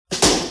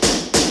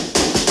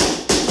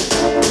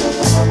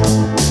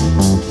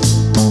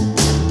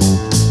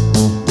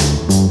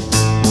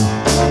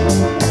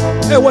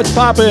what's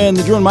poppin'?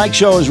 The Drew and Mike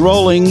Show is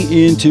rolling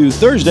into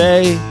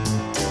Thursday.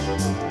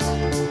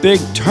 Big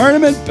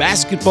tournament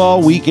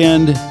basketball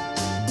weekend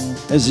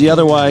as the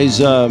otherwise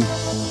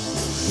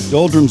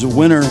doldrums of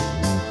winter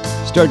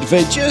start to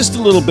fade just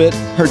a little bit.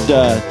 Heard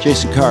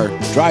Jason Carr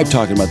Drive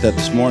talking about that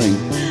this morning.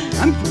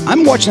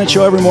 I'm watching that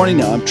show every morning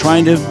now. I'm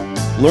trying to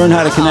learn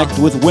how to connect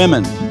with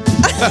women.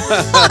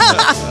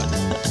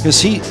 Because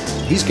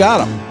he's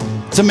got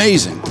them. It's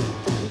amazing.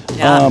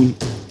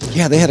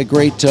 Yeah. They had a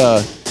great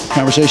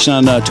conversation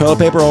on toilet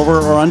paper, over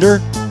or under.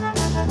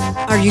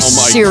 Are you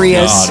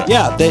serious? God.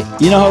 Yeah,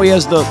 you know how he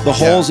has the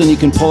holes and you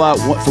can pull out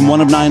from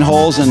one of 9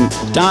 holes, and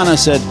Donna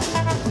said,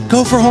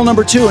 go for hole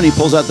number 2, and he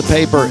pulls out the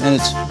paper and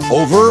it's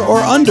over or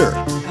under.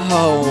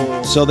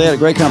 Oh. So they had a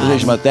great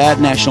conversation about that.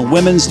 National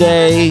Women's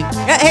Day.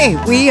 Yeah, hey,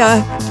 we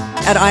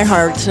at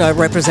iHeart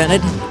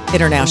represented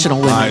International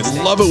Women's Day.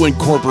 I love it when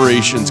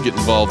corporations get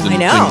involved in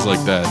things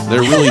like that.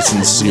 They're really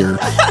sincere.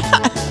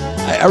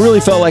 I really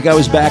felt like I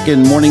was back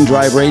in morning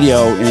drive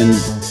radio in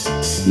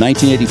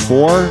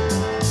 1984.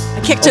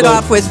 I kicked it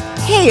off with,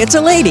 hey, it's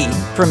a lady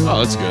from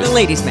that's good. the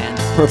Ladies' Man.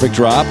 Perfect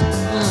drop.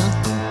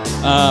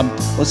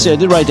 Let's see, I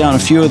did write down a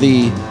few of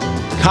the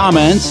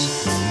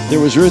comments. There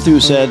was Ruth who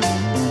said,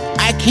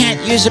 I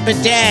can't use a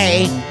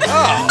bidet.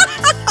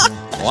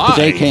 Why?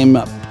 Bidet came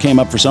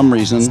up for some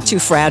reason. Too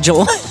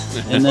fragile.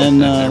 And then,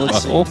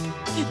 let's see.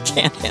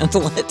 Can't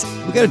handle it.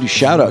 We got to do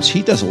shout-outs.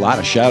 He does a lot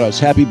of shout-outs.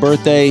 Happy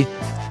birthday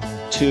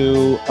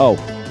to... Oh,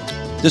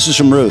 this is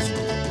from Ruth.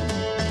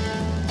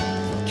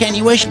 Can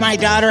you wish my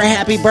daughter a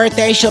happy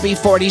birthday? She'll be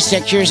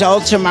 46 years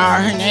old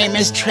tomorrow. Her name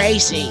is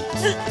Tracy.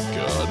 Good.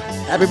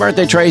 Happy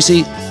birthday,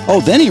 Tracy.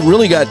 Oh, then he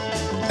really got...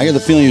 I got the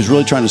feeling he was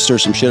really trying to stir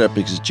some shit up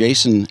because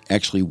Jason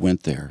actually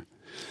went there.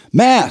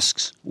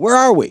 Masks. Where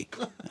are we?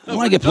 I don't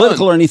want to get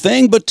political or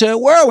anything, but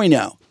where are we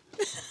now?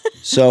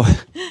 So,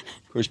 of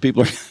course,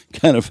 people are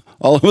kind of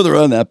all over the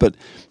road on that, but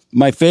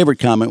my favorite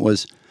comment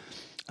was,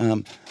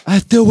 I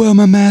still wear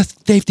my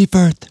mask, safety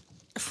first.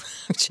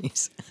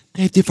 Jeez.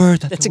 Safety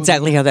first. That's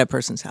exactly how that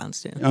person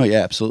sounds, too. Oh,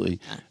 yeah, absolutely.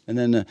 And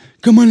then,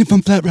 good morning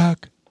from Flat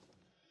Rock.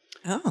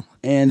 Oh.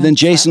 And then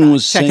Jason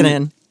was checking saying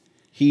in.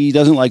 He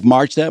doesn't like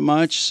March that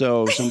much,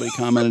 so somebody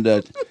commented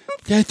that,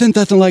 Jason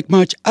doesn't like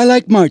March. I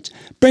like March.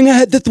 Bring her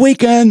head this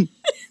weekend.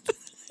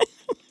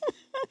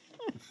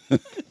 So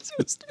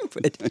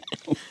stupid.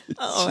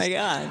 Oh, my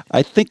God.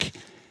 I think,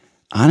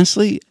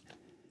 honestly,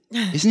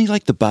 isn't he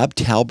like the Bob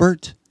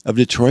Talbert of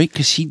Detroit?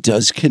 Because he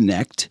does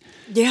connect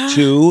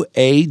to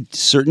a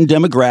certain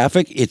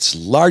demographic. It's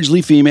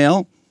largely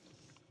female.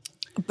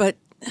 But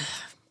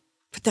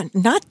they're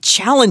not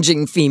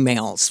challenging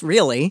females,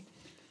 really.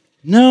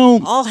 No.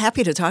 All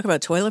happy to talk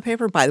about toilet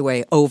paper. By the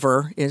way,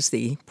 over is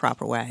the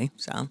proper way.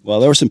 So. Well,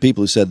 there were some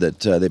people who said that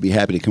they'd be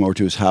happy to come over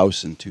to his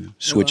house and to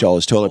switch all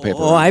his toilet paper.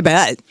 Oh, I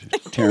bet.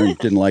 Taryn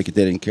didn't like it.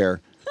 They didn't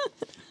care.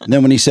 And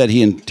then when he said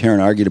he and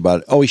Taryn argued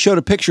about it, he showed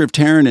a picture of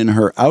Taryn in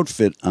her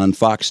outfit on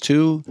Fox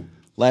 2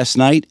 last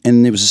night,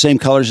 and it was the same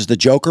colors as the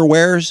Joker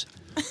wears.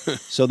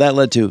 So that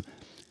led to,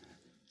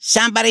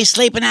 somebody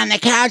sleeping on the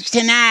couch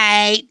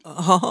tonight.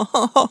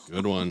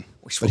 Good one.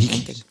 But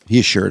he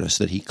assured us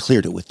that he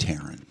cleared it with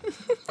Taryn.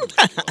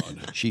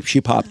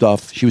 She popped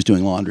off. She was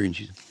doing laundry, and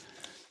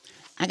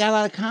I got a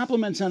lot of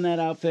compliments on that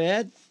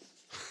outfit.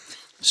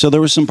 So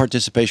there was some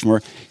participation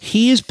where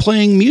he is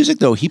playing music,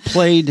 though. He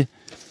played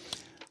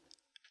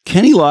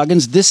Kenny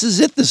Loggins' This Is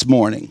It this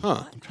morning.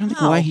 I'm trying to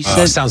think why he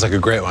said... Sounds like a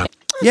great one.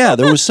 Yeah,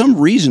 there was some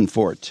reason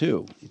for it,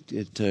 too.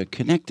 It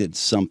connected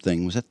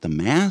something. Was that the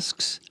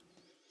masks?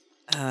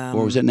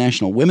 Or was it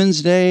National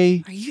Women's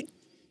Day? Are you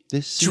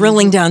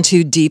drilling down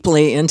too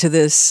deeply into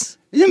this?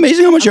 Isn't it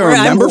amazing how much I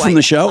remember from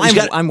the show?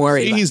 I'm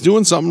worried. He's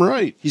doing something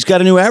right. He's got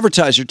a new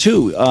advertiser,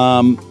 too.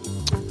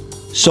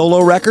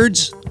 Solo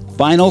records,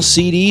 vinyl,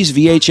 CDs,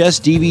 VHS,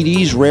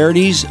 DVDs,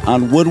 rarities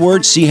on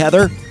Woodward. See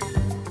Heather?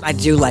 I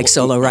do like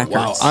solo records.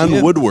 Wow,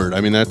 on Woodward.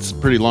 I mean, that's a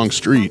pretty long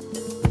street.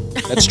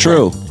 That's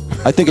true.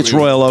 I think it's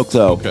Royal Oak,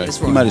 though. Okay.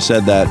 You might have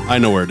said that. I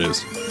know where it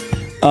is.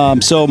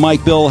 So,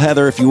 Mike, Bill,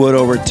 Heather, if you would,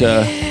 over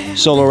to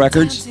Solo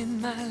Records.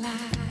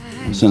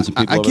 Send some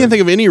people I can't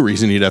think of any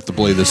reason he'd have to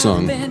play this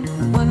song.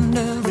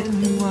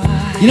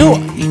 You know,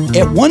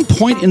 at one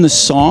point in the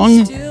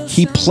song,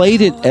 he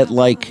played it at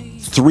like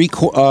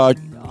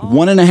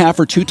 1.5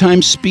 or 2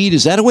 times speed.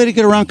 Is that a way to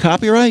get around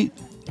copyright?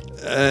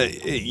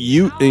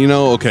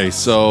 Okay,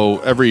 so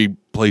every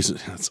place,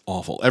 it's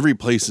awful. Every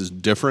place is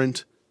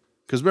different.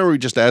 Because remember we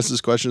just asked this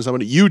question to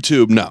somebody?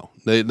 YouTube, no.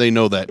 They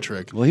know that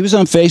trick. Well, he was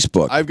on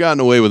Facebook. I've gotten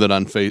away with it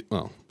on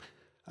Facebook.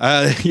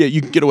 Well,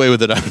 you can get away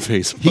with it on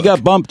Facebook. He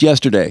got bumped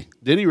yesterday.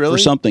 Did he really?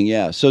 For something,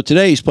 yeah. So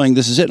today he's playing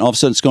This Is It, and all of a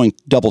sudden it's going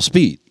double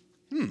speed.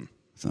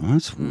 So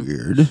that's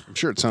weird. I'm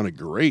sure it sounded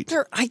great.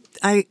 I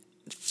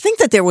think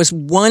that there was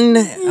one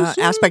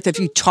aspect if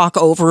you talk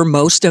over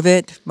most of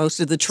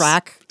the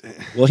track.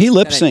 Well, he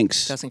lip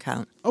syncs. Doesn't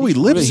count. Oh, he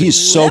lip syncs. He's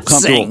so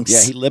comfortable.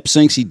 Yeah, he lip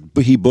syncs. He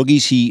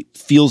boogies. He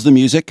feels the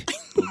music.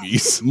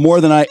 Boogies.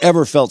 More than I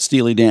ever felt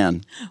Steely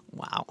Dan.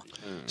 Wow.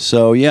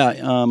 So yeah,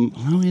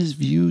 his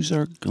views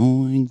are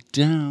going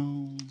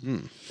down.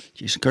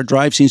 Jason Carr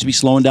Drive seems to be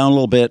slowing down a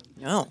little bit.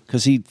 Oh.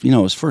 Because he,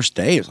 his first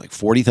day was like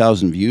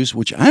 40,000 views,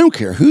 which I don't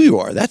care who you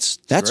are. That's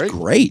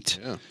great.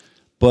 Yeah.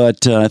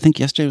 But I think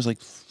yesterday was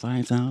like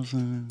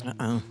 5,000.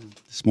 Uh-oh.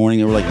 This morning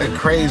they were like That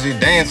crazy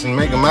dancing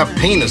making my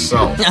penis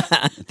soft.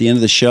 at the end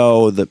of the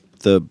show,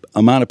 the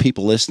amount of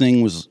people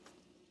listening was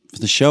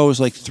the show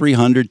was like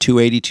 300,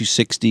 280,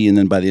 260, and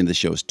then by the end of the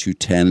show it was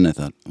 210, and I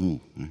thought,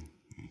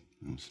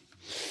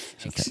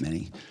 it's not that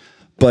many.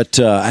 But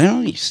I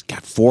don't know, he's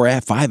got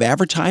 5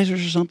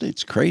 advertisers or something.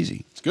 It's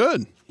crazy. It's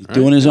good. He's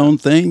doing his own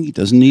thing. He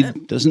doesn't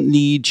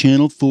need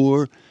Channel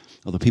 4,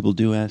 although people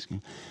do ask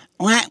him.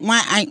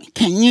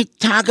 Can you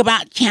talk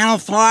about Channel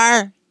 4?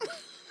 Are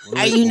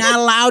you not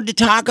allowed to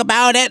talk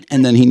about it?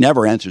 And then he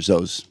never answers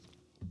those.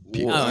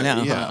 Oh,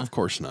 no. Yeah, of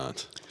course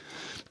not.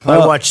 I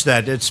watched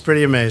that. It's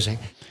pretty amazing.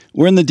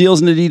 We're in the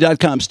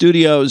DealsInTheD.com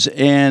studios,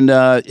 and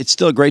it's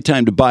still a great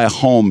time to buy a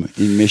home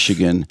in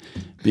Michigan,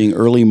 being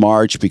early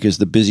March because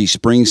the busy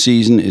spring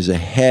season is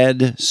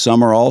ahead,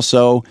 summer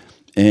also,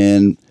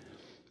 and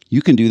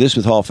you can do this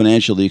with Hall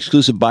Financial, the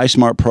exclusive Buy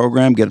Smart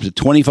program. Get up to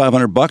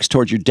 $2,500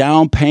 towards your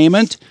down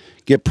payment.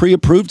 Get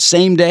pre-approved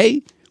same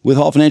day with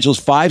Hall Financial's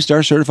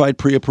 5-star certified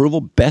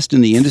pre-approval, best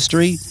in the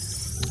industry,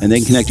 and they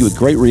can connect you with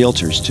great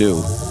realtors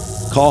too.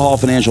 Call Hall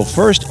Financial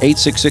first,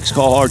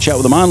 866-CALL-HALL, or chat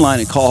with them online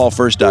at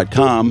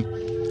callhallfirst.com.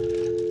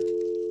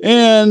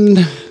 And,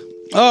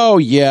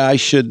 I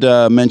should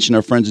mention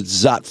our friends at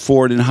Zott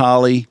Ford in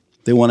Holly.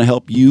 They want to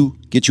help you,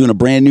 get you in a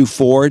brand new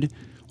Ford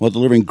while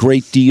delivering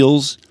great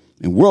deals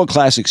and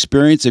world-class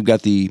experience. They've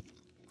got the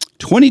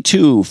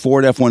 22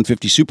 Ford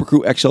F-150 Super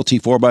Crew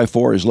XLT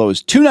 4x4 as low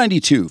as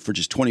 $292 for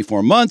just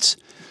 24 months.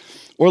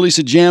 Or lease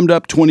a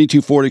jammed-up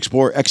 22 Ford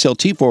Explorer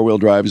XLT 4-wheel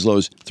drive as low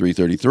as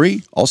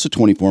 $333, also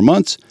 24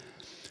 months.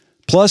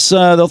 Plus,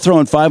 they'll throw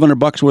in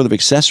 $500 worth of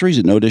accessories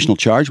at no additional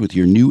charge with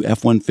your new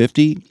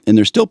F-150, and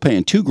they're still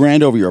paying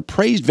 $2,000 over your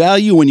appraised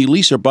value when you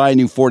lease or buy a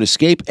new Ford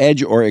Escape,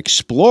 Edge, or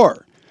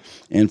Explorer.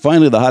 And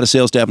finally, the hottest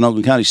sales staff in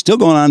Oakland County is still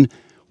going on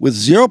with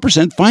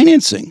 0%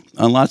 financing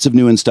on lots of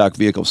new in-stock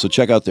vehicles. So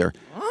check out their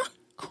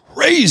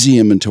crazy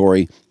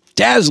inventory,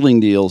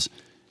 dazzling deals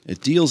at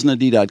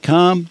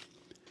DealsInTheD.com.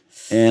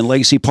 And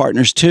Legacy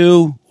Partners,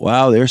 too.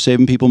 Wow, they're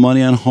saving people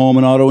money on home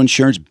and auto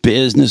insurance,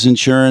 business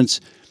insurance.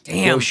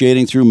 Damn.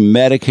 Negotiating through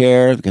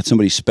Medicare. They've got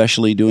somebody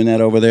specially doing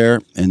that over there.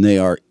 And they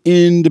are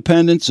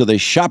independent, so they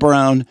shop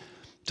around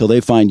till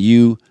they find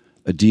you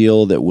a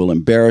deal that will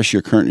embarrass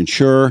your current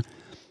insurer.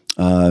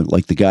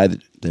 Like the guy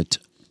that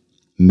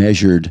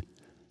measured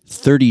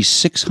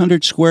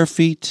 3,600 square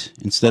feet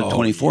instead of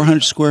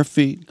 2,400 square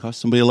feet.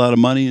 Cost somebody a lot of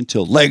money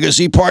until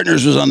Legacy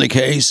Partners was on the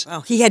case.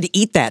 Well, he had to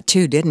eat that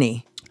too, didn't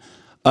he?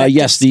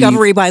 Yes,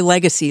 Discovery by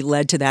Legacy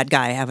led to that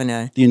guy having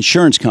a... the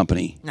insurance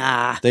company.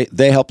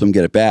 They helped them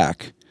get it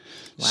back.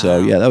 Wow.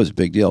 So, yeah, that was a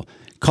big deal.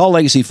 Call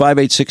Legacy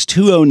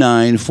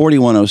 586-209-4106,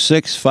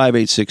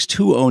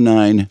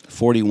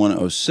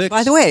 586-209-4106.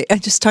 By the way, I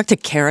just talked to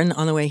Karen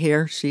on the way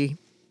here. She,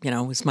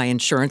 was my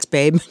insurance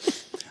babe.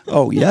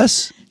 Oh,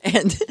 yes?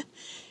 And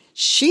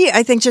she,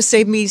 I think, just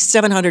saved me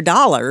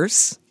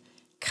 $700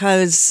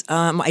 because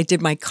I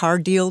did my car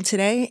deal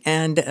today,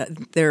 and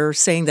they're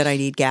saying that I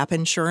need Gap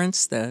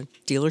insurance, the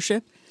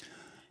dealership.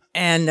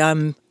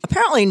 And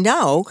apparently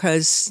no,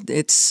 because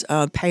it's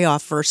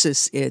payoff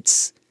versus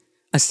its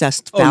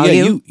assessed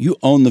value. Oh, yeah, you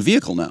own the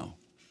vehicle now.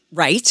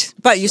 Right,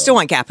 but you still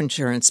want Gap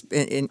insurance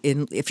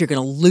if you're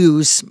going to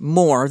lose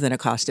more than it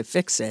costs to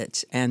fix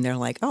it. And they're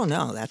like, "Oh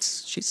no,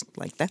 she's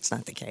like that's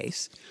not the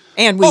case."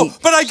 And we,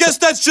 but I guess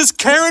that's just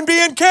Karen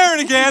being Karen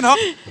again,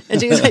 huh? And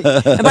she was like,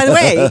 and by the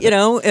way,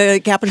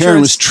 Gap insurance.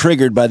 Karen was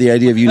triggered by the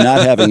idea of you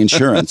not having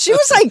insurance. She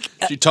was like,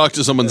 she talked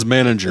to someone's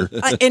manager,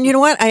 and you know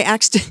what? I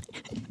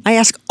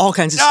ask all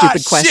kinds of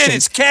stupid questions. Shit,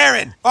 it's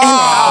Karen.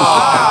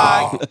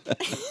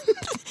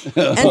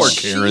 Poor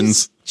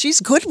Karens. She's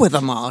good with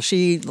them all.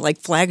 She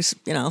flags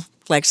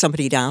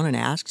somebody down and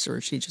asks, or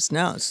she just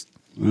knows.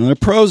 Well, they're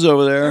pros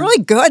over there. They're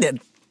really good at,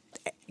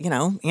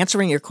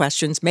 answering your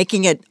questions,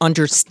 making it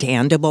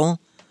understandable.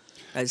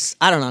 Because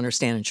I don't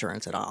understand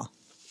insurance at all.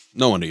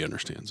 No one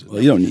understands it.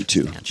 Well, you don't need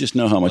to. Just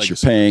know how much you're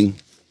paying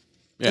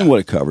and what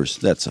it covers.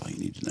 That's all you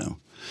need to know.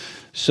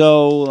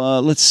 So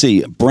let's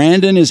see.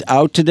 Brandon is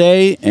out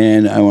today,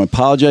 and I want to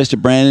apologize to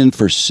Brandon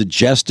for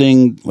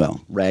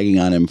ragging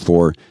on him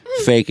for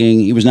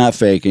faking. He was not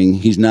faking.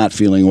 He's not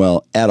feeling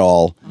well at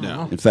all.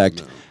 No. In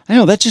fact, I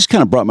know that just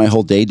kind of brought my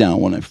whole day down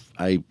when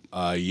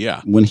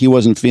when he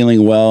wasn't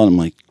feeling well, and I'm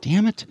like,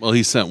 damn it. Well,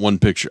 he sent one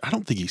picture. I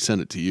don't think he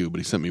sent it to you, but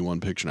he sent me one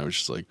picture, and I was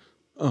just like,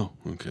 oh,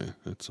 okay,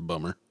 that's a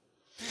bummer.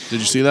 Did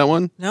you see that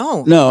one?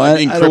 No. No,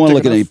 I don't want to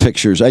look at any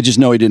pictures. I just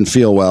know he didn't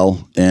feel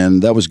well,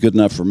 and that was good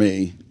enough for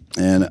me.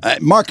 And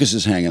Marcus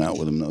is hanging out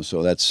with him, though,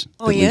 so that's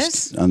at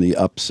least on the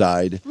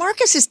upside.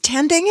 Marcus is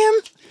tending him?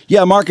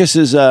 Yeah, Marcus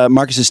is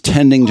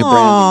tending to Brandon.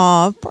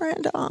 Aw,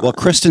 Brandon. Well,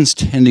 Kristen's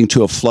tending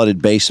to a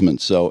flooded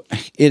basement, so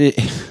it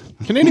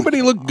Can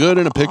anybody look good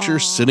in a picture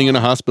sitting in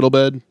a hospital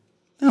bed?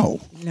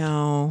 No.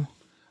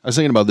 I was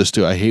thinking about this,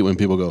 too. I hate when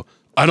people go,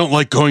 I don't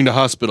like going to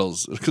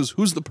hospitals. Because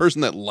who's the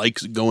person that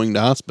likes going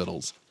to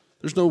hospitals?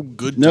 There's no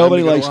good time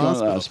Nobody to go likes to going to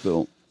the hospital.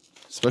 hospital.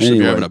 Especially if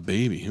Anyway. you're having a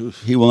baby.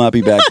 Oof. He will not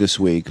be back this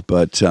week,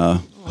 but I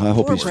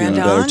hope Poor he's feeling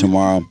Brandon. better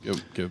tomorrow.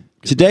 Give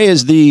Today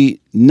is the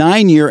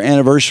 9-year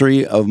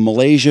anniversary of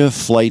Malaysia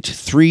Flight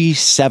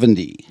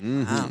 370,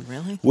 Wow,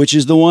 really? which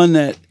is the one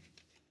that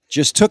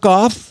just took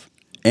off,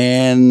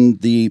 and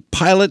the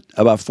pilot,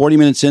 about 40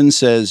 minutes in,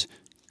 says,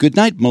 "Good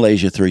night,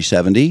 Malaysia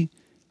 370,"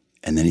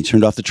 and then he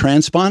turned off the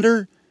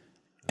transponder,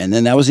 and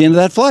then that was the end of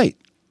that flight.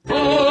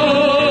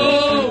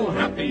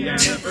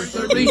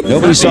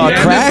 Nobody saw a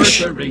crash.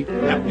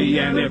 Happy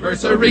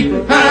anniversary.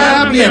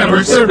 Happy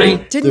anniversary.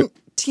 Didn't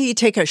he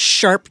take a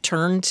sharp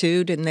turn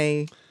too? Didn't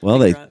they? Well,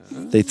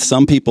 they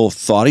some people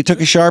thought he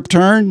took a sharp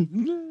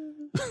turn.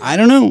 I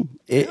don't know.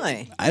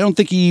 Really? I don't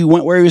think he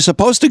went where he was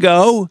supposed to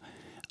go.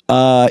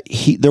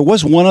 There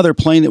was one other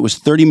plane that was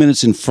 30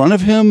 minutes in front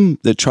of him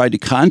that tried to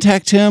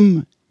contact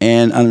him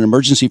and on an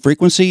emergency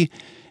frequency,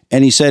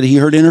 and he said he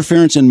heard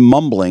interference and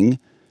mumbling.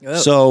 Oh.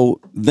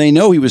 So they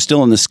know he was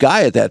still in the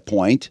sky at that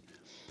point.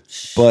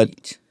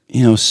 But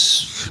you know,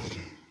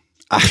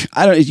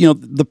 I don't. You know,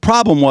 the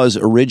problem was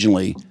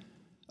originally,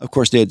 of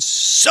course, they had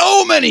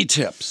so many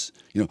tips.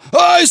 You know, oh,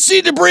 I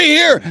see debris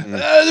here.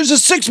 There's a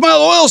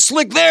 6-mile oil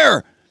slick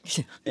there,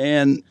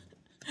 and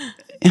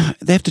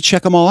they have to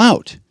check them all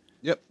out.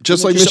 Yep.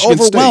 Just They're like just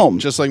Michigan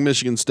overwhelmed. State. Just like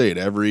Michigan State.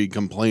 Every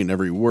complaint,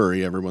 every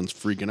worry, everyone's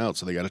freaking out.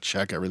 So they got to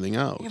check everything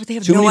out. Yeah, but they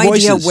have Too no many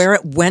idea voices. where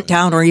it went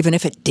down, or even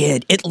if it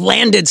did. It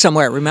landed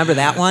somewhere. Remember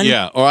that one?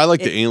 Yeah. Or I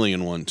like the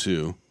alien one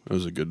too. That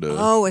was a good.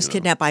 Oh, it was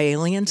kidnapped by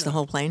aliens. The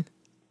whole plane.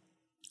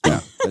 Yeah,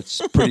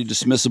 that's pretty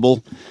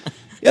dismissible.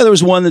 Yeah, there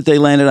was one that they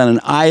landed on an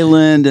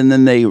island, and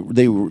then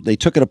they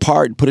took it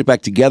apart and put it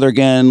back together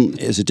again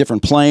as a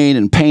different plane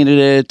and painted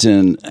it.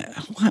 And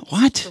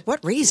what? For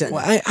what reason?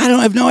 Well, I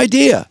have no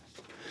idea.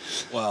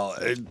 Well,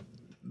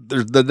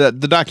 there's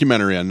the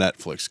documentary on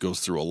Netflix goes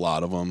through a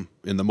lot of them,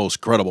 in the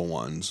most credible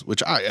ones,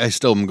 which I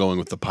still am going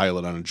with the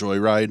pilot on a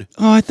joyride.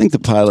 Oh, I think the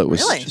pilot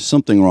was Really?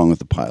 something wrong with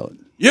the pilot.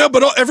 Yeah,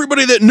 but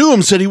everybody that knew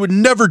him said he would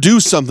never do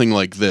something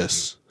like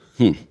this.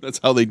 That's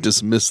how they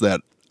dismiss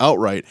that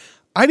outright.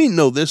 I didn't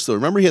know this, though.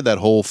 Remember he had that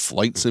whole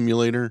flight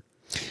simulator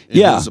in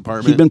his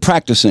apartment? he'd been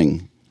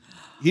practicing.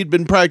 He'd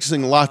been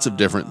practicing lots of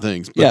different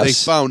things, but Yes. they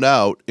found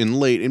out in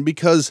late, and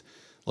because,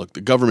 look,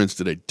 the governments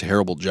did a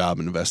terrible job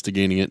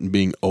investigating it and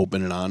being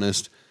open and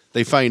honest.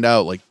 They find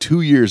out like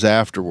 2 years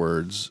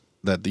afterwards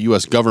that the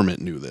U.S.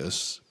 government knew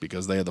this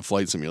because they had the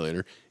flight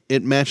simulator.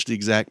 It matched the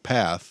exact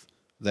path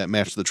that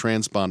matched the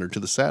transponder to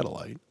the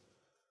satellite.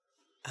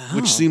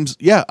 Which seems,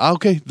 yeah,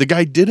 okay, the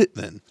guy did it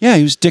then. Yeah,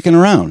 he was dicking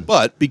around.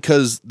 But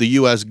because the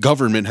U.S.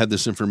 government had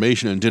this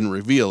information and didn't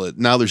reveal it,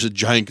 now there's a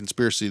giant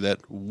conspiracy that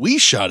we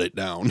shut it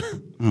down.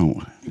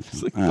 Oh,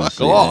 It's like,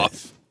 honestly, fuck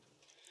off.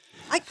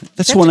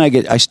 That's when I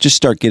just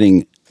start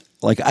getting,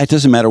 like, it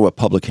doesn't matter what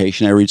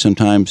publication I read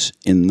sometimes.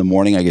 In the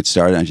morning I get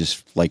started, I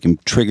just, like, am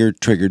triggered,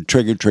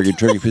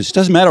 because it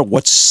doesn't matter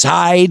what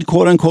side,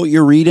 quote unquote,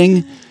 you're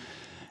reading.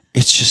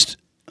 It's just,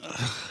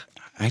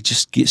 I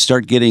just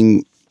start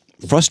getting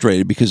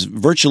frustrated because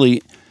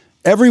virtually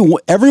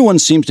everyone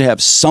seems to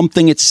have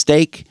something at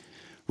stake.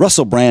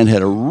 Russell Brand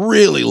had a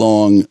really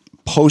long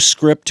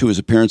postscript to his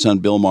appearance on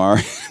Bill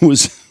Maher. It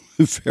was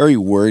very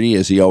wordy,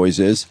 as he always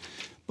is.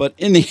 But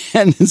in the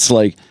end, it's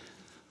like,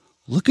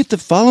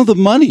 follow the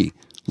money.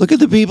 Look at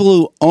the people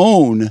who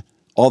own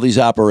all these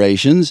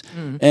operations.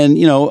 And,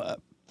 you know,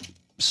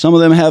 some of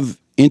them have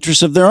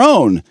interests of their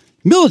own,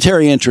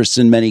 military interests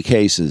in many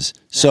cases.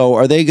 So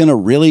are they going to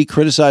really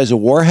criticize a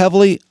war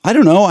heavily? I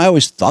don't know. I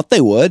always thought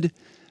they would.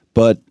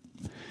 But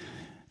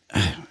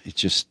it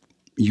just,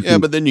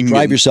 But then you can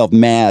drive get- yourself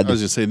mad. I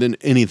was going to say, then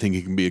anything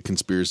can be a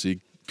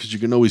conspiracy because you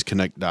can always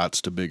connect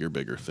dots to bigger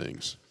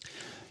things.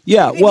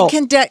 Yeah, well,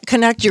 you can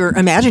connect your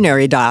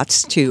imaginary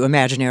dots to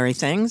imaginary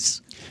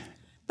things.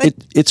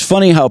 it's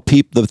funny how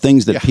the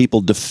things that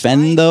people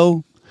defend,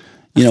 though,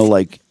 you know,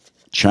 like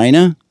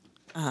China,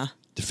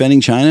 defending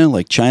China,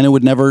 like China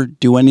would never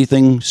do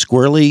anything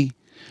squirrely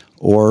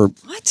or.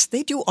 What?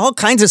 They do all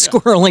kinds of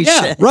squirrely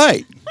shit.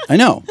 Right. I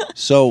know.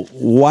 So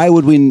why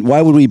would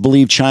we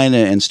believe China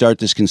and start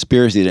this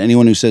conspiracy that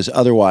anyone who says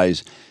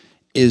otherwise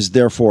is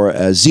therefore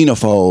a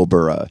xenophobe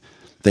or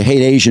they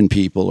hate Asian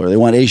people or they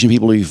want Asian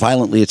people to be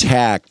violently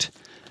attacked?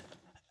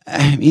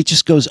 I mean, it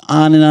just goes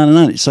on and on and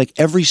on. It's like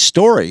every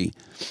story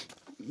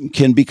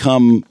can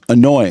become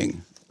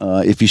annoying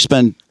if you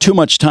spend too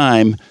much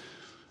time,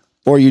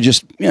 or you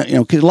just, you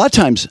know, 'cause a lot of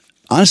times,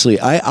 honestly,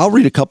 I'll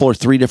read a couple or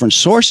three different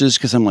sources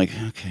because I'm like,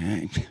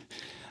 okay,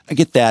 I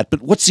get that,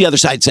 but what's the other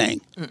side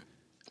saying?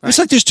 It's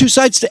like there's two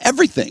sides to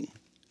everything.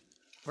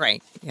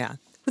 Right. Yeah.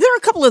 There are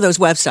a couple of those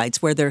websites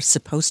where they're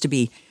supposed to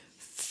be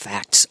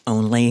facts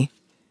only.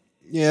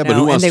 Yeah, but No, who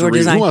and wants they to were read?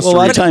 designed- Who wants Well, to a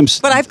lot read of times,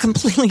 But I've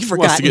completely who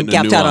wants to get forgotten, into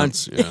gapped out on.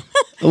 nuance? Yeah.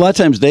 a lot of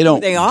times they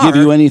don't They give are.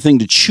 you anything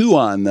to chew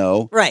on,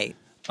 though. Right.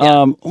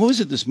 What was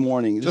it this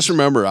morning? Just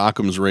remember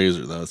Occam's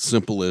razor. The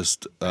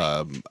simplest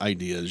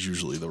idea is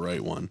usually the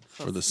right one,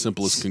 or the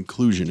simplest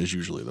conclusion is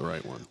usually the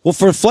right one. Well,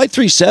 for Flight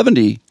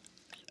 370,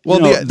 Well,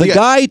 the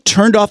pilot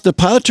turned off the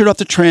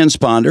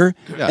transponder,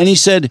 Yes. and he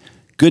said,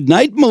 good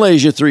night,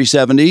 Malaysia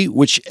 370,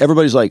 which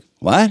everybody's like,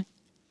 what?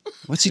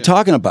 What's he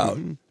talking about?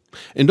 And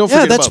don't Yeah,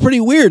 forget that's about,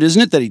 pretty weird,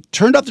 isn't it? That he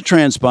turned off the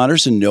transponder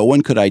so no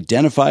one could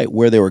identify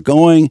where they were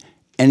going,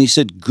 and he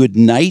said good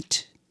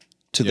night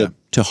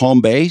to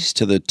home base,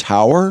 to the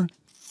tower.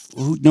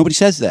 Nobody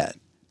says that.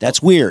 That's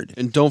weird.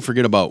 And don't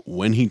forget about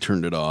when he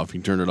turned it off. He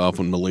turned it off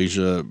when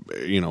Malaysia,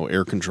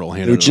 air control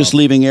handed They're it just off.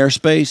 leaving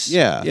airspace.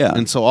 Yeah. Yeah.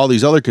 And so all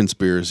these other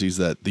conspiracies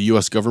that the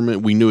U.S.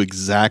 government, we knew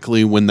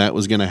exactly when that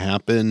was going to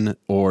happen,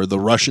 or the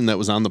Russian that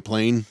was on the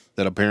plane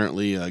that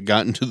apparently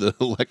got into the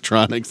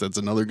electronics. That's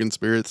another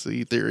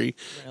conspiracy theory.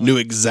 Really? Knew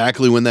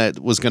exactly when that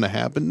was going to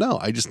happen. No,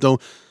 I just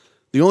don't.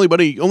 The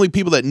only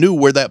people that knew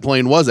where that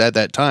plane was at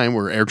that time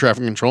were air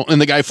traffic control and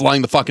the guy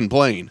flying the fucking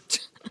plane.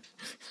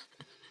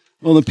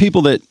 Well, the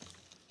people that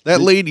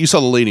lady, you saw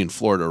the lady in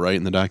Florida, right,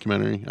 in the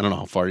documentary? I don't know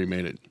how far you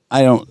made it.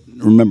 I don't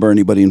remember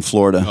anybody in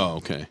Florida. Oh,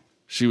 okay.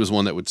 She was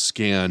one that would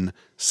scan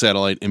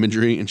satellite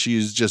imagery, and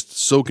she's just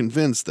so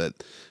convinced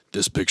that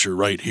this picture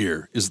right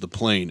here is the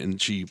plane.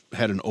 And she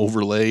had an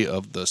overlay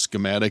of the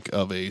schematic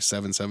of a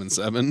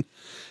 777. And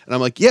I'm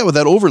like, yeah, with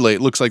that overlay,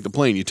 it looks like the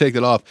plane. You take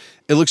it off,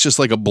 it looks just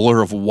like a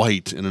blur of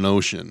white in an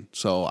ocean.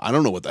 So I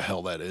don't know what the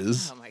hell that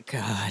is. Oh, my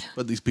God.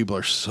 But these people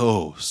are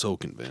so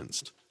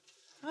convinced.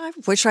 I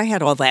wish I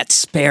had all that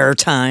spare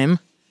time.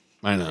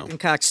 I know.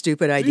 Concoct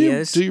stupid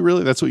ideas. Do you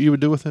really? That's what you would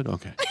do with it?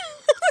 Okay.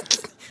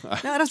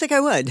 No, I don't think I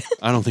would.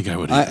 I don't think I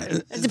would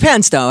either. It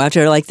depends, though.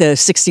 After like the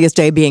 60th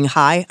day being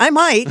high, I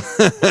might.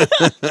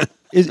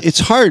 It's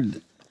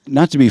hard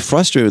not to be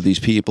frustrated with these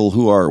people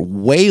who are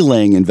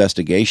waylaying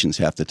investigations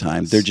half the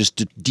time. They're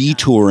just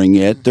detouring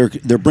it.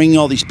 They're bringing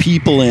all these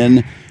people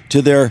in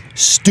to their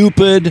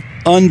stupid,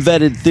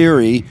 unvetted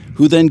theory,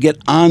 who then get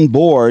on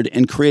board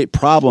and create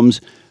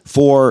problems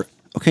for,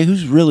 okay,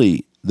 who's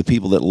really the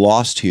people that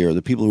lost here?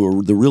 The people who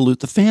are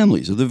the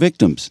families of the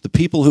victims, the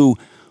people who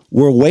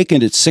were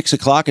awakened at 6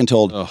 o'clock and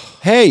told,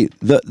 hey,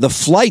 the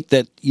flight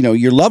that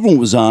your loved one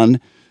was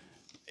on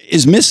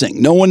is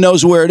missing. No one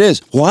knows where it is.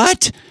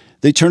 What?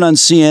 They turn on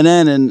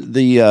CNN and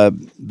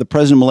the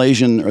president of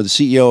Malaysian, or the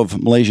CEO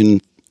of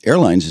Malaysian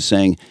Airlines, is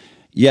saying,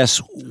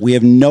 yes, we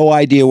have no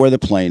idea where the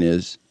plane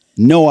is.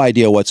 No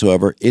idea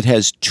whatsoever. It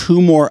has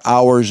 2 more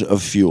hours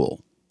of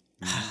fuel.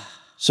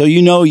 So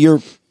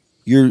your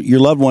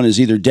loved one is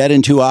either dead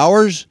in 2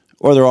 hours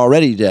or they're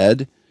already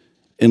dead,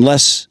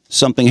 unless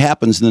something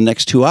happens in the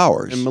next 2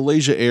 hours. And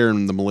Malaysia Air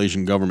and the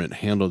Malaysian government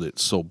handled it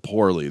so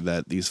poorly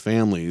that these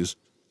families,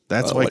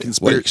 that's why what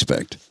do you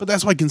expect? But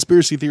that's why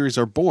conspiracy theories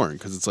are born,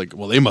 because it's like,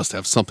 well, they must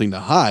have something to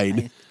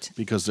hide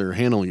because they're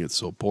handling it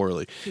so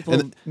poorly.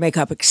 People make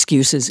up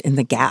excuses in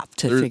the gap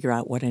to figure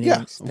out what it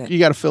is. You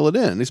got to fill it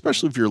in,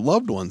 especially if your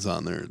loved one's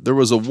on there. There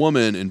was a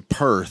woman in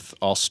Perth,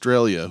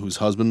 Australia, whose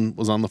husband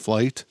was on the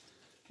flight,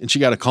 and she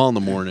got a call in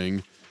the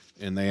morning,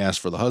 and they asked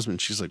for the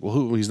husband. She's like,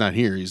 well, he's not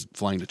here. He's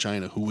flying to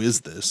China. Who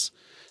is this?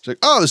 She's like,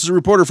 oh, this is a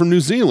reporter from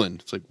New Zealand.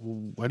 It's like,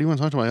 well, why do you want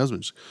to talk to my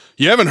husband? She's like,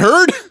 you haven't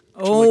heard?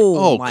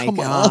 Oh, like, my come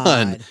God.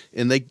 on.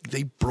 And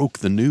they broke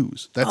the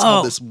news. That's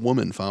how this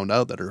woman found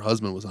out that her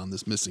husband was on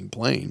this missing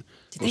plane.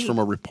 It was from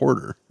a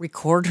reporter.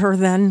 Record her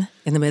then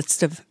in the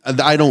midst of...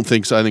 I don't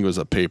think so. I think it was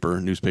a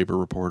newspaper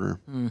reporter.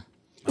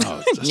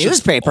 Oh, it's just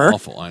Newspaper?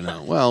 awful, I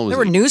know. Well, There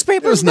were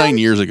newspapers It was then? 9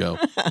 years ago.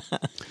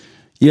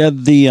 Yeah,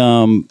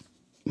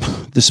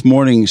 this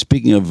morning,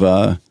 speaking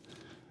of,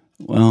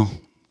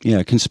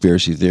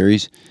 conspiracy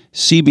theories,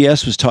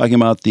 CBS was talking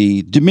about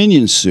the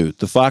Dominion suit,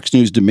 the Fox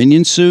News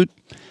Dominion suit,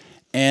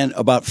 and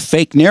about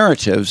fake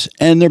narratives,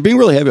 and they're being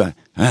really heavy on,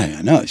 I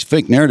know, these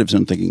fake narratives.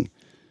 I'm thinking,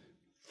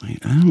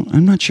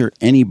 I'm not sure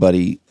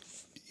anybody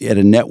at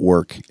a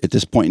network at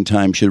this point in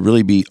time should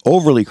really be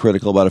overly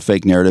critical about a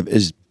fake narrative,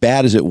 as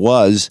bad as it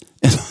was,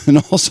 and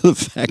also the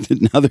fact that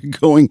now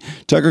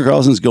Tucker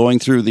Carlson's going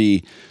through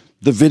the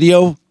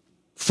video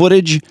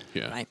footage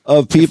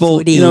of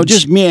people,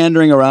 just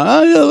meandering around.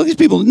 Oh, yeah, look, these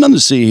people, nothing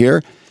to see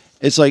here.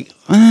 It's like,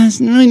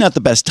 it's really not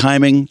the best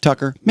timing,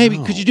 Tucker. Maybe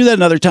could you do that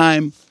another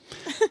time?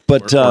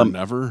 But or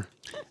never.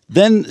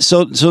 Then,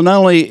 so not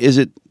only is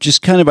it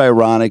just kind of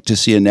ironic to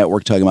see a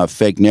network talking about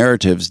fake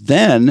narratives,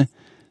 then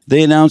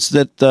they announced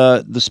that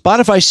the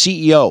Spotify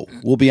CEO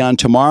will be on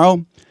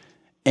tomorrow.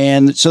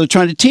 And so they're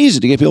trying to tease it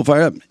to get people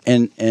fired up.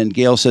 And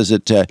Gail says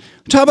that,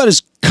 talk about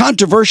his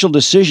controversial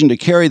decision to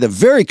carry the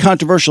very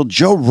controversial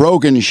Joe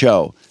Rogan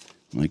show.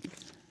 I'm like,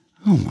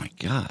 oh my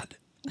God.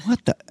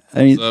 What the?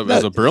 I mean, It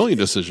was a brilliant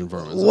decision for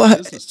him. It was What?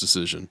 a business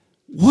decision.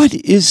 What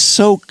is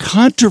so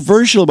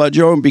controversial about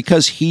Joe Rogan?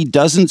 Because he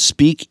doesn't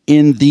speak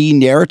in the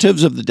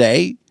narratives of the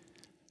day?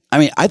 I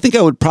mean, I think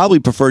I would probably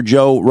prefer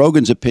Joe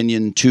Rogan's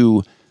opinion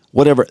to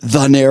whatever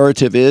the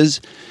narrative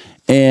is.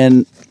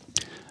 And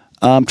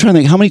I'm trying to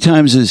think, how many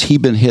times has he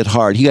been hit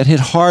hard? He got hit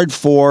hard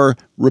for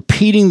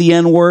repeating the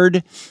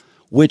N-word,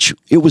 which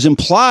it was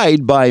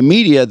implied by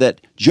media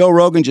that Joe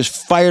Rogan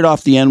just fired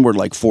off the N-word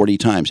like 40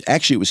 times.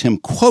 Actually, it was him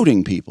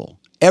quoting people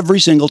every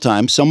single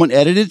time. Someone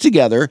edited it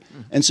together.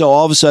 And so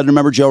all of a sudden,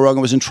 remember, Joe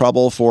Rogan was in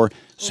trouble for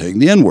saying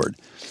the N-word.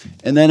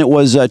 And then it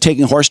was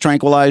taking horse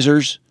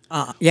tranquilizers.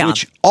 Yeah.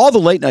 Which all the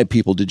late night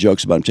people did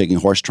jokes about him taking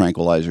horse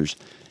tranquilizers.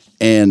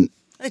 And,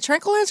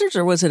 Tranquilizers,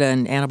 or was it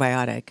an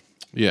antibiotic?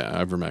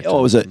 Yeah, ivermectin.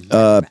 oh, was it?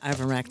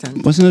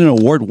 Ivermectin. Wasn't it an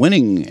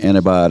award-winning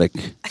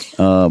antibiotic?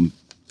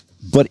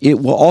 But it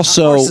will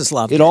also Horses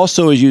loved it it.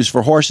 also is used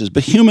for horses,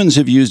 but humans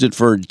have used it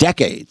for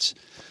decades.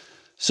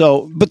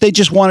 So, but they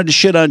just wanted to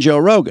shit on Joe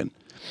Rogan,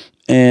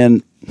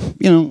 and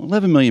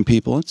 11 million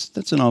people.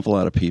 That's an awful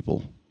lot of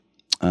people.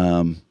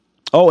 And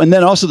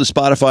then also the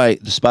Spotify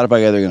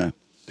guy.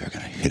 They're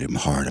gonna hit him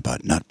hard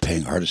about not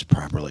paying artists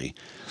properly.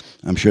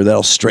 I'm sure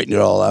that'll straighten it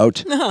all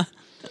out.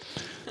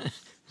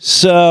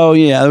 So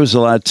yeah, there was a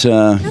lot.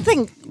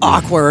 Nothing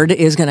awkward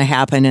is going to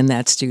happen in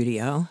that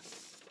studio.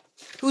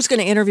 Who's going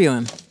to interview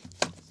him?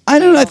 I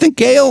don't know. I think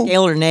Gail.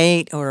 Gail or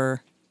Nate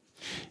or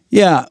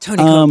Yeah.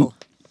 Tony Koppel?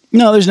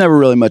 No, there's never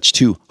really much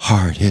too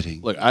hard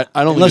hitting. Look, I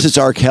don't Unless think it's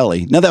R.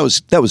 Kelly. Now that was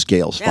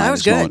Gail's Yeah, that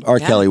was finest good. moment. R.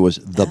 Yeah. Kelly was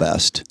the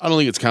best. I don't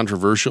think it's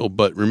controversial,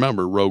 but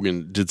remember,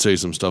 Rogan did say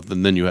some stuff,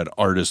 and then you had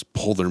artists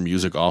pull their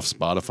music off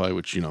Spotify,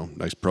 which,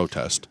 nice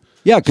protest.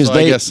 Yeah, because So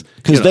I guess,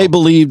 they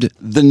believed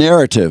the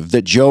narrative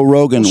that Joe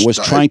Rogan was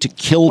trying to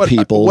kill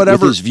people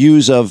with his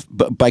views of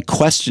by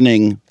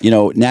questioning,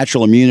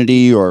 natural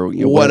immunity or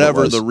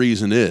whatever the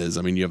reason is.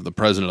 I mean, you have the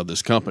president of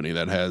this company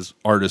that has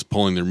artists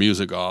pulling their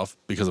music off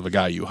because of a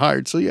guy you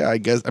hired. So yeah, I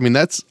guess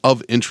that's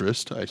of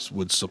interest, I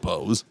would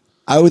suppose.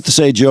 I would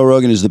say Joe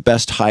Rogan is the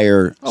best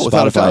hire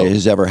without a Spotify doubt.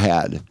 has ever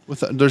had.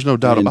 There's no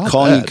doubt And about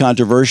calling that. it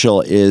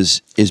controversial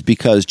is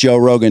because Joe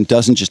Rogan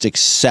doesn't just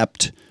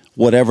accept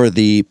whatever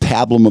the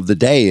pablum of the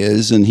day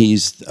is, and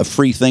he's a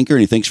free thinker,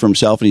 and he thinks for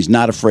himself, and he's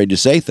not afraid to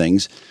say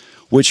things,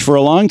 which for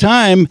a long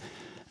time,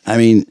 I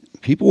mean,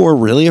 people were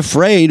really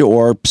afraid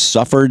or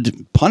suffered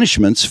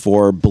punishments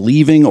for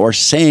believing or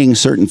saying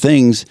certain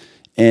things.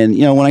 And,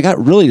 when I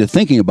got really to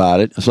thinking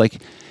about it, I was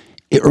like,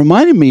 it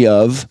reminded me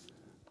of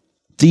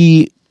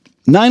the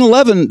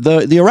 9/11,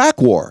 the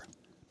Iraq War,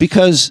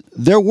 because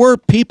there were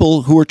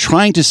people who were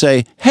trying to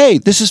say, hey,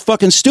 this is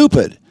fucking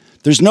stupid.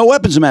 There's no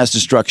weapons of mass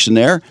destruction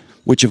there.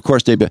 Which, of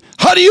course, they'd be,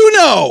 how do you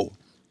know?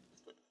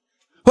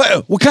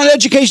 What kind of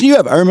education do you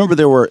have? I remember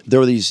there were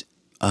these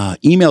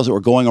emails that were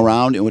going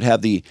around and would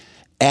have the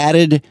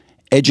added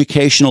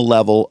educational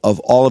level of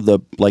all of the,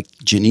 like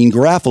Janine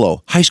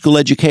Garofalo, high school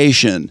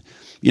education,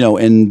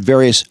 and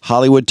various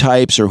Hollywood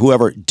types or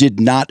whoever did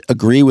not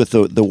agree with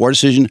the war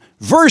decision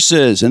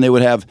versus, and they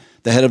would have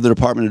the head of the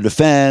Department of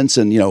Defense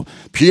and,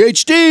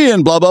 PhD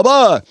and blah, blah,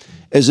 blah,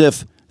 as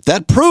if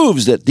that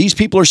proves that these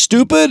people are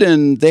stupid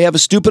and they have a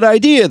stupid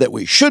idea that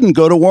we shouldn't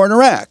go to war in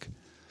Iraq.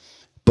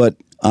 But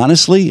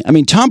honestly, I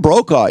mean, Tom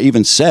Brokaw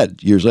even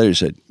said, years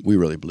later, we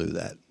really blew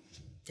that.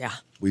 Yeah.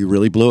 We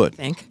really blew it.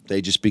 Think?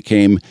 They just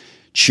became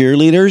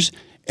cheerleaders.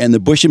 And the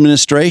Bush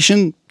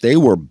administration, they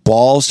were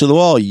balls to the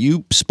wall.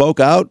 You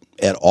spoke out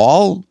at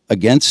all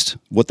against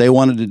what they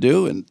wanted to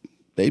do, and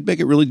they'd make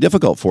it really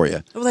difficult for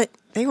you. Well,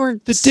 they were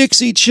The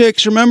Dixie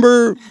Chicks,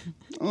 remember?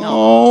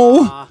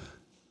 Oh.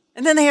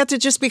 and then they had to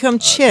just become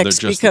They're chicks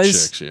just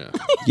because the chicks,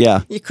 yeah.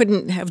 Yeah. you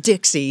couldn't have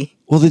Dixie.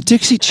 Well, the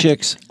Dixie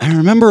Chicks, I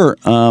remember,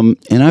 and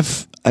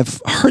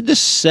I've heard this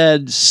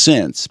said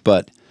since,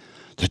 but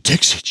the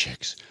Dixie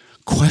Chicks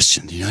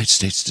questioned the United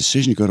States'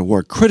 decision to go to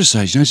war,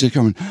 criticized the United States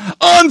government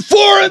on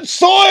foreign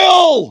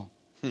soil.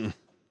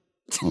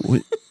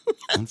 What,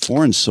 on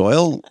foreign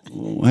soil?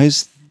 Why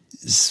is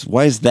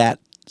that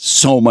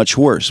so much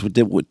worse?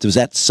 Was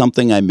that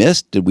something I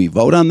missed? Did we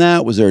vote on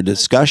that? Was there a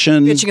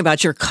discussion? Bitching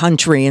about your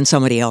country and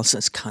somebody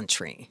else's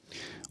country.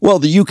 Well,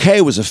 the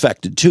UK was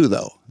affected too,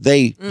 though.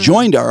 They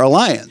joined our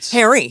alliance.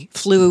 Harry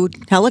flew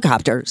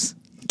helicopters.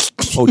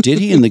 Oh, did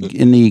he in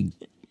the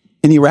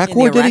Iraq In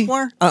War? the Did Iraq he?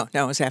 War? Oh,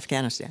 no, it was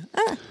Afghanistan.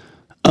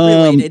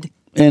 Related.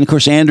 And of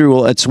course, Andrew.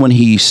 Well, that's when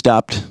he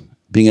stopped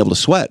being able to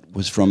sweat.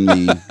 Was from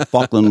the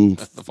Falkland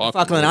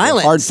Falkland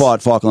Islands.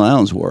 hard-fought Falkland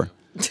Islands War.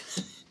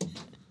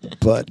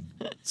 But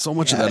So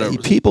much of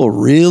that. people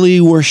really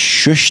were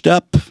shushed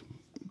up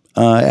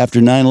after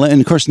 9/11.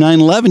 And of course,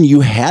 9/11,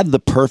 you had the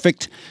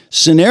perfect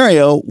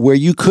scenario where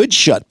you could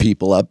shut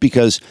people up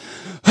because,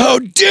 how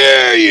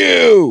dare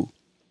you?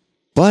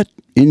 But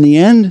in the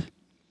end,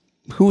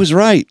 who was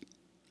right?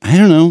 I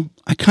don't know.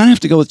 I kind of have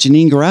to go with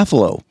Janine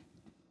Garofalo.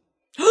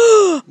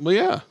 Well,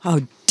 yeah. How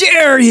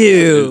dare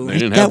you? They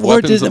didn't have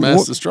weapons of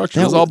mass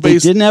destruction. It was all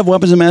based. They didn't have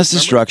weapons of mass It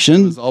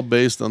destruction. was all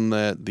based on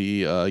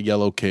the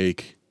Yellow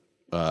Cake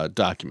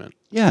document.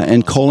 Yeah,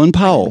 and Colin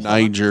Powell.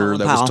 Niger.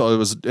 That was Powell. it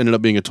was ended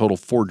up being a total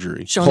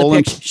forgery.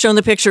 Showing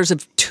the pictures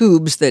of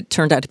tubes that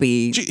turned out to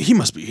be. Gee, he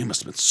must have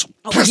been so.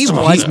 Oh, pissed he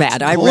about was that.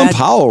 mad. I Colin read.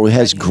 Powell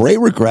has great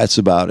regrets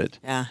about it.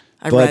 Yeah,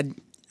 But read.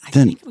 I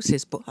then- think it was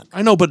his book.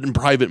 I know, but in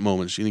private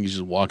moments, you think he's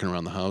just walking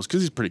around the house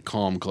because he's a pretty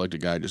calm,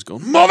 collected guy, just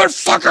going,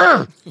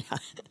 "Motherfucker!"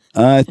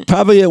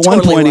 Probably at one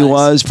Totally point he was.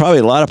 was. Probably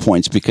a lot of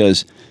points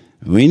because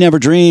we never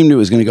dreamed it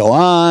was going to go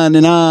on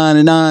and on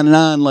and on and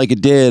on like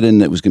it did,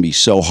 and it was going to be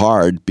so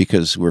hard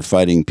because we're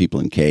fighting people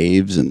in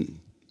caves and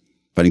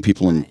fighting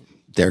people in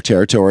their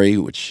territory,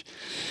 which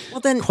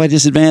Well, then quite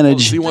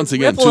disadvantaged. See, once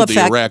again, ripple too, the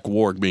effect- Iraq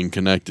War being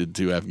connected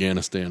to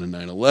Afghanistan and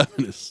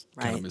 9/11 is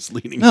kind of Right.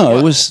 misleading. No,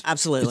 it was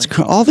Absolutely. It's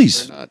all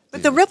these.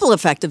 But the ripple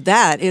effect of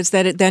that is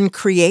that it then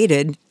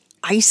created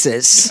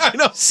ISIS. I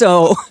know.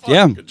 So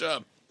Yeah. Good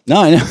job.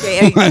 No, I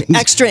know.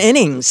 extra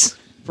innings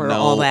for No,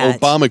 all that.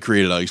 Obama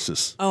created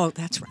ISIS Oh,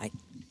 that's right.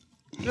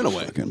 in a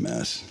way Fucking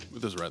mess.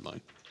 with his red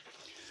line.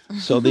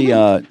 So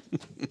the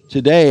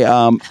today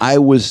I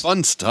was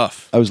Fun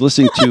stuff.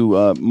 listening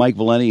to Mike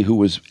Valenti, who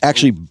was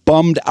actually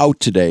bummed out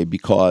today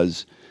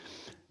because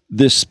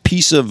this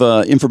piece of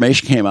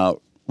information came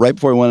out right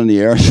before he went on the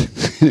air.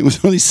 And it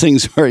was one of these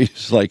things where he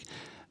was like,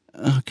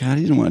 "Oh God,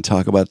 he didn't want to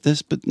talk about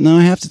this, but no,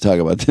 I have to talk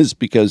about this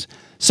because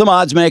some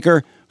odds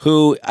maker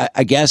who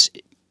I guess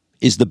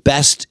is the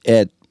best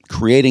at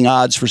creating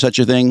odds for such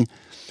a thing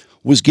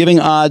was giving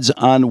odds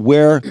on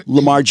where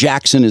Lamar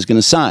Jackson is going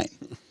to sign."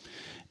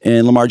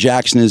 And Lamar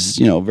Jackson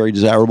is, a very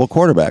desirable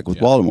quarterback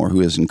with Baltimore who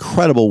has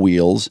incredible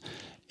wheels,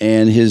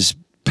 and his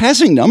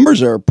passing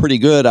numbers are pretty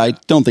good. I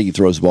don't think he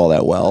throws the ball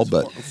that well,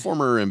 but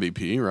Former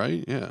MVP,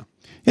 right? Yeah.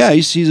 yeah,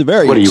 he's a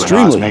very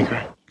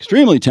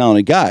extremely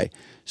talented guy.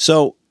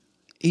 So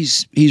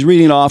he's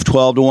reading it off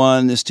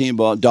 12-1. This team,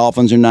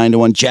 Dolphins are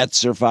 9-1,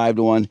 Jets are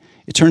 5-1.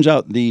 It turns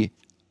out the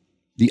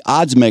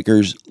odds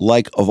makers,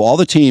 like of all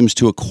the teams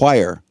to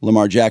acquire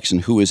Lamar Jackson,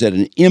 who is at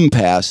an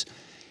impasse,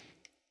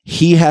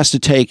 he has to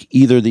take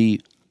either the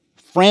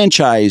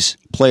franchise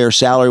player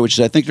salary, which is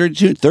I think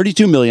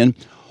 $32 million,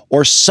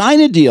 or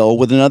sign a deal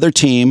with another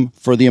team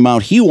for the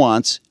amount he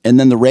wants, and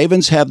then the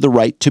Ravens have the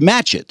right to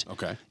match it.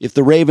 Okay. If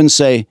the Ravens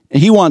say,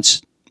 and he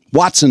wants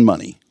Watson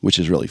money, which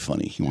is really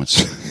funny. He wants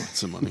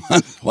Some money.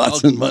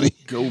 Watson money.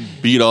 Go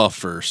beat off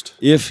first.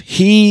 If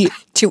he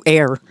To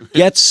air.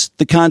 gets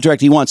the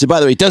contract he wants, and by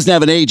the way, he doesn't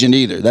have an agent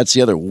either. That's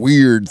the other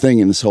weird thing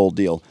in this whole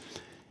deal.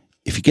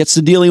 If he gets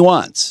the deal he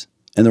wants,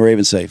 and the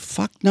Ravens say,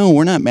 fuck no,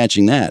 we're not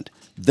matching that,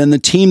 then the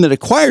team that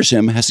acquires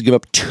him has to give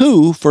up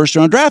 2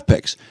 first-round draft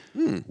picks,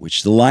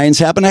 which the Lions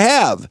happen to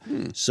have.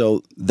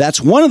 So that's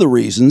one of the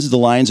reasons the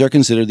Lions are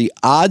considered the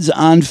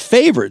odds-on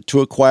favorite to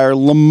acquire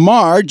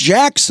Lamar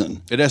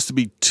Jackson. It has to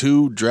be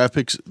 2 draft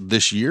picks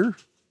this year?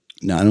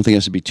 No, I don't think it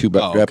has to be 2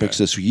 draft okay. picks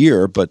this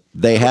year, but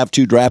they have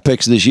 2 draft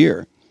picks this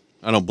year.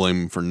 I don't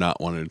blame him for not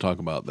wanting to talk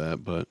about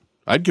that, but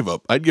I'd give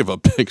up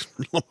picks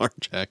for Lamar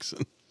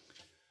Jackson.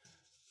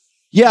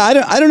 Yeah, I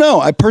don't know.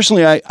 I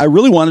personally, I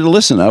really wanted to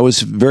listen. I was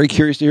very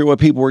curious to hear what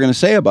people were going to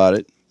say about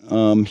it.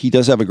 He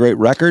does have a great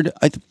record,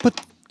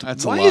 but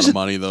That's a why lot is of it-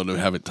 money though to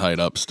have it tied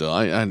up still.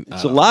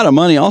 It's a lot of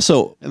money.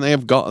 Also, and they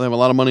have a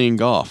lot of money in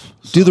golf.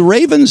 don't the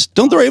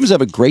Ravens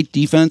have a great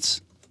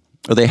defense?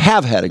 Or they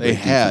have had a great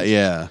defense?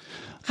 Yeah,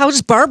 How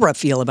does Barbara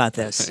feel about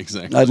this?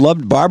 exactly. I'd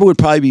love. Barbara would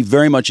probably be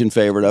very much in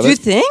favor of Do you it.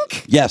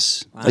 think?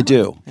 Yes, I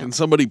do. Can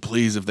somebody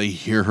please, if they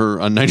hear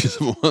her on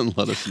 97.1,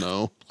 let us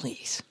know?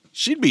 Please.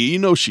 She'd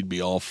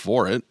be all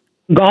for it.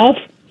 Golf,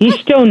 he's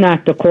still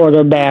not the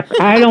quarterback.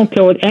 I don't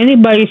care what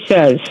anybody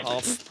says.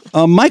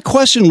 My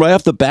question right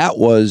off the bat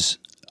was,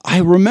 I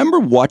remember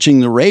watching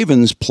the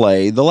Ravens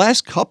play the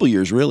last couple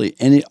years, really,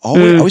 and it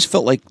always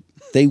felt like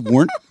they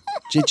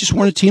just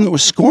weren't a team that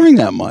was scoring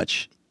that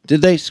much.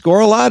 Did they score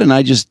a lot, and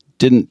I just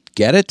didn't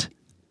get it?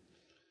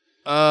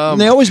 And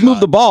they always moved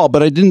the ball,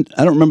 but I don't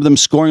remember them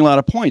scoring a lot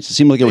of points. It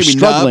seemed like they were Maybe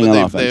struggling not, but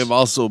on offense. They've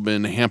also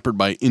been hampered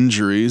by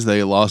injuries.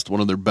 They lost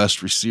one of their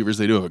best receivers.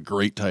 They do have a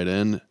great tight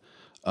end.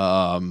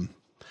 The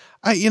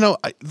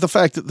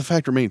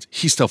fact remains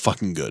he's still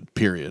fucking good.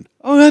 Period.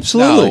 Oh,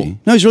 absolutely.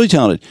 No, he's really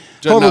talented.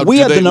 However, we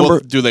had the number.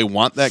 Do they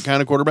want that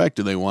kind of quarterback?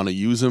 Do they want to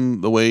use him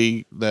the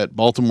way that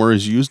Baltimore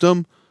has used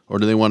him, or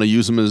do they want to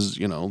use him as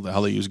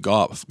how they use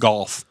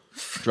golf,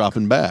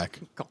 dropping back?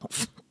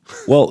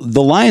 Well,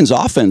 the Lions'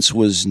 offense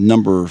was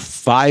number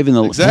 5 in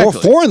the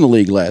Exactly. 4 in the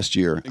league last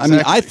year. Exactly. I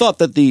mean, I thought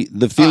that the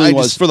feeling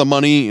was just for the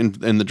money and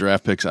the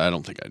draft picks. I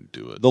don't think I'd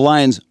do it. the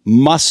Lions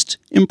must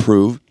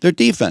improve their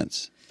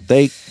defense.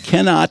 They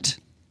can't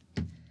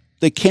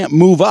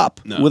move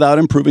up without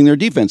improving their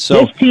defense.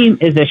 So This team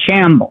is a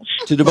shambles.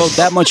 to devote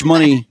that much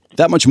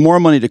more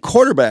money to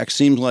quarterbacks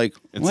seems like,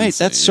 insane,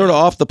 that's sort of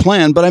off the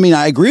plan. But I mean,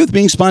 I agree with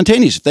being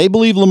spontaneous. If they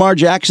believe Lamar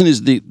Jackson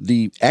is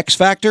the X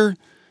factor,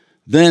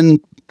 then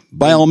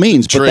by all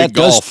means. But Trade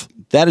golf.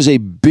 that is a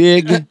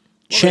big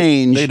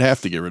change. They'd have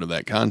to get rid of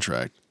that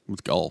contract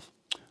with golf.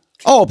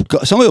 Oh,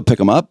 somebody will pick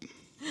them up.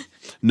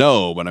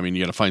 No, but I mean,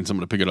 you got to find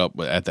someone to pick it up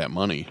at that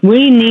money.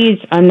 We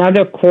need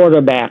another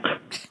quarterback.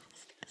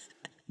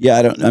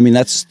 Yeah,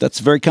 that's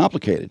very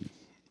complicated.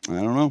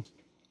 I don't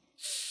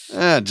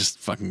know. Just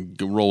fucking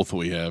roll with what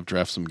we have.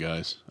 Draft some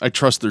guys. I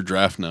trust their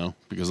draft now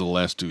because of the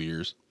last 2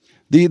 years.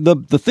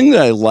 The thing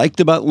that I liked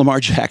about Lamar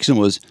Jackson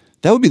was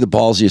that would be the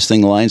ballsiest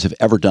thing the Lions have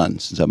ever done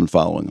since I've been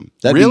following them.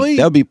 Really?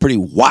 That would be pretty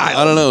wild.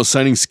 I don't know.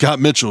 Signing Scott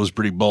Mitchell was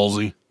pretty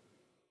ballsy.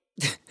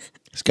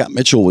 Scott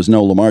Mitchell was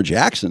no Lamar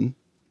Jackson.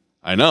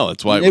 I know.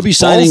 That's why it Maybe was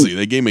signing- ballsy.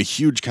 They gave him a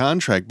huge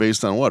contract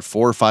based on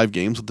 4 or 5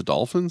 games with the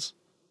Dolphins?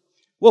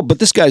 Well, but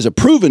this guy's a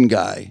proven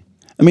guy.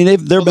 I mean, there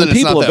have Well, been then it's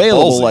people not that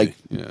available. ballsy. Like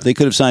Yeah. they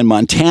could have signed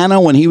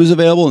Montana when he was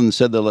available, and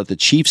said they'll let the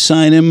Chiefs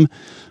sign him.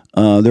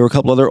 There were a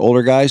couple other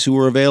older guys who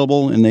were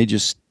available, and they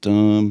just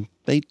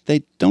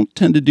they don't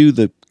tend to do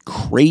the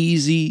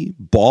crazy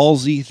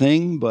ballsy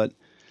thing. But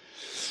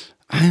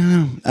I don't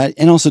know.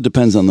 It also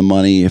depends on the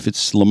money. If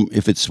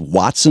it's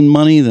Watson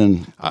money,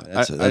 then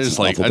that's I just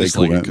an like awful big it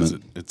because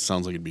commitment. it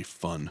sounds like it'd be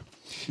fun.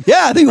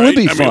 Yeah, I think it would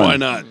be I fun. mean, why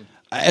not?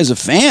 As a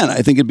fan,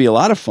 I think it'd be a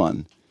lot of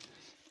fun.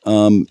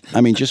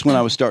 I mean, just when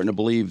I was starting to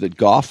believe that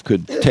Goff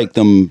could take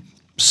them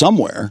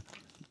somewhere,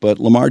 but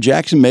Lamar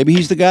Jackson, maybe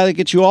he's the guy that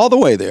gets you all the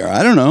way there.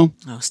 I don't know.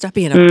 Oh, stop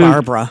being a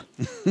Barbara.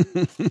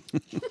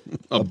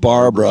 A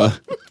Barbara.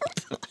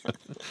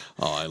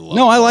 Oh, I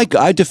love.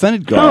 I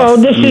defended Hello,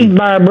 Goff. this is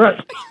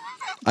Barbara.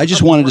 I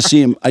just wanted to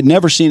see him. I'd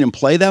never seen him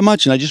play that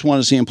much, and I just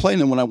wanted to see him play.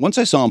 And then once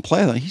I saw him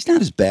play, I thought he's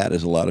not as bad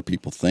as a lot of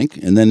people think.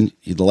 And then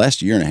the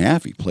last year and a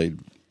half, he played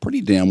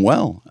pretty damn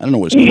well. I don't know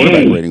what his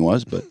quarterback rating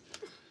was, but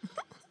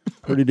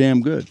pretty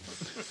damn good.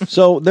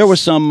 So there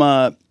was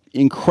some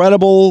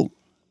incredible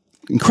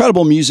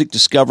music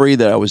discovery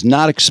that I was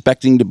not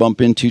expecting to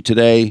bump into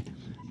today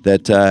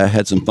that I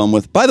had some fun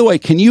with. By the way,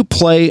 can you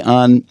play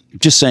on,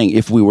 just saying,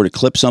 if we were to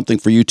clip something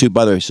for YouTube,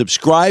 by the way,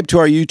 subscribe to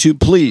our YouTube,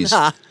 please.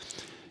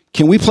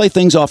 Can we play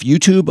things off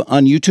YouTube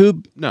on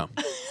YouTube? No,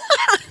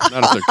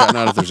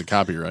 not if there's a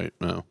copyright.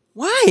 No.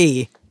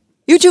 Why?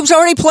 YouTube's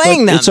already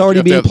playing them. It's already You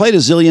have to being have- played a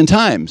zillion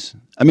times.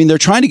 I mean, they're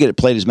trying to get it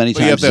played as many But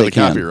you have times to as have they the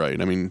can.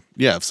 copyright. I mean,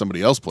 yeah, if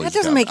somebody else plays That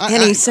doesn't make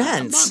any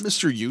sense. I'm not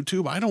Mr.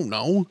 YouTube. I don't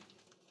know.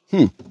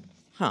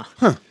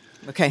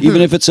 Okay.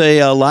 Even if it's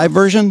a live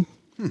version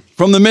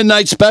from the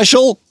Midnight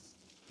Special?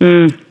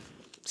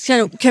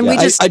 So can we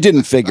Yeah, just I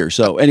didn't figure.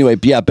 So anyway,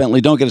 yeah,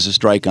 Bentley, don't get us a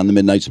strike on the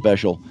Midnight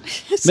Special.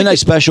 Midnight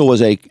Special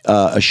was a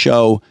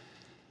show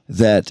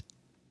that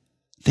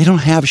they don't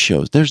have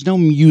shows. There's no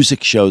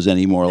music shows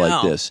anymore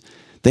like this.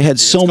 They had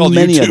so called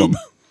many of YouTube.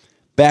 them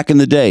back in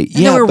the day.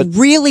 and they were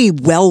really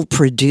well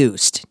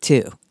produced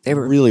too. They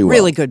were really well.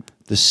 really good.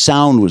 The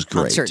sound was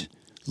great. Concert.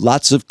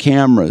 Lots of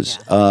cameras.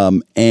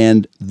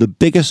 And the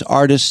biggest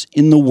artists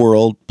in the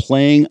world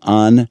playing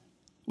on,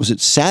 was it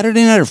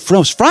Saturday night or it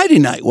was Friday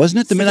night,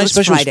 wasn't it? The I think Midnight it was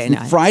Special Friday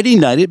night. Friday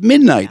night at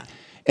midnight.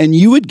 And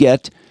you would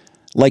get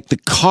like the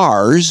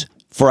Cars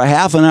for a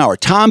half an hour,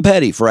 Tom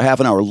Petty for a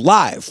half an hour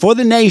live for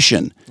the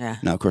nation. Yeah.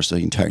 Now, of course, the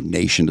entire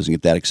nation doesn't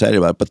get that excited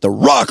about it, but the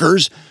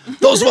rockers,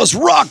 those of us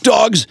rock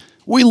dogs,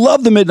 we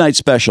love the Midnight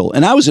Special.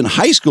 And I was in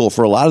high school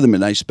for a lot of the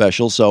Midnight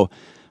Special, so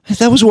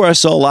that was where I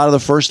saw a lot of the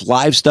first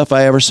live stuff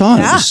I ever saw.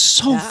 And it was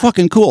so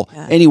fucking cool.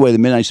 Anyway, the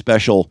Midnight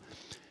Special,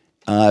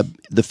 the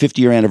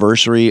 50-year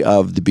anniversary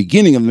of the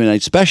beginning of the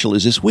Midnight Special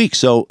is this week.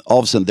 So all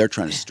of a sudden they're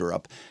trying to stir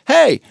up,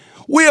 hey,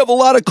 we have a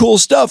lot of cool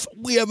stuff.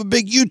 We have a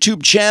big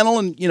YouTube channel.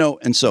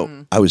 And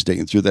so I was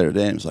digging through that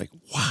today and it was like,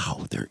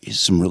 wow, there is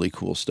some really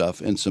cool stuff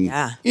and some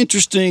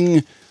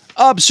interesting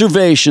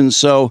observations.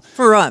 So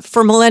For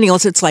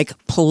millennials, it's like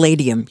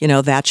Palladium. You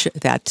know that.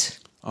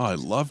 Oh, I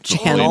loved the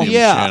Channel. Palladium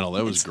Yeah. channel.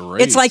 That was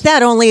great. It's like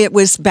that. Only it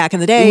was back in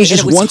the day. It was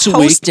just and it was once a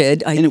week,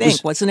 hosted. I and it think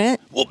was- wasn't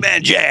it?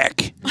 Wolfman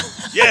Jack.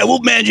 Yeah,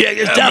 Wolfman Jack.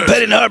 It's Tom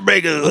Petty and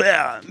Heartbreaker.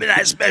 Yeah,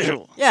 Midnight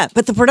Special. Yeah,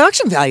 but the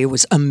production value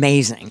was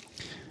amazing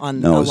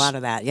on No, it a was lot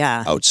of that.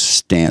 Yeah.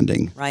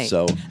 Outstanding. Right.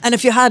 So, and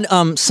if you had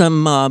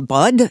some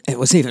Bud, it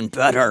was even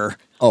better.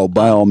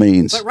 by all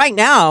means. But right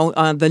now,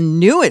 the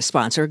newest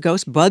sponsor,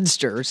 Ghost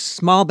Budsters,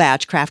 small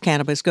batch craft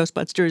cannabis. Ghost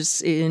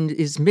Budsters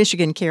is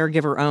Michigan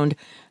caregiver owned,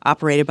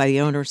 operated by the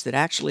owners that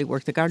actually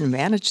work the garden,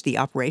 manage the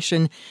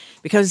operation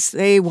because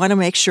they want to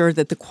make sure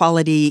that the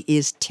quality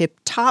is tip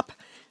top.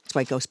 That's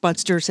why Ghost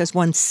Budsters has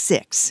won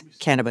 6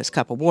 Cannabis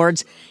Cup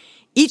awards.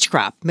 Each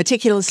crop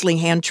meticulously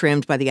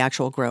hand-trimmed by the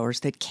actual growers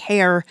that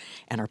care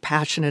and are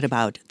passionate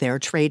about their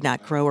trade,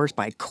 not growers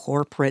by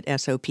corporate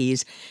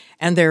SOPs.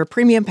 And their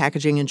premium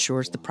packaging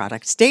ensures the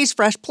product stays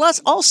fresh, plus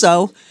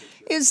also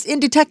is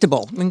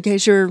indetectable in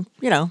case you're,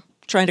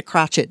 trying to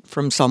crotch it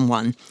from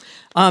someone.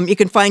 You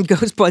can find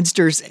Ghost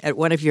Budsters at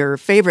one of your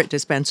favorite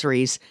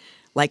dispensaries.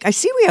 Like, I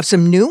see we have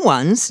some new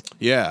ones.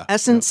 Yeah.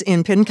 Essence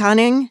in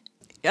Pinconning.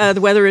 The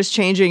weather is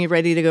changing. You're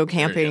ready to go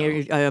camping.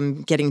 You're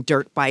getting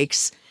dirt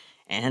bikes.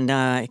 And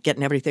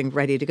getting everything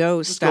ready to go.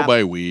 Let's go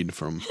buy weed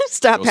from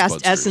Stop past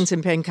Ghostbusters. Essence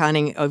and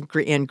Pinconning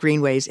and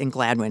Greenways in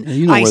Gladwin.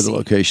 you know where the Icy.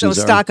 locations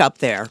so are. stock up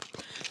there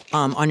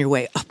on your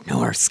way up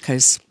north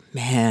because,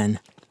 man,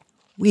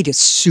 weed is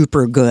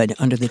super good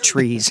under the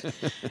trees.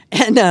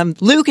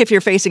 And Luke, if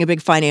you're facing a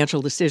big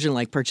financial decision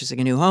like purchasing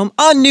a new home,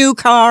 a new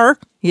car,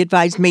 he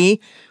advised me,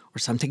 or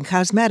something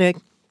cosmetic,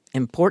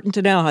 important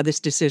to know how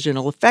this decision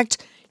will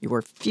affect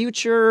your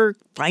future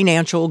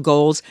financial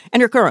goals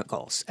and your current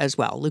goals as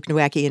well. Luke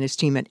Nowacki and his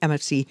team at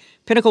MFC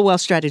Pinnacle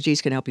Wealth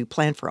Strategies can help you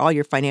plan for all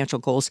your financial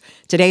goals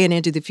today and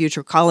into the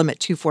future. Call them at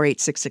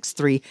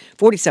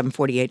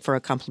 248-663-4748 for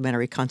a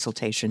complimentary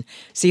consultation.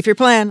 See if your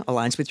plan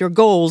aligns with your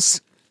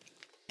goals.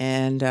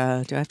 And do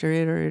I have to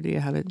read it or do you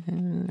have it?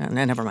 No,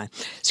 never mind.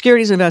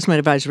 Securities Investment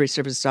Advisory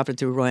Services offered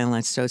through Royal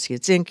Lens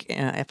Associates, Inc.,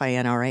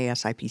 FINRA,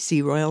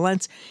 SIPC. Royal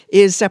Lens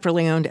is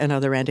separately owned and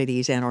other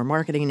entities and or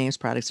marketing names,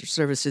 products, or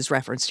services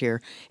referenced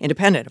here,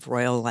 independent of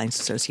Royal Lens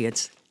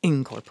Associates,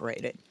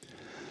 Incorporated.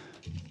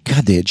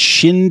 God, they had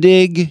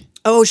Shindig.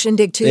 Oh,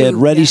 Shindig, too. They had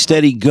Ready,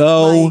 Steady,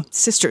 Go. My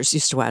sisters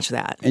used to watch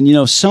that.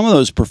 And, some of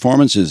those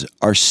performances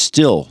are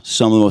still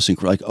some of the most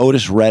incredible. Like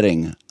Otis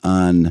Redding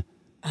on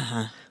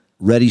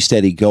Ready,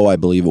 Steady, Go, I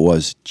believe it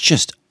was.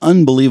 Just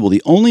unbelievable.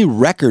 The only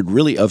record,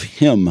 really, of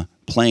him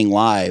playing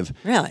live.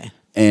 Really?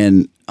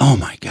 And, oh,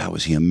 my God,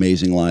 was he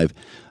amazing live.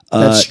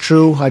 That's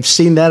true. I've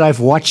seen that. I've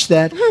watched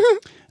that.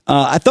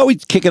 I thought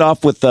we'd kick it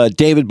off with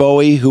David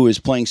Bowie, who is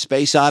playing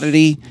Space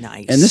Oddity.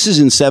 Nice. And this is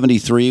in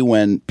 73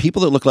 when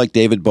people that look like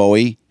David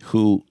Bowie,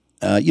 who,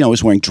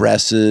 was wearing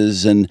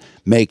dresses and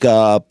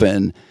makeup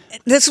and...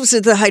 This was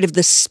at the height of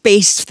the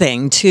space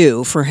thing,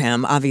 too, for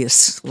him,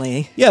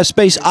 obviously. Yeah,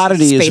 Space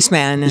Oddity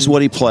Spaceman is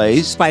what he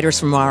plays. Spiders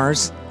from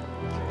Mars.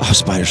 Oh,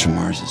 Spiders from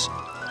Mars is...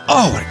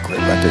 Oh, what a great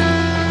record.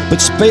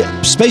 But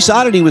Space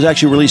Oddity was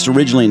actually released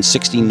originally in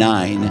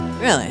 69.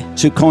 Really?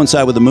 To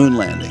coincide with the moon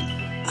landing.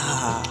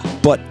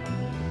 But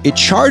it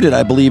charted,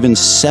 I believe, in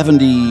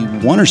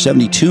 71 or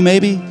 72,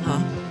 maybe. Huh.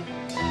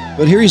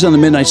 But here he's on the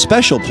Midnight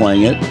Special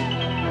playing it.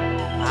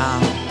 Wow.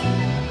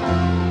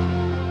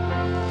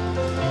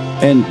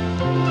 And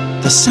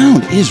the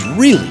sound is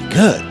really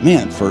good,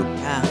 man, for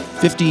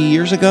 50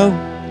 years ago.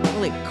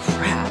 Holy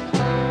crap.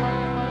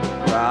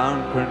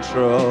 Ground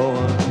control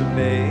to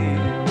me,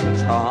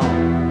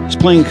 He's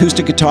playing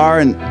acoustic guitar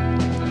and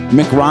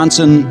Mick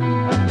Ronson.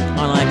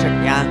 On electric,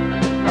 yeah.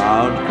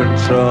 Ground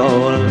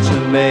control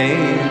to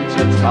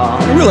Major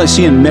Tom. I realized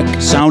he and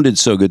Mick sounded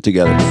so good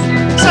together.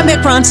 So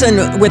Mick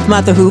Ronson with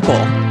Martha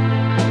Hoople.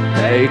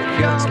 Take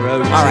your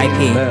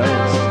R.I.P.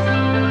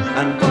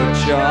 and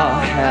put your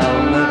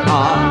helmet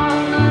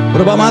on.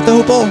 What about Martha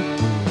Hoople?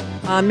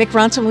 Mick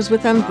Ronson was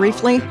with them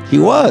briefly. He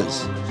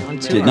was. On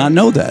tour. Did not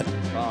know that.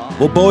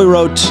 Well, Bowie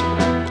wrote...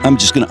 I'm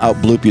just going to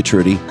out-bloop you,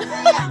 Trudy.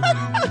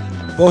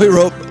 Bowie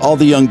wrote All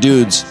the Young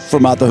Dudes for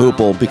Martha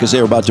Hoople because they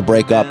were about to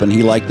break up and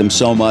he liked them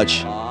so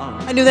much.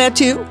 I knew that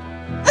too.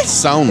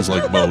 Sounds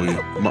like Bowie.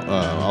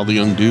 All the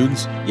Young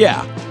Dudes.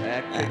 Yeah.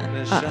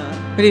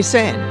 What are you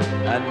saying?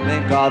 And may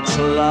God's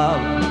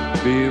love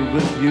be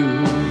with you.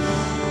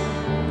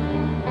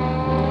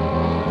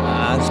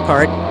 This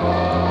part.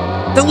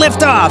 The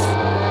liftoff.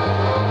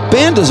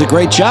 Band does a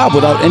great job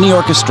without any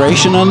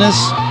orchestration on this.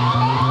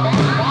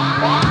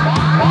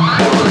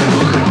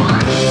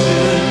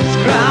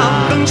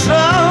 Ground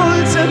control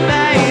to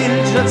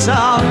Major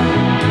Tom.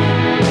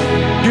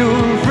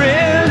 You've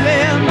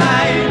really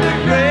made a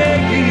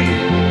great.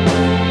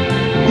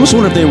 I almost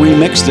wonder if they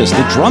remixed this.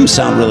 The drums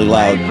sound really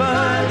loud.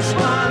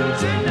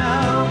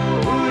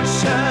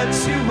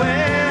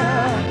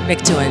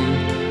 Mick doing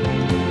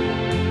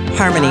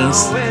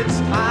harmonies. It's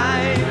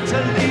time to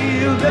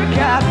leave the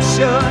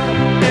capsule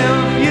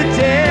if you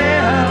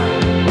dare.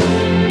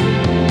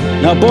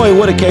 Now, Bowie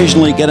would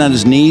occasionally get on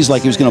his knees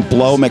like he was going to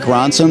blow Mick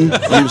Ronson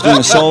when he was doing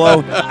a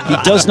solo. He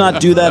does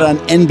not do that on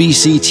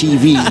NBC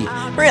TV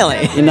Really?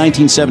 in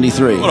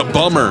 1973. What a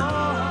bummer.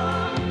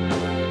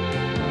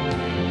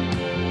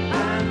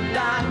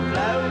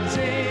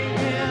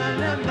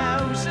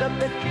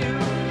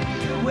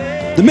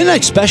 The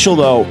Midnight Special,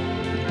 though,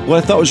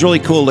 what I thought was really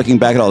cool looking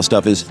back at all this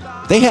stuff is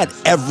they had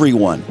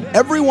everyone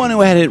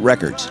who had hit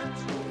records.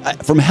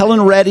 From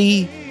Helen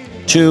Reddy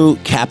to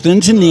Captain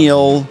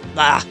Tennille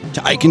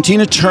to Ike and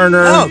Tina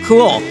Turner. Oh,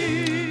 cool.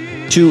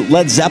 To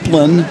Led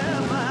Zeppelin.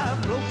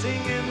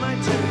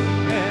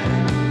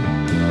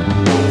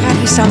 God,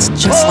 he sounds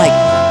just like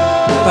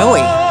Bowie.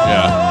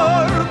 Yeah.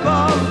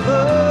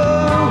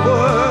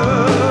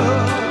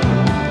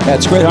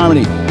 That's great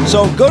harmony.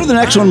 So go to the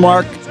next one,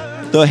 Mark.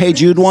 The Hey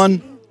Jude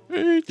one.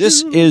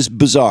 This is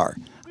bizarre.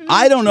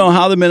 I don't know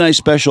how the Midnight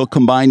Special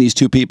combined these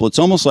two people. It's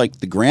almost like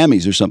the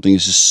Grammys or something.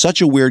 It's just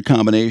such a weird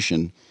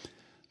combination.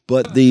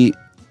 But the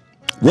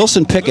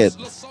Wilson Pickett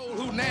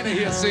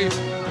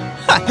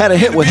had a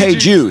hit with Hey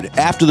Jude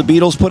after the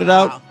Beatles put it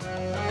out.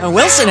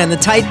 Wilson in the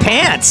tight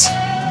pants.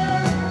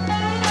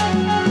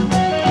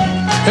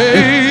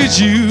 Hey,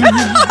 Jude.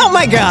 Oh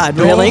my God,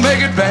 really? Don't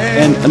make it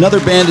bad. And another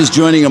band is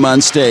joining him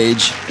on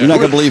stage. You're not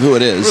going to believe who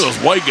it is. Who are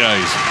those white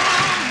guys?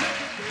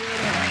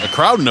 The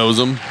crowd knows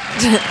them.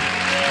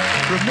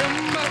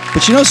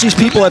 But you notice these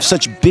people have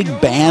such big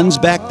bands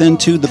back then,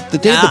 too. The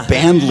day the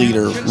band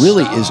leader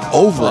really is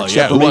over. Well,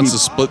 yeah, who wants to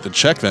split the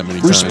check that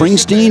many Bruce times?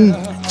 Springsteen?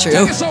 True.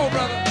 Take us home,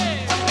 brother.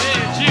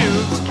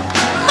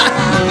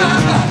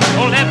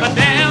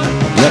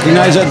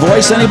 Recognize that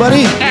voice,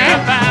 anybody?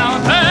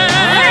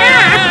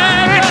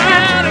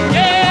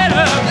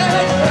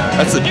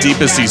 That's the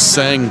deepest he's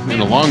sang in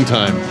a long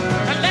time.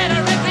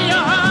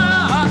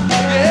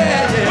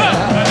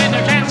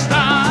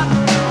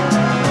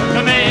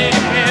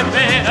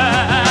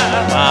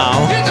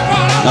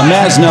 Now,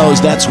 Maz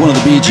knows that's one of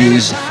the Bee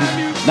Gees.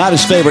 Not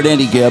his favorite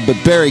Andy Gibb, but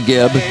Barry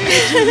Gibb.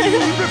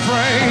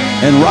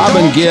 And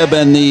Robin Gibb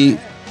and the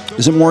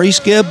Is it Maurice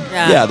Gibb?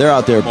 Yeah. They're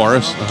out there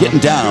Morris. getting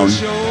down.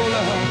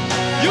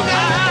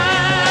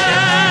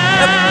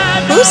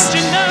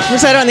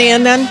 Who's that on the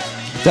end then?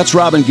 That's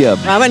Robin Gibb.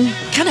 Robin,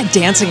 kind of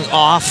dancing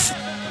off.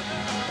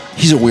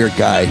 He's a weird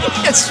guy.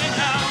 It's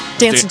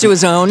dancing to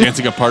his own.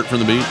 Dancing apart from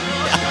the beat.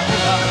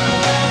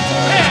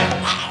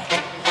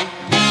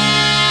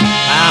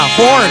 Wow,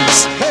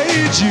 horns.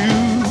 Hey,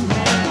 Jude,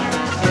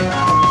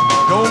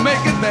 don't make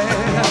it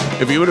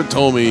bad. If you would have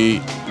told me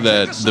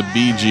that the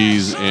Bee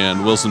Gees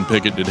and Wilson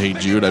Pickett did Hey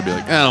Jude, I'd be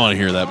like, I don't want to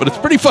hear that, but it's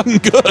pretty fucking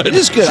good. It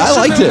is good. I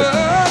liked it.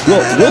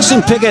 Well,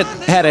 Wilson Pickett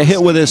had a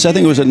hit with this. I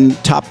think it was a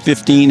top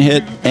 15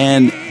 hit,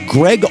 and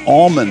Greg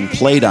Allman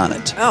played on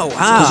it. Oh, wow.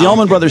 Because the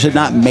Allman Brothers had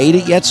not made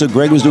it yet, so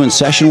Greg was doing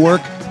session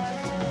work.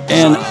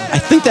 And I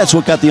think that's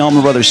what got the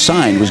Allman Brothers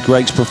signed, was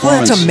Greg's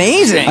performance. Well, that's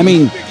amazing. I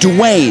mean,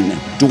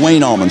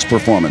 Dwayne Allman's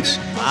performance.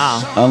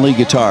 Wow. On lead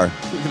guitar.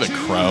 Look at the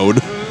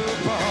crowd.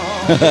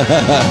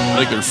 I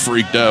think they're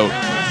freaked out.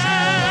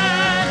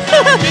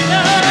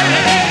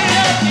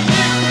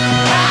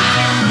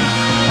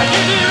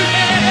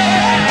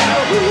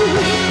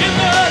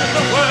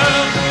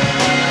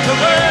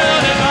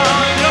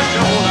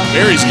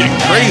 Barry's getting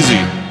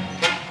crazy.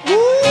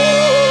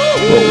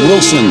 Well,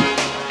 Wilson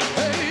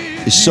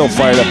is so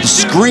fired up. The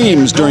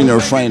screams during the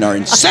refrain are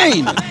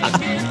insane.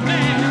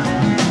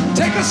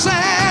 Take a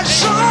sad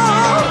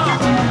song,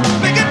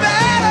 make it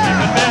better.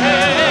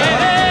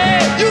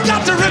 You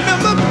got to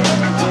remember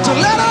to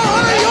let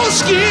on your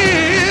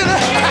skin.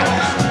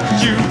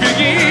 You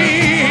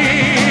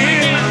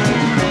begin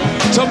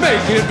to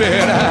make it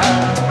better.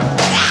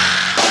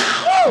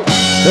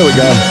 There we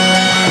go.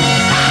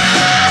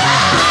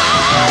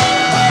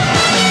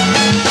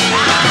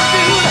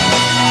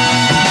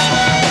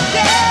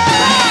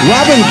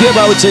 Robin Gibb,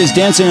 I would say, is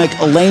dancing like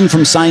Elaine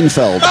from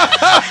Seinfeld.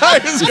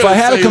 If I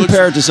had to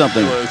compare it to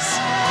something.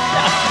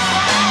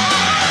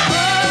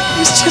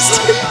 He's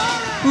just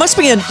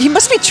he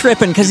must be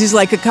tripping because he's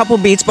like a couple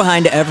beats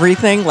behind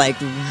everything.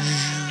 Like,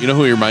 You know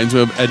who he reminds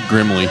me of? Ed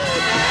Grimley.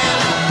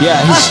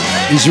 Yeah,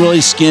 he's really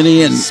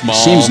skinny and Small.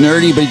 seems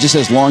nerdy, but he just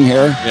has long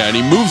hair. Yeah, and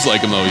he moves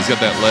like him, though. He's got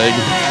that leg.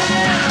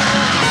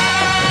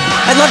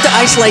 I'd love to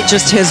isolate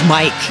just his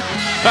mic.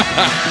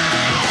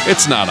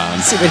 It's not on.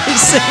 See what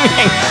he's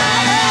singing.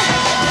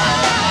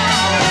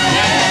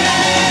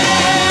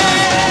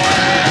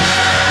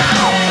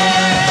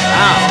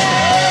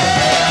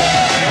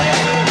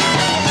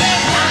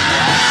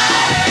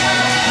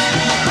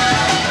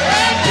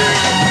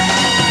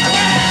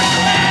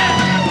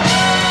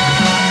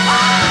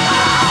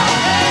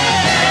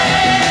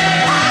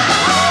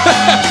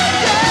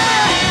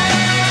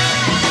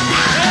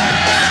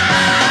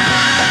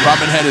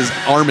 Robin had his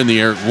arm in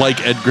the air like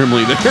Ed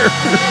Grimley there.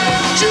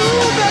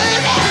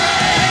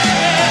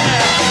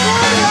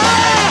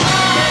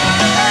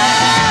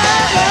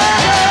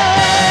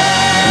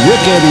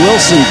 Wicked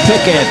Wilson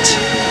Pickett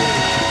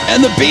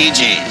and the Bee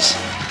Gees.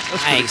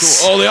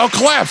 Nice. Cool. Oh, they all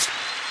collapsed.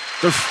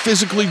 They're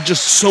physically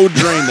just so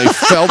drained they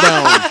fell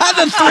down.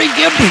 The three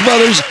Gibb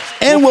brothers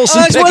and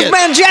Wilson It's Pickett.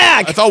 Wolfman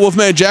Jack. I thought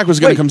Wolfman Jack was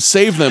going Wait. to come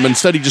save them.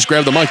 Instead, he just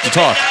grabbed the mic to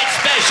talk.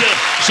 Special,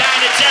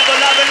 shine the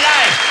temple of a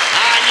light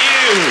on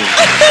you.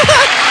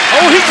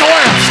 Oh, he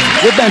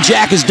collapsed. Wolfman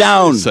Jack is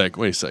down.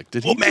 Wait a sec.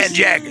 Did he, Wolfman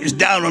Jack is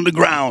down on the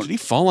ground. did he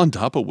fall on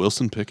top of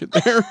Wilson Pickett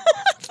there?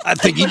 I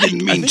think he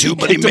didn't mean to,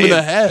 but he kicked him may in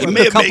the have, head. he With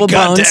may a have made couple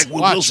contact bones.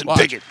 with Watch, Wilson watch.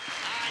 Pickett.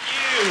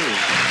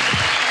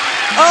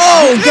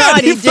 Oh,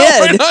 God, he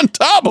fell did. right on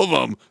top of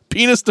him.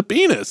 Penis to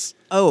penis.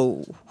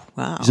 Oh,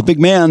 wow. He's a big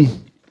man.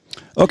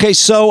 Okay,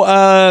 so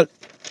I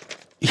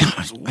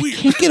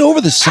can't get over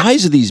the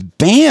size of these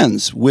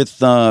bands with,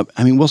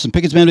 Wilson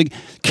Pickett's band. Big.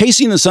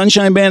 Casey and the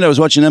Sunshine Band, I was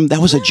watching them. That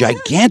was a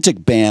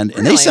gigantic band,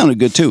 and they Really? sounded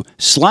good, too.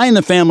 Sly and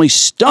the Family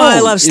Stone. Oh, I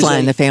love is Sly a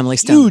and the Family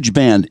Stone. Huge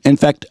band. In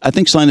fact, I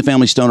think Sly and the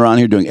Family Stone are on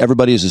here doing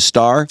Everybody is a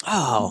Star.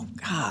 Oh,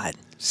 God.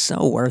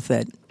 So worth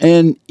it.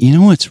 And you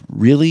know what's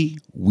really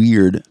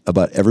weird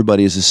about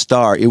Everybody is a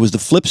Star? It was the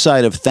flip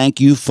side of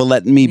Thank You for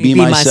Letting Me Be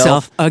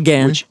Myself.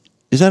 again. Which,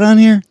 is that on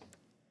here?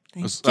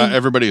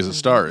 Everybody is a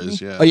star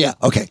is, yeah. Oh, yeah.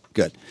 Okay,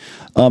 good.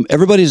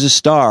 Everybody is a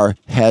Star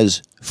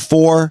has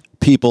 4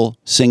 people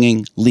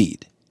singing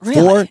lead.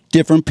 Really? 4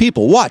 different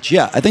people. Watch,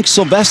 yeah. I think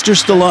Sylvester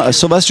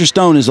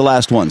Stone is the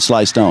last one,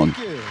 Sly Stone.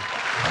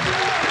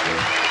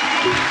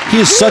 He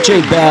is such a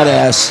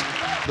badass.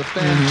 The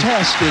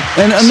fantastic.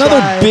 And another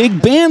Sly-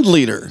 big band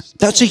leader.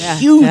 That's a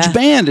huge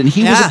band, and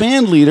he was a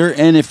band leader,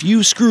 and if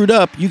you screwed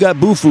up, you got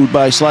boo-fooed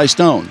by Sly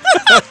Stone.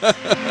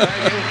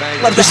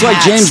 Love Just the like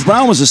hats. James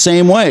Brown was the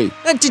same way.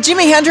 Did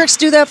Jimi Hendrix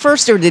do that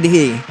first, or did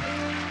he?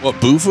 What,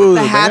 Boo-Foo?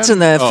 The hats and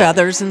band? the Oh.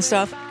 feathers and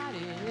stuff?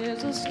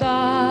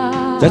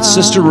 That's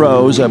Sister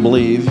Rose, I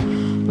believe.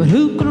 But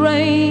who could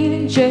rain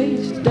and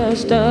chase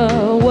dust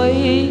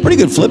away? Pretty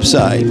good flip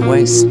side.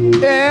 Voice.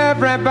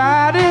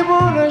 Everybody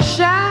wanna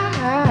shine.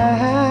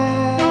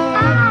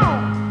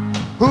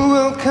 Who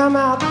will come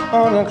out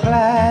on a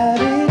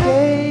cloudy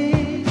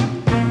day?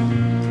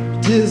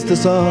 'Tis the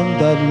sun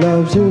that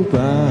loves you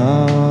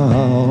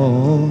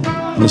brown.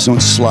 This one,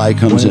 Sly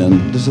comes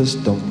in. The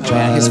system yeah,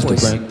 tries his to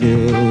voice. break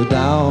you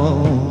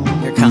down.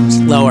 it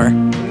comes. Lower.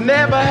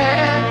 Never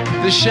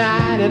had the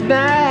shine at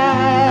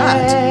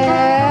night.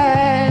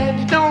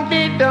 You don't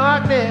need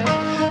darkness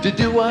to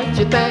do what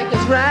you think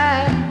is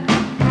right.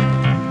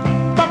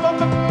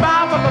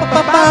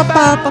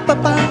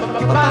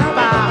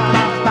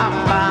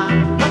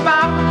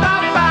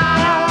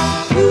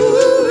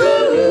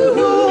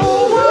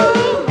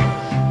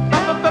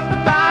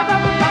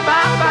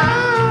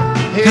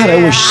 God, I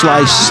wish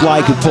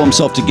Sly could pull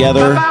himself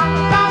together.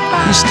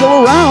 He's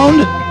still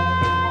around.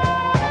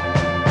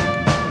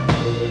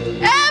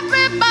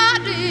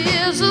 Everybody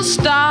is a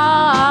star.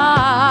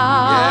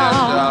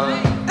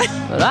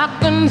 But I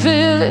can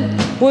feel it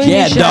when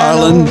Yeah, you shine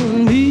darling.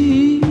 on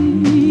me.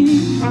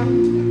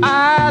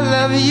 I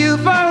love you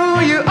for who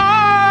you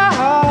are,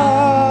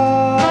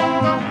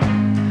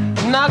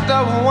 not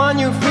the one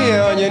you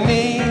feel you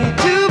need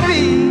to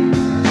be.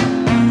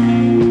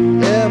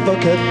 Ever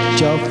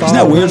catch a Isn't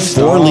that weird?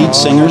 4 lead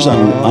singers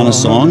on a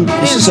song?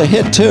 This is a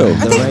hit, too.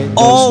 I think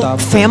all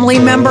family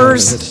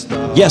members.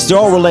 Yes, they're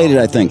all related,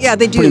 I think. Yeah,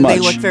 they do. Pretty much. They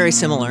look very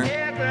similar.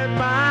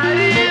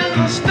 Everybody is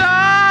a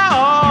star.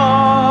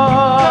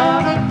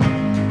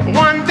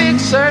 One big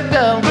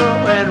circle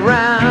going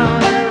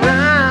round and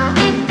round.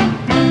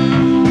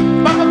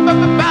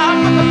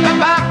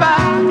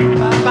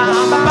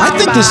 I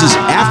think this is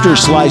after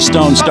Sly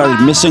Stone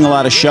started missing a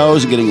lot of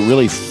shows and getting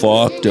really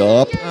fucked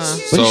up.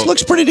 But he So-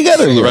 looks pretty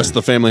together The here. rest of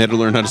the family had to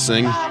learn how to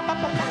sing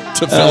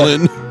to fill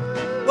in.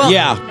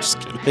 Yeah.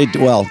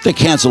 They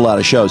canceled a lot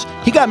of shows.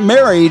 He got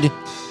married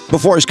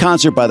before his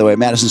concert, by the way, at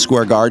Madison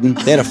Square Garden.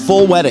 They had a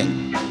full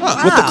wedding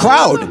with the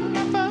crowd.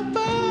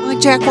 Like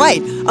Jack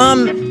White.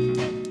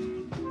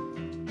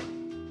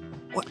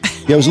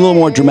 Yeah, it was a little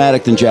more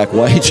dramatic than Jack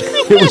White.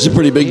 It was a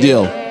pretty big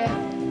deal.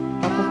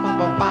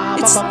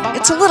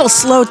 It's a little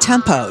slow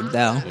tempoed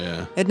though.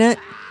 Yeah. Isn't it?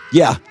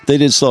 Yeah, they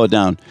did slow it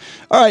down.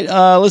 All right,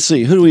 let's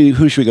see.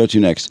 Who should we go to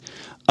next?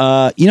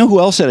 You know who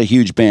else had a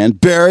huge band?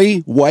 Barry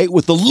White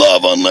with the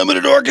Love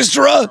Unlimited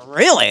Orchestra.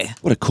 Really?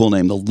 What a cool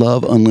name, the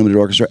Love Unlimited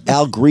Orchestra.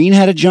 Al Green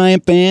had a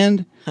giant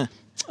band.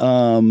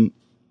 Let's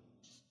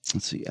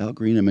see, Al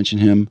Green, I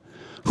mentioned him.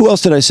 Who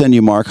else did I send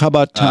you, Mark? How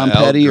about Tom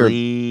Al Petty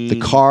Green, or the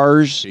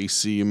Cars?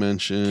 JC you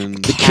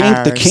mentioned.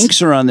 The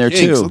Kinks are on there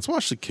Kinks. too. Let's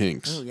watch the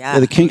Kinks. Oh, yeah. Yeah,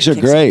 the Kinks are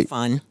great.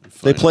 Fun.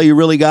 They play You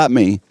Really Got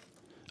Me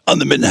on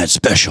the Midnight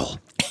Special.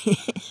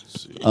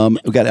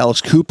 We got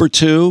Alice Cooper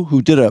too,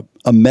 who did a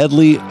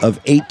medley of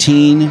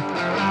 18. Oh,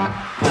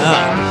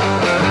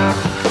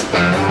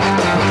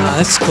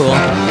 that's cool.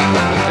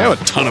 They have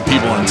a ton of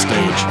people on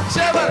stage.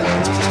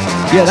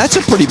 Yeah, that's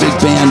a pretty big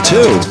band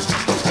too.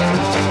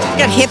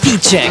 Got hippie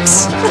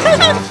chicks.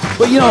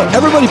 But you know,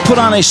 everybody put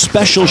on a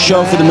special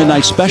show for the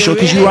Midnight Special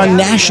because you were on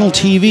national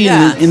TV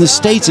in the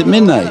States at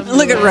midnight.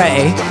 Look at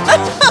Ray.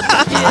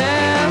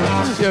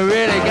 You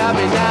really got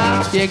me now.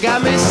 You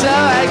got me so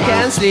I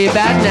can't sleep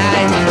at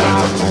night.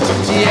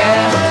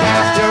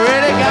 Yeah, you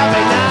really got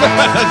me now.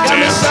 Got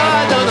me so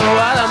I don't know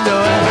what I'm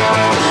doing.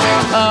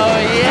 Oh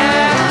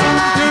yeah,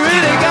 you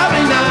really got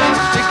me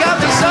now. You got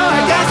me so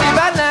I can't sleep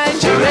at night.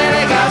 You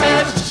really got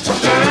me.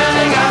 You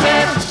really got me.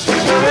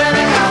 You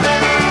really got me.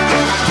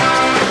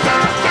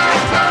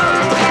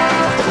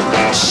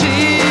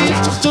 She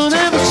don't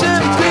ever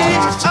set me.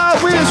 I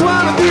always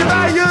wanna be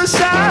by your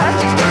side.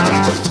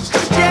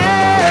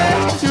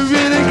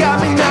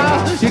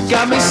 You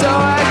got me so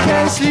I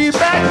can't sleep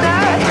at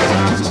night.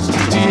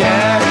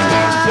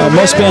 Yeah.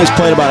 Most bands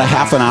played about a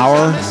half an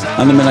hour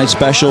on the Midnight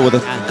Special with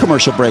a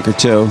commercial break or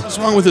two. What's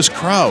wrong with this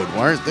crowd?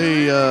 Why aren't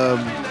they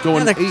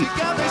going Yeah, 8?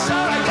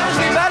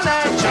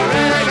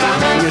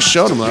 You just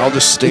showed them. They're all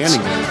just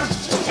standing there.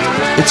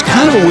 It's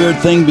kind of a weird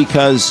thing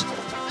because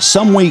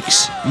some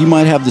weeks you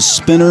might have the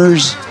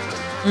Spinners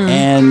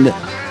and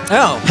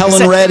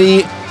Helen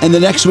Reddy, and the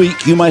next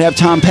week you might have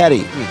Tom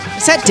Petty.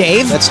 Is that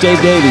Dave? That's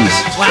Dave Davies.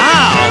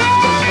 Wow.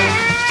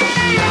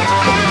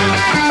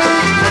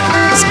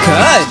 It's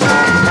good.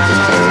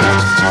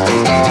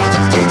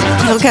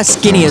 Look how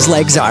skinny his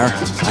legs are.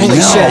 Holy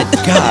shit.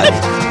 God.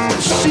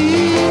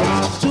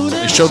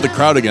 They showed the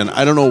crowd again.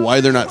 I don't know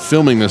why they're not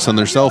filming this on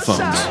their cell phones.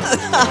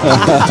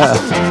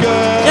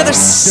 Yeah, they're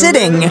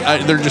sitting.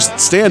 They're just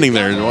standing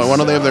there. Why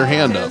don't they have their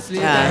hand up?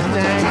 Yeah.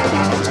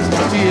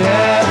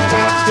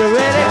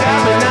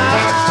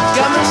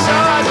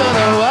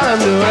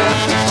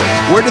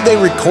 Where did they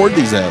record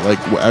these at? Like,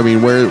 I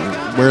mean, where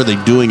are they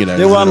doing it at?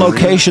 They were on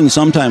location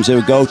sometimes. They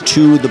would go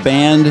to the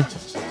band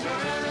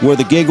where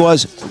the gig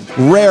was.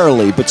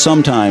 Rarely, but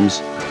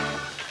sometimes.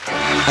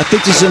 I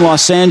think this is in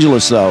Los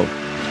Angeles, though.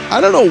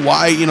 I don't know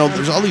why,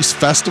 there's all these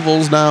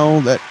festivals now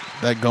that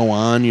go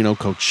on,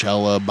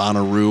 Coachella,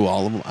 Bonnaroo,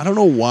 all of them. I don't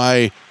know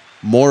why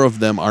more of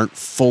them aren't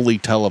fully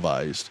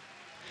televised.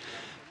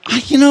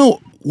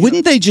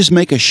 Wouldn't they just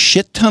make a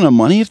shit ton of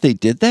money if they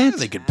did that?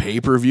 They could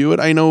pay-per-view it.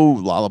 I know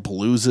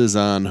Lollapalooza's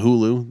on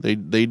Hulu.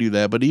 They do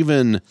that, but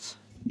even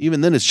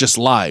then it's just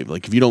live.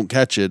 Like if you don't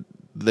catch it,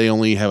 they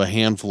only have a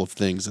handful of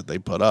things that they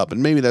put up.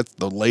 And maybe that's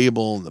the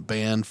label and the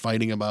band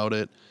fighting about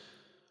it.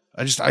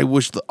 I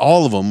wish that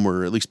all of them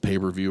were at least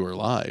pay-per-view or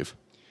live.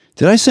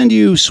 Did I send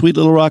you Sweet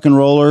Little Rock and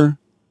Roller?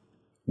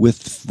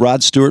 with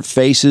Rod Stewart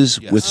Faces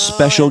with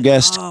special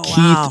guest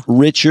Keith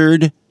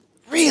Richard.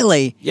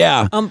 Really?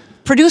 Yeah.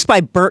 Produced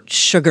by Burt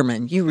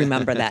Sugarman. You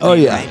remember that? Oh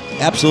name, yeah, right?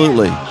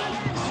 absolutely.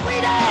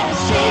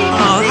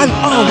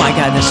 Oh my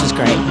God, this was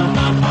great.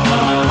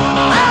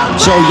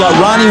 So you got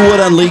Ronnie Wood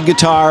on lead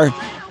guitar.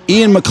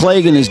 Ian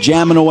McClagan is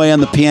jamming away on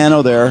the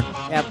piano there.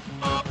 Yep.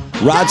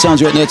 Rod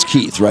sounds great, and that's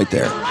Keith right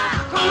there. God,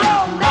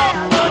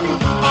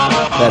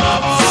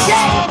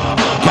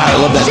 I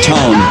love that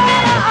tone.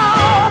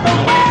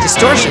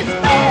 Distortion.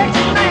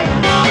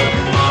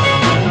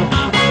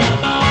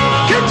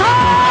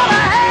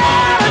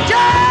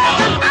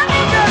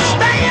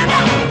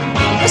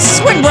 This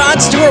is when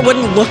Rod Stewart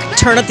wouldn't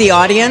turn at the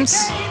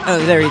audience. Oh,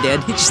 there he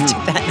did. He just did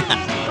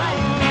that.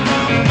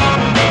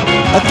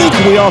 I think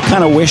we all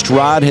kind of wished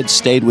Rod had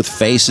stayed with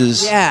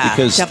Faces. Yeah,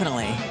 because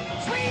definitely.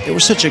 they were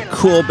such a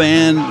cool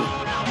band,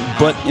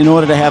 but in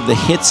order to have the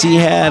hits he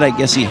had, I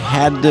guess he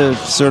had to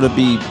sort of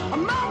be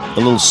a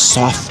little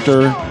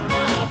softer.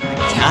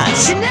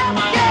 Yes.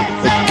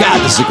 But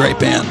God, this is a great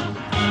band.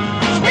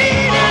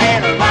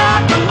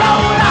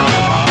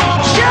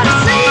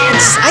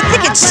 I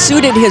think it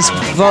suited his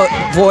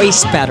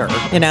voice better,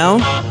 you know?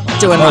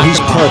 Doing he's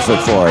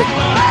perfect for it.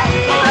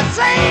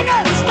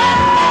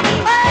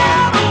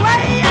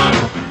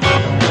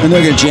 And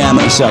they're going to jam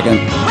in a second,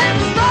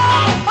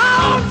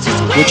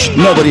 which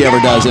nobody ever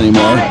does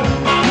anymore.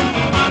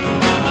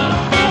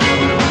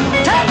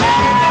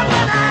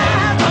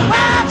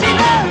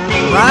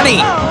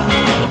 Ronnie.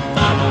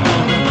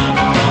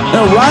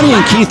 Now, Ronnie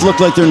and Keith look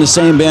like they're in the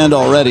same band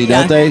already,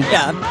 don't they?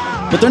 Yeah.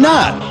 But they're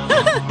not.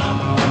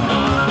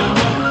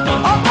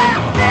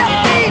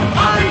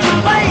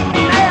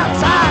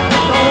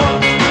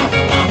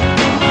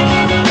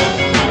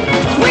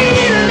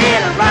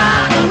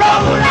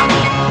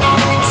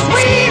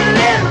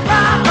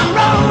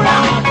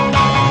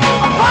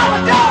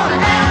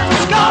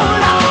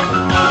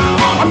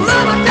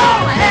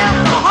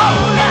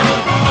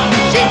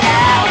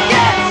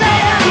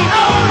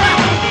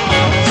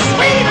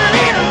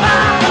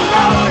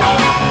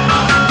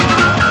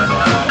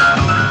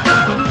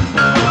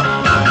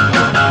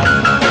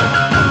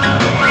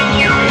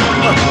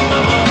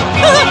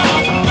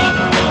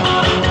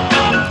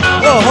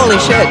 Holy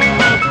shit.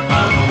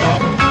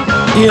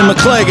 Ian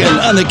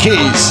McClagan on the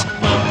keys.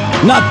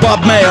 Not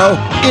Bob Mayo,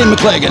 Ian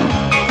McClagan.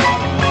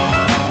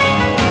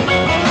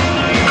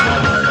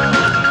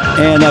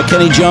 And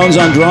Kenny Jones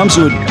on drums,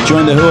 who would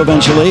join The Who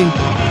eventually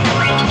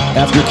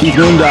after Keith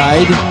Moon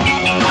died.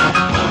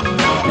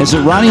 Is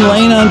it Ronnie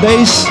Lane on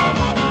bass?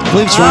 I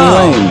believe it's Ronnie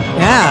Lane.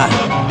 Yeah.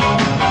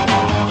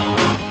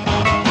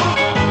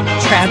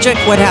 Tragic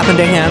what happened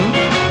to him.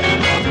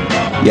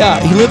 Yeah,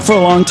 he lived for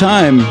a long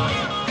time,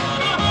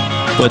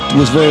 but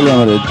was very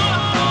limited.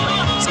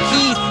 It's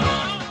Keith.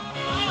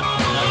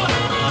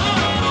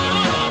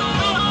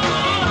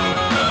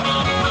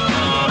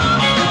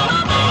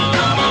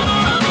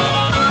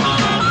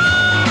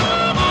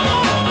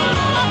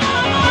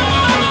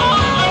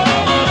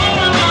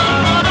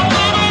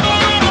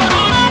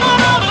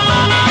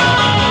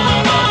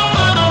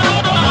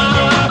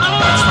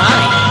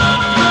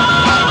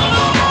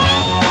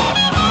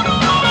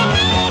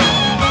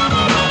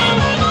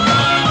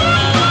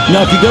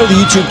 Now, if you go to the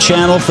YouTube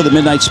channel for the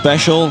Midnight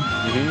Special,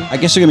 I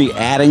guess they're going to be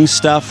adding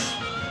stuff.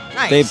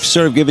 Nice. They've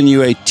sort of given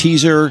you a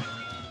teaser,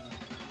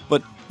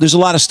 but there's a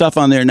lot of stuff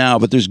on there now,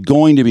 but there's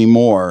going to be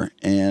more.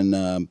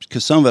 And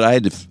because some of it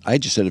I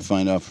just had to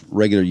find off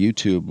regular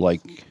YouTube.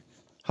 Like,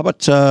 how about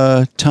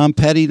Tom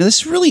Petty? Now, this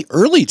is really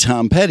early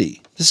Tom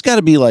Petty. This has got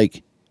to be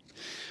like,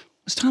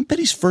 was Tom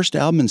Petty's first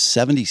album in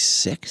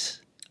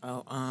 76?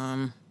 Oh,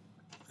 I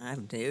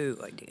have no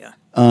idea.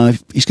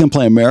 He's going to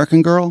play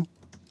American Girl.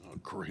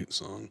 Great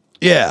song.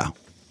 Yeah.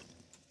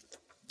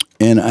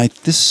 And I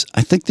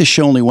think this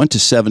show only went to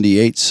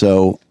 78,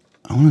 so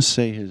I want to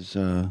say his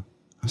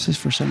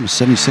first album was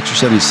 76 or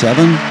 77.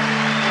 Full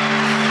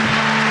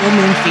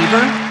Moon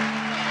Fever?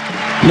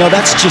 No,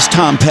 that's just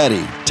Tom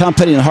Petty. Tom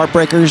Petty and the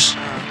Heartbreakers.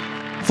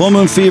 Full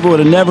Moon Fever would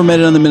have never made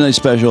it on the Midnight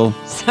Special.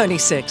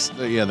 76.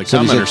 Yeah, the 76.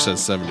 commenter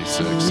says 76.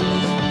 So.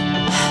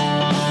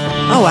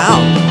 Oh,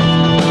 wow.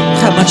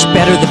 How much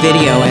better the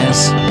video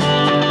is.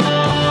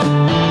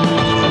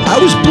 I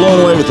was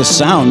blown away with the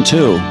sound,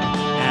 too.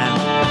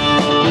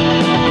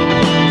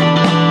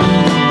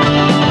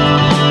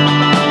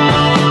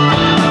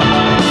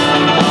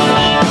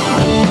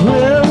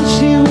 Well,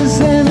 she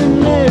was an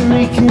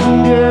American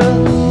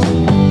girl,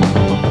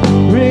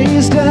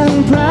 raised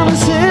on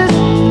promises.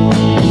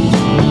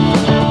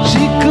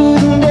 She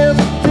couldn't help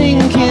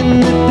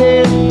thinking that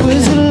there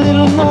was a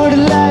little more to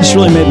life. This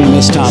really made me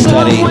miss Tom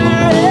Petty.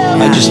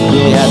 I just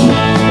really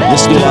hadn't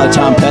listened to a lot of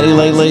Tom Petty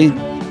lately.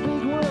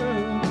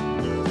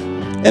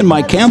 And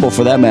Mike Campbell,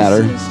 for that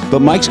matter.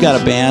 But Mike's got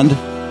a band,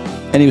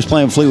 and he was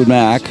playing Fleetwood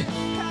Mac. Had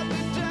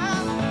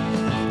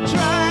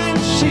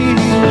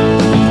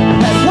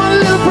one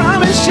little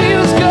promise she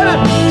was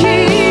gonna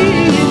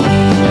keep.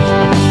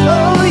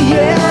 Oh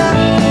yeah,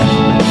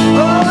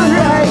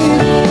 alright.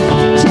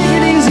 Take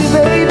it easy,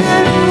 baby.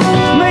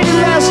 Make it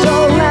last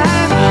all night.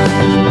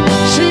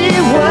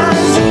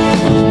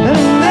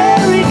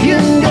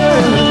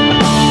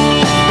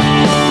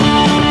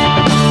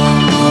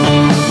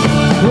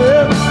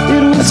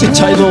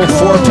 cool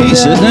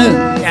four-piece, isn't it?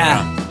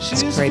 Yeah,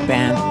 it's a great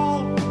band.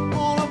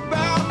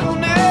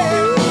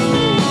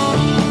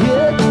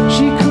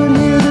 She could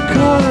hear the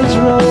cars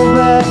roll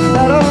back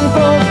out on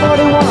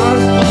 441,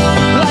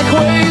 like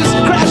waves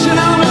crashing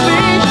on the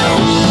beach.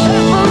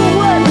 And for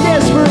one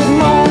desperate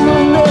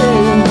moment,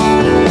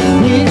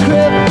 he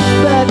crept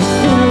back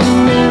in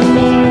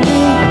memory.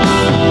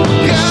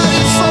 God,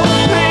 it's so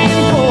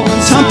painful.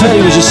 Tom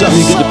Petty was just something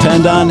you could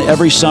depend on.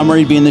 Every summer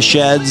he'd be in the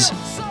sheds.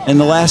 And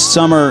the last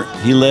summer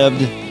he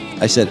lived,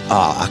 I said,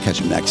 I'll catch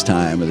him next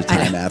time or the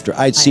time after.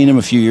 I'd seen him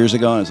a few years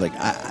ago, and I was like,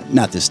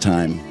 not this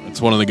time. It's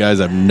one of the guys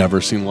I've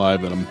never seen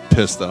live, and I'm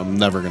pissed that I'm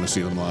never going to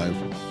see them live.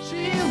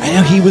 I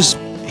know he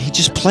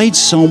just played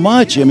so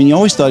much. I mean, you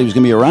always thought he was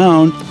going to be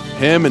around.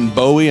 Him and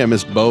Bowie, I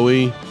miss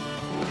Bowie.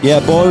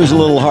 Yeah, Bowie was a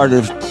little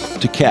harder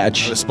to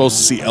catch. I was supposed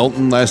to see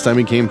Elton last time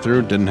he came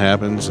through. Didn't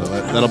happen, so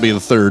that'll be the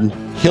third.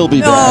 He'll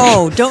be back.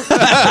 No, don't.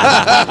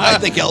 I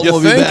think Elton will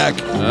be back.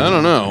 I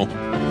don't know.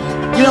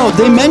 You know,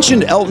 they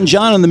mentioned Elton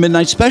John on the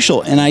Midnight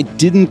Special, and I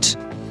didn't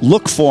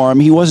look for him.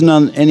 He wasn't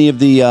on any of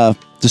the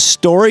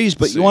stories,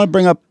 but you want to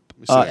bring up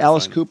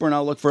Alice Cooper, and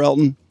I'll look for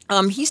Elton?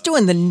 He's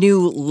doing the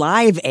new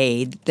Live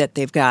Aid that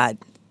they've got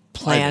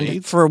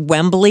planned for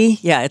Wembley.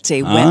 Yeah, it's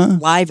a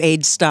Live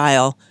Aid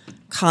style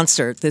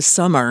concert this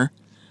summer.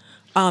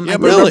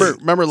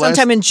 Remember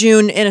sometime in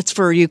June, and it's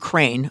for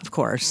Ukraine, of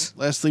course.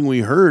 Last thing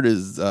we heard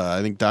is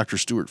I think Dr.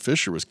 Stuart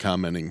Fisher was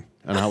commenting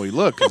on how he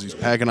looked because he's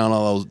packing on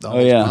all those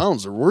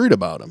pounds. They're worried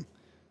about him.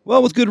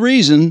 Well, with good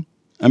reason.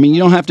 I mean,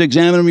 you don't have to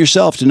examine him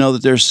yourself to know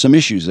that there's some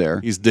issues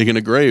there. He's digging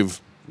a grave.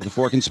 With a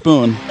fork and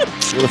spoon.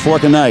 With a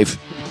fork and knife.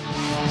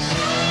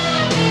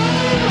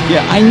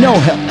 Yeah, I know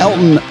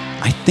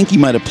I think he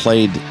might have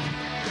played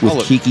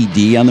with Kiki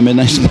D on the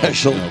Midnight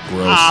Special. Oh,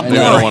 gross. Maybe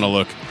I don't want to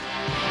look.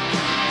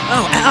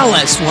 Oh,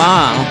 Alice,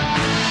 wow.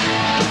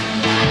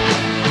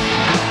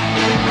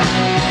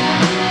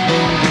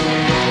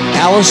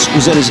 Alice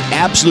was at his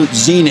absolute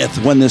zenith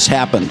when this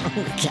happened.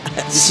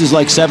 This is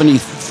like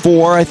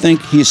 74, I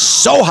think. He's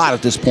so hot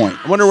at this point.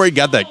 I wonder where he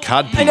got that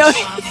codpiece. I know.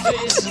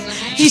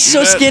 He's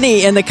so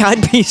skinny, and the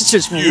codpiece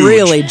just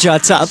really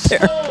juts out there.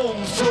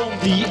 From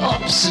the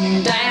ups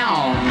and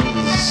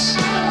downs,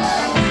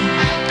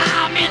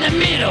 I'm in the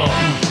middle.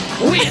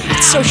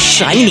 It's so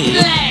shiny.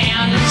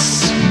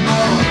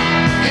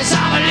 Cause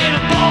I'm a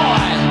little boy,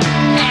 and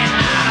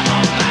I'm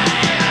a man.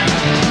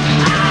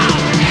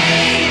 I'm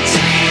 18,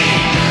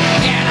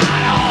 and I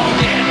don't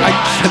get I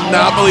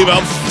cannot believe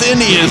how thin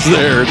he is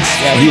there.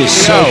 Yeah, he is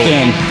so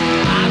thin.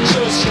 I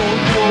just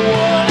don't know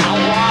what I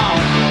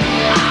want.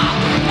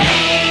 I'm 18,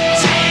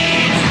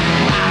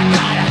 I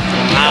gotta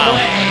get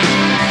away.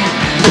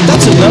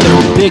 That's another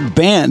big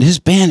band. His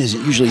band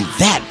isn't usually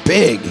that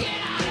big.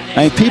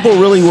 I mean, people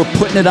really were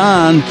putting it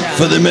on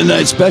for the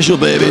Midnight Special,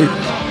 baby.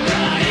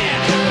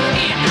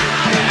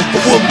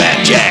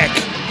 Wolfman Jack.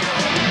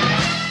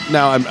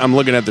 Now I'm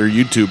looking at their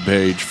YouTube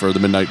page for the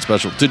Midnight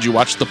Special. Did you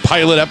watch the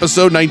pilot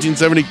episode,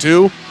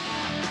 1972?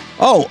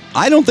 Oh,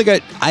 I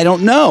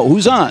don't know.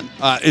 Who's on?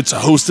 It's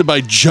hosted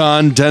by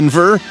John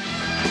Denver.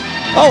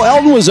 Oh,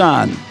 Elton was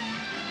on.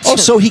 Oh,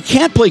 so he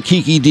can't play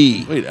Kiki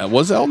D. Wait,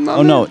 was Elton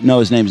on there? there? No,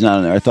 his name's not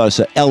on there. I thought it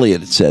said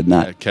Elliot. It said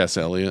not. Cass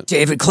Elliot.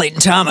 David Clayton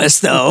Thomas,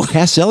 though.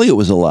 Cass Elliot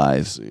was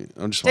alive.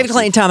 David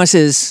Clayton Thomas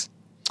is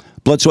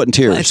Blood, Sweat, and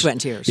Tears. Blood, Sweat,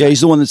 and Tears. Yeah,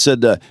 he's the one that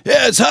said, yeah,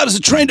 it's hot as a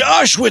train to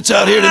Auschwitz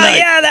out here tonight.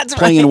 Yeah, that's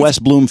Playing right. in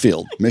West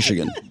Bloomfield,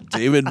 Michigan.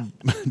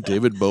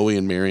 David Bowie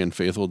and Marianne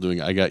Faithfull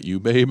doing I Got You,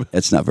 Babe.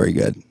 That's not very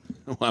good.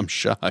 Well, I'm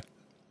shocked.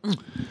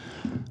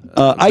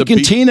 Ike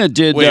and Tina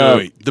did...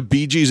 Wait. The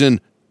Bee Gees and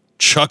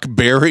Chuck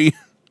Berry.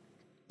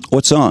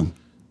 What song?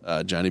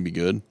 Johnny Be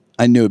Good.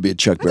 I knew it'd be a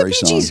Chuck Berry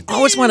song. Geez,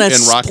 always want to And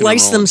Rockin' and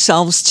splice Rollin'.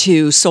 themselves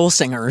to soul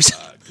singers.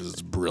 Because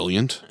it's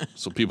brilliant.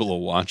 So people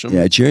will watch them.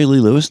 Yeah, Jerry Lee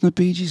Lewis and the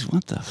Bee Gees?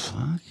 What the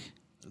fuck?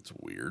 That's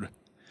weird.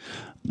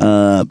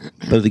 But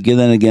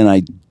then again,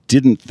 I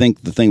didn't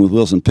think the thing with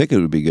Wilson Pickett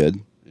would be good.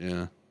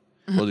 Yeah.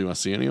 Well, do you want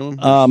to see any of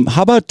them?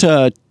 How about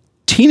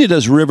Tina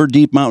does River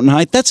Deep Mountain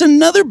High? That's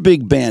another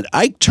big band.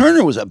 Ike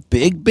Turner was a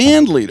big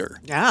band leader.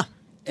 Yeah.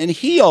 And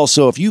he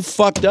also, if you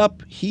fucked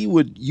up, you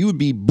would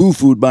be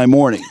boo-fooed by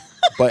morning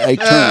by Ike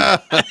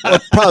Turner. Or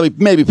probably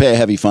maybe pay a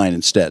heavy fine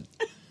instead.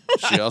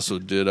 She also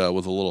did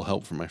with a little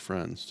help from my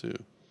friends, too.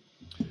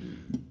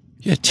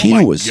 Yeah,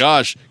 Tina was...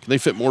 Gosh, can they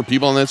fit more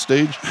people on that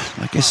stage?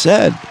 Like I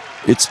said,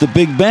 it's the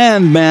big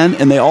band, man,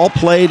 and they all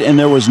played, and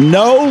there was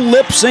no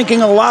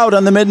lip-syncing allowed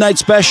on the Midnight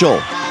Special.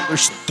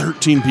 There's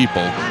 13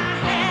 people.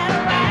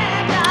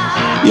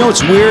 You know,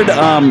 it's weird.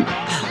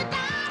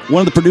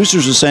 One of the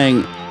producers was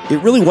saying it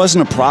really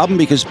wasn't a problem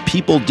because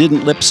people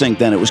didn't lip sync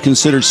then. It was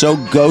considered so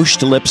gauche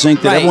to lip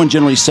sync that everyone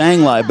generally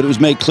sang live, but it was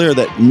made clear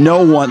that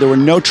there were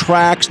no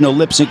tracks, no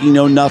lip syncing,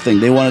 no nothing.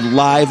 They wanted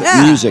live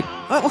music.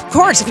 Well, of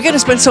course, if you're going to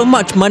spend so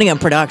much money on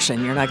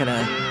production, you're not going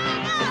to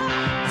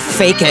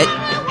fake it.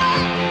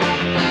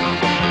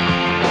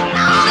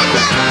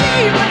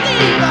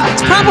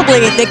 It's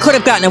probably, they could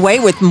have gotten away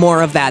with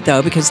more of that,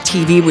 though, because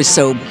TV was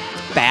so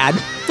bad.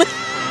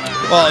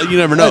 Well, you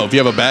never know. If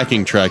you have a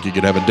backing track, you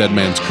could have a Dead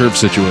Man's Curve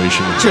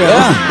situation.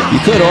 Yeah, you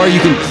could, or you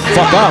can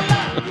fuck up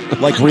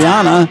like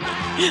Rihanna.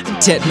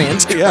 Dead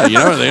man's curve. Yeah, you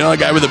know the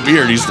guy with a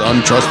beard, he's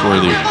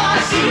untrustworthy.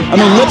 I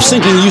mean, lip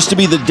syncing used to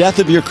be the death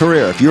of your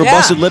career. If you were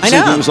busted lip I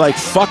know. syncing, it was like,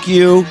 fuck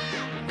you.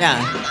 Yeah,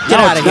 get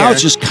Now, out of here. now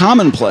it's just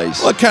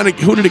commonplace. Well,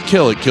 who did it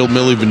kill? It killed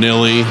Milli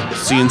Vanilli,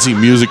 CNC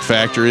Music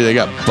Factory. They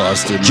got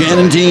busted. Jan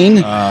and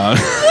Dean.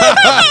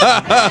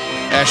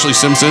 Ashley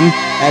Simpson.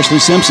 Ashley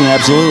Simpson,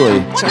 absolutely.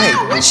 That's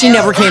right. She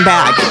never came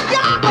back.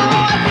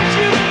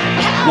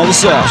 Now, this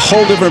is a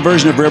whole different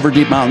version of River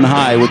Deep Mountain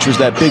High, which was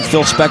that big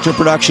Phil Spector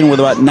production with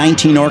about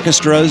 19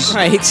 orchestras.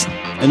 Right.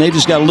 And they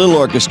just got a little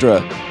orchestra.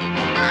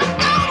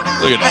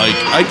 Look at Ike.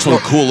 Ike's one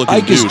cool looking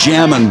Ike dude. is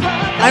jamming.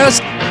 I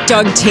always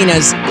dug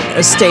Tina's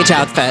stage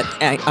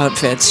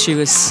outfits. She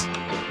was.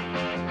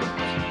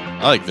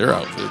 I like their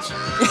outfits.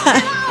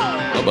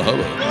 Hubba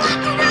hubba.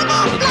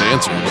 The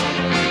dancers.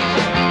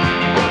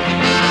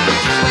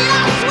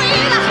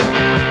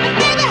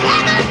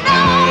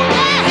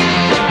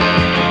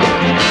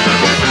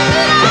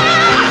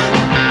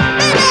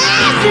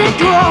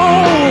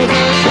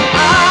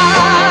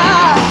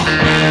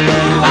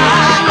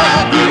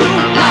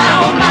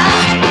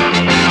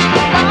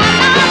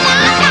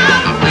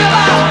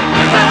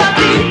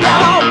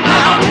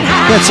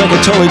 That's like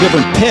a totally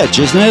different pitch,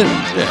 isn't it?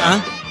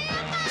 Yeah.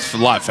 It's a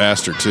lot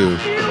faster, too.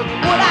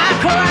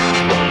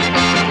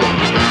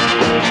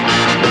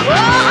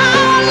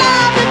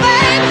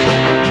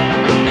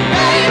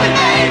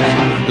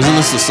 Isn't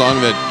this the song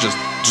that just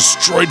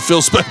destroyed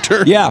Phil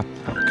Spector? Yeah,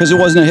 because it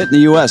wasn't a hit in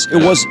the U.S.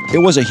 It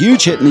was a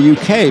huge hit in the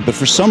U.K., but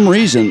for some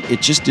reason,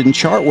 it just didn't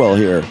chart well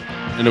here.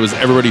 And it was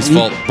everybody's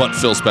fault but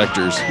Phil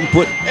Spector's. He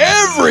put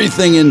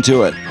everything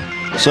into it.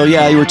 So,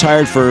 yeah, he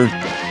retired for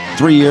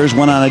 3 years,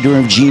 went on a tour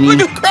of Genie. Look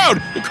at the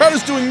crowd. The crowd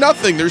is doing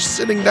nothing. They're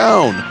sitting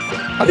down.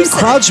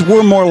 Crowds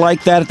were more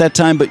like that at that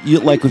time, but if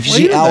you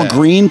see Al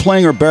Green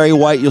playing or Barry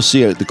White, you'll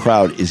see it. The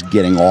crowd is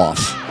getting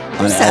off.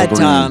 What's on that?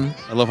 Al Green.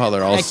 I love how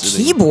they're all A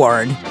sitting.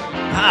 keyboard.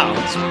 Wow.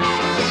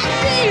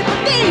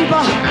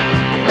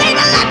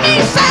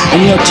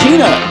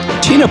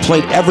 And Tina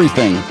played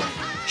everything.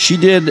 She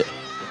did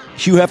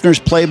Hugh Hefner's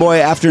Playboy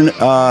after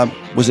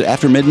was it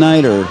After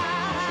Midnight or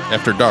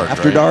After Dark?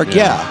 After right? Dark?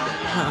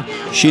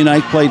 Yeah. She and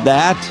I played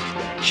that.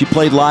 She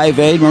played Live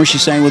Aid. Remember she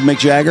sang with Mick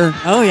Jagger?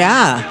 Oh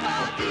yeah.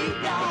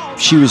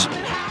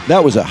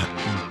 That was a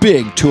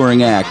big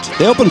touring act.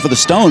 They opened for the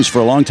Stones for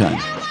a long time.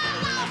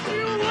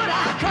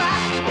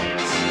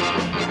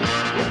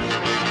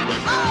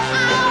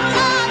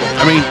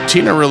 I mean,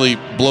 Tina really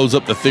blows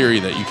up the theory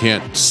that you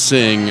can't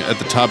sing at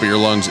the top of your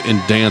lungs and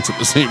dance at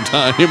the same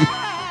time.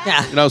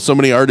 Yeah. You know, so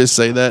many artists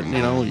say that, you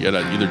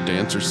gotta either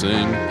dance or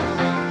sing.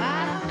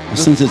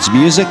 Since it's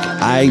music,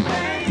 I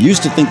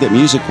used to think that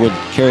music would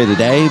carry the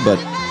day, but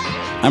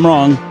I'm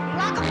wrong.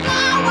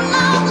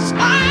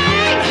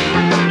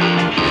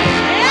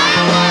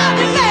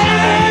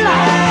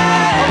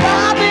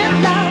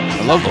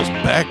 I love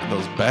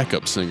those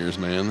backup singers,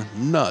 man.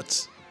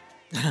 Nuts.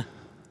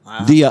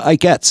 The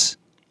Ikeettes,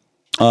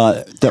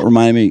 that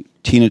reminded me,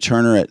 Tina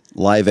Turner at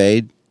Live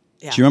Aid.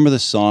 Yeah. Do you remember the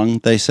song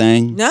they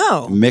sang?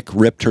 No. Mick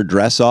ripped her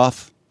dress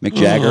off. Mick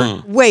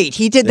Jagger. Wait,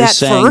 he did They that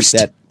sang first?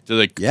 Did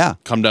they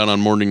come down on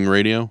morning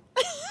radio?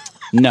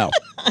 No.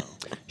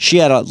 She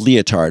had a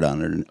leotard on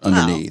her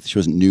underneath. She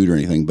wasn't nude or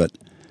anything, but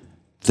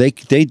they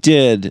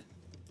did.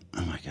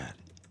 Oh my God.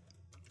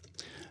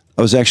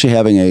 I was actually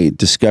having a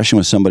discussion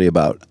with somebody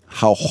about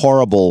how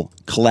horrible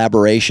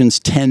collaborations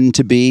tend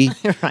to be.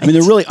 Right. I mean,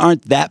 there really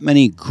aren't that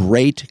many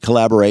great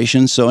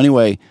collaborations. So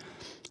anyway,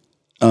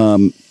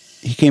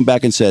 he came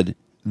back and said,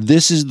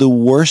 this is the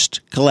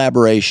worst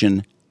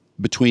collaboration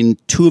between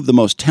two of the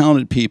most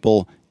talented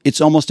people.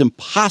 It's almost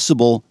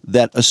impossible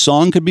that a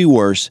song could be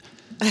worse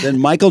than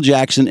Michael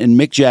Jackson and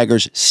Mick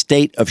Jagger's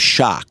State of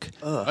Shock,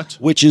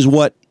 which is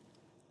what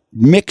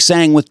Mick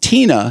sang with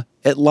Tina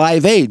at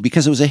Live Aid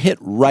because it was a hit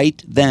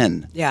right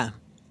then. Yeah.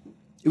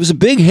 It was a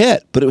big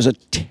hit, but it was a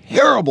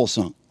terrible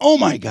song. Oh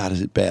my God,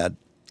 is it bad?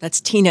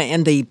 That's Tina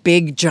and the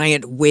big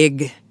giant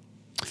wig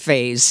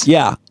phase.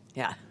 Yeah.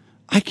 Yeah.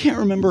 I can't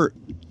remember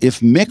if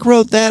Mick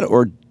wrote that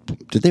or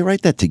did they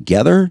write that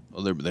together?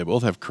 Well, they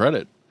both have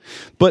credit.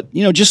 But,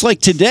 just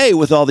like today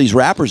with all these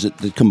rappers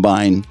that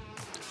combine,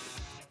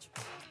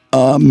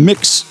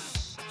 Mick's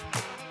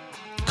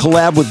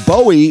collab with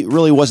Bowie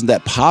really wasn't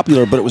that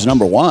popular, but it was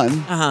number one.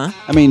 Uh-huh.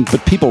 I mean,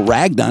 but people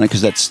ragged on it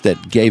because that's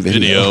that gay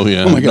video.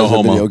 Yeah. Oh my God, No is that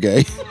homo. video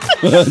gay?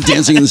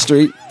 Dancing in the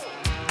street.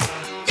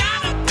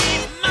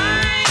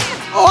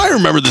 Oh, I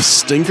remember this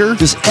stinker.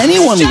 Does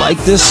anyone like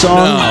this song?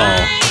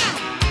 No.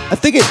 I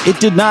think it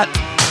did not.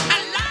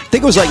 I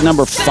think it was like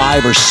number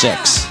 5 or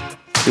 6.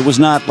 It was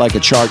not like a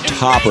chart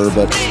topper,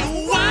 but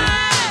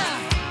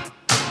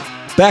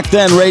back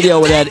then radio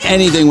would add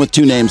anything with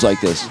two names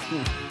like this.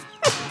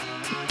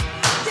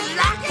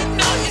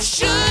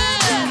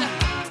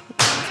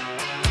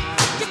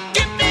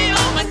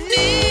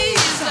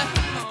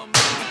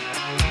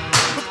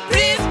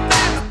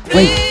 I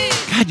mean,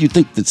 God, you'd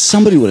think that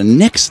somebody would have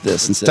nixed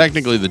this and said,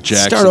 Technically, the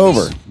Jacksons. Start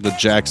over. The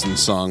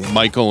Jacksons song.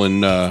 Michael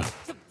and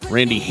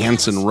Randy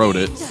Hansen wrote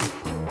it.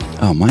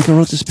 Oh, Michael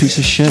wrote this piece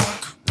of shit?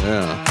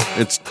 Yeah.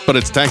 But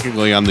it's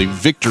technically on the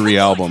Victory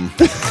album.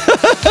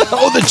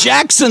 Oh, the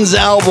Jacksons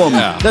album.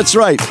 Yeah. That's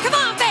right. Come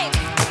on, baby.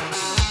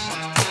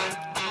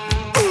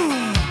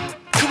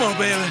 Come on,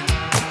 baby.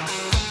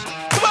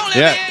 Come on,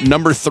 Yeah,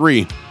 number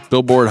 3.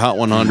 Billboard Hot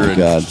 100. Oh,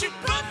 God.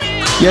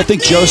 Yeah, I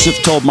think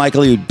Joseph told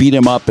Michael he would beat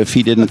him up if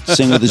he didn't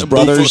sing with his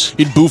brothers.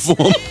 He'd boofle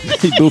him.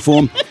 He'd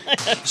boofle him.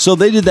 So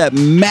they did that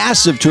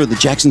massive tour, the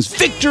Jacksons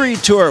Victory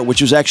Tour,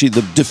 which was actually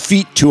the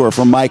defeat tour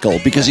for Michael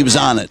because he was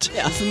on it.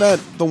 Isn't that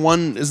the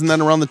one? Isn't that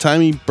around the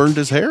time he burned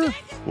his hair?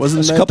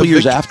 Wasn't that a couple the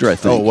years after, I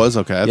think. Oh, it was?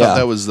 Okay. I Yeah. thought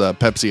that was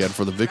Pepsi ad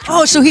for the Victory.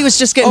 Oh, so he was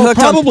just getting Oh, hooked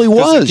probably on.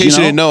 was. In case you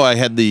you didn't know, I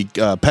had the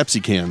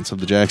Pepsi cans of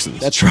the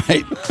Jacksons. That's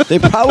right. They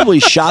probably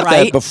shot that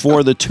Right.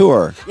 before the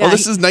tour. Yeah, oh,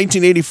 this is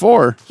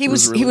 1984. He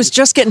was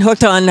just getting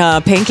hooked on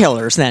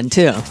painkillers then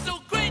too.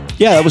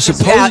 Yeah, it was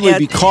supposedly Yeah,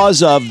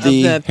 because of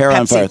the the hair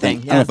on Pepsi fire thing, thing.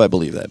 I don't know yeah. if I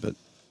believe that, but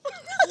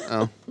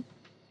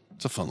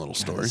It's a fun little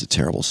story. it's a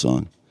terrible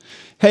song.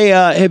 Hey,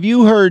 have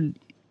you heard?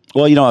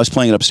 Well, I was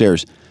playing it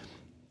upstairs.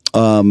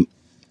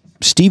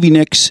 Stevie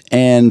Nicks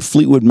and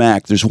Fleetwood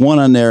Mac. There's one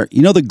on there.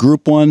 You know the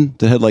group one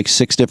that had like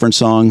 6 different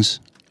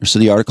songs? Or so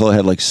the article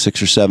had like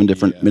 6 or 7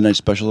 different Midnight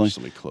Special songs.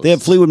 They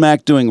have Fleetwood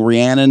Mac doing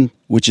Rhiannon,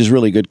 which is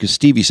really good because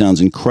Stevie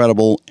sounds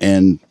incredible,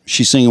 and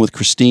she's singing with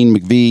Christine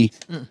McVie.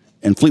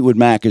 And Fleetwood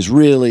Mac is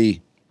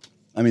really,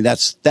 I mean,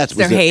 that's was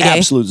their their heyday.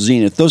 absolute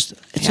zenith. It's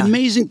Yeah.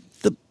 amazing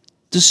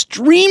the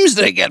streams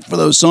they get for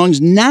those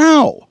songs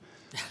now.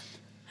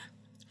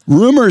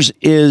 Rumors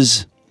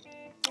is,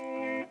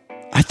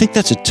 I think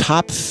that's a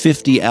top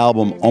 50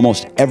 album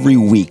almost every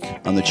week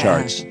on the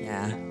charts.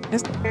 Yeah.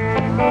 This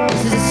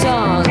is a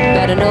song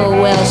about an old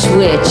Welsh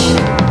witch.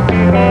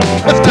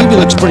 Stevie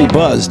looks pretty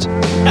buzzed.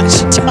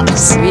 She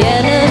does.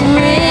 Rhiannon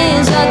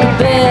rings like a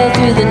bell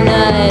through the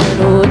night.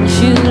 And wouldn't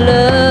you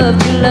love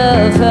to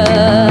love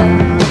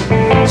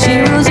her? She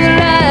rules your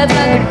life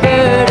like a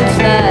bird in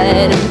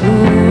flight. And who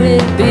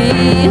would be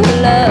her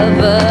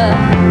lover?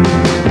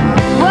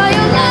 Well,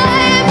 your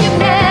life you've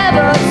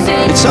never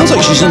seen. It sounds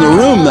like she's in the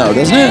room, though,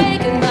 doesn't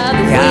it?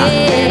 Yeah.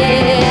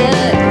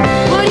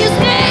 Will you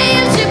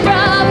stay if she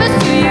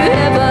promised you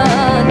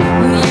heaven?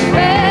 Will you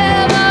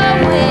ever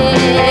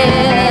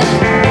win?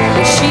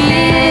 She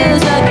is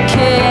like a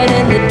cat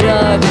in the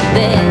dark, and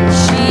then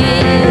she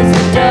is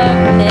the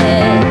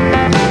darkness.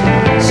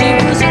 She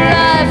rules your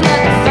life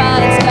like a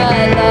fine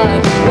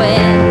skylark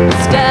when the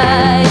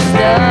sky is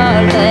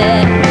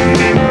starlit.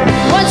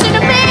 Once in a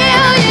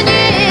million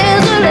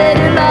years, a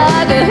lady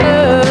like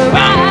her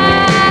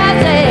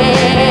rising.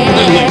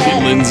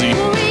 Lindsay.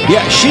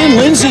 Yeah, she and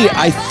Lindsay,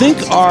 I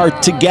think, are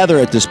together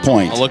at this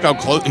point. Oh, look how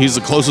close. He's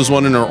the closest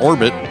one in her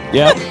orbit.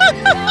 Yeah.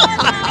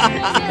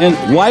 And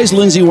why is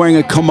Lindsay wearing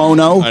a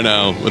kimono? I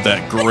know, with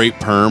that great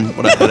perm.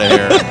 What a head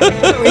of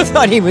hair. We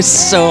thought he was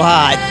so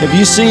hot. Have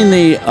you seen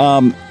the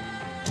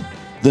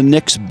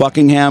Knicks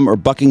Buckingham or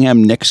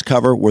Buckingham Knicks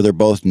cover where they're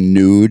both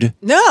nude?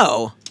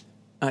 No.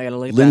 I gotta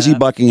leave Lindsay that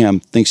up. Buckingham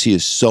thinks he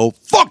is so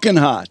fucking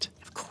hot.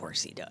 Of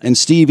course he does. And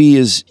Stevie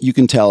is, you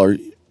can tell her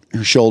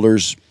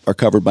shoulders are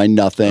covered by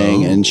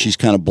nothing, and she's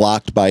kind of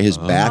blocked by his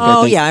back. Oh,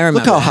 I think. yeah, I remember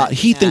Look how that. hot.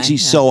 He Yeah, thinks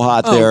he's yeah. so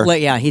hot Oh, there.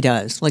 yeah, he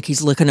does. Like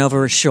he's looking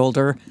over his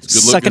shoulder, It's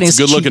sucking his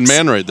a good-looking cheeks.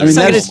 man right there. I mean,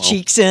 Sucking that his is-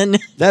 cheeks in.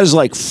 That is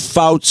like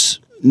Fouts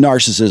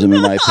narcissism,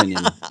 in my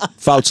opinion.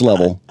 Fouts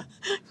level.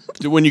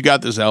 When you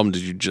got this album,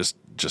 did you just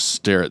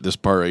stare at this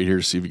part right here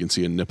to see if you can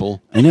see a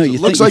nipple? I know. It You,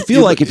 looks think, you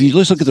feel like if you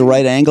just look at the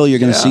right angle, you're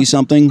going to Yeah. see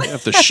something.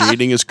 if the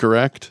shading is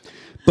correct.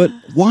 But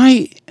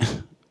why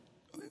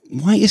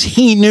is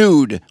he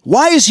nude?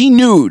 Why is he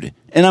nude?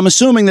 And I'm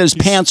assuming that his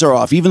pants are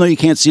off, even though you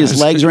can't see his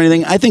legs or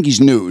anything. I think he's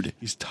nude.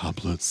 He's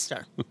topless.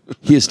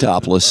 He is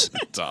topless.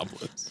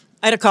 Topless.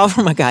 I had a call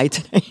from a guy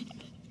today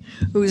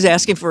who was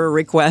asking for a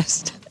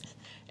request.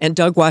 And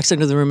Doug walks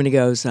into the room and he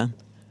goes,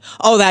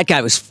 oh, that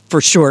guy was for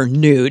sure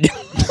nude.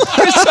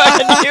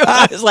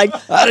 I was like,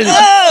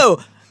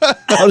 oh!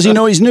 How does he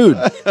know he's nude?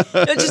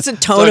 It's just a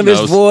tone Doug of his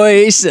knows.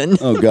 voice. And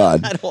Oh,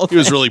 God. He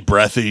was really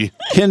breathy.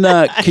 Can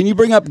you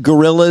bring up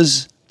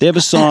Gorillaz? They have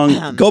a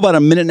song, go about a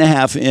minute and a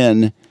half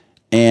in,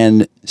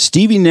 and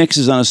Stevie Nicks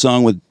is on a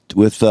song with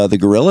the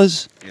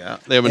Gorillaz. Yeah,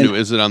 they have a new.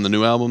 Is it on the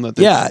new album that?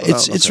 They Yeah, put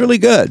out? it's Okay. really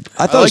good.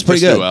 I thought it was like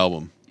pretty this good. new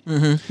album.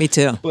 me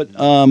too. But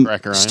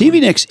Cracker Stevie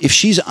Island. Nicks, if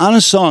she's on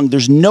a song,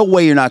 there's no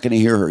way you're not going to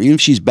hear her. Even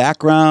if she's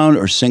background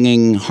or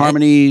singing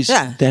harmonies,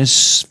 Yeah.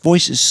 that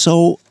voice is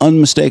so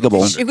unmistakable.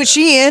 Was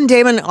she in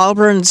Damon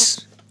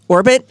Albarn's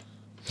orbit?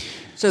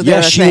 So they're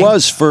Yes, a she thing.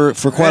 was for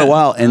quite a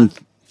while, and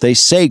they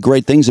say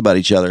great things about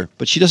each other.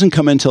 But she doesn't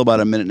come in until about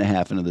a minute and a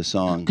half into the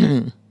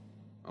song,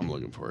 I'm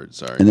looking for it.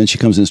 Sorry. and then she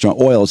comes in strong.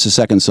 Oil, it's the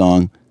second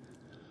song.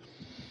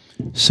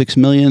 6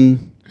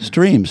 million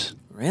streams.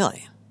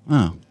 Really?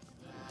 Wow.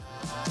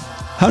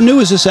 How new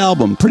is this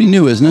album? Pretty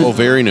new, isn't it? Oh,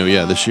 very new.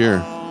 Yeah, this year,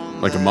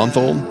 like a month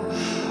old.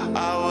 Yeah,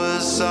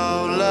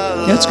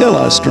 it's got a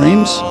lot of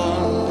streams.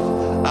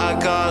 I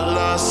got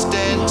lost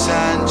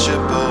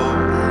intangible.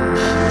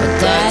 but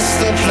that's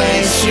the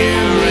place you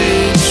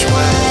reach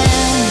when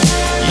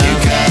you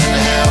can't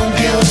help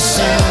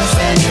yourself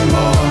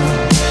anymore,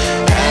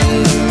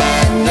 and the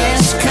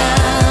madness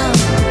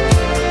comes.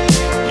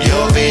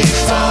 You'll be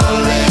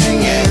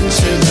falling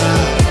into the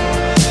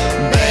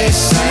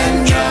bass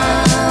and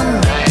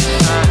drum,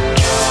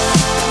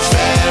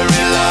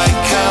 fairy-like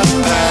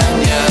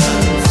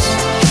companions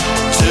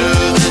to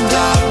the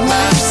dark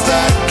maps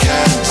that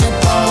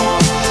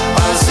catapult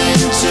us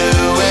into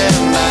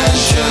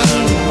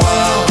imagined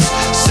worlds.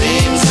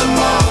 Seems the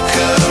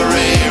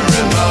mockery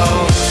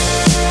remote,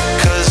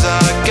 'cause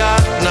I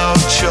got no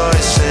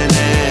choice in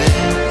it,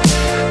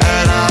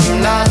 and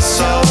I'm not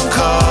so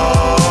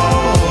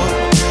cold.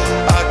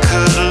 I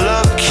could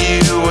look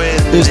you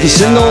in Is the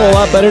single a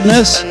lot better than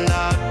this?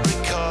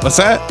 What's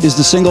that? Is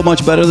the single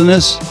much better than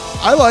this?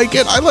 I like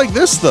it. I like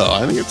this though.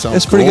 I think it sounds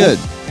It's pretty cool. good.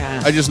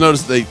 Yeah. I just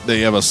noticed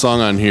they have a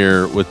song on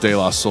here with De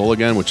La Soul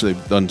again, which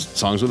they've done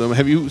songs with them.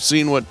 Have you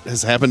seen what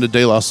has happened to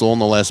De La Soul in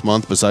the last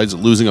month besides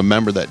losing a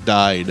member that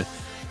died?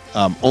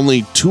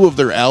 Only 2 of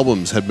their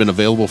albums had been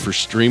available for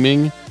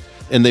streaming,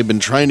 and they've been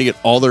trying to get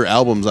all their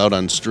albums out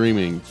on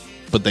streaming,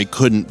 but they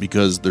couldn't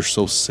because they're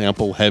so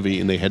sample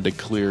heavy and they had to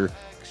clear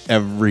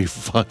every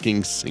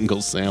fucking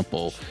single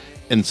sample.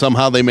 And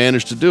somehow they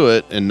managed to do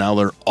it, and now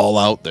they're all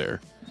out there.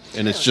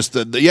 And it's just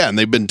that, and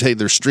they've been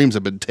their streams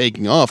have been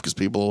taking off because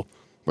people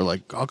were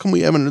like, "How come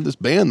we haven't heard this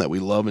band that we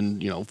love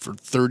for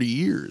 30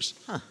 years?"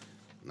 Now,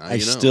 I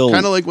still-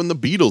 kind of like when the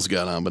Beatles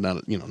got on, but not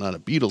at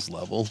Beatles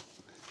level.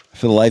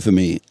 For the life of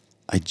me,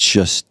 I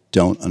just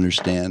don't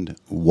understand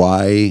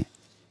why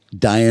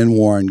Diane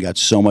Warren got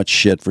so much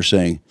shit for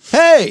saying,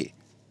 "Hey,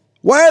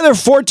 why are there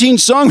 14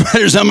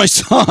 songwriters on my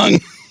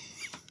song?"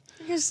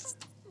 Because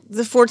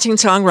the 14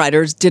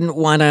 songwriters didn't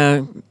want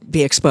to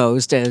be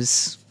exposed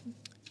as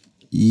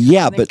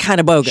Yeah, but kind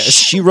of bogus.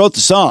 She wrote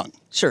the song.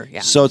 Sure,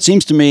 yeah. So it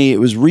seems to me it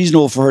was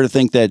reasonable for her to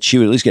think that she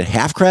would at least get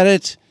half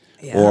credit,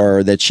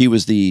 or that she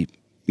was the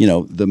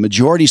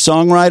majority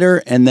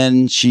songwriter, and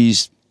then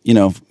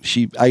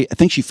I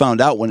think she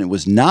found out when it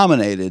was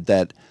nominated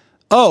that,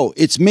 oh,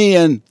 it's me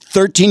and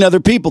 13 other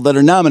people that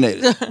are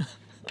nominated.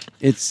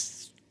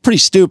 It's pretty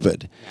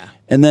stupid. Yeah.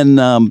 And then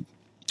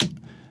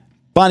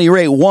Bonnie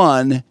Raitt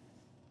won,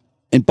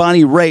 and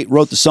Bonnie Raitt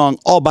wrote the song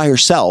all by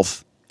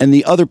herself, and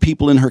the other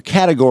people in her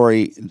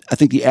category, I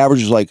think the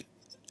average was like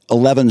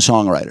 11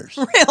 songwriters.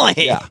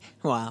 Really? Yeah.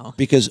 Wow.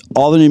 Because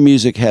all the new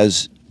music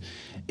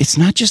it's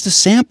not just the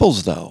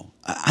samples, though.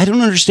 I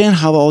don't understand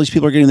how all these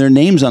people are getting their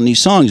names on these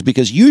songs,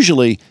 because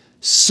usually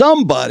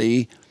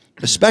somebody,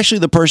 especially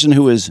the person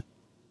who is,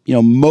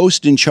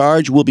 most in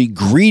charge, will be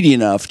greedy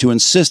enough to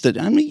insist that,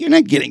 you're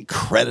not getting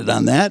credit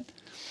on that.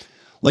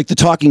 Like the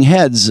Talking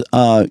Heads,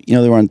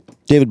 they were on,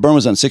 David Byrne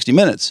was on 60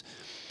 Minutes.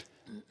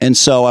 And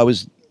so I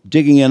was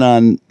digging in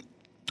on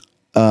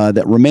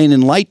that Remain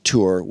in Light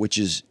tour, which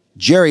is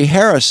Jerry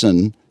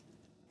Harrison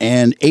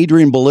and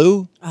Adrian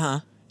Belew. Uh-huh.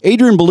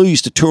 Adrian Belew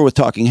used to tour with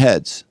Talking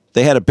Heads.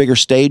 They had a bigger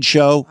stage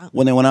show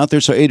when they went out there,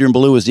 so Adrian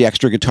Belew was the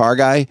extra guitar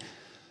guy.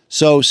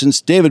 So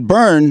since David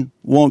Byrne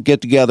won't get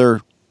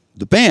together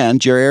the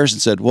band, Jerry Harrison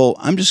said, well,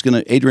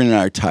 Adrian and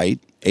I are tight.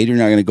 Adrian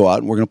and I are going to go out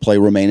and we're going to play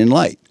Remain in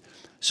Light.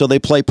 So they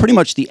play pretty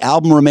much the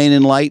album Remain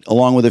in Light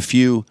along with a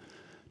few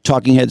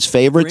Talking Heads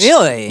favorites.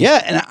 Really?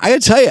 Yeah, and I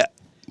got to tell you,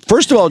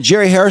 first of all,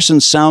 Jerry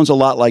Harrison sounds a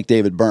lot like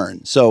David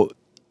Byrne. So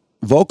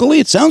vocally,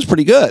 it sounds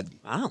pretty good.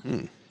 Wow.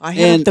 I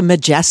had the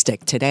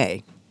Majestic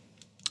today.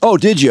 Oh,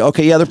 did you?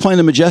 Okay, yeah, they're playing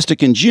the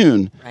Majestic in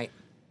June. Right.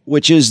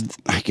 Which is,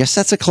 I guess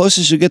that's the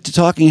closest you get to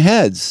Talking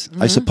Heads,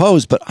 I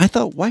suppose. But I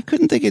thought, why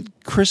couldn't they get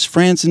Chris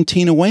Frantz and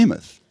Tina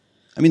Weymouth?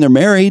 I mean, they're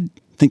married.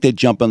 I think they'd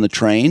jump on the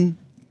train.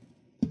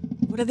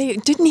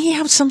 Didn't he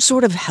have some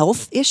sort of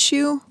health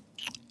issue?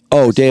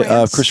 Oh,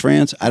 Chris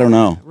Frantz? I don't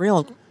know.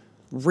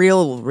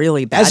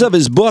 Really bad. As of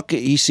his book,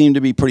 he seemed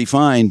to be pretty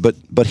fine.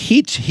 But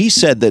he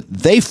said that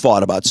they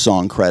fought about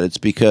song credits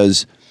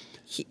because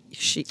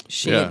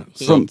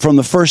from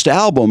the first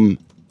album.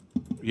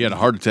 He had a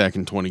heart attack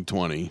in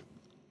 2020.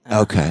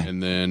 Okay.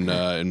 And then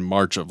in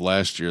March of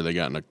last year, they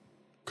got in a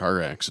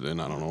car accident.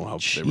 I don't know how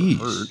they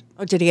were hurt.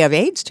 Oh, did he have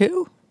AIDS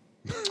too?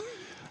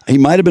 He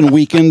might have been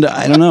weakened.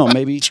 I don't know.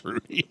 Maybe.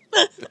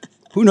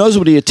 Who knows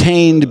what he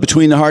attained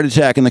between the heart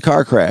attack and the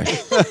car crash?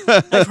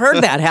 I've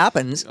heard that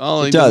happens.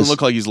 Oh, he doesn't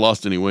look like he's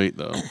lost any weight,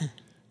 though.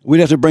 We'd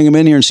have to bring him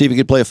in here and see if he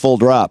could play a full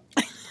drop.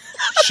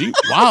 She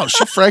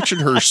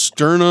fractured her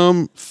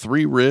sternum,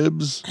 3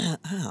 ribs.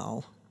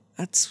 Ow.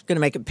 That's going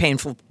to make it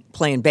painful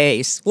playing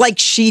bass. Like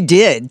she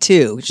did,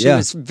 too. She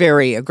was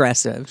very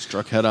aggressive.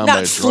 Struck head on by a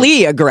Not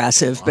flea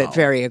aggressive, but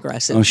very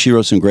aggressive. Oh, she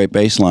wrote some great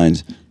bass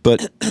lines.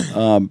 But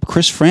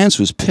Chris Frantz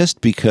was pissed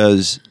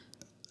because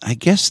I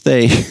guess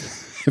I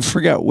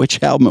forgot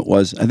which album it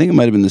was. I think it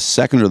might have been the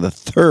second or the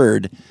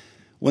third.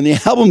 When the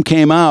album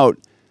came out,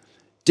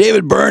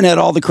 David Byrne had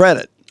all the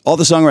credit, all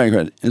the songwriting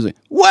credit. He was like,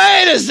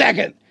 wait a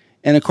second.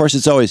 And of course,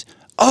 it's always,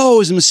 it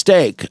was a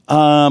mistake.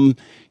 You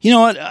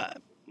know what?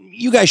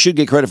 You guys should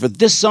get credit for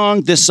this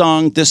song, this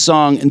song, this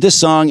song, and this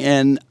song,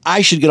 and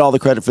I should get all the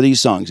credit for these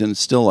songs. And it's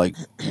still like,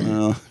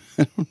 well,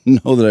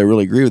 don't know that I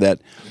really agree with that.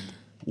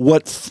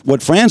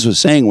 What Franz was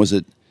saying was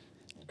that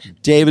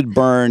David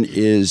Byrne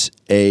is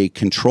a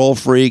control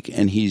freak,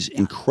 and he's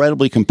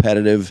incredibly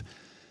competitive.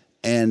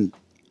 And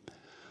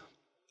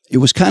it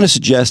was kind of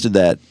suggested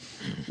that,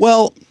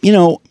 well,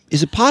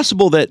 is it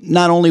possible that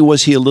not only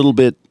was he a little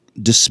bit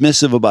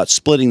dismissive about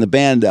splitting the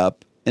band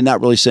up and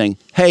not really saying,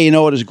 hey, it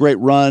was a great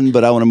run,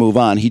 but I want to move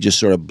on. He just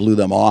sort of blew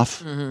them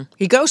off. Mm-hmm.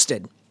 He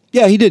ghosted.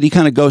 Yeah, he did. He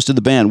kind of ghosted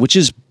the band, which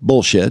is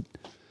bullshit.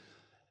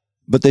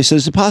 But they said,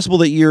 is it possible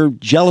that you're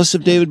jealous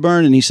of David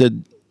Byrne? And he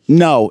said,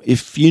 no,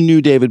 if you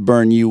knew David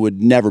Byrne, you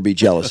would never be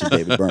jealous of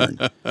David Byrne.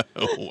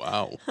 Oh,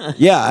 wow.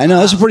 Yeah, I know.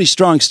 That's a pretty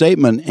strong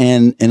statement.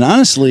 And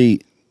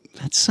honestly,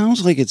 that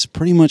sounds like it's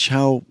pretty much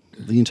how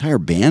the entire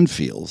band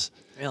feels.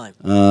 Really?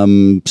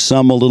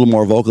 Some a little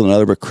more vocal than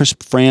other, but Chris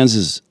Franz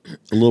is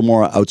a little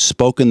more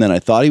outspoken than I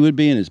thought he would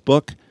be in his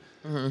book.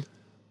 Mm-hmm.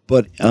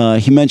 But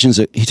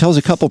he tells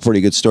a couple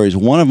pretty good stories.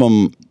 One of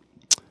them,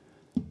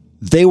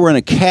 they were in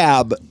a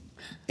cab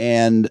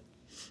and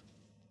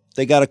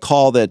they got a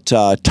call that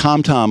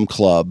Tom Tom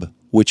Club,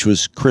 which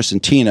was Chris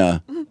and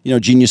Tina,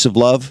 Genius of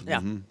Love. Yeah.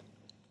 Mm-hmm.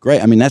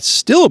 Great. I mean, that's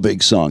still a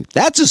big song.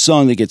 That's a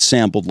song that gets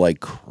sampled like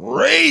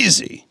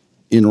crazy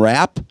in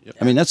rap. Yep.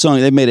 I mean, that song,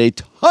 they made a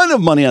ton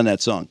of money on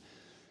that song.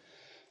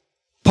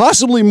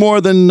 Possibly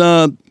more than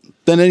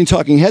any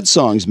Talking Heads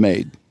songs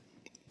made.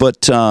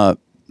 But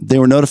they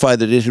were notified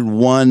that it had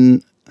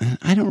won,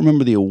 I don't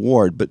remember the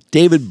award, but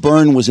David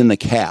Byrne was in the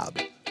cab.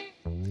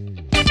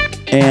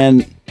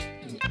 And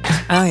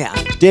oh yeah,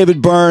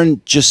 David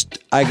Byrne just,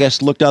 I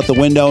guess, looked out the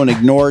window and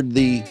ignored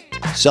the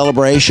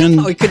celebration.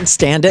 Oh, he couldn't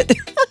stand it.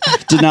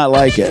 Did not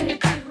like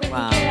it.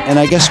 Wow. And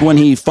I guess when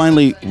he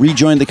finally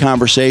rejoined the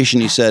conversation,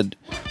 he said,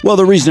 well,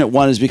 the reason it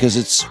won is because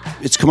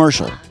it's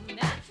commercial.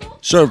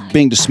 Sort of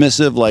being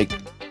dismissive, like,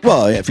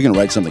 well, if you're going to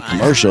write something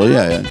commercial,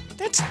 yeah.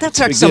 That's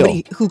like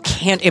somebody who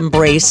can't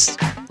embrace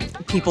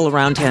people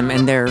around him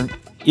and their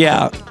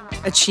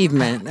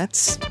achievement. That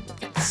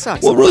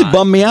sucks. Well, it really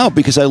bummed me out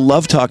because I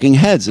love Talking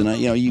Heads, and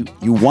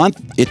you want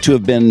it to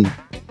have been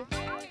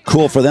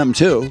cool for them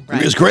too.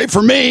 Right. It was great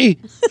for me.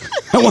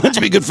 I want it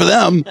to be good for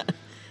them.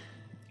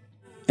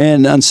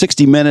 And on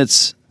 60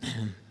 Minutes,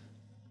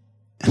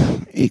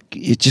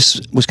 it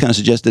just was kind of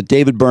suggested that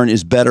David Byrne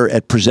is better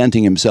at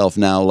presenting himself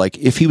now. Like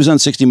if he was on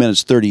 60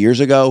 Minutes 30 years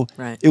ago,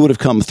 It would have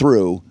come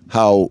through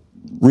how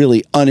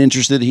really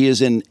uninterested he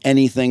is in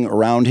anything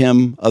around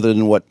him other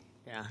than what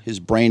his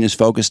brain is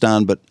focused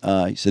on. But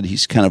he said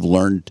he's kind of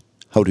learned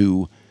how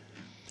to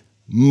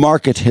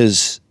market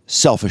his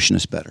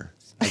selfishness better,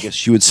 I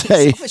guess you would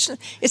say.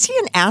 Is he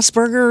an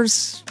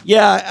Asperger's?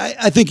 Yeah,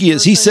 I think he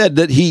is. He said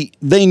that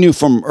they knew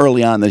from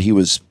early on that he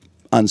was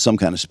on some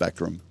kind of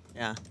spectrum.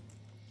 Yeah.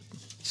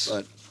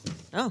 But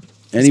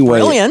anyway,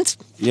 brilliant.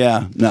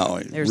 Yeah, no,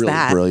 There's really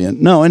that. brilliant.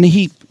 No, and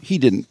he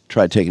didn't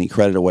try to take any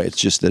credit away. It's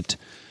just that,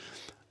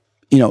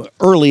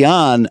 early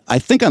on, I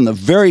think on the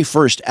very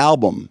first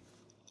album,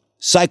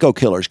 Psycho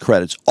Killers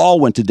credits all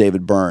went to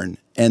David Byrne,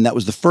 and that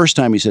was the first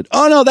time he said,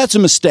 "Oh no, that's a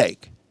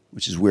mistake,"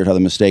 which is weird how the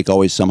mistake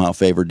always somehow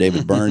favored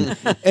David Byrne,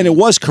 and it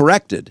was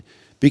corrected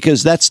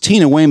because that's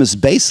Tina Weymouth's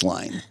bass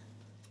line.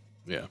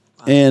 Yeah,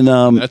 and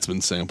that's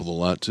been sampled a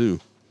lot too.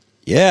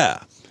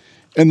 Yeah.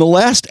 And the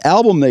last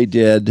album they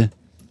did,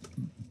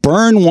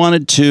 Byrne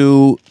wanted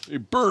to... Hey,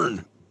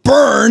 Byrne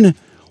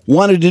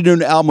wanted to do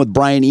an album with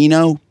Brian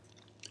Eno.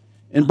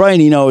 And Brian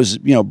Eno is,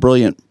 a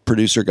brilliant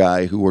producer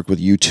guy who worked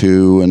with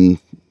U2 and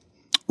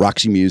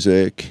Roxy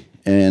Music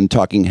and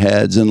Talking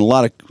Heads and a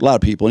lot of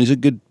people. And he's a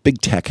good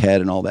big tech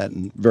head and all that.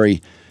 And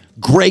very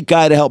great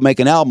guy to help make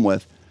an album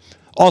with.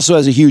 Also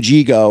has a huge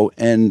ego.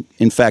 And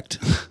in fact,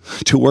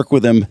 to work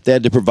with him, they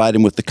had to provide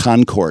him with the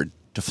Concorde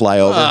to fly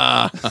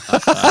over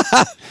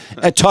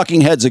at Talking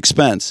Heads'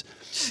 expense.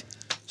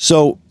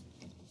 So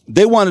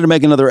they wanted to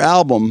make another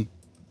album,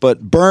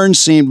 but Byrne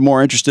seemed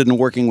more interested in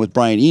working with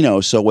Brian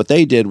Eno. So what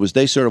they did was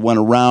they sort of went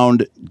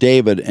around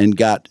David and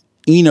got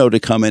Eno to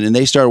come in, and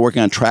they started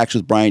working on tracks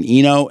with Brian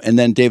Eno, and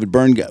then David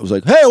Byrne was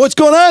like, hey, what's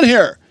going on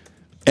here?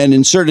 And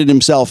inserted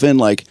himself in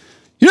like,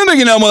 you don't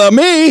make an album without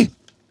me.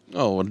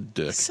 Oh, what a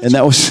dick. And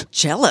that was...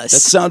 Jealous.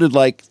 That sounded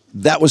like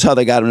that was how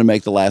they got him to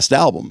make the last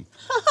album.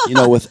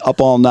 With Up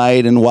All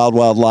Night and Wild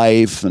Wild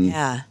Life, and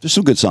there's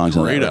some good songs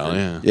on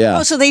that. Yeah.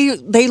 Oh, so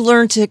they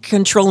learned to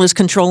control his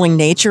controlling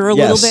nature a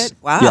little bit.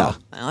 Wow. Yeah.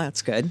 Well,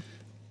 that's good.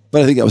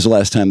 But I think that was the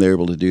last time they were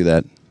able to do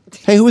that.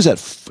 Hey, who is that?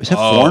 Is that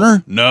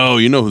Foreigner? No,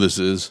 you know who this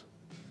is.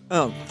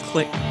 Oh,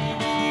 click.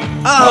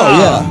 Oh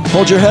yeah.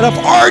 Hold your head up,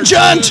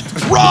 Argent.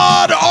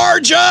 Rod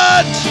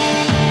Argent.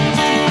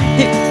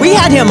 We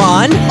had him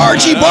on.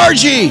 Archie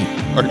Bargy.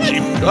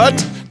 Archie,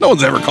 what? No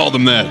one's ever called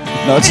him that.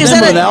 No, it's the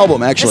name of an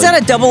album, actually. Is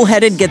that a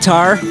double-headed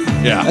guitar?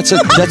 Yeah. That's a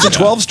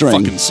 12-string.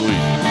 Fucking sweet.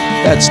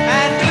 There's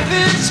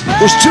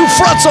 2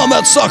 frets on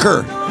that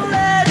sucker.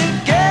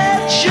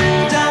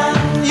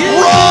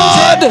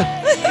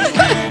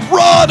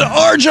 Rod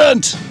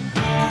Argent.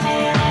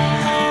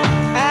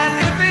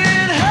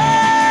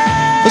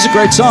 That's a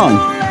great song.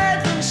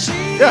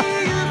 Yeah.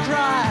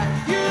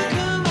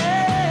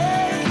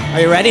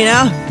 Are you ready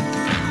now?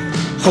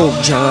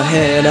 Hold your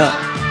head up.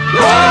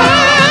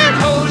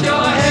 Hold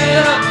your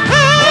head up.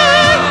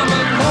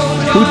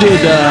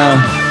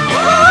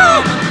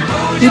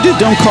 Who did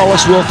Don't Call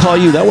Us, We'll Call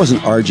You? That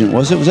wasn't Argent,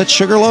 was it? Was that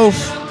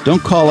Sugarloaf?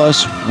 Don't call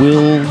us,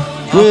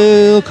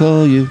 we'll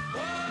call you.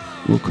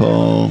 We'll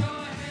call.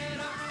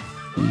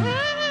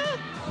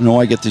 No,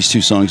 I get these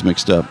two songs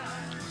mixed up.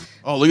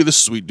 Oh, look at this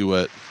sweet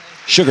duet.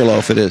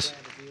 Sugarloaf, it is.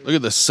 Look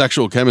at the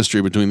sexual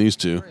chemistry between these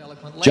two.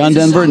 John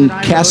Denver and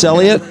Cass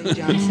Elliot.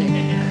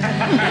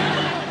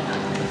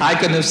 I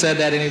couldn't have said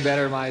that any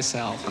better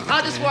myself.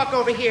 I'll just walk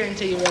over here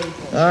until you're ready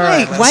for it. All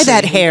right. Why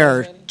that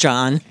hair,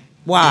 John?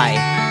 Why?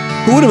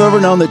 Who would have ever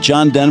known that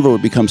John Denver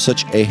would become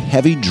such a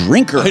heavy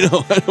drinker? I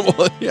know.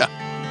 Well, yeah.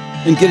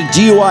 And get a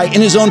DUI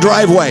in his own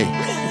driveway.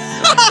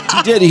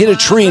 He did. He hit a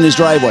tree in his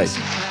driveway.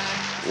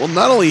 Well,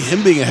 not only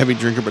him being a heavy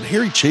drinker, but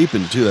Harry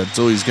Chapin, too. That's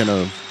always kind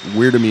of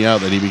weirded me out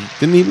that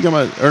didn't he become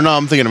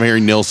I'm thinking of Harry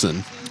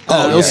Nilsson.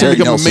 Nilsson Harry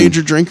become Nilsson. a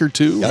major drinker,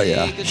 too? Oh,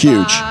 yeah.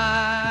 Huge.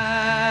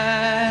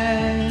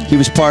 He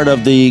was part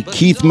of the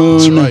Keith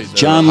Moon, That's right, the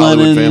John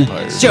Hollywood Lennon,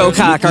 Vampires. Joe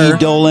Cocker.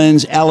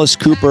 Dolan's, Alice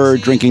Cooper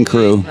drinking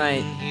crew.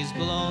 Right. He's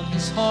blown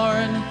his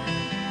horn.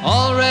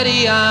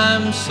 Already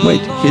I'm so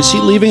Wait, is he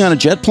leaving on a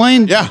jet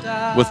plane?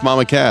 Yeah, with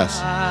Mama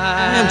Cass.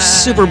 I'm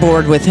super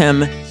bored with him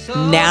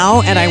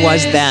now, and I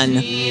was then.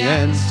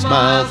 And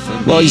smile for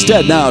me. Well, he's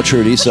dead now,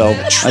 Trudy, so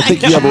I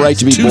think you have a right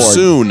to be Too bored.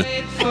 soon.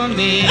 for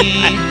me.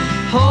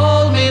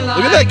 Hold me like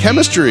Look at that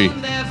chemistry.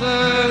 never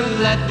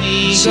let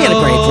me She had a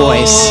great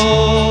voice.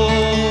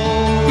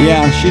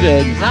 Yeah, she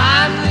did.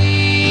 I'm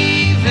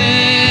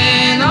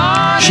leaving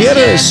on She had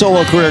a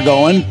solo career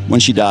going when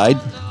she died.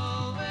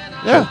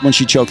 Yeah. When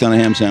she choked on a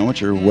ham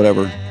sandwich or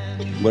whatever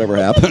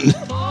happened.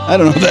 I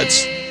don't know if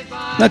that's,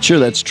 not sure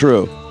that's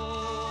true.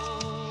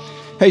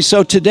 Hey,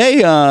 so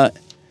today,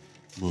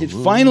 it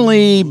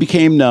finally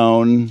became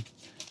known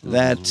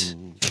that,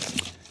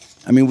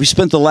 we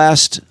spent the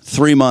last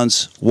 3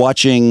 months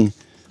watching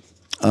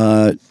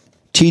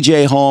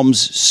TJ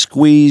Holmes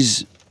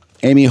squeeze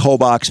Amy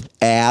Hobach's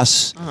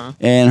ass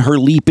and her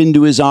leap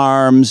into his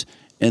arms,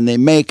 and they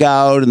make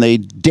out and they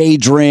day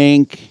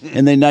drink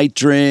and they night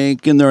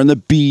drink and they're on the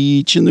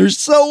beach and they're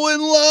so in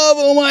love.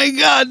 Oh my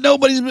God,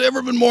 nobody's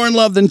ever been more in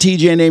love than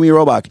TJ and Amy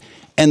Hobach.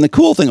 And the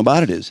cool thing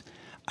about it is,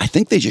 I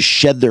think they just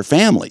shed their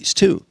families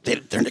too. Their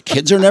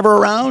kids are never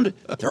around.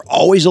 They're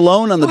always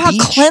alone on the How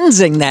beach.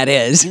 cleansing that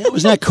is. Yeah,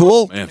 wasn't that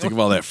cool? Man, think of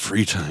all that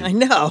free time. I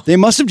know. They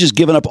must have just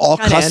given up all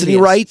Kinda custody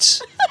envious.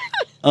 rights.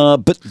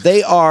 But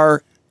they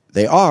are,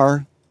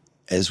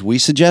 as we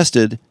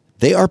suggested,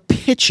 they are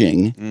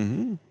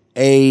pitching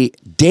a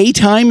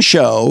daytime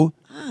show.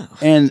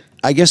 And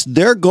I guess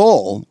their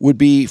goal would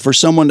be for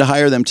someone to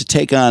hire them to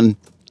take on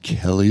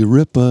Kelly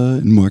Ripa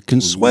and Mark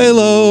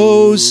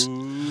Consuelos.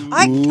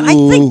 I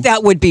think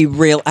that would be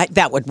real.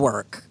 That would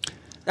work.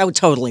 That would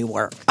totally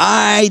work.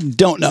 I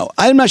don't know.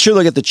 I'm not sure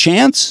they'll get the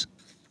chance.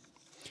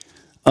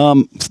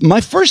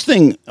 My first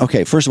thing,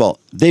 first of all,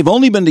 they've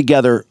only been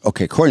together,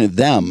 according to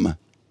them,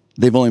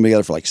 they've only been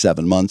together for like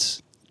 7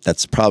 months.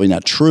 That's probably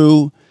not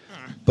true.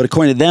 But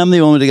according to them,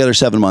 they've only been together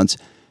 7 months.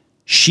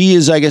 She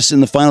is, I guess,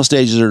 in the final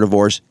stages of her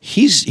divorce.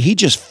 He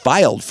just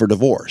filed for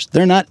divorce.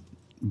 They're not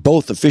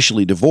both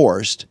officially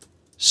divorced.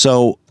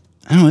 So,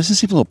 I don't know, doesn't it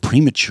seem a little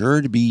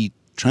premature to be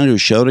trying to do a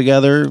show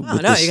together? Oh,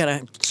 no, you got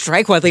to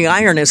strike while the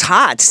iron is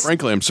hot.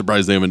 Frankly, I'm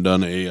surprised they haven't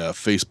done a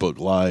Facebook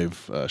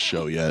Live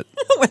show yet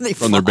When they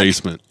from their fuck.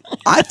 basement.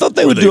 I thought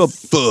they would Where do a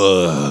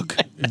fuck.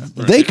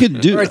 They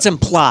could do. Or it's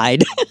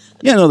implied.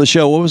 Yeah, no, the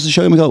show. What was the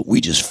show? We go. We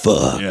just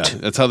fucked. Yeah,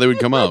 that's how they would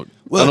come out.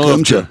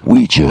 Welcome to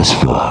We Just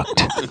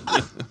Fucked.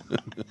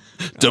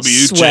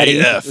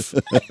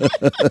 WJF.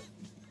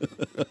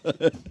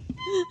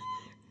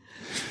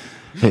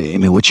 Hey,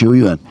 Amy, what show are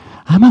you on?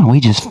 I'm on We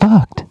Just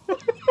Fucked.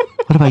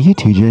 What about you,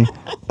 TJ?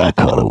 I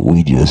call it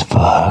We Just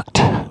Fucked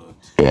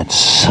and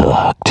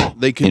Sucked.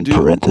 They could in do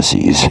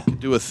parentheses.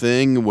 do a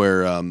thing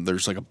where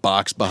there's like a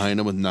box behind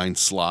them with 9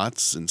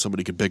 slots, and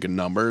somebody could pick a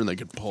number, and they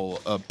could pull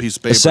a piece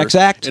of paper. sex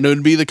act? and it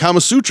would be the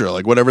Kama Sutra,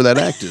 like whatever that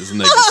act is,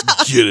 and they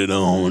just get it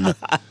on.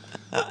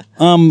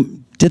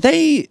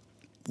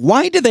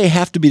 Why do they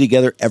have to be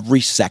together every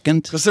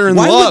second? Because they're in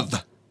Why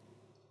love.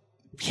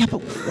 Yeah, but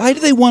why do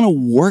they want to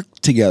work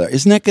together?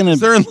 Isn't that going to?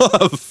 They're in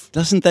love.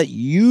 Doesn't that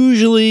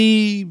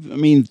usually?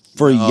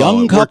 For a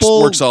young It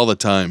couple, works all the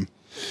time.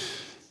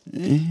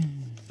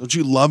 Don't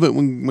you love it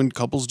when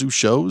couples do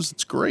shows?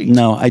 It's great.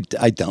 No, I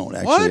don't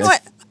actually.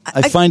 What?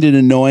 I find it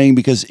annoying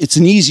because it's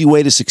an easy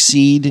way to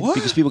succeed. What?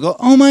 Because people go,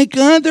 "Oh my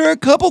God, they're a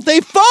couple.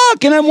 They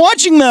fuck," and I'm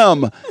watching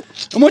them.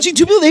 I'm watching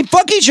two people. They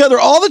fuck each other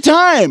all the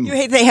time. You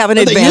hate they have an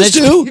Well, they advantage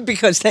used to.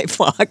 because they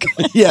fuck.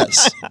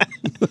 Yes,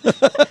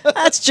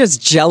 That's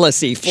just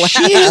jealousy. Flat.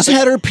 she has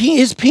had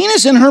his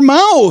penis in her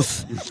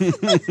mouth.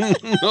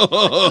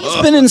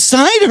 He's been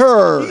inside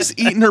her. He's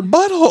eating her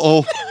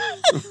butthole.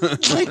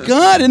 My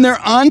God, and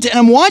they're on. And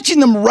I'm watching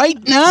them right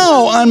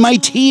now on my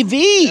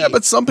TV. Yeah,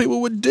 but some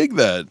people would dig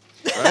that.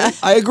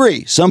 I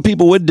agree. Some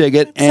people would dig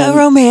it, So and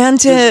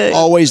romantic.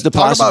 always the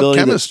Talk about possibility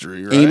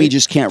chemistry, that right? Amy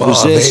just can't Oh,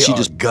 resist. they She are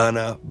just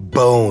gonna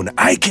bone.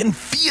 I can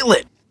feel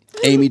it.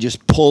 Amy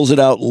just pulls it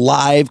out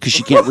live because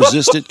she can't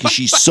resist it because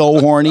she's so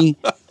horny.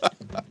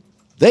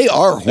 They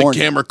are horny.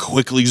 The camera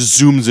quickly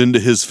zooms into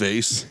his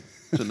face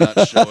to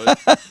not show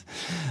it.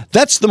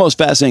 That's the most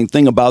fascinating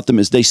thing about them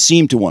is they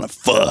seem to want to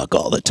fuck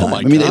all the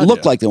time. They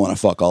look like they want to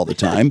fuck all the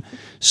time.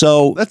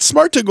 So that's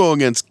smart to go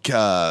against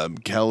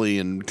Kelly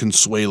and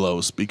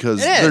Consuelos because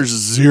there's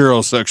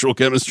zero sexual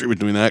chemistry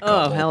between that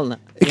couple. Oh, hell no.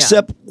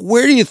 Except,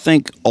 where do you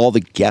think all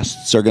the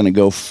guests are going to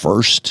go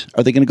first?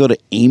 Are they going to go to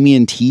Amy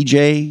and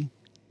TJ?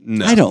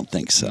 No. I don't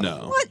think so.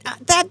 No.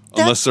 What?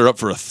 Unless they're up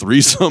for a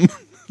threesome.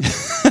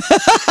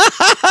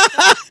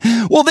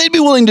 Well, they'd be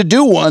willing to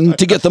do one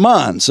to get them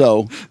on,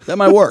 so that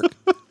might work.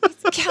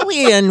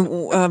 Kelly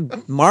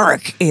and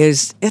Mark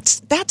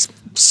that's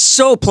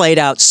so played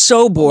out,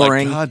 so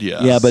boring. Oh my God,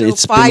 yeah. Yeah, but So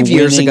it's 5 been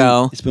years winning-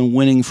 ago. It's been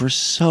winning for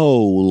so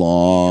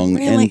long,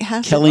 Really? and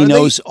Has it? Kelly Are they-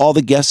 knows all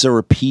the guests are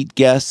repeat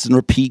guests and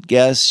repeat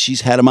guests.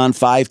 She's had them on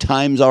 5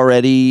 times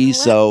already.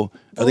 So,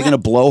 are they going to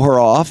blow her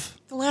off?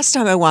 The last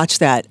time I watched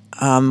that,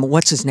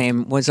 what's his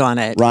name was on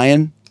it?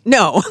 Ryan?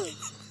 No.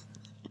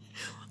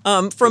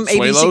 From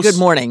ABC Consuelos? Good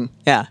Morning.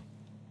 Yeah.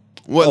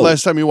 What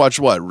last time you watched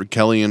what?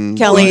 Kelly and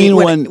Kelly, mean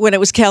when it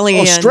was Kelly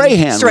and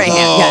Strahan. Strahan,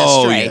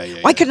 Oh, Stray. yeah,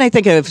 yeah, Why couldn't I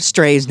think of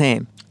Stray's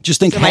name? Just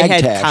think In my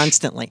head Hagtash.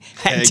 constantly.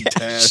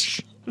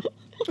 Hagtash.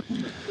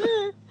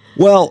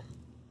 Well,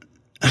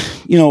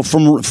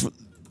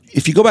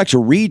 if you go back to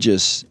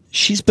Regis,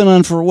 she's been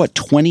on for what,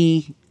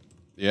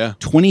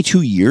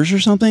 22 years or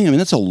something? I mean,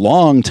 that's a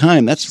long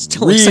time. That's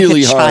Still looks like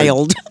really a hard.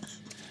 child.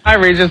 Hi,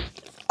 Regis.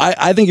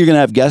 I think you're going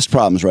to have guest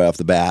problems right off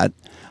the bat.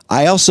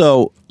 I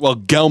also... Well,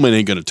 Gelman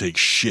ain't going to take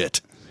shit.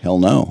 Hell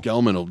no.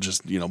 Gelman will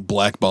just,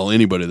 blackball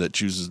anybody that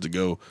chooses to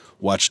go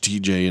watch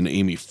TJ and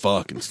Amy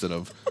fuck instead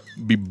of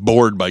be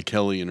bored by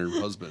Kelly and her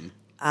husband.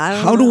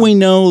 How do we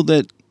know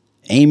that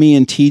Amy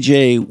and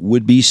TJ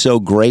would be so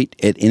great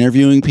at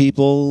interviewing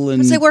people? And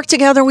Because they worked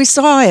together, we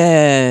saw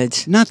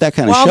it. not that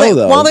kind of While show, they,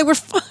 though. While they were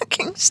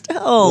fucking still.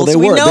 Well, they So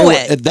we were. know They were-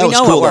 it. That We was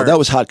know cool, it though. worked. That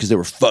was hot because they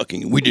were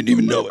fucking and we didn't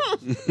even know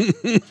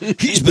it.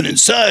 He's been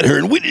inside her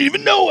and we didn't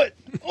even know it.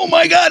 Oh,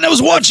 my God. And I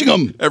was watching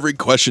him. Every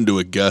question to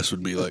a guest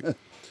would be like,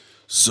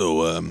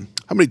 so,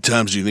 how many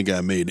times do you think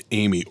I made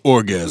Amy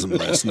orgasm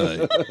last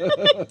night?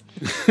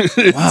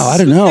 Wow, I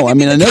don't know. I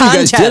mean, I know you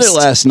guys did it contest.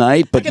 last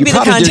night, but That you could be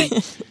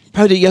the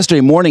probably did it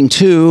yesterday morning,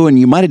 too, and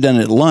you might have done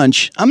it at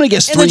lunch. I'm going to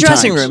guess In 3 the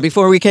dressing times. room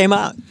before we came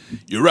out.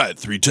 You're right,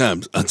 3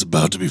 times. That's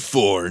about to be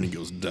 4. And he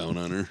goes down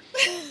on her.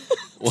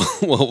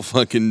 well,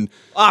 fucking...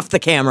 Off the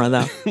camera,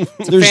 though.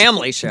 It's a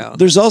family show.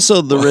 There's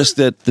also the risk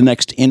that the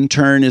next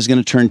intern is going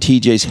to turn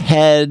TJ's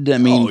head. I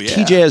mean, Oh, yeah.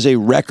 TJ has a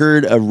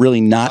record of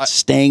really not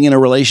staying in a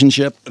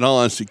relationship. In all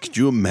honesty, could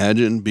you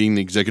imagine being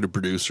the executive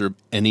producer of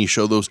any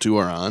show those two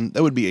are on?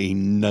 That would be a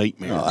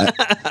nightmare.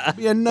 It'd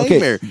be a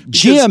nightmare. Okay,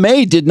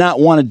 GMA did not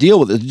want to deal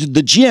with it.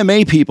 The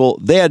GMA people,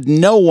 they had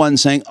no one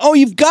saying, oh,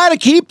 you've got to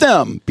keep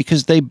them,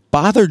 because they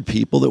bothered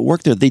people that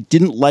worked there. They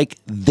didn't like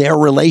their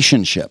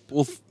relationship.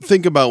 Well,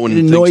 think about when It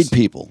annoyed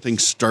people.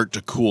 Things start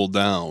to cool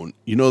down.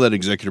 You know that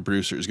executive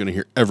producer is going to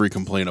hear every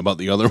complaint about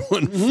the other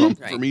one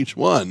from each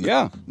one.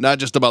 Yeah. Not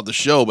just about the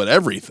show, but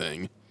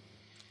everything.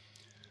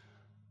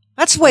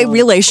 That's the way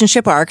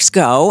relationship arcs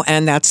go,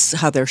 and that's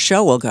how their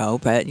show will go.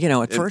 But,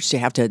 at first you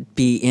have to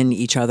be in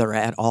each other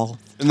at all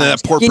And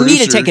that poor You producer,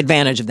 need to take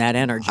advantage of that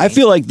energy. I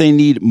feel like they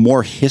need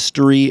more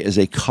history as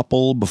a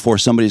couple before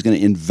somebody's going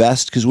to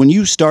invest. Because when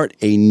you start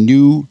a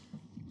new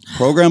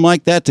program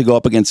like that to go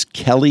up against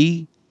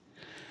Kelly,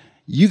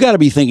 you got to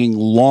be thinking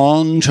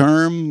long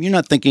term. You're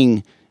not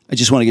thinking, I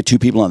just want to get 2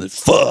 people on that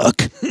fuck.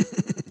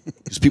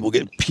 Because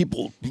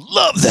people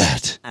love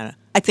that. I don't know.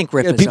 I think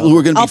Rip Yeah, is people over. who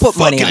are going to I'll be put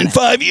money fucking on in it.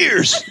 5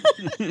 years.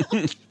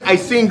 I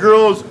seen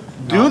girls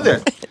do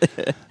this.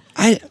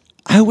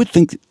 I would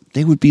think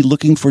they would be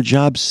looking for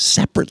jobs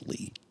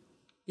separately.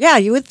 Yeah,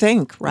 you would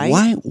think, right?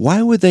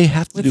 Why would they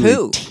have to With do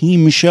who? a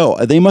team show?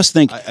 They must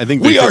think, I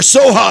think we they are think-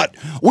 so hot.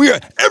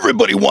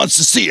 Everybody wants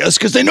to see us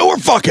because they know we're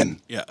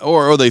fucking. yeah,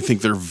 or they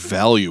think their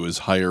value is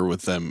higher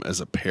with them as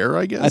a pair,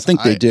 I guess. I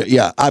think they do.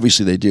 Yeah,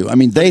 obviously they do. I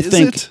mean, they Is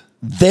think it?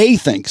 they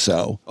think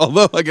so.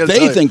 Although I guess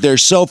They think they're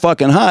so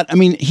fucking hot. I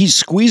mean, he's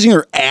squeezing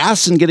her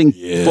ass and getting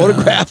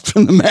photographed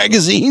from the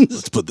magazines.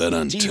 let's put that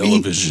on TV.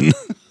 television.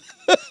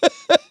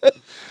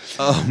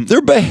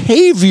 Their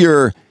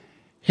behavior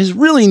has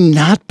really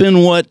not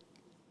been what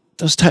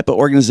those type of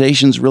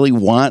organizations really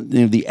want.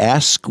 The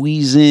ass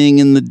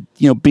squeezing and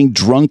the being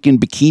drunk in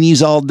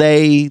bikinis all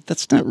day.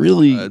 That's not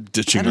really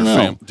ditching I don't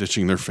know.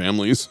 ditching their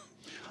families.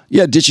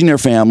 Yeah, ditching their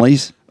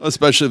families.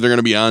 Especially if they're going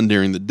to be on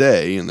during the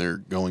day and they're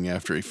going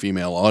after a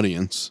female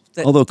audience.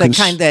 Although the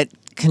kind that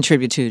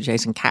contribute to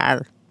Jason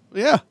Carr.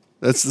 Yeah,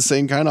 that's the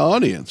same kind of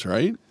audience,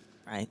 right?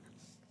 Right.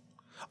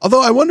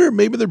 Although I wonder,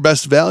 maybe their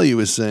best value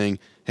is saying,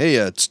 hey,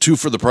 it's 2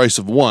 for the price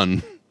of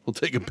 1. We'll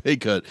take a pay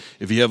cut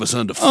if you have us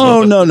on to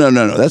Oh, no.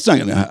 That's not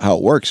going to how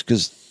it works,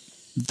 because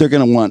they're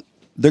going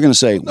to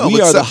say, No, we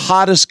but are the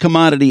hottest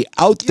commodity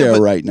out there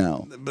but- right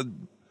now.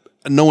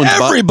 No one's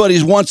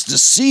Everybody wants to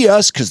see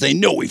us because they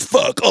know we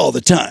fuck all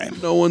the time.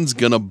 no one's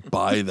going to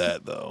buy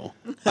that, though.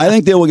 I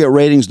think they will get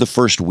ratings the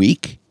first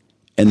week,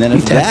 And then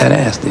if that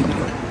ass,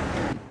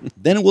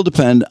 then it will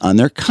depend on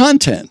their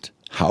content.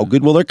 How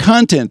good will their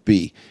content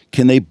be?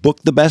 Can they book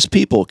the best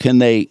people? Can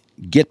they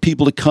get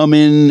people to come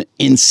in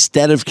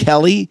instead of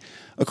Kelly?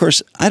 Of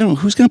course, I don't know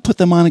who's going to put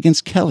them on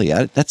against Kelly.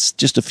 That's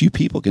just a few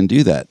people can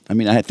do that. I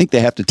mean, I think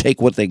they have to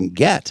take what they can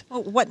get.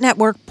 Well, what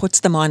network puts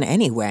them on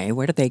anyway?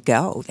 Where do they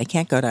go? They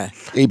can't go to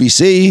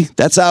ABC.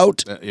 That's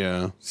out.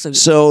 Yeah.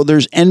 So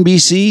there's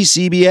NBC,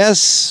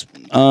 CBS,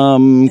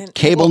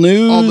 cable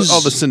news.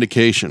 All the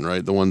syndication,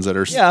 right? The ones that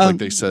are, like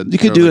they said. You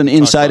could do an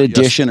Inside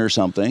Edition or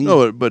something.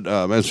 No, but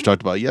as we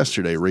talked about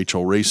yesterday,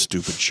 Rachel Ray's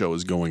stupid show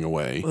is going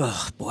away.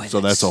 Ugh, boy. So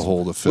that's a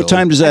hole to fill. What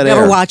time does that I've air?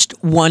 never watched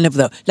one of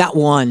those. Not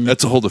one.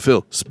 That's a hole to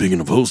fill. Speaking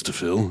of holes to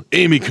fill,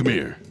 Amy, come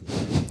here.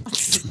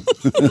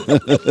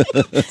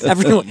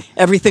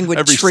 Everything would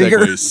Every trigger.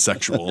 segue is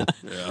sexual.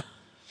 Yeah.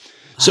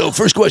 So,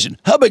 first question.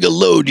 How big a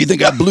load do you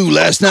think I blew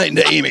last night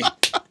into Amy?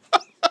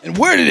 And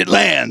where did it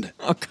land?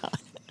 Oh, God.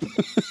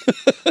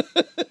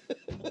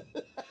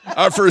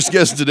 Our first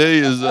guest today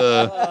is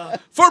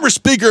former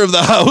Speaker of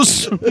the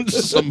House.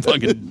 Some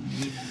fucking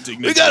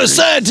dignitary. We got a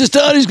scientist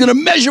on. He's going to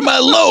measure my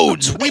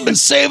loads. We've been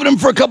saving them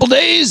for a couple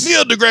days.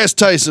 Neil deGrasse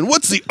Tyson,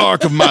 what's the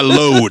arc of my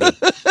load?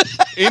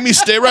 Amy,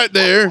 stay right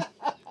there.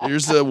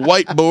 Here's the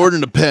whiteboard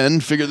and a pen.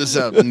 Figure this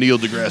out, Neil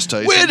deGrasse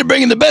Tyson. We had to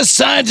bring in the best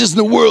scientists in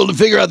the world to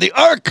figure out the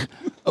arc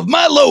of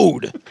my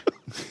load.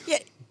 Yeah,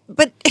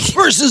 but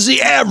versus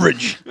the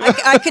average.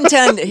 I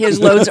contend his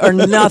loads are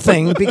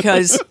nothing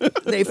because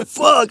they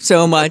fuck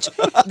so much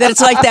that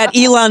it's like that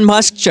Elon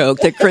Musk joke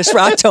that Chris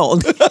Rock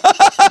told.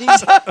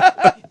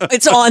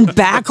 It's on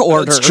back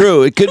order. It's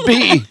true. It could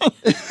be.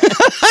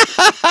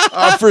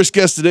 Our first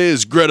guest today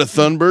is Greta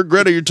Thunberg.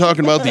 Greta, you're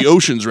talking about the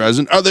oceans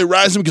rising. Are they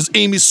rising because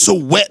Amy's so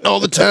wet all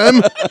the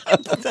time?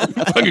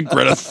 Fucking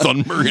Greta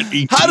Thunberg at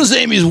 18. How does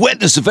Amy's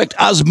wetness affect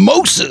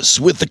osmosis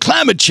with the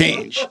climate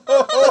change?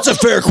 That's a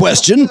fair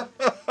question.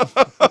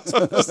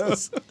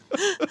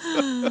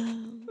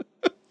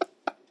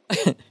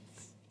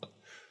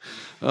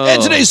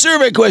 And today's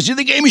survey question, you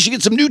think Amy should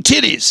get some new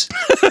titties?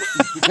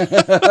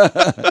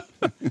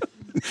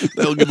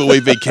 They'll give away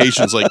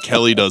vacations like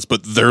Kelly does,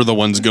 but they're the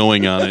ones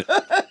going on it.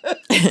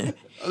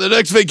 The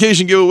next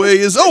vacation giveaway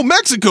is,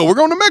 Mexico. We're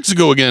going to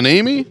Mexico again,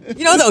 Amy.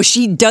 You know, though,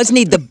 she does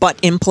need the butt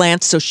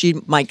implants, so she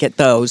might get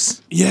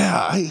those.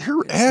 Yeah,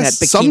 her ass,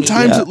 That bikini.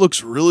 sometimes it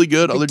looks really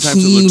good. Other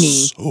times it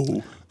looks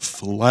so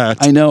flat.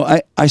 I know.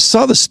 I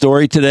saw the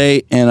story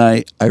today, and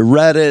I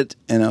read it,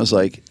 and I was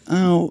like,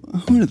 oh,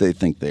 who do they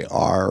think they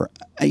are?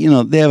 You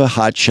know, they have a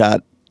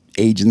hotshot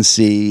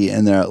agency,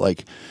 and they're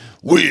like,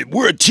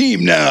 we're a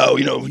team now.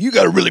 You know, you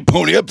got to really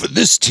pony up for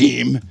this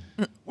team.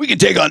 We can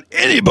take on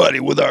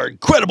anybody with our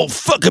incredible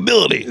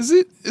fuckability. Is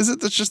it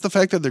that's just the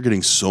fact that they're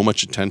getting so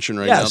much attention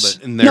right now that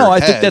in their No, I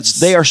heads,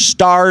 think they are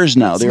stars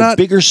now. They're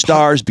bigger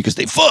stars because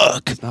they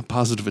fuck. It's not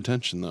positive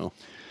attention, though.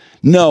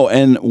 No,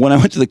 and when I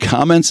went to the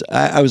comments,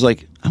 I was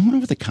like, I wonder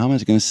what the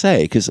comments are going to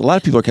say, because a lot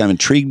of people are kind of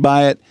intrigued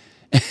by it.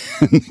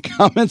 And the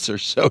comments are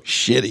so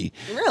shitty.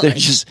 Really? They're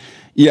just,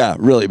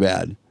 really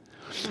bad.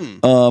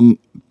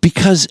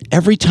 Because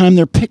every time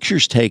their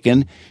picture's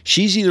taken,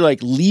 she's either like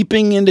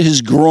leaping into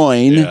his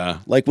groin,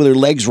 like with her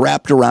legs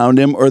wrapped around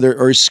him,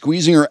 or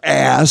squeezing her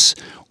ass,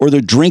 or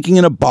they're drinking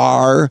in a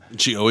bar. And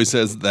she always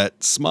has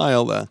that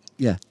smile, that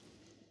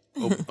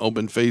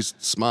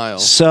open-faced smile.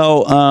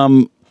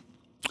 So,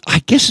 I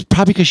guess it's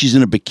probably because she's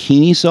in a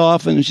bikini so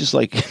often. It's just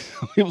like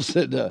people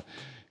said, her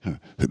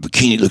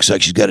bikini looks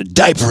like she's got a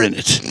diaper in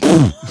it.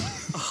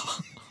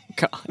 Oh,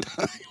 God.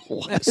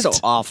 That's so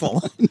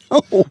awful.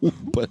 No,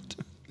 but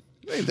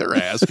they're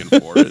asking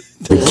for it.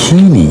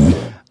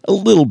 Bikini? A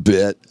little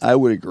bit, I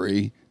would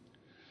agree.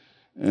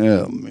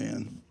 Oh,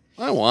 man.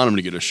 I want him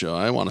to get a show.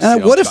 I want to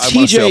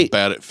see how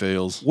bad it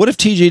fails. What if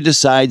TJ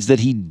decides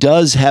that he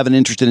does have an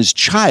interest in his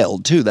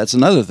child, too? That's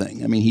another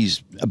thing. I mean,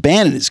 he's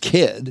abandoned his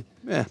kid.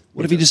 Yeah.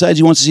 What if he decides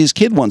he wants to see his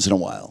kid once in a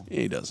while?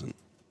 He doesn't.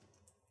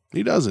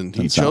 He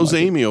chose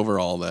Amy over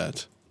all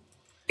that.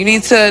 You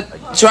need to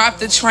drop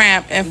the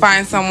tramp and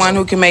find someone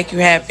who can make you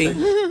happy.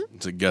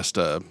 It's a guest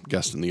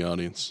in the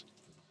audience.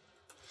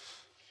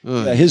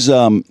 Yeah, his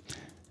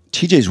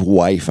TJ's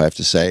wife, I have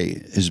to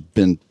say, has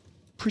been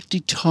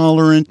pretty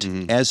tolerant,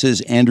 as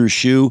is Andrew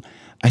Shue.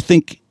 I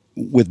think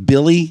with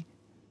Billy,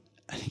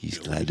 he's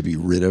glad to be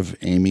rid of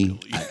Amy.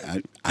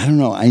 I don't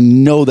know. I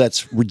know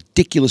that's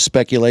ridiculous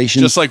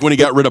speculation. Just like when he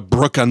got rid of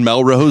Brooke on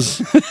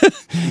Melrose,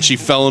 and she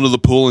fell into the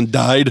pool and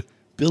died.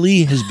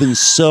 Billy has been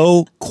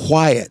so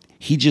quiet.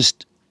 He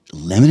just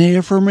eliminated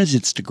her from his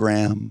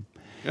Instagram.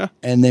 Yeah.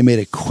 And they made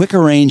a quick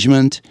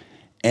arrangement.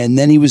 And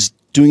then he was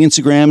doing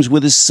Instagrams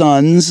with his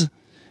sons.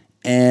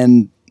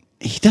 And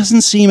he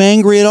doesn't seem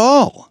angry at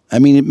all. I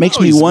mean, it makes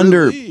me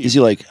wonder, is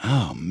he like,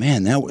 oh,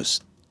 man,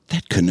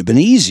 that couldn't have been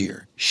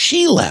easier.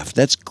 She left.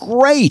 That's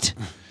great.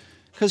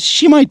 Because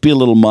she might be a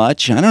little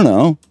much. I don't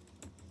know.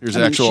 Here's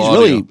actual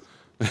audio.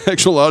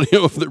 Actual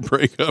audio of their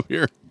breakup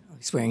here.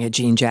 He's wearing a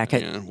jean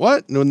jacket. Yeah.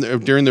 What?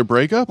 During their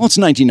breakup? Well, it's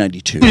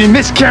 1992. You didn't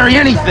miscarry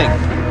anything.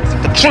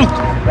 The truth.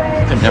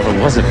 There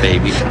never was a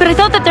baby. But I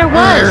thought that there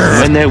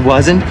was. When there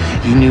wasn't,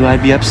 you knew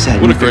I'd be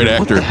upset. What You a great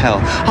figured, actor. What the hell?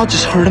 I'll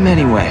just hurt him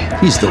anyway.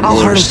 He's the I'll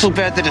hurt him worst. so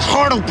bad that his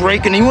heart will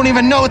break and he won't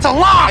even know it's a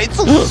lie. It's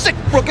so sick,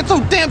 Brooke. It's so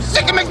damn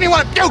sick. It makes me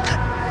want to puke.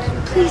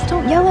 Please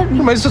don't yell at me.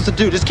 What am I supposed to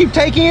do? Just keep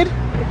taking it?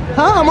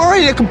 Huh? I'm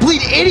already a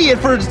complete idiot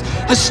for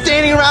just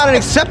standing around and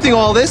accepting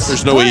all this.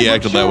 There's no way he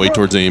acted that way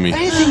towards Amy.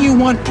 Anything you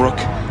want, Brooke.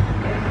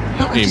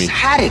 No, I Amy. just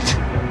had it.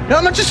 No,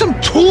 I'm not just some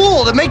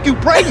tool to make you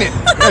pregnant.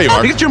 Yeah, you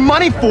are. To get your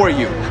money for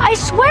you. I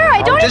swear,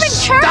 I don't even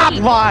Just charity. stop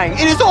lying.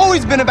 It has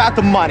always been about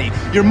the money.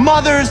 Your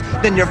mother's,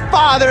 then your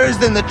father's,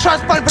 then the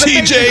trust fund for the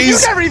TJ's. baby. You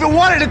never even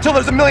wanted it until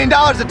there's $1 million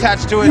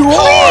attached to it. You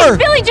are.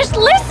 Billy, just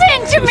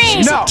listen to me.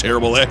 She's No. a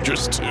terrible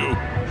actress, too.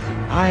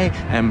 I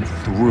am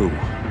through.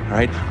 All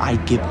right? I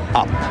give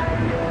up.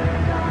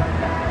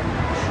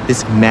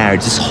 This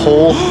marriage, this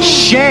whole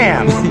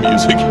sham.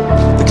 Music.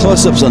 The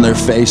close-ups on their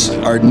face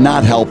are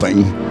not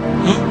helping.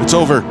 It's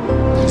over.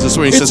 Is this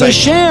where he It's says, a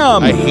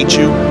sham. I hate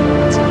you?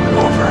 It's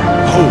over.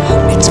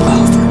 Oh, It's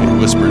over. he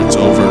whispered, it's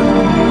over.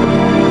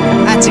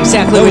 That's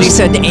exactly what he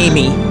said to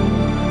Amy.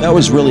 That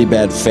was really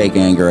bad fake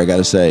anger, I got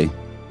to say.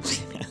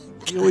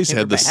 He always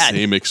had the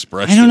same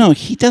expression. I don't know.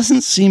 He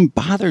doesn't seem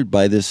bothered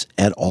by this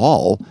at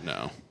all.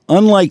 No.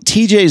 Unlike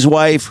TJ's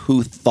wife,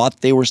 who thought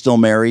they were still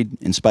married,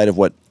 in spite of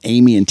what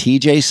Amy and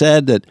TJ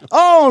said, that,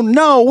 oh,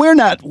 no, we're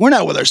not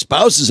with our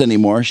spouses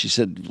anymore. She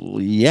said,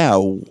 well, yeah,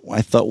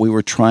 I thought we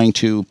were trying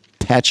to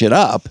patch it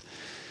up.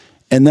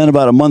 And then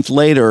about a month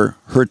later,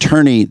 her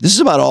attorney, this is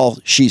about all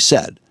she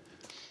said.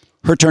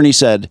 Her attorney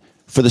said,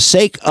 for the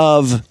sake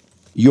of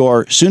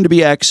your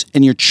soon-to-be ex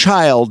and your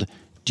child,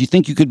 do you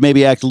think you could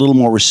maybe act a little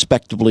more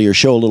respectably or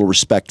show a little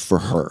respect for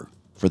her,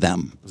 for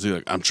them? Was he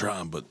like, I'm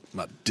trying, but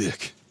my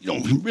dick. You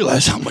don't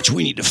realize how much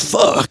we need to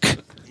fuck.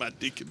 My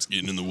dick keeps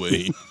getting in the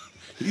way.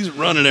 He's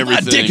running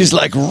everything. My dick is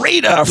like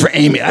radar for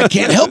Amy. I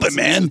can't help it,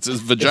 man. It's his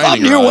If vagina.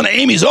 I'm near one of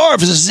Amy's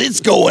orifices, it's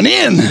going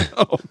in.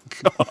 Oh,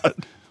 God.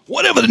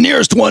 Whatever the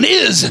nearest one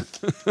is.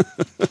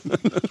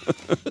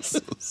 So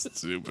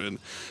stupid.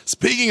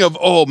 Speaking of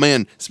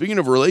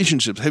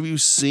relationships, have you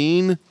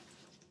seen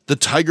the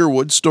Tiger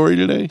Woods story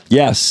today?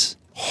 Yes.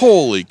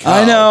 Holy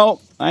cow.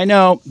 I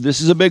know.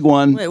 This is a big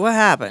one. Wait, what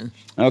happened?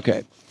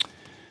 Okay.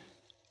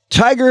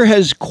 Tiger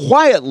has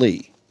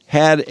quietly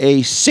had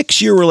a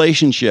 6-year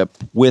relationship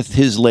with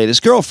his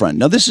latest girlfriend.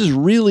 Now, this is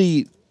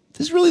really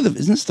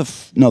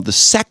the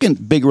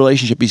second big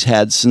relationship he's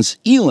had since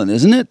Elin,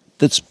 isn't it?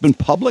 That's been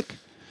public?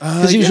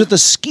 Because he was with a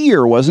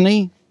skier, wasn't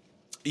he?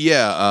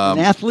 Yeah. An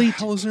athlete? What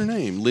the hell is her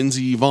name?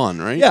 Lindsey Vonn,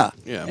 right? Yeah.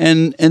 Yeah.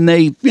 And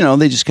they,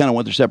 they just kind of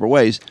went their separate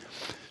ways.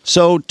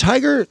 So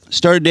Tiger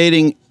started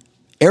dating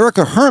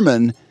Erica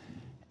Herman,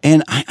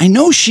 and I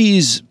know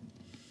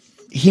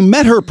he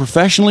met her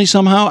professionally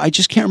somehow. I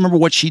just can't remember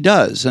what she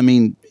does. I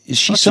mean, is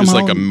she somehow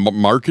like a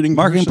marketing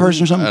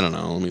person or something? I don't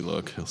know. Let me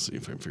look. I'll see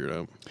if I can figure it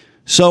out.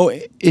 So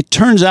it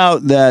turns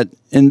out that,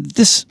 and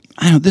this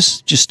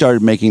just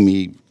started making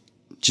me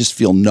just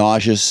feel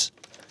nauseous.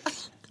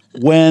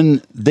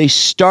 When they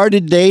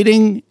started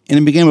dating and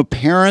it became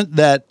apparent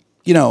that,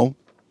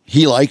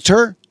 he liked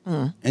her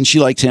and she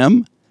liked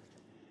him,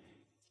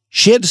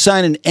 she had to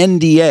sign an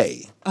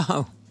NDA.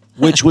 Oh.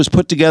 Which was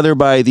put together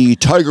by the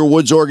Tiger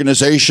Woods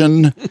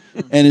organization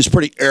and is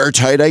pretty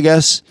airtight, I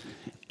guess,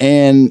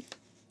 and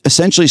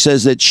essentially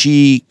says that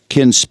she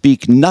can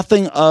speak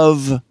nothing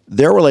of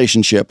their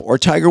relationship or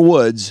Tiger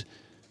Woods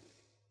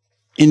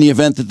in the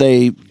event that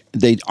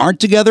they aren't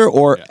together,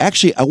 or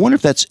actually, I wonder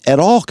if that's at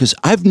all, because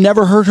I've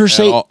never heard her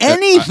say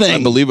anything.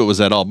 I believe it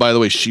was at all. By the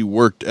way, she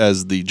worked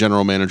as the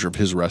general manager of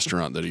his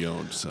restaurant that he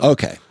owned. So.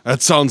 Okay.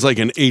 That sounds like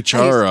an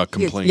HR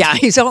complaint. Yeah,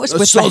 he's always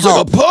That with sounds the like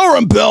help. a power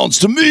imbalance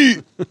to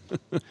me.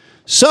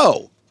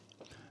 So,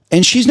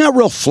 and she's not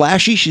real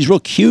flashy. She's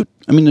real cute.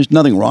 I mean, there's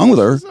nothing wrong with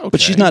her, but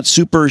she's not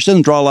she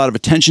doesn't draw a lot of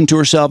attention to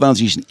herself. I don't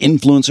think she's an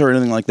influencer or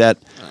anything like that.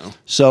 No.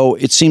 So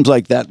it seems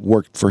like that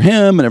worked for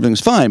him and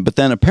everything's fine. But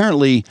then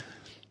apparently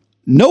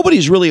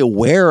nobody's really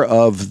aware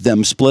of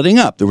them splitting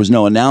up. There was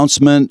no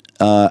announcement.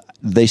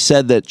 They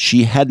said that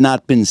she had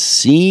not been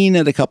seen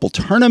at a couple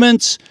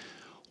tournaments,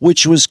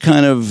 which was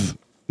kind of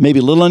maybe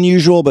a little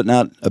unusual, but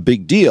not a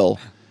big deal.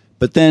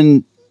 But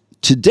then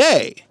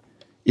today,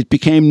 it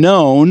became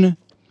known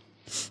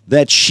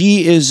that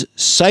she is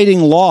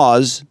citing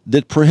laws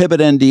that prohibit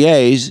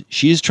NDAs.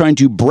 She is trying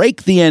to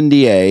break the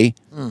NDA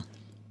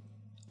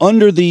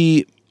under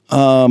the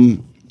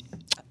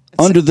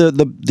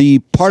the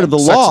part of the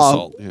law,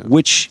 assault, yeah.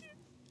 which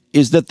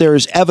is that there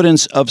is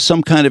evidence of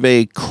some kind of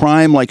a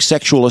crime like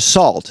sexual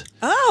assault.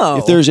 Oh.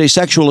 If there's a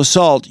sexual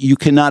assault, you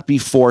cannot be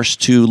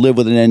forced to live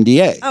with an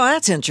NDA. Oh,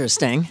 that's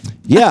interesting.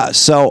 Yeah,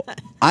 so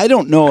I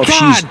don't know if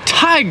she's...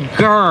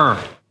 Tiger!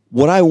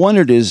 What I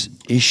wondered is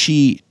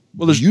she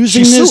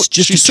using she's this su-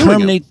 just to she's suing him.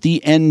 terminate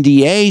the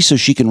NDA so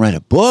she can write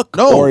a book?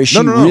 No, or is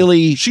she no.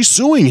 really... She's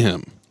suing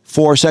him.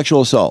 For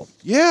sexual assault?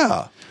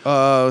 Yeah.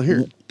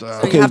 Here.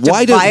 So you have to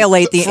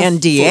violate the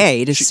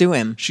NDA to sue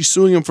him. She's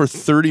suing him for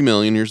 $30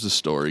 million. Here's the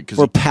story.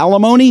 For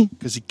palimony?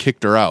 Because he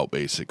kicked her out,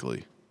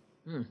 basically.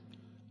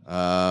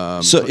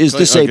 So is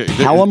this a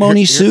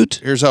palimony suit?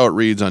 Here's how it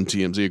reads on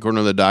TMZ. According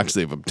to the docs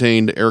they've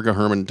obtained, Erica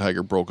Herman and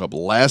Tiger broke up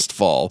last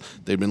fall.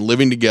 They've been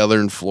living together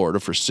in Florida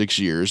for 6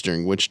 years,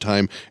 during which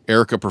time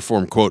Erica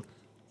performed, quote,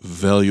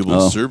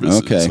 valuable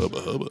services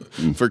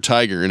for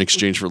Tiger in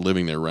exchange for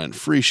living there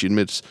rent-free. She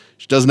admits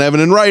she doesn't have it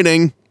in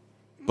writing,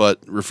 but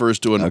refers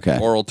to an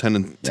oral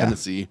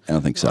tenancy I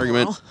don't think so.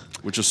 argument,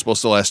 which was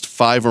supposed to last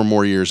 5 or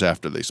more years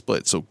after they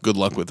split. So good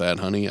luck with that,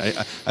 honey.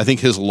 I think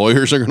his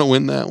lawyers are going to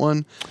win that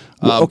one.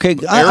 Well, okay,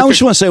 I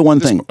just want to say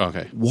one thing.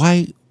 Okay.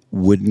 Why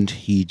wouldn't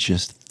he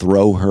just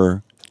throw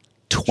her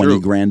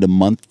 $20,000 a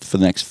month for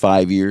the next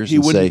 5 years? He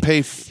and wouldn't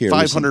say, pay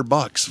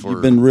 $500 for.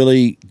 You've been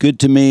really good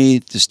to me.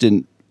 Just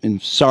didn't. And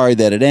sorry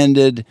that it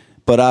ended.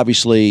 But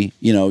obviously,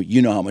 you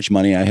know how much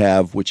money I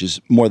have, which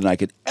is more than I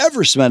could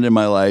ever spend in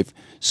my life.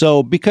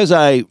 So because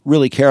I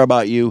really care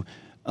about you,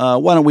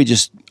 why don't we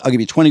I'll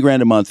give you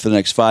 $20,000 a month for the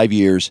next 5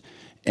 years.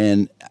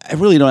 And I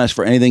really don't ask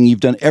for anything.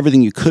 You've done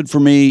everything you could for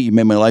me. You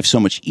made my life so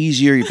much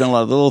easier. You've done a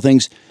lot of little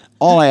things.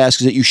 All I ask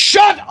is that you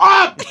shut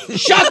up!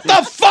 Shut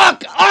the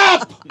fuck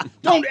up!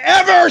 Don't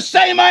ever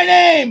say my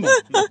name!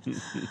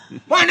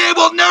 My name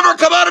will never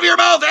come out of your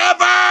mouth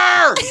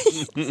ever!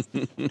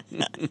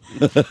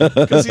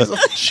 Because he's a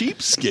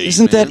cheapskate.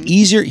 Isn't that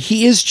easier?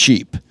 He is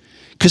cheap.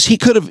 Because he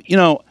could have,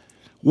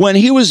 when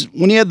he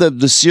had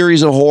the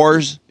series of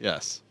whores.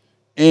 Yes.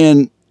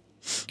 And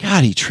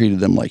God, he treated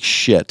them like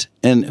shit.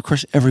 And of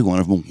course, every one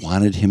of them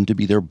wanted him to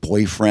be their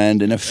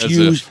boyfriend. And a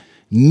few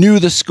knew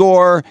the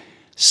score.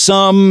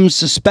 Some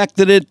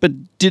suspected it,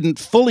 but didn't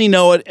fully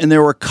know it. And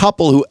there were a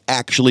couple who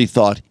actually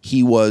thought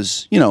he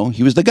was,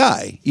 he was the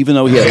guy, even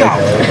though he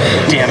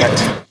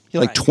had he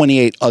had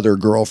 28 other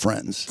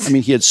girlfriends. I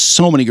mean, he had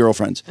so many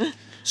girlfriends.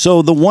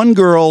 So the one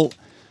girl,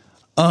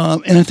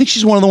 and I think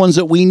she's one of the ones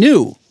that we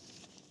knew.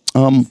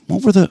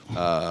 What were the?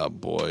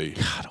 Boy,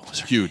 God, it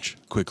was huge.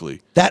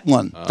 Quickly, that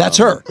one. That's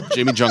her.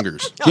 Jamie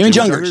Jungers. Jamie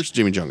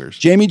Jungers.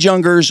 Jamie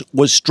Jungers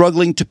was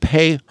struggling to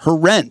pay her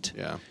rent.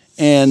 Yeah.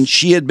 And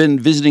she had been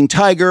visiting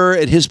Tiger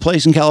at his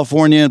place in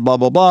California, and blah,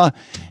 blah, blah.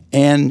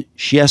 And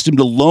she asked him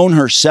to loan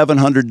her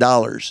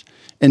 $700.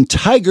 And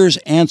Tiger's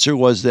answer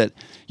was that,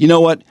 you know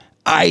what?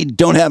 I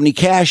don't have any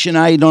cash, and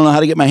I don't know how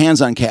to get my hands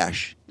on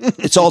cash.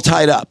 It's all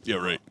tied up. Yeah,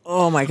 right.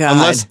 Oh, my God.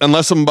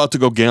 Unless I'm about to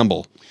go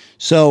gamble.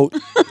 So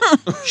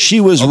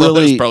she was Although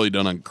really... that's probably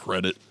done on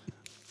credit.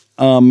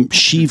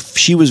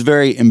 She was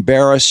very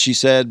embarrassed, she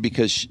said,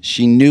 because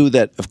she knew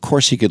that, of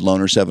course, he could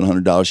loan her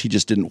 $700. He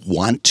just didn't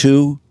want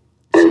to.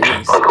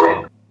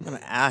 What an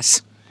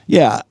ass.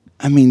 Yeah.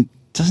 I mean,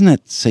 doesn't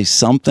that say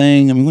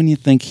something? I mean, wouldn't you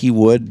think he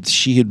would?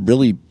 She had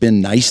really been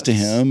nice to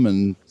him,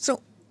 and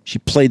she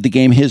played the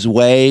game his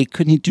way.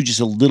 Couldn't he do just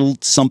a little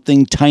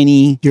something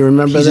tiny? You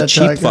remember He's that a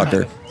cheap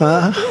Tiger?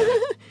 fucker.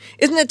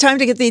 Isn't it time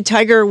to get the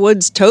Tiger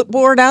Woods tote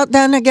board out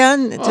then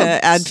again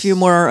to add a few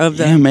more of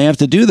the may have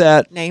to do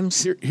that.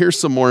 names? Here's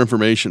some more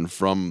information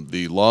from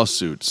the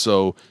lawsuit.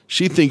 So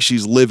she thinks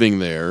she's living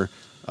there,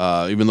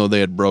 even though they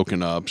had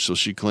broken up. So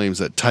she claims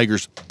that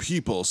Tiger's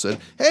people said,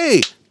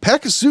 "Hey,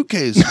 pack a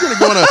suitcase.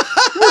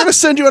 We're gonna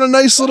send you on a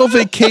nice little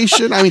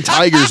vacation." I mean,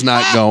 Tiger's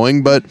not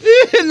going, but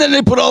and then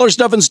they put all her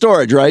stuff in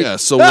storage, right? Yeah.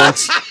 So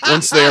once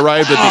they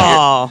arrived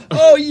at the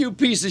oh, you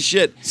piece of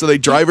shit. So they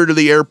drive her to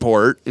the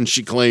airport, and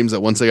she claims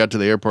that once they got to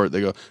the airport,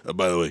 they go, "Oh,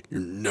 by the way, you're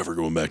never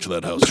going back to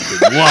that house. You've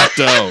been locked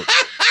out."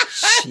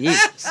 Which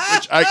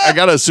I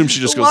gotta assume she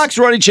just goes. Locks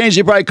were already changed.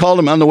 They probably called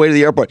him on the way to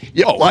the airport.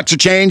 Yeah, locks are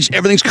changed.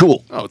 Everything's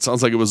cool. Oh, it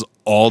sounds like it was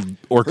all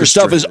orchestrated. Her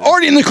stuff is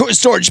already in the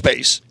storage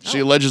space. She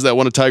alleges that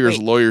one of Tiger's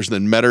lawyers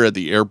then met her at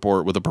the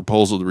airport with a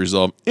proposal to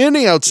resolve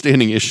any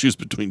outstanding issues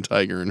between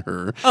Tiger and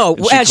her. Oh,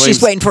 And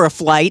she's waiting for a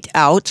flight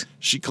out.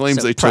 She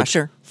claims they took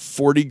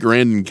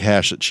 $40,000 in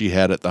cash that she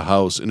had at the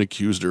house and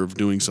accused her of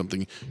doing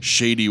something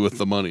shady with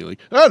the money. Like,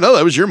 oh no,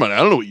 that was your money. I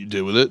don't know what you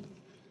did with it.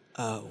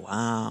 Oh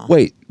wow!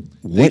 Wait,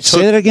 what?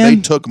 Say that again.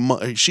 They took.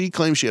 She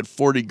claims she had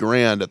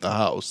 $40,000 at the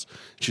house.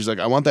 She's like,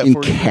 I want that in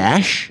 $40,000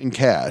 cash. In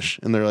cash,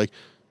 and they're like,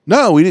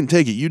 no, we didn't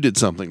take it. You did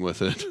something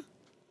with it.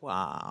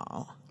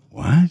 Wow.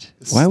 What?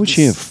 Why would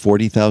she have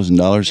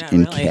 $40,000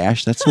 in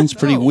cash? That sounds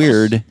pretty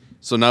weird.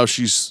 So now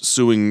she's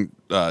suing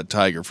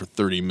Tiger for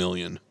 $30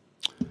 million.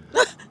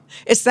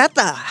 Is that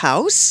the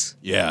house?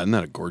 Yeah, isn't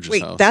that a gorgeous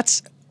Wait, house?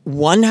 that's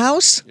one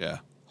house? Yeah.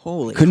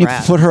 Holy Couldn't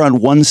crap. you put her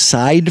on one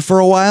side for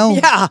a while?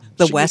 Yeah,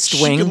 the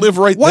West Wing. She could live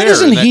right Why there.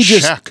 doesn't in that he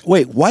just shack.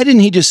 wait? Why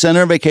didn't he just send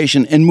her on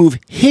vacation and move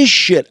his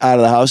shit out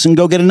of the house and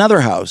go get another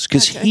house?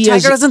 Because he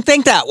Tiger doesn't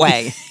think that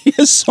way. he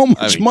has so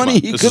much money.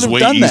 He This could is have way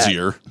done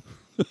easier.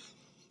 that.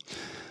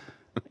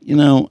 You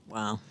know.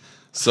 Wow.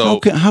 So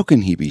how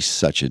can he be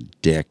such a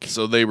dick?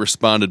 So they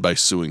responded by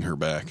suing her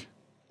back.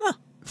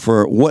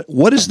 For what?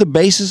 What is the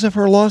basis of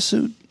her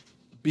lawsuit?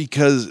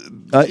 Because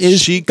it is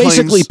she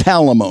basically claims,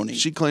 palimony.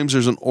 She claims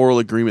there's an oral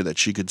agreement that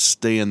she could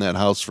stay in that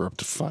house for up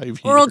to 5 years.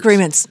 Oral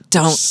agreements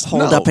don't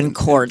hold No. up in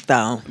court,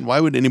 though. Why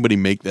would anybody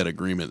make that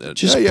agreement? That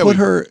Just put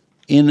her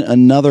in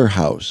another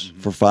house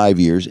for 5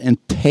 years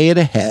and pay it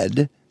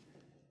ahead,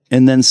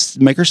 and then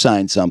make her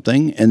sign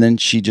something, and then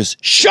she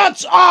just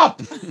shuts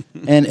up,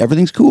 and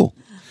everything's cool.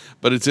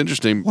 But it's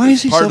interesting. Why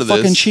is he part so of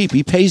fucking this, cheap?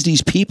 He pays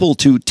these people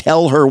to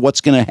tell her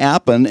what's going to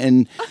happen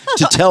and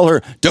to tell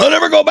her, don't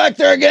ever go back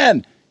there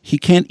again. He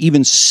can't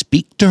even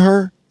speak to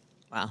her.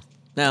 Wow.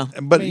 No.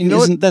 But you know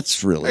what?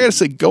 That's really... I got to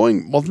say,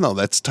 no,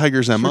 that's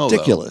Tiger's MO.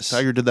 ridiculous. Though.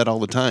 Tiger did that all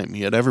the time.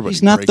 He had everybody.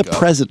 He's not the break up.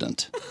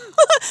 president.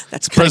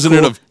 That's kinda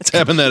President cool. of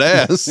tapping that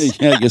ass.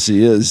 Yeah, I guess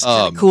he is.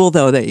 Cool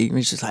though that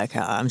he's just like,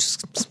 I'm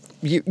just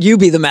you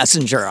be the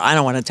messenger. I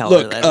don't want to tell her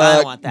Look, that. I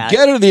don't want that.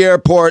 get her to the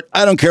airport.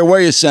 I don't care where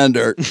you send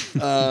her.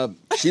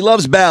 She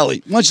loves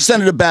Bally. Why don't you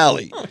send her to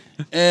Bally?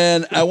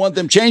 And I want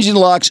them changing the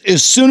locks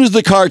as soon as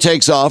the car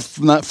takes off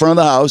from the front of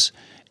the house.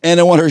 And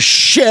I want her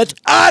shit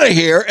out of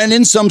here and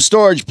in some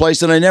storage place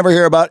that I never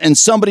hear about. And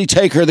somebody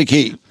take her the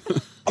key.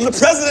 I'm the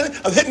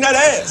president of hitting that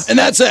ass. And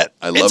that's it.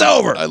 It's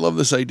over. I love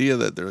this idea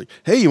that they're like,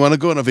 hey, you want to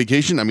go on a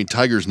vacation? I mean,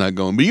 Tiger's not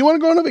going, but you want to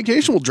go on a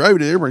vacation? We'll drive you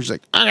to the airport. She's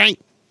like, all right.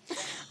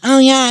 Oh,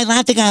 yeah, I'd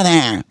love to go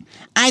there.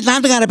 I'd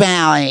love to go to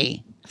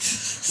Bali.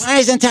 Where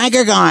isn't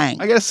Tiger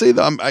going? I got to say,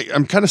 though,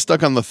 I'm kind of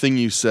stuck on the thing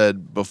you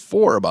said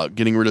before about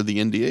getting rid of the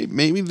NDA.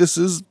 Maybe this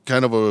is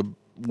kind of a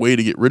way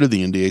to get rid of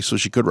the NDA so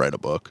she could write a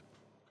book.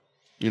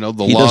 You know,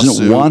 the He lawsuit.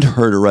 doesn't want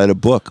her to write a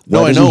book. Why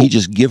No, I doesn't know. he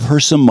just give her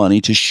some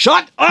money to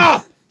shut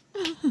up?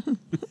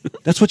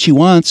 That's what she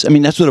wants. I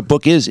mean, that's what a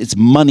book is. It's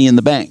money in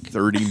the bank.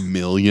 $30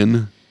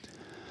 million.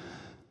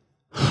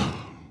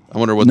 I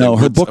wonder what No, they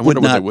her would, book I wonder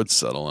would what they not- would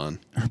settle on.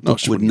 Her book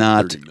would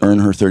not earn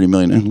her $30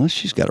 million unless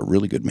she's got a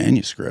really good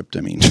manuscript.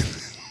 I mean,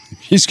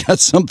 she's got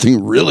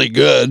something really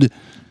good.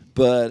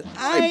 But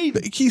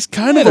he's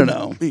kind I of don't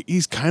know.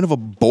 He's kind of a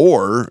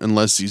bore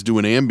unless he's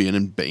doing Ambien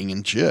and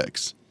banging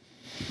chicks.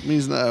 I mean,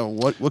 he's not,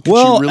 what could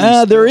Well, she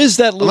really there is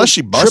that little unless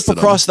she trip busted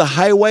across the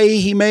highway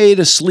he made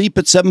asleep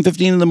at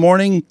 7:15 in the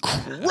morning.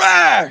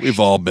 Crash! We've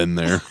all been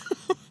there.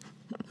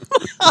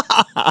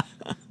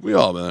 We've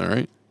all been there,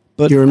 right?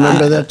 But you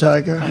remember that,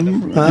 Tiger?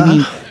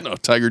 No,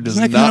 Tiger does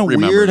Isn't that not kind of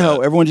remember weird that.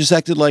 how everyone just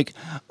acted like,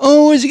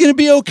 oh, is he going to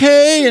be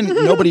okay? And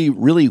nobody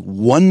really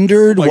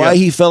wondered Oh my why God.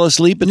 he fell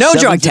asleep at No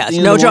drug 7:15 test.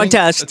 in No the drug morning.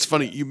 test. That's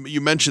funny.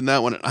 You mentioned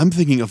that one. I'm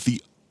thinking of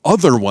the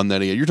other one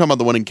that he had. You're talking about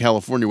the one in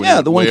California. When Yeah,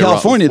 he the one in way around-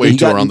 California that way he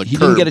too got. around the He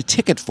curb. didn't get a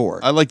ticket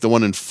for. I like the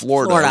one in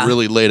Florida,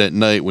 really late at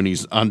night when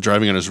he's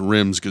driving on his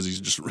rims because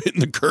he's just hitting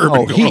the curb. Oh,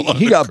 and going along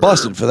he the got curb.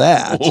 busted for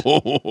that.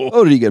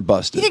 Oh, did he get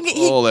busted? That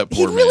He poor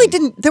really man.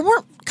 didn't. There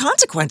weren't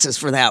consequences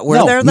for that, were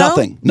no, there? Though?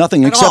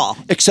 nothing At all.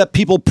 except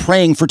people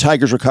praying for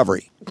Tiger's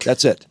recovery.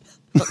 That's it.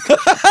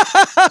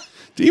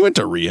 He went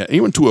to rehab.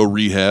 He went to a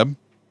rehab.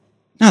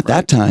 Not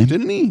that time,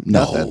 didn't he?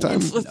 No, Not that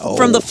time.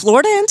 From the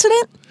Florida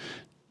incident.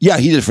 Yeah,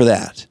 he did for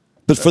that.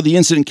 But for the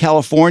incident in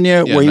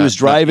California Yeah, where he not- was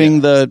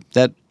driving I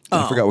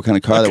Oh. forgot what kind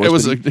of car that Okay,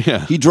 was. it was but like-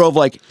 yeah. He drove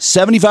like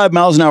 75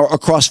 miles an hour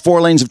across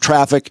 4 lanes of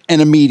traffic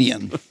and a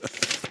median.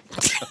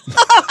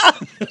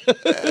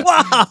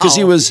 Wow. Because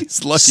he was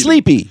He's lucky to-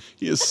 sleepy.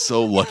 He is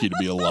so lucky to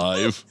be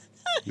alive.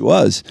 He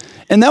was.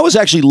 And that was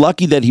actually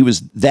lucky that he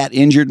was that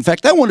injured. In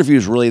fact, I wonder if he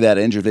was really that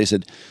injured. They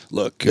said,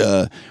 look,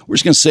 we're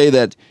just going to say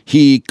that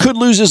he could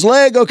lose his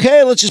leg.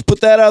 Okay, let's just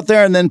put that out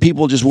there. And then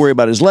people just worry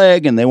about his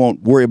leg and they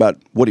won't worry about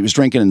what he was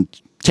drinking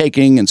and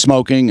taking and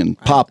smoking and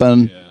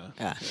popping.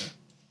 Yeah.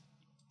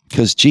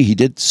 Because, gee, he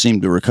did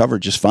seem to recover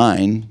just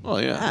fine. Oh,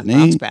 yeah. Didn't he?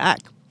 Bounce back.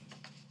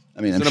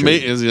 I mean, He's I'm an,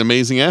 sure. he's an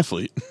amazing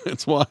athlete.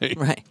 That's why.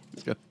 Right.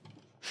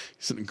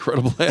 He's an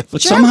incredible athlete.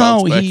 But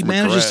somehow he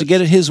manages to get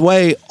it his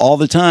way all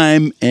the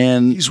time.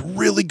 And He's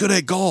really good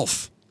at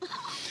golf.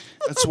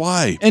 That's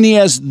why. And he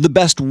has the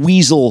best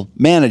weasel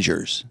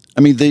managers.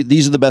 I mean,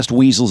 these are the best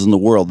weasels in the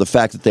world. The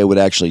fact that they would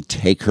actually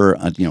take her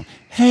on,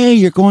 hey,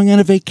 you're going on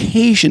a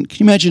vacation. Can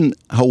you imagine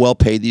how well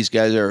paid these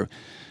guys are?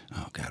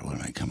 Oh, God, what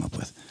did I come up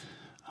with?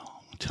 Oh,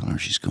 I'll tell her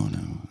she's going to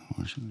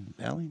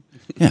Bali.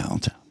 Yeah, I'll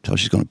tell her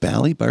she's going to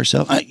Bali by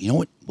herself. You know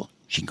what? Well,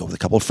 she can go with a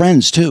couple of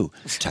friends, too.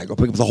 Tiger will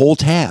pick up the whole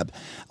tab.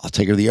 I'll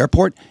take her to the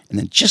airport, and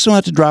then just so I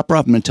have to drop her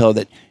off, I'm going to tell her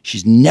that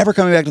she's never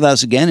coming back to the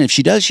house again. And if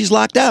she does, she's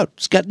locked out.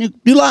 She's got new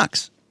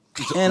locks.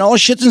 And all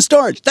shit's in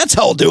storage. That's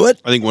how I'll do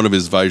it. I think one of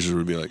his advisors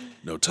would be like,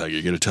 no, Tiger,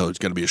 you got to tell her it's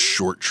got to be a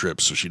short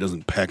trip so she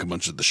doesn't pack a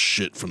bunch of the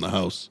shit from the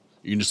house.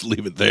 You can just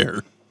leave it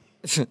there.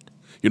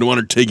 You don't want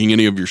her taking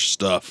any of your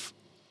stuff.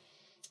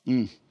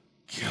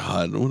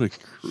 God, what a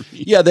creep.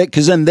 Yeah,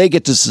 because then they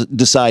get to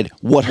decide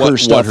what her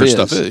stuff is.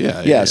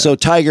 Yeah. So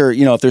Tiger,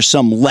 if there's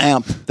some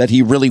lamp that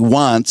he really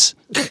wants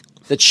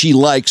that she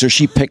likes or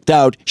she picked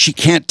out, she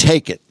can't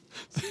take it.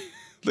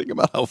 Think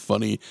about how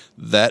funny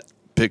that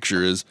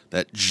picture is.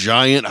 That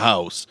giant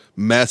house,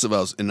 massive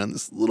house, and on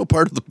this little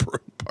part of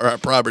the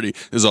property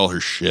is all her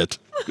shit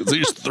because they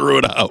just threw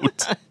it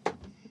out.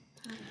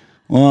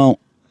 Well,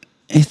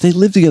 if they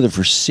lived together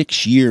for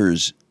 6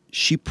 years,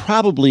 she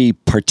probably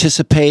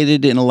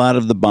participated in a lot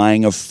of the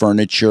buying of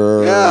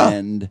furniture. Yeah.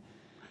 And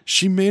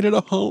she made it a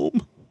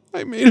home.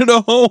 I made it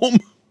a home.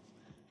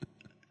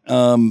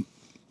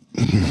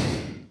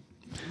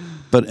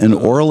 But an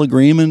oral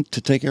agreement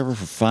to take care of her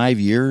for 5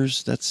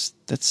 years, that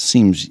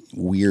seems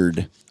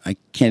weird. I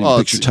can't even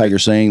picture Tiger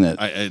saying that.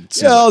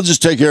 I'll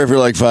just take care of her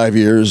like 5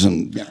 years.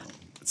 And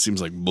it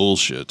seems like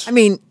bullshit. I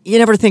mean, you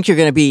never think you're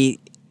going to be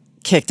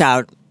kicked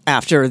out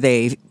after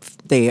they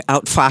they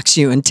outfox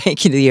you and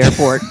take you to the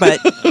airport. But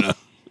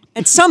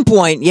at some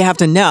point, you have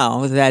to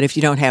know that if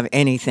you don't have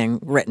anything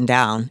written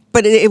down.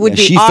 But it would be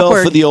she awkward.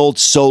 fell for the old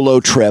solo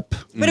trip.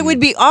 But it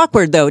would be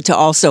awkward, though, to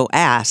also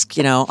ask,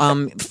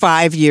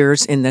 5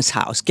 years in this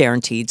house,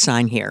 guaranteed,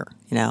 sign here,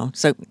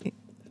 So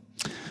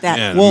that,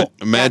 Yeah,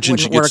 imagine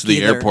she wouldn't gets work to the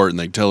either. airport and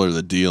they tell her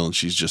the deal and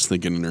she's just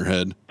thinking in her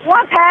head.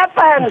 What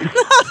happened?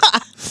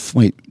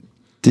 Wait,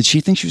 did she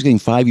think she was getting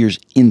 5 years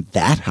in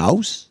that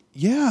house?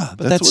 Yeah,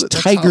 But that's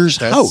Tiger's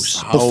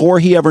house before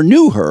he ever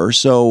knew her.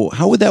 So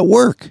how would that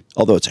work?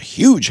 Although it's a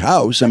huge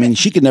house. I mean,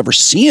 she could never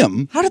see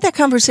him. How did that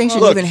conversation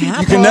Look, even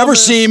happen? you can never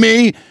see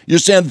me. You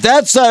stand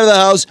that side of the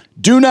house.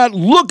 Do not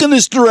look in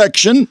this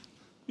direction.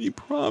 He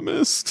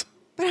promised.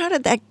 But how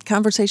did that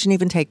conversation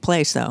even take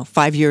place, though?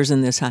 5 years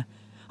in this house.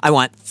 I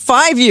want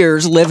 5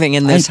 years living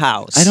in this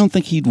house. I don't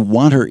think he'd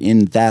want her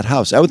in that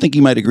house. I would think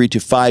he might agree to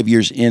 5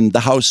 years in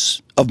the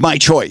house of my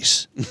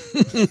choice.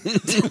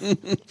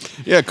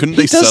 Yeah, couldn't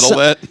they settle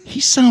that?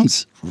 He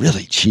sounds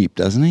really cheap,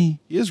 doesn't he?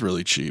 He is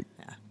really cheap.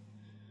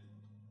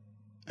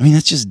 I mean,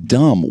 that's just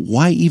dumb.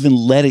 Why even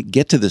let it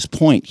get to this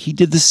point? He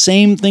did the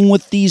same thing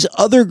with these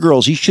other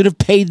girls. He should have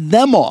paid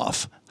them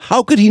off.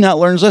 How could he not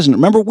learn his lesson?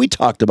 Remember, we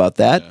talked about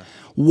that. Yeah.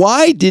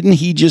 Why didn't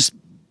he just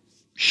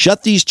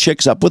shut these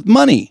chicks up with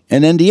money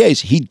and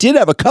NDAs? He did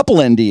have a couple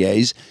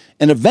NDAs,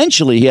 and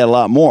eventually he had a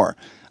lot more.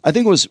 I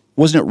think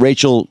wasn't it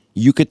Rachel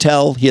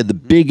Yucatel he had the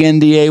big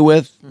NDA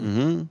with?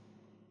 Mm-hmm.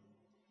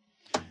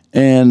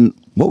 And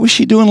what was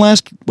she doing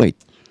last? Wait,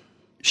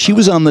 she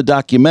was on the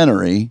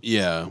documentary.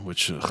 Yeah,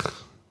 which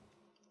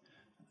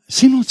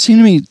seemed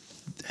to me,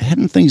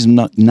 hadn't things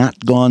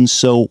not gone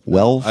so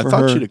well for her? I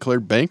thought she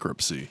declared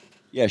bankruptcy.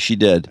 Yeah, she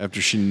did.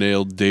 After she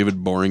nailed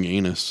David Boring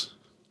Anus.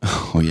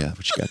 Oh, yeah,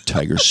 but she got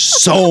Tiger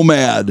so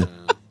mad.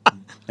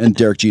 And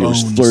Derek Jeter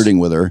was flirting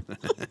with her.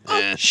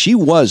 She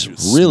was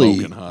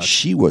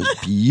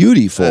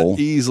beautiful.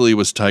 That easily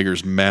was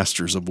Tiger's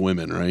Masters of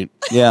Women, right?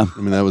 Yeah. I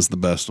mean, that was the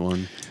best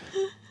one.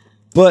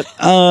 But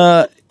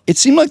it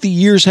seemed like the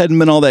years hadn't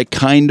been all that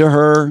kind to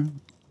her.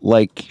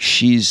 Like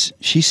she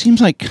seems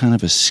like kind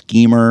of a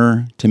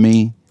schemer to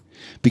me.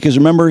 Because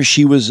remember,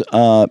 she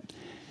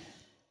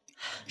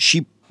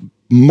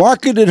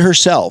marketed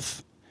herself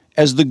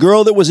as the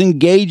girl that was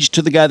engaged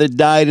to the guy that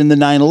died in the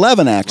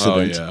 9/11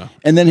 accident. Oh, yeah.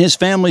 And then his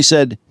family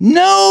said,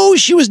 no,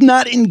 she was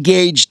not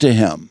engaged to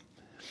him.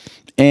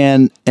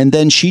 And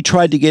then she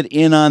tried to get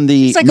in on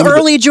the... It's like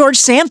early George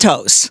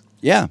Santos.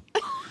 Yeah.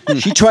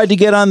 She tried to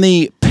get on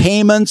the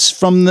payments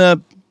from the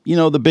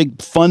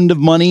big fund of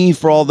money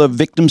for all the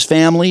victims'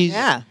 families.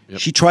 Yeah. Yep.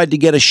 She tried to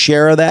get a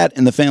share of that,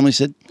 and the family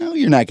said, no,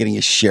 you're not getting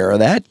a share of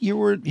that. You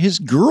were his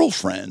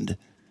girlfriend.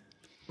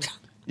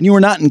 And you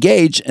were not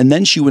engaged, and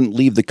then she wouldn't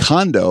leave the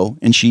condo,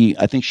 and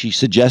I think she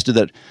suggested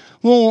that,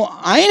 well,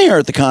 I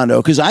inherit the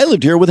condo because I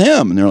lived here with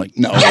him. And they're like,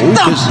 no. Get the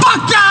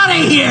fuck out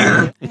of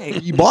here!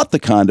 You bought the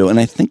condo, and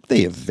I think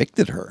they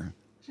evicted her.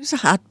 She was a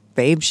hot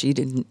babe. She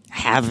didn't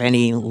have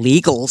any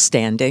legal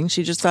standing.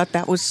 She just thought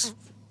that was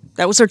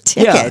her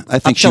ticket. Yeah, I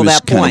think up she till was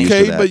that kinda point. used to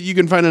Okay, that. but you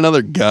can find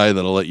another guy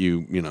that'll let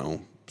you,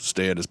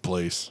 stay at his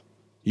place.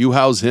 You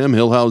house him,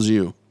 he'll house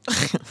you.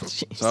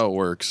 That's how it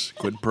works.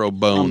 Quid pro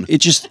bone.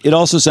 It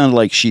also sounded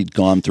like she'd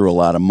gone through a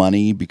lot of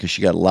money because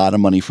she got a lot of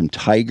money from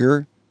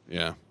Tiger.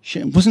 Yeah.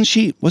 Wasn't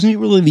she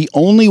really the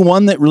only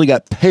one that really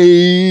got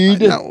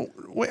paid?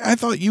 I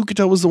thought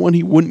Yucatel was the one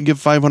he wouldn't give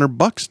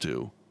 $500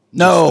 to.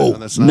 No,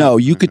 That's not- no,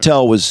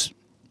 Yucatel was.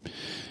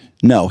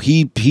 No,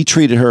 he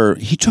treated her.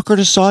 He took her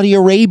to Saudi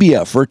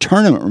Arabia for a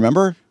tournament.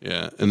 Remember? Yeah,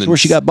 and That's then where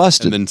she got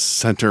busted. and then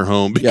sent her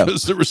home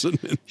because there was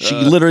She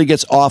literally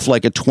gets off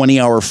like a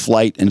 20-hour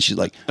flight, and she's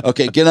like,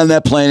 "Okay, get on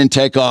that plane and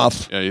take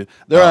off." Yeah,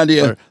 They're on to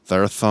you.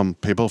 There are some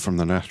people from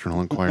the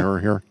National Enquirer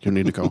here. You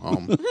need to go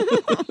home.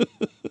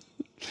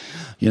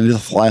 You need to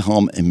fly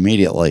home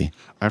immediately.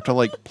 I have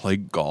to play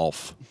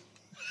golf.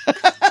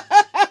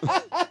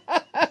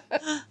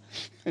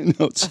 I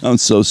know it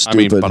sounds so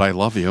stupid. But I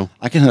love you.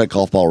 I can hit a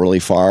golf ball really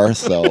far,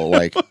 so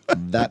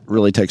that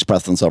really takes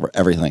precedence over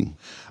everything.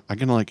 I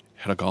can hit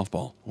a golf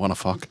ball. Wanna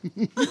fuck?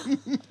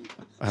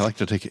 I like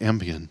to take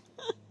Ambien.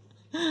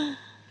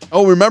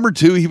 Oh, remember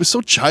too? He was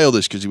so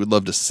childish because he would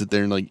love to sit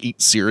there and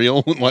eat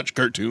cereal and watch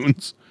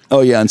cartoons.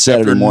 Oh yeah, on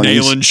Saturday After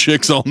mornings. nailing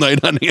chicks all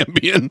night on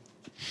Ambien.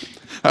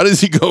 How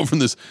does he go from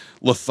this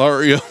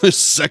Lothario, this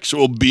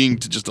sexual being,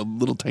 to just a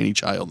little tiny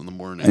child in the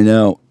morning? I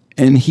know,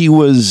 and he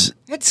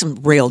had some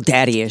real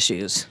daddy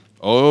issues.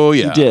 Oh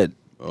yeah, he did.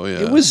 Oh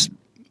yeah, it was.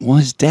 Well,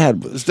 his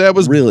dad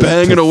was really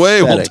banging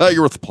away while pathetic.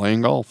 Tiger was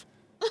playing golf.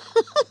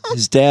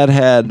 His dad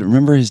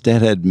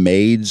had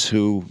maids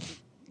who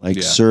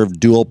served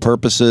dual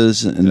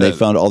purposes, and they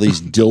found all these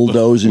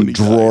dildos in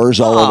drawers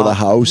all over the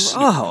house.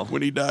 Oh,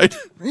 when he died,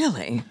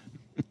 really?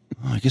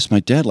 Oh, I guess my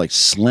dad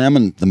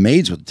slamming the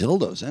maids with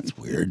dildos. That's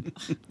weird.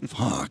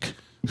 Fuck.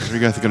 What are you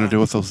guys going to do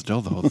with those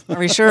dildos? Are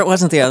we sure it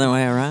wasn't the other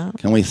way around?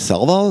 Can we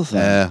sell those?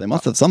 Yeah. They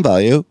must have some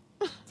value.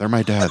 They're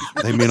my dad.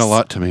 They mean a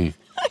lot to me.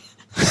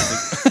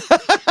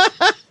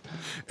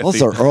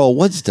 Those are Earl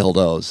Woods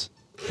dildos.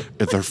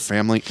 They're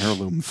family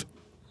heirlooms.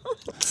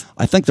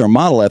 I think they're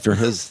modeled after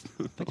his.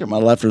 I think they're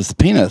modeled after his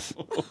penis.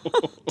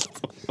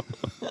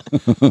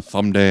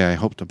 Someday I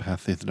hope to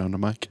pass these down to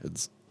my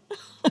kids.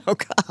 Oh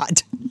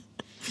God.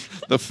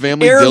 The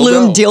family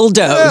heirloom dildo.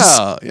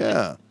 dildos.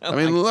 Yeah. I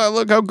mean,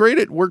 look how great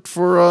it worked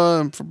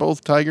for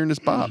both Tiger and his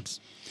pops.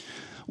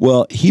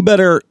 Well, he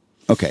better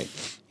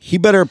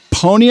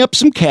pony up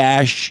some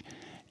cash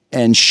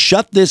and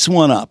shut this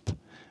one up,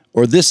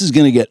 or this is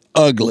going to get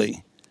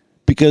ugly.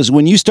 Because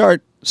when you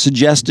start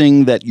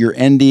suggesting that your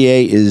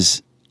NDA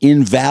is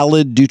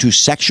invalid due to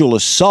sexual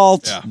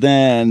assault,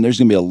 then there's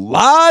going to be a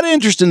lot of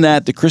interest in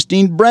that. The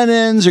Christine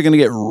Brennans are going to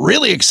get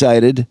really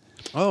excited.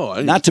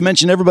 Oh, not to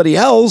mention everybody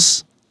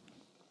else.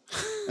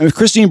 And if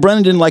Christine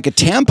Brennan didn't like a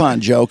tampon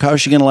joke, how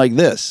is she going to like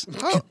this?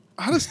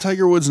 How does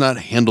Tiger Woods not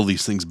handle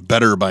these things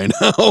better by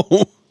now?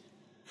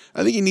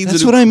 I think he needs.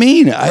 That's what I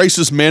mean.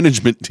 Crisis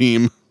management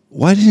team.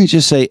 Why didn't you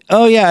just say,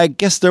 "Oh yeah, I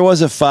guess there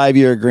was a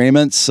 5-year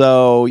agreement,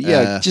 so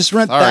yeah, just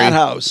rent that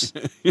house."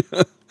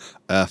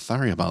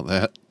 Sorry about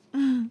that.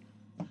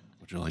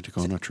 Would you like to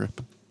go on a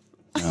trip?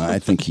 I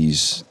think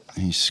he's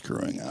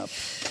screwing up,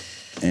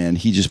 and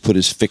he just put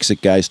his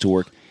fix-it guys to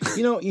work.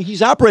 You know,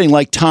 he's operating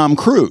like Tom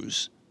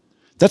Cruise.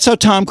 That's how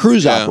Tom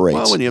Cruise operates.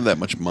 Well, when you have that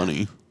much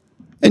money,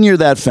 and you're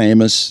that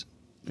famous,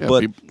 yeah,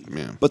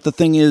 but the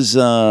thing is,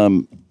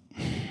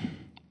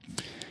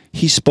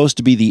 he's supposed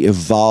to be the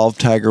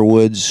evolved Tiger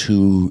Woods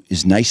who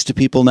is nice to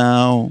people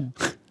now.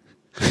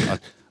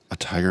 A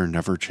tiger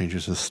never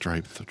changes his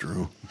stripes,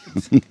 Drew.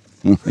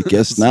 I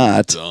guess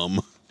not. Dumb.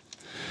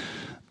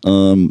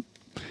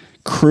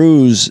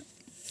 Cruise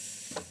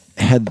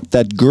had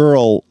that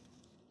girl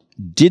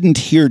didn't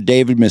hear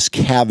David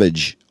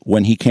Miscavige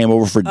when he came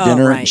over for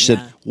dinner. Right, and she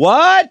said,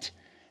 "What?"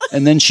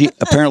 And then she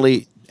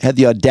apparently had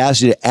the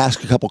audacity to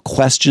ask a couple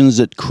questions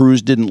that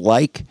Cruise didn't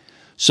like.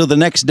 So the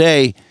next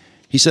day,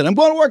 he said, "I'm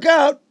going to work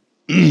out,"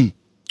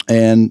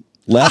 and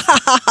left.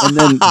 And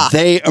then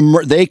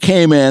they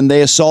came in,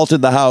 they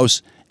assaulted the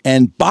house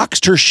and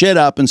boxed her shit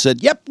up and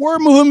said, "Yep, we're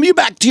moving you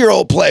back to your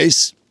old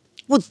place."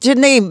 Well,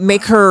 didn't they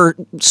make her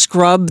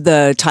scrub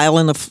the tile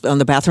on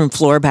the bathroom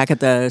floor back at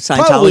the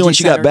Scientology Probably when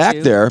she got Center, back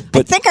too? there. But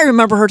I think I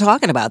remember her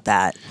talking about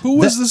that. Who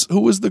was this? Who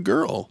was the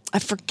girl? I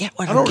forget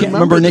what I her don't name Can't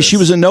remember her name. She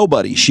was a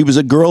nobody. She was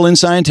a girl in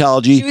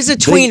Scientology. She was a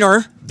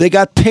tweener. They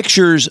got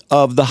pictures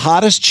of the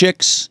hottest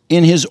chicks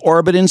in his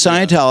orbit in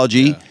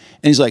Scientology. And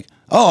he's like,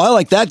 "Oh, I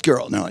like that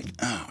girl." And they're like,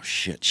 "Oh,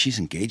 shit, she's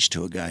engaged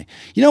to a guy.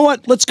 You know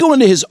what? Let's go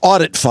into his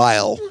audit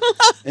file."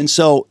 And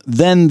so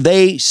then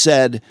they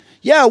said,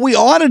 "Yeah, we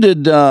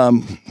audited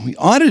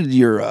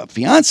your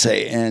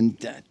fiance, and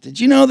did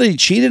you know that he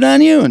cheated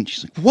on you?" And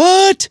she's like,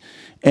 "What?"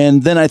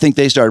 And then I think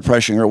they started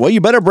pressuring her. "Well, you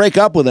better break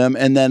up with him."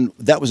 And then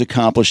that was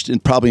accomplished in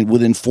probably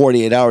within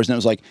 48 hours. And it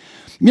was like,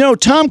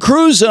 Tom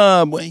Cruise,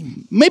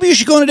 maybe you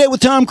should go on a date with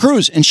Tom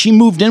Cruise. And she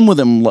moved in with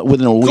him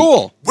within a week.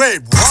 Cool.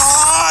 Wait,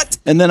 what?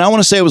 And then I want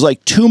to say it was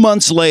like 2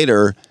 months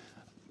later,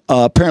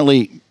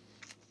 apparently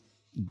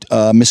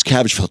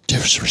Miscavige felt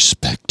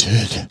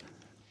disrespected.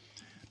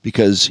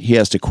 Because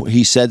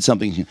he said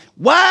something,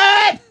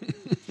 "What?"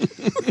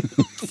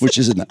 Which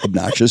is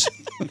obnoxious.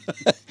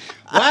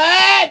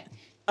 What?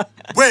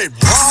 Wait,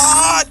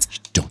 what?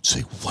 Don't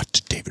say what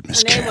to David Her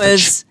Miscavige. name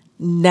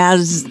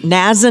was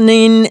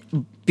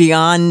Nazanin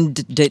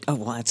Beyond. Oh,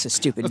 well, that's a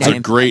stupid That's name. a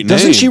great name.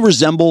 Doesn't she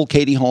resemble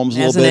Katie Holmes a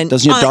little bit? Nazanin-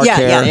 Doesn't she have dark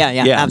hair?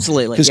 Yeah,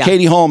 absolutely. Because yeah.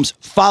 Katie Holmes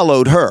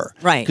followed her.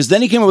 Right. Because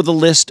then he came up with a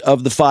list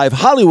of the 5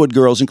 Hollywood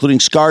girls, including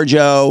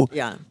ScarJo.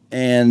 Yeah.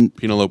 And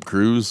Penelope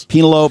Cruz.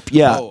 Penelope,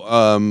 yeah.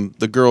 Oh,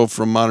 the girl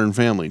from Modern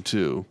Family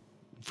too.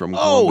 From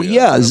Columbia,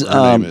 yeah, whatever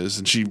her name is,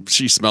 and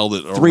she smelled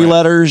it. 3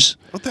 letters.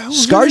 What the hell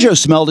is ScarJo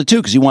smelled it too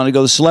because he wanted to go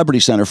to the Celebrity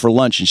Center for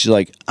lunch, and she's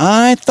like,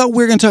 "I thought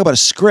we were going to talk about a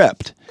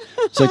script."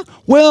 It's like,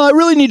 "Well, I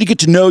really need to get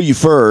to know you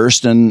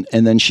first," and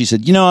then she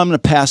said, "I'm going to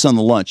pass on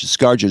the lunch." And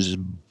ScarJo just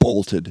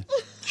bolted.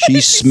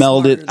 She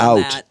smelled it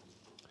out.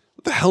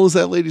 What the hell is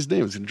that lady's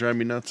name? It's going to drive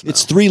me nuts now.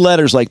 It's 3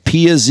 letters like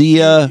Pia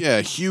Zia.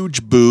 Yeah,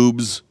 huge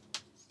boobs.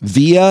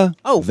 Via.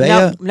 Oh,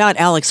 Vea? not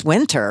Alex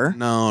Winter.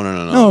 No.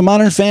 No,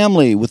 Modern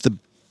Family with the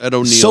Ed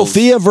O'Neill.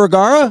 Sofia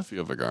Vergara.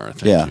 Sofia Vergara.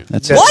 Thank Yeah, you.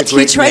 that's What?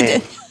 He tried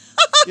to.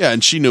 Yeah,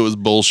 and she knew it was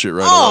bullshit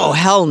right Oh, away.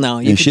 hell no.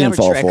 You Yeah, could she didn't never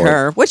fall trick for it.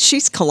 her. What?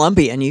 She's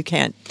Colombian. You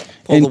can't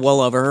pull the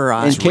wool over her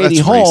eyes. And Katie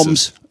That's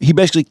Holmes, he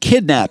basically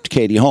kidnapped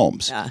Katie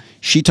Holmes. Yeah.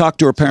 She talked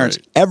to her parents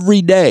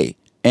every day,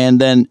 and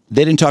then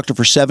they didn't talk to her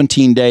for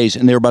 17 days,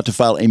 and they were about to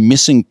file a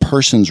missing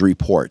persons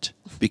report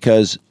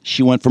because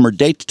she went from her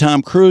date to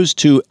Tom Cruise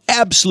to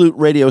absolute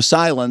radio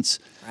silence.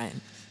 Right.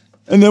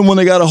 And then when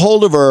they got a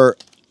hold of her,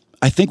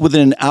 I think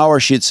within an hour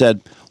she had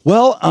said,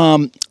 "Well,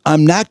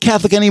 I'm not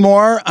Catholic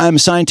anymore. I'm a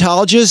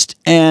Scientologist,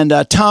 and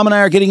Tom and I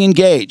are getting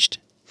engaged."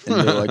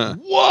 And they're like,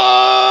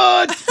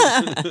 "What?"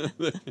 I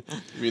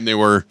mean, they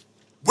were.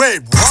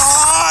 Wait,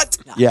 what?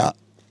 Yeah.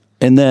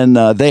 And then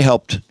they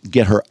helped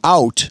get her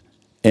out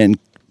and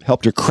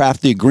helped her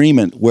craft the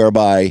agreement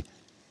whereby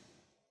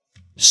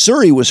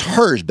Suri was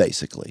hers,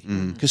 basically.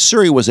 Because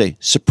Suri was a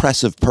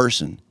suppressive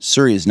person.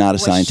 Suri is not a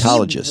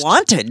Scientologist. He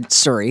wanted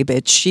Suri,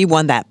 but she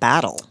won that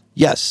battle.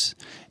 Yes.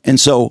 And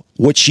so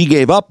what she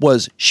gave up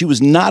was she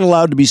was not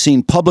allowed to be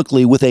seen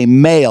publicly with a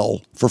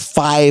male for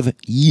 5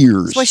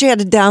 years. That's why she had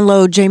to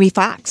download Jamie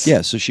Foxx.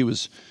 Yeah, so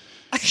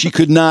she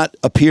could not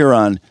appear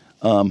on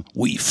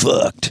We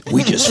Fucked.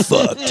 We Just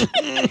Fucked.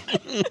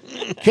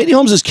 Katie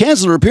Holmes has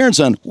canceled her appearance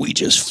on We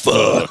Just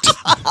Fucked.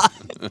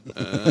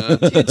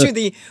 Due to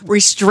the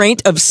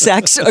restraint of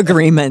sex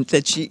agreement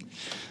that she...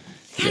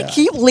 Yeah.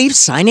 Can you believe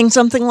signing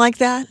something like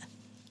that?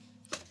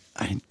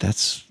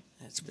 That's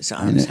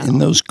bizarre. In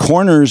those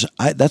corners,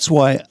 that's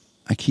why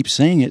I keep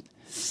saying it.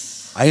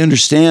 I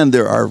understand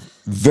there are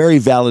very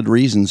valid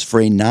reasons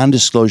for a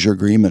non-disclosure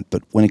agreement,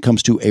 but when it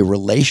comes to a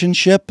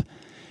relationship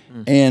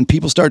and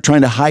people start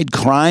trying to hide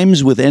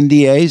crimes with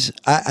NDAs,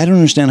 I don't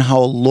understand how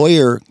a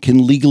lawyer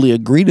can legally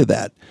agree to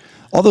that.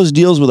 All those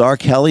deals with R.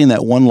 Kelly and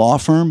that one law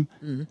firm,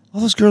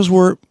 all those girls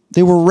were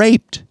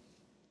raped.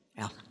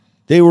 Yeah.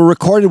 They were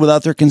recorded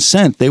without their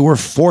consent. They were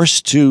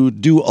forced to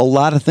do a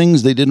lot of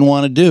things they didn't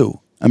want to do.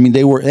 I mean,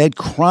 they had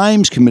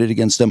crimes committed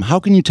against them. How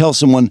can you tell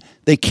someone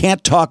they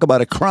can't talk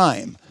about a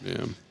crime?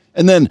 Yeah.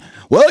 And then,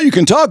 well, you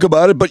can talk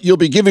about it, but you'll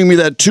be giving me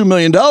that $2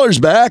 million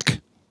back.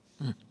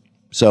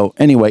 So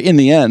anyway, in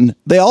the end,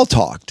 they all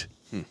talked,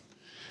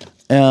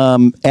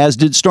 as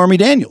did Stormy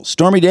Daniels.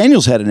 Stormy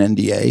Daniels had an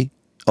NDA,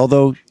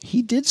 although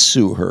he did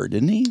sue her,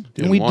 didn't he?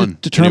 Didn't we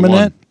determine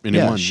that?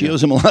 Yeah, she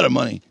owes him a lot of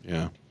money.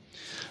 Yeah.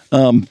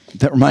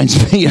 That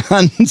reminds me,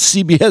 on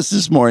CBS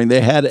this morning,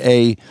 they had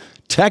a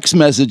text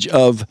message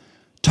of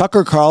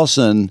Tucker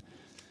Carlson.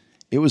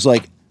 It was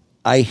like,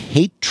 I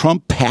hate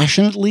Trump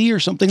passionately or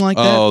something like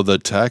that. Oh, the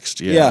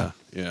text? Yeah.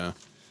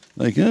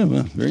 Like,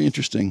 well, very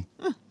interesting.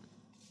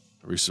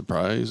 Are you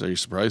surprised? Are you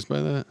surprised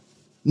by that?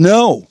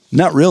 No,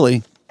 not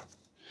really.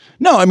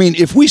 No, I mean,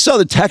 if we saw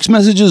the text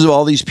messages of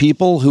all these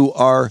people who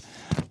are,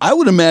 I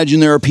would imagine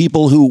there are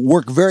people who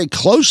work very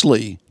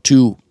closely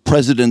to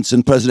presidents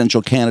and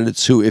presidential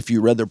candidates who, if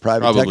you read their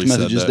private text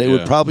messages, they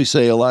would probably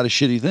say a lot of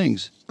shitty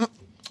things.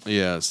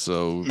 Yeah,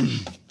 so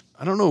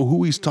I don't know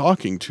who he's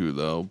talking to,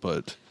 though,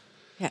 but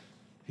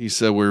he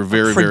said we're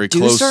very, very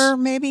close. Producer,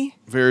 maybe?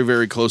 Very,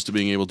 very close to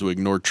being able to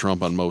ignore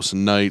Trump on most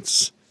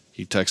nights.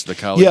 He texted the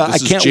colleague, Yeah,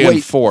 this I is can't Jan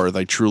wait. 4th.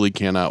 I truly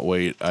cannot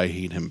wait. I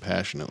hate him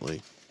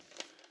passionately.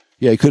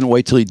 Yeah, he couldn't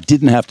wait till he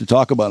didn't have to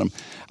talk about him.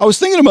 I was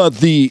thinking about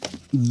the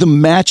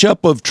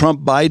matchup of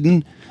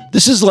Trump-Biden.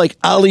 This is like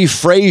Ali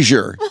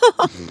Frazier.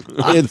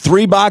 They had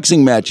 3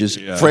 boxing matches.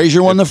 Yeah.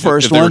 Frazier won the If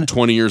first they were one.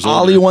 20 years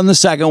Ali older. won the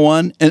second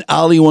one, and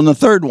Ali won the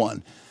third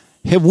one.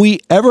 Have we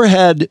ever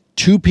had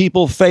 2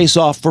 people face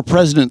off for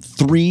president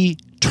 3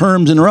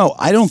 terms in a row?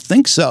 I don't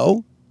think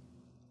so.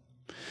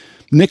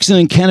 Nixon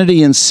and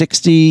Kennedy in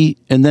 60,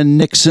 and then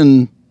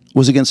Nixon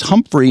was against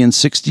Humphrey in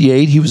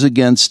 68. He was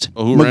against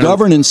who ran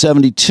McGovern in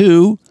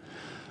 72.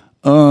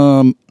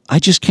 I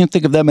just can't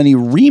think of that many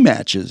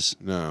rematches.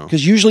 No.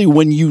 Because usually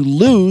when you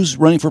lose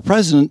running for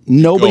president,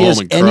 nobody Go has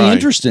home and any cry.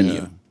 interest in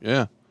you.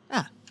 Yeah.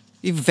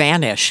 You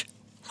vanish.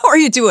 Or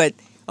you do it.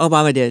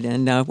 Obama did.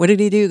 And what did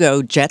he do?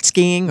 Go jet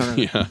skiing? Or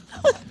Yeah.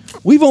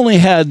 We've only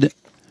had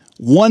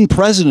one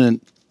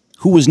president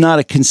who was not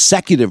a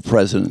consecutive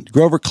president.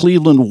 Grover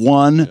Cleveland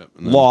won,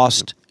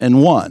 lost,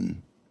 and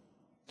won.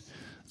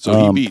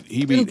 So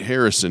he beat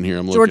Harrison here.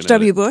 I'm looking George at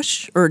W. it.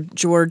 Bush or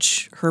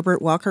George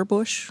Herbert Walker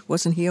Bush?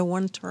 Wasn't he a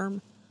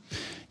one-term?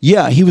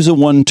 Yeah, he was a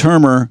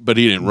one-termer. But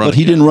he didn't run. But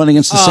he didn't run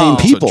against the same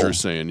That's people. what you're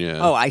saying, yeah.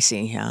 Oh, I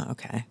see. Yeah,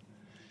 okay.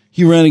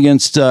 He ran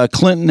against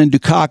Clinton and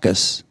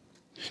Dukakis.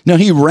 Now,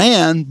 he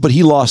ran, but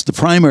he lost the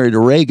primary to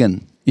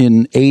Reagan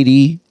in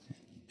 80.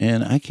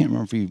 And I can't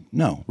remember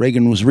if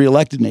Reagan was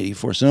reelected in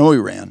 84, so no, he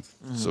ran.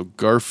 So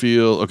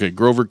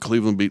Grover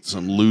Cleveland beat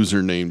some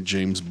loser named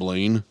James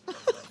Blaine.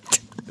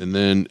 And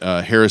then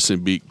Harrison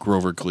beat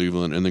Grover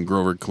Cleveland, and then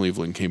Grover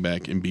Cleveland came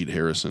back and beat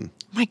Harrison.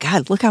 My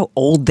God, look how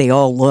old they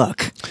all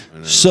look.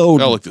 So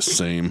they all look the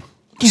same.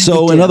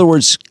 So, in other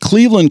words,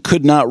 Cleveland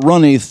could not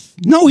run he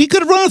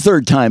could have run a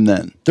third time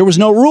then. There was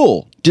no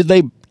rule. Did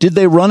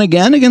they run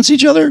again against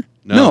each other?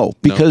 No,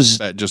 because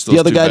just the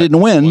those other two guy back.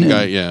 didn't win. One and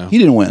guy, yeah. He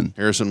didn't win.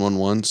 Harrison won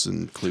once,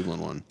 and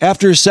Cleveland won.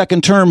 After his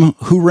second term,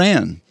 who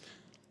ran?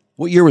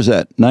 What year was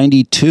that?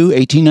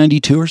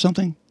 1892 or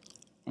something?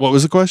 What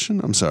was the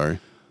question? I'm sorry.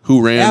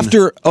 Who ran?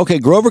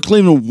 Grover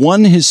Cleveland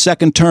won his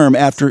second term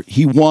after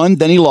he won,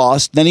 then he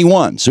lost, then he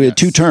won. So he had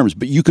 2 terms.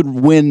 But you could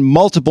win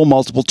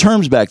multiple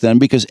terms back then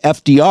because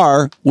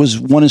FDR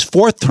won his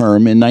 4th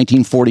term in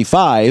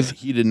 1945.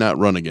 He did not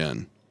run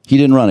again. He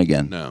didn't run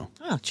again. No.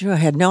 Oh, Drew, I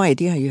had no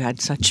idea you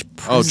had such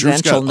Drew's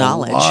presidential got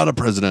knowledge. a lot of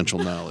presidential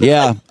knowledge.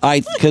 Yeah,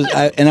 I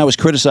was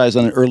criticized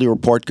on an early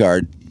report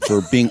card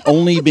for being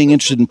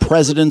interested in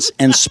presidents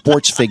and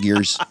sports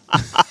figures.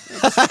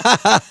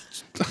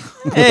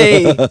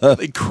 Hey,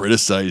 they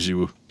criticize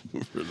you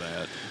for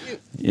that.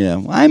 Yeah,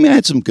 well, I mean, I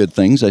had some good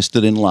things. I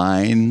stood in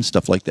line,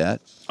 stuff like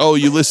that. Oh,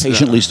 you listened?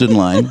 Patiently stood in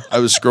line. I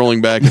was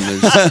scrolling back, and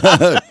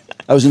there's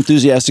I was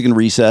enthusiastic in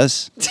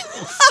recess.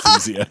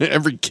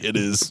 Every kid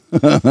is.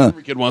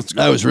 Every kid wants to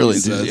go. I was to really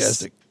recess.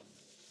 enthusiastic.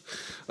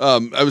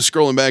 I was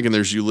scrolling back and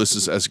there's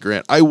Ulysses S.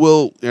 Grant. I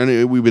will,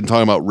 and we've been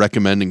talking about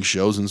recommending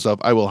shows and stuff.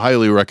 I will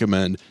highly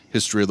recommend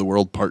History of the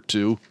World Part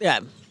 2. Yeah.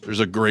 There's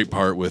a great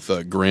part with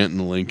Grant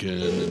and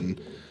Lincoln,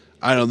 and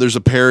I don't know. There's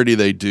a parody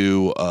they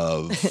do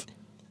of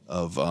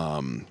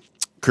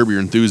Curb Your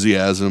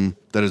Enthusiasm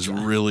that is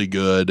really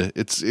good.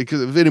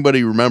 If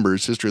anybody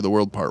remembers, History of the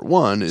World Part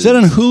 1 Is that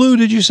on Hulu?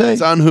 Did you say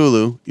it's on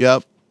Hulu?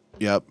 Yep.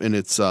 And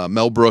it's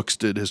Mel Brooks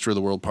did History of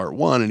the World Part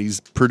 1, and he's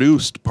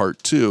produced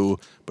Part 2,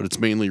 but it's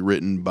mainly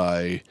written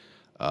by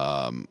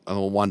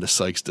Wanda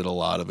Sykes did a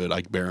lot of it.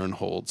 Ike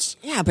Barinholtz.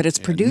 Yeah, but it's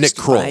produced Nick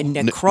Kroll. by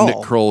Nick Kroll.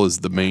 Nick Kroll is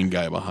the main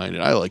guy behind it.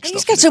 I like And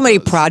stuff. he's got so many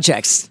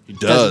projects. He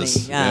does.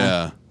 He?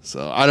 Yeah.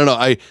 So I don't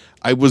know.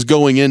 I was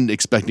going in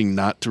expecting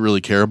not to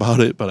really care about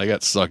it, but I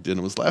got sucked in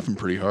and was laughing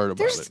pretty hard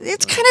about it.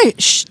 It's kind of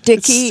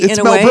shticky It's in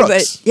a Mel way,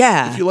 Brooks. but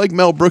yeah. If you like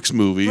Mel Brooks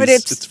movies, But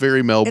it's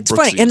very Mel It's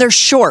Brooks. funny, and they're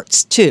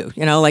shorts too.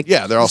 Like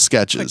they're all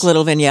sketches, like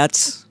little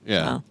vignettes.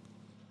 Yeah.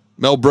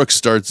 Mel Brooks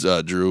starts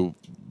Drew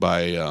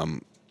by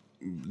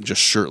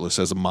just shirtless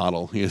as a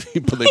model. They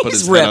put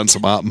his head on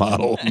some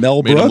model.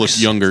 Mel made him look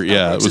Brooks? younger.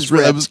 Yeah,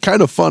 it was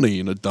kind of funny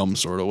in a dumb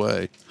sort of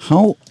way.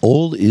 How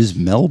old is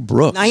Mel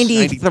Brooks?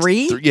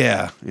 93?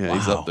 Yeah,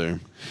 he's up there.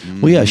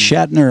 Well, yeah,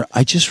 Shatner.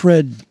 I just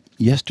read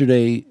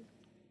yesterday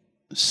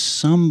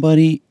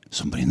somebody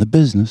in the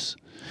business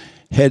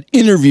had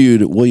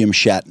interviewed William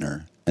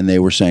Shatner, and they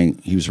were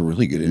saying he was a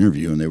really good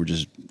interview, and they were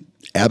just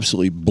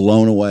absolutely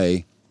blown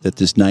away that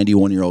this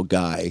 91-year-old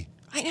guy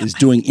is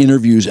doing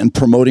interviews and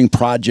promoting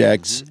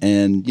projects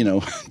and,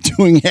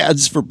 doing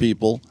ads for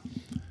people.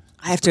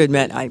 I have to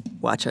admit, I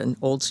watch an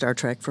old Star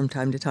Trek from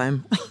time to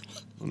time.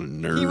 What a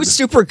nerd. He was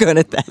super good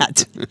at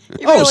that.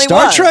 He Oh, really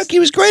Star was. Trek? He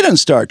was great on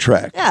Star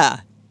Trek. Yeah.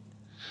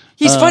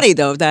 He's funny,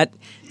 though, that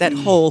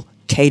whole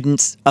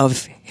cadence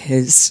of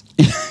his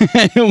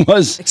It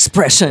was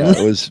expression.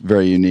 It was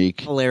very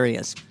unique.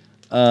 Hilarious.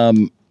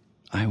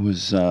 I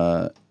was,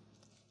 I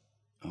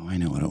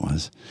know what it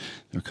was.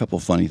 There were a couple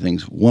of funny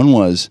things. One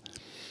was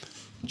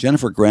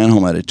Jennifer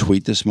Granholm had a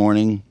tweet this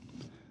morning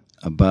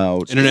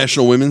about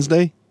International Women's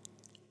Day?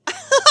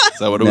 Is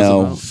that what it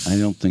was about? I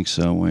don't think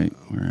so. Wait,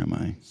 where am I?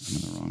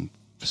 I'm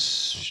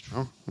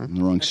in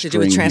the wrong To string do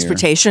with here.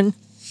 transportation?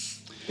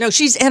 No,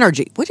 she's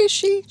energy. What is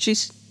she?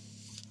 She's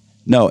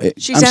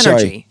She's energy.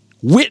 Sorry.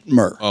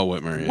 Whitmer. Oh,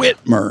 Whitmer. Yeah.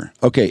 Whitmer.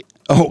 Okay.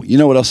 Oh, you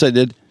know what else I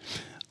did?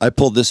 I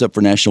pulled this up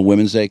for National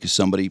Women's Day because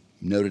somebody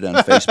noted on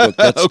Facebook.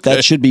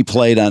 That should be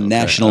played on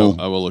National.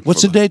 I will look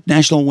What's for the date?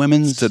 National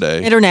Women's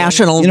today.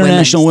 International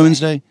Women's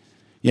Day.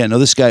 Yeah, no,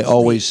 this guy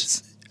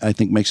always, I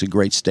think, makes a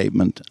great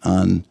statement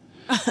on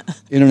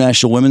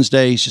International Women's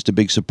Day. He's just a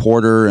big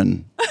supporter,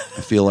 and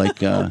I feel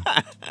like I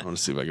want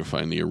to see if I can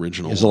find the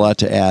original. there's a lot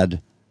to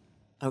add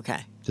Okay.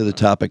 to the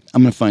topic.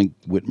 I'm going to find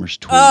Whitmer's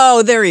tweet.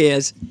 Oh, there he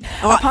is.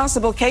 A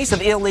possible case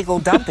of illegal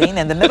dumping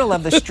in the middle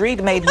of the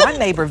street made one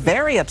neighbor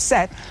very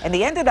upset, and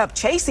he ended up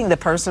chasing the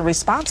person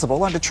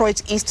responsible on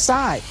Detroit's east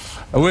side.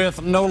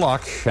 With no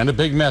luck and a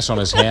big mess on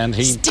his hand,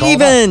 he called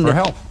Steven. out for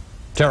help.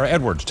 Tara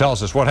Edwards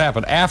tells us what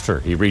happened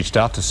after he reached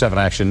out to 7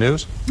 Action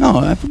News. No,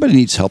 everybody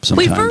needs help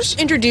sometimes. We first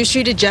introduced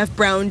you to Jeff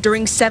Brown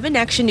during 7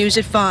 Action News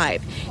at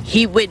 5.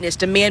 He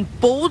witnessed a man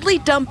boldly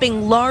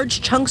dumping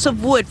large chunks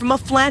of wood from a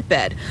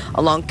flatbed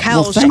along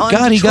cows thank on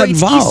God he got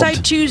Detroit's involved.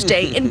 Eastside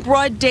Tuesday in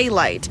broad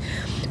daylight.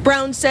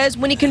 Brown says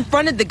when he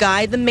confronted the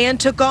guy, the man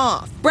took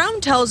off. Brown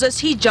tells us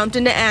he jumped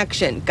into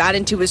action, got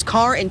into his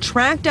car, and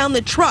tracked down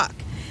the truck.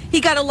 He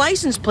got a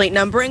license plate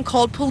number and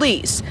called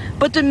police,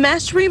 but the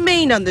mess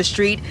remained on the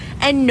street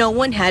and no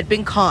one had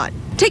been caught.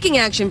 Taking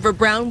action for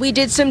Brown, we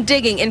did some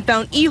digging and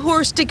found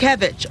Ihor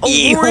Stikevich,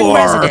 a Warren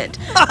resident.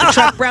 The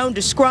truck Brown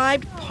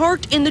described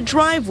parked in the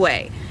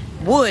driveway.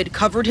 Wood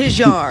covered his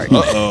yard.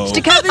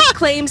 Stikevich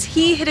claims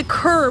he hit a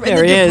curb and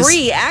There the he is.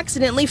 debris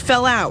accidentally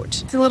fell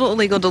out. It's a little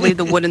illegal to leave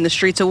the wood in the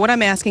street, so what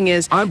I'm asking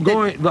is... I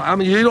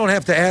mean, you don't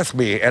have to ask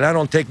me, and I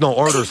don't take no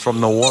orders from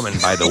no woman,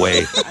 by the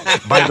way.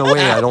 By the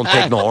way, I don't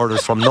take no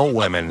orders from no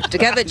women.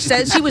 Stikevich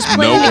says he was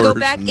planning to go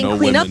orders, back and no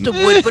clean up women.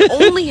 the wood, but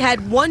only had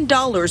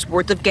 $1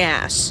 worth of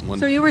gas. One-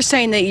 So you were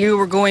saying that you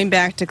were going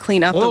back to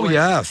clean up the Oh wood?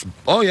 yes,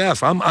 oh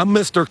yes. I'm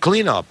Mr.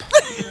 Cleanup.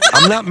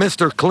 I'm not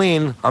Mr.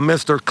 Clean. I'm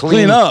Mr.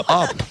 Clean up.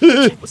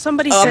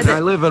 Somebody said I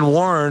that, live in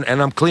Warren,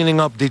 and I'm cleaning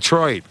up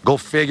Detroit. Go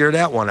figure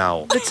that one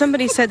out. but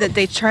somebody said that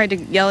they tried to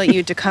yell at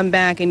you to come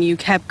back and you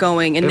kept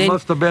going, and It then...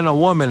 must have been a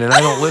woman, and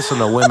I don't listen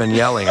to women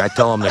yelling. I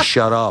tell them to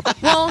shut up.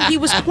 Well, he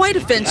was quite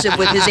offensive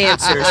with his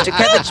answers.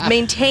 Stikevich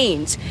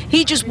maintains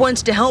he just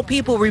wants to help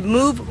people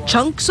remove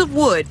chunks of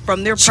wood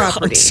from their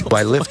property.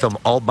 I lift them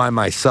all by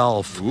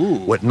myself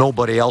with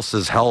nobody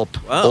else's help.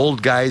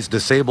 Old guys,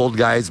 disabled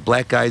guys,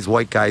 black guys,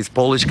 white guys,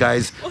 Polish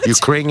guys,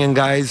 Ukrainian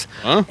guys,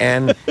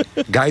 and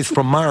guys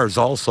from Mars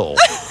also.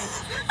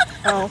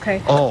 Oh,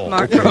 okay. Oh,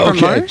 okay. From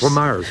Mars? From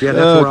Mars. Yeah,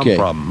 that's Okay.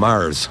 where I'm from.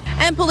 Mars.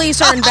 And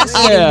police are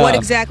investigating Yeah. what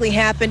exactly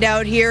happened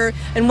out here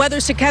and whether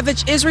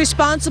Stikevich is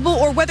responsible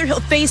or whether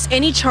he'll face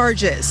any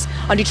charges.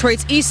 On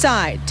Detroit's east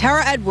side,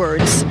 Tara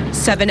Edwards,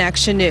 7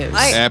 Action News.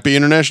 Happy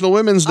International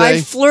Women's I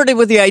Day. flirted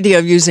with the idea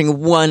of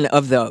using one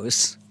of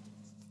those.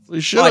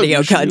 You should. audio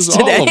You should cuts use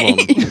all of today.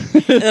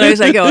 them. And I was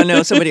like, oh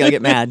no, somebody will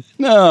get mad.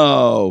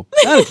 No,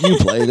 not if you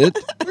played it.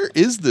 Where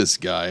is this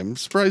guy? I'm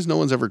surprised no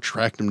one's ever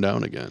tracked him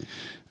down again.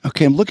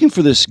 Okay, I'm looking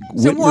for this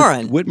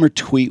Warren. Whitmer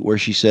tweet where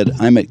she said,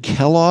 "I'm at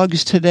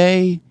Kellogg's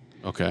today."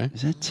 Okay.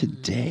 Is that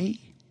today?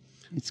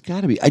 It's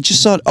got to be. I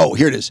just saw it. Oh,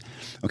 here it is.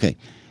 Okay.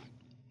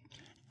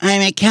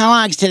 I'm at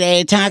Kellogg's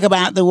today to talk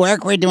about the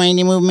work we're doing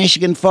to move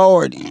Michigan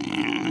forward.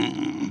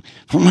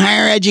 From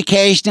higher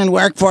education and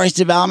workforce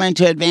development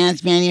to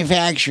advanced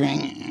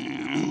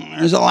manufacturing.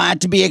 There's a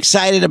lot to be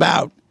excited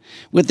about.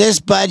 With this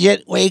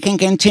budget, we can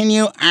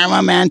continue our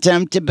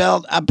momentum to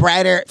build a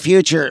brighter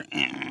future.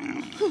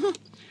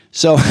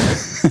 So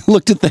I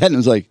looked at that and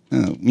was like,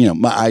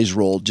 my eyes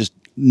rolled just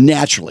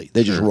naturally.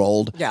 They just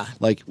rolled. Yeah.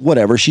 Like,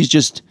 whatever.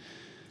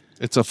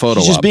 It's a photo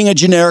She's just op. being a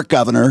generic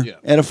governor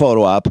at a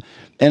photo op.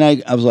 And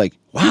I was like,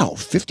 wow,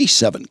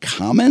 57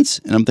 comments?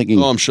 And I'm thinking.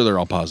 Oh, I'm sure they're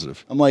all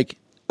positive. I'm like,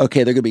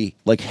 okay, they're going to be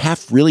like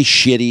half really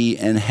shitty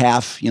and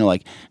half,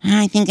 like,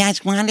 I think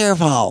that's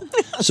wonderful.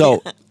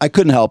 So I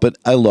couldn't help it.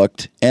 I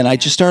looked and I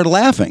just started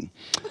laughing.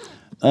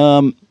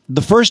 The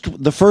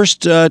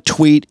first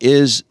tweet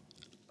is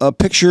a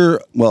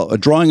picture, a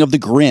drawing of the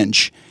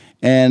Grinch.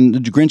 And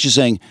the Grinch is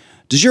saying,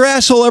 does your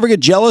asshole ever get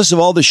jealous of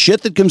all the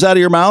shit that comes out of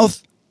your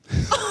mouth?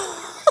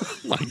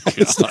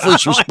 It's the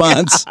first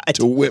response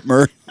to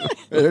Whitmer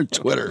on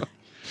Twitter.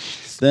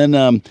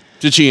 Then,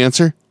 did she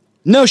answer?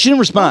 No, she didn't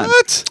respond.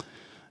 What?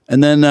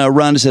 And then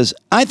Rhonda says,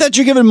 I thought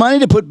you're giving money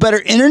to put better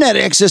internet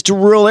access to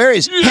rural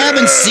areas.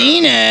 Haven't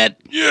seen it.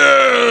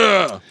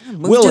 Yeah.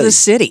 Move to the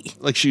city.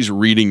 Like she's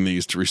reading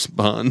these to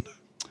respond.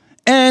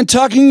 And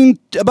talking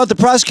about the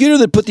prosecutor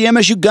that put the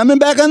MSU gunman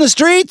back on the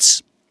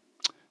streets.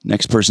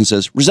 Next person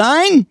says,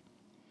 resign.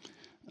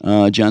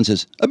 John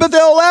says, I bet they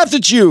all laughed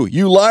at you,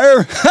 you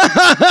liar.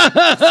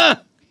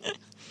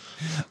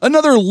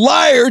 Another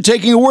liar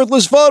taking a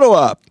worthless photo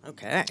op.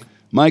 Okay.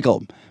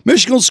 Michael,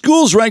 Michigan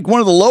schools rank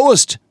one of the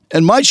lowest,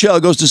 and my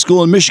child goes to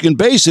school in Michigan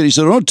Bay City,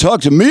 so don't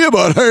talk to me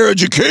about higher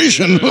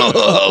education.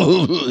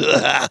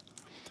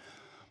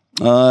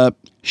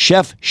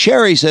 Chef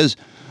Sherry says,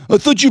 I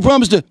thought you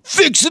promised to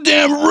fix the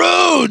damn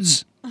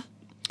roads. Oh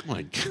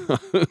my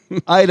God.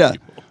 Ida,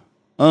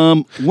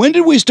 when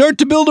did we start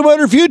to build a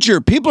better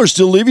future? People are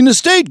still leaving the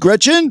state,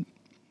 Gretchen.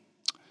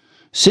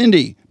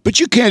 Cindy, but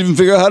you can't even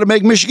figure out how to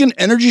make Michigan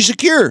energy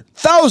secure.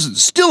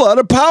 Thousands still out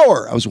of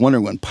power. I was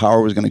wondering when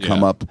power was going to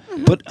come up.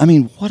 But, I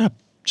mean, what a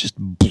just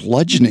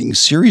bludgeoning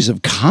series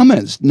of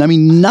comments. I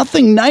mean,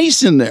 nothing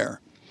nice in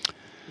there.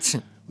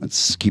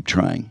 Let's keep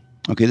trying.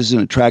 Okay, this is an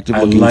attractive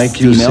looking female. I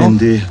like you,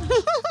 Cindy.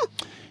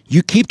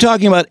 You keep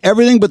talking about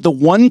everything but the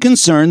one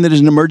concern that is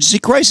an emergency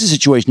crisis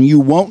situation. You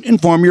won't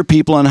inform your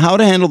people on how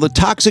to handle the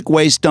toxic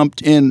waste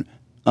dumped in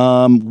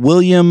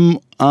William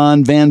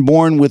on Van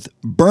Born with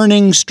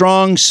burning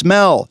strong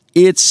smell.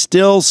 It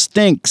still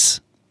stinks.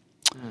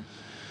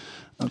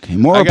 Okay,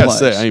 more I gotta replies.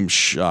 say, I am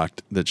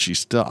shocked that she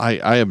still.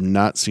 I have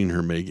not seen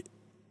her make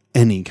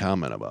any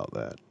comment about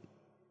that.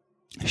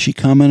 She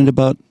commented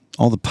about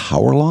all the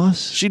power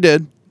loss? She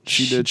did.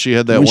 She did. She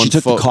had that When one. she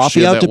took the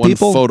coffee out to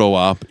people? Photo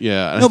op.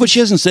 Yeah. No, but she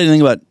hasn't said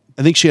anything about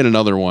I think she had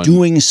another one.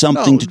 doing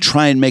something to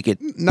try and make it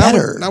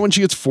better. Not when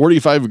she gets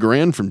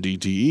 $45,000 from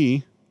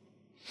DTE.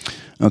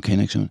 Okay,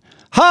 next one.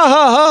 Ha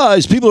ha ha!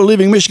 As people are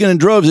leaving Michigan in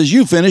droves as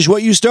you finish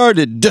what you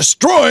started,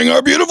 destroying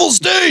our beautiful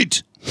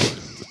state.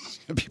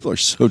 People are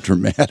so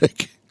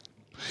dramatic.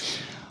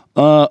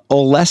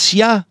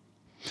 Olesia,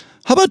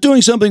 how about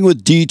doing something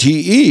with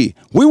DTE?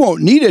 We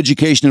won't need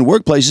education in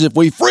workplaces if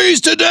we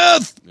freeze to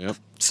death. Yep.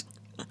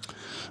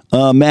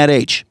 Matt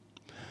H.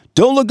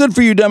 Don't look good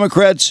for you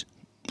Democrats.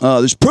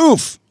 There's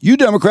proof. You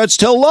Democrats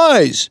tell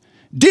lies.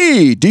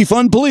 D,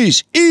 defund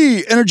police.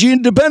 E, energy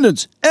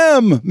independence.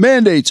 M,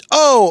 mandates.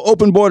 O,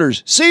 open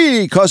borders.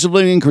 C, cost of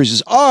living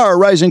increases. R,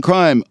 rising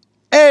crime.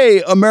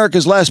 A,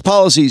 America's last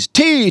policies.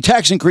 T,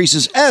 tax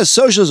increases. S,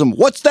 socialism.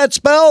 What's that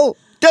spell?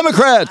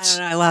 Democrats.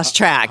 I lost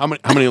track. How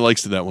many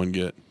likes did that one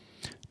get?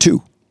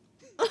 2.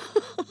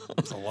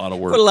 That's a lot of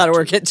work. Put a lot of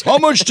work into it. How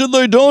much did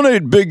they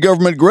donate, big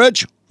government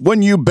Gretch,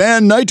 when you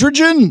ban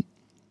nitrogen?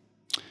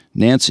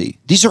 Nancy,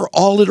 these are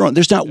all literal.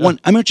 There's not one.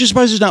 I'm just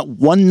surprised there's not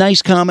one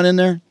nice comment in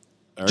there.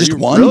 Are Just you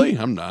one? Really?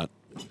 I'm not.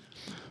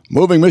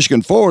 Moving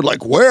Michigan forward,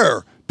 like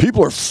where?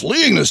 People are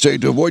fleeing the state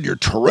to avoid your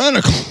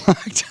tyrannical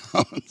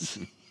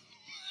lockdowns.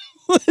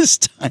 What is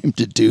time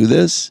to do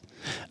this?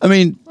 I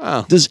mean,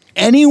 does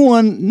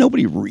anyone,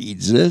 nobody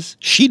reads this.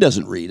 She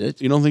doesn't read it.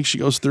 You don't think she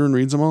goes through and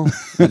reads them all?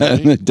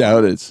 I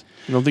doubt it.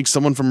 You don't think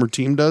someone from her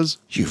team does?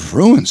 You've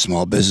ruined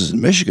small business in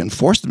Michigan,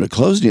 forced them to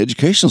close, and the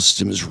educational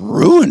system is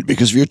ruined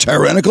because of your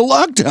tyrannical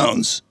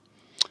lockdowns.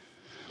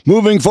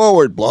 Moving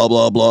forward, blah,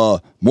 blah, blah.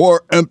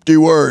 More empty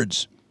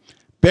words.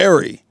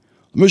 Barry,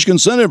 the Michigan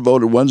Senate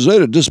voted Wednesday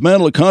to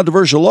dismantle a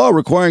controversial law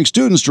requiring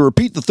students to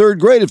repeat the third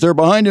grade if they're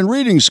behind in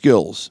reading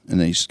skills. And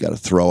then he's got a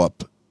throw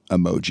up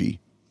emoji.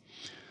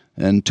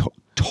 And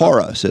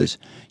Tora says,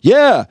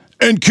 yeah,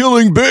 and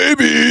killing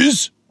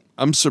babies.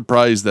 I'm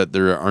surprised that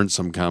there aren't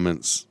some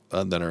comments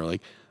that are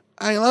like,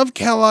 I love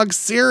Kellogg's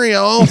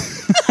cereal.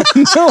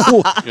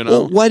 No. You know?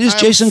 Well, why does I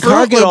have Jason Fruit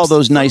Carr get all Loops.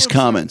 those nice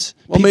comments?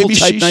 Well, People maybe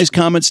type she nice should-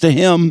 comments to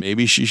him.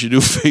 Maybe she should do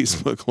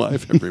Facebook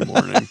Live every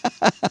morning.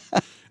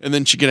 And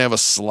then she can have a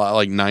slot,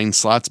 like 9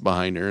 slots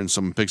behind her, and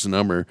someone picks a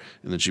number,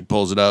 and then she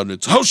pulls it out, and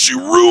it's how she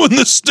ruined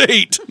the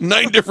state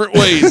 9 different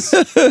ways.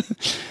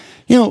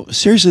 You know,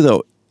 seriously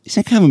though, isn't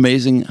it kind of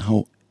amazing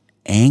how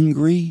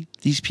angry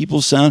these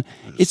people sound?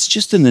 It's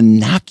just an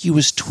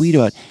innocuous tweet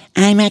about,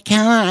 I'm at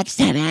Kellogg's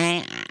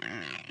today.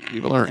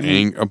 People are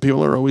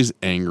People are always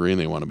angry,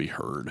 and they want to be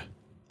heard.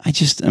 I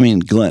mean,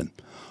 Glenn,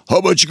 how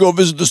about you go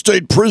visit the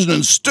state prison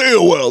and stay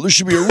a while? There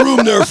should be a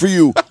room there for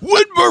you.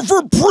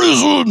 Whitburford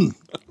Prison.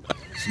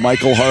 It's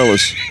Michael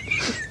Harless.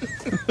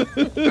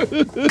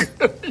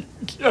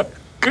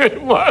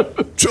 Good one.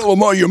 Tell them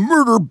how you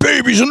murder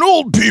babies and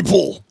old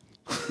people.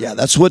 Yeah,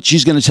 that's what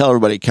she's going to tell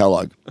everybody at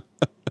Kellogg.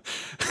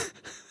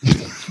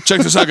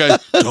 Check this out,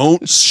 guys.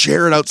 Don't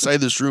share it outside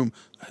this room.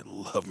 I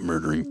love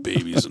murdering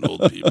babies and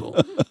old people.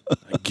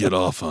 I get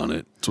off on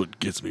it. It's what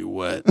gets me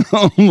wet.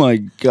 Oh, my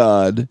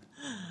God.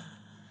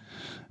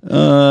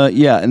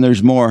 Yeah, and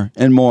there's more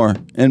and more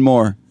and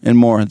more and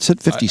more. It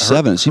said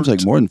 57. It seems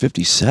like more than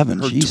 57.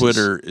 Her Jesus.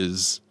 Twitter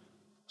is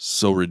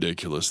so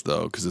ridiculous,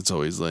 though, because it's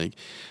always like,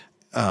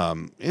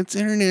 it's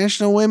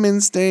International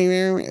Women's Day.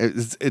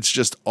 It's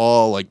just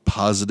all like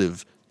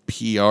positive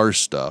PR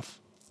stuff.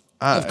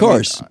 Of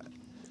course.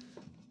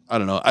 I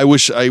don't know. I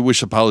wish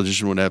a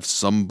politician would have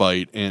some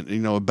bite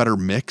and, a better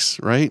mix,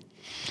 right?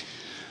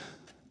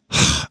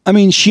 I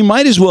mean, she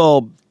might as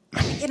well.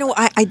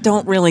 I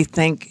don't really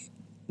think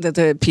that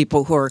the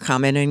people who are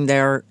commenting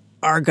there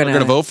are going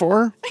to vote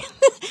for her.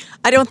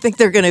 I don't think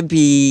they're going to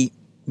be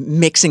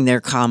mixing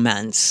their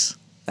comments,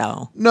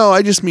 though. No,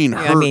 I just mean her.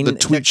 I mean, the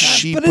tweet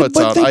she But puts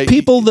I out. think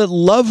people that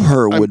love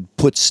her would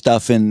put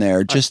stuff in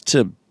there just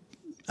to.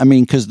 I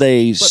mean, because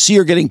they see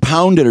her getting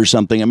pounded or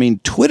something. I mean,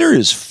 Twitter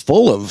is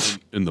full of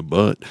in the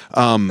butt.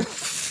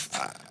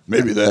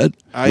 Maybe that.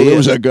 There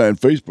was that guy on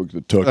Facebook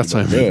that talked That's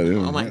about what I mean. that.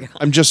 Oh my God.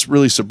 I'm just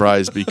really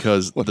surprised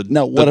because what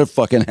a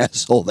fucking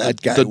asshole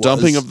that guy the was.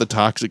 dumping of the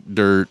toxic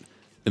dirt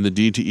and the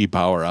DTE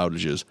power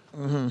outages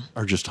Mm-hmm.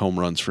 are just home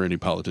runs for any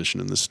politician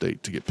in the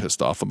state to get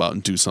pissed off about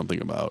and do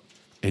something about.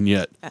 And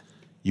yet,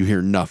 you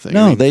hear nothing.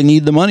 No, they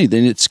need the money.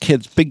 Then it's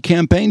kids' big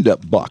campaign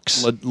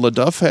bucks.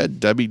 LaDuff had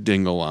Debbie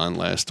Dingle on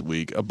last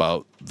week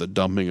about the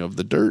dumping of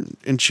the dirt,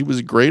 and she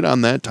was great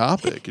on that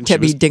topic. And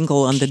Debbie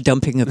Dingle on the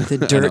dumping of the I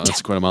know, dirt.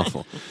 that's quite a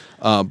mouthful.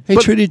 Hey,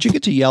 Trudy, did you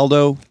get to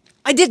Yaldo?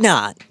 I did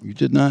not. You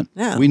did not?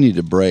 No. We need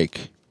a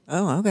break.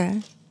 Oh,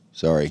 okay.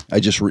 Sorry. I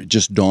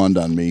just dawned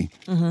on me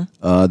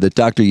Mm-hmm. that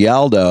Dr.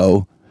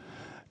 Yaldo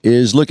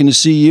is looking to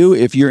see you.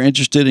 If you're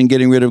interested in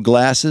getting rid of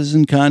glasses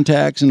and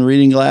contacts and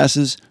reading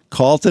glasses,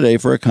 call today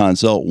for a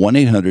consult,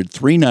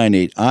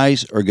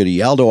 1-800-398-EYES, or go to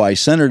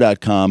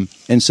YaldoEyeCenter.com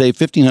and save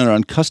 $1,500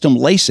 on custom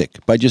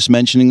LASIK by just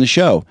mentioning the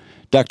show.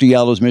 Dr.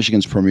 Yaldo is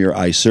Michigan's premier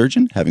eye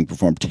surgeon, having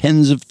performed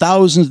tens of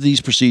thousands of these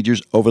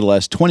procedures over the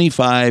last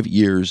 25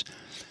 years.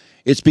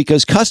 It's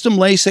because custom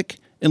LASIK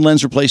and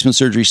lens replacement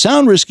surgery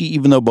sound risky,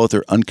 even though both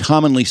are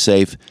uncommonly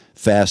safe,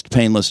 fast,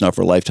 painless, and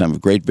offer a lifetime of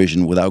great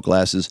vision without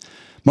glasses.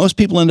 Most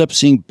people end up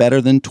seeing better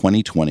than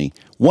 20/20.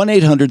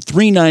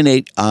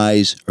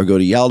 1-800-398-EYES, or go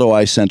to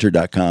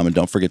YaldoEyeCenter.com, and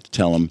don't forget to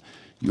tell them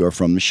you are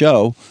from the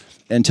show.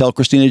 And tell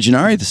Christina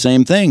Gennari the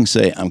same thing.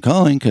 Say, I'm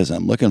calling because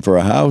I'm looking for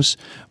a house,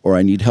 or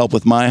I need help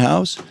with my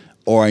house,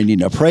 or I need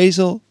an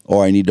appraisal,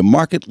 or I need a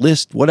market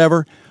list,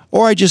 whatever,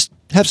 or I just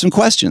have some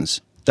questions.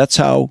 That's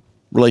how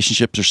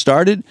relationships are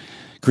started.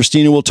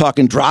 Christina will talk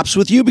in drops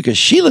with you because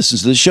she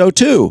listens to the show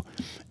too.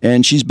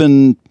 And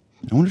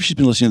I wonder if she's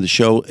been listening to the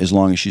show as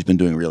long as she's been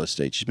doing real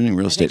estate. She's been doing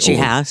real estate she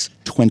over has.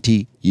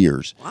 20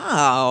 years.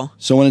 Wow.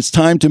 So when it's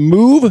time to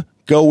move,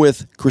 go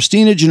with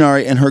Christina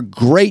Gennari and her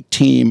great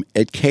team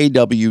at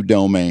KW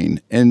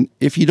Domain. And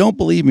if you don't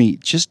believe me,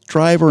 just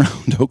drive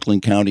around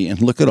Oakland County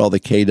and look at all the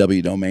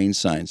KW Domain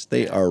signs.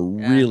 They are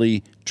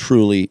really,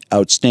 truly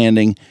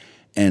outstanding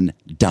and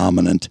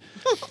dominant.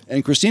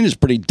 And Christina's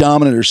pretty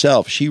dominant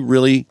herself. She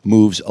really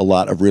moves a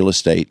lot of real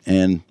estate.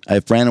 And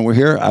if Brandon were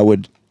here, I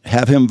would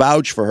have him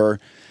vouch for her.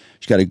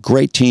 She's got a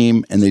great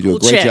team, and they do a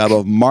great job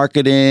of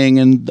marketing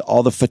and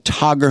all the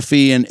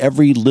photography and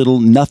every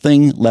little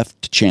nothing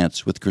left to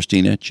chance with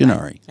Christina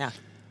Gennari. Yeah.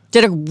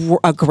 Did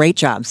a great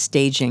job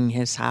staging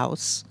his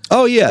house.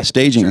 Oh, yeah,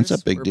 staging. That's a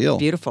big deal.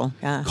 Beautiful.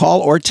 Yeah. Call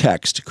or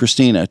text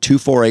Christina,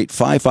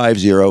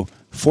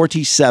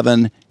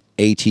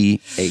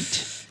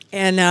 248-550-4788.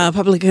 And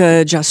public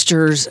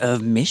adjusters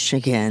of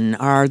Michigan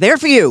are there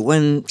for you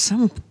when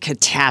some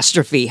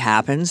catastrophe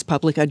happens.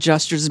 Public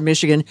adjusters of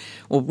Michigan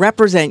will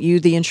represent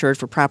you, the insured,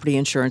 for property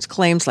insurance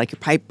claims like your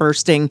pipe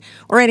bursting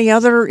or any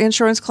other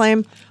insurance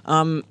claim.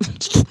 I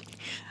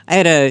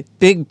had a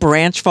big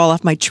branch fall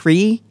off my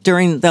tree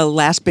during the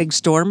last big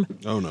storm.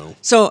 Oh, no.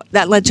 So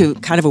that led to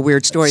kind of a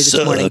weird story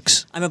this morning.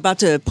 Sucks. I'm about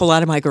to pull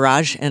out of my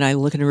garage, and I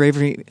look in the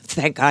rearview.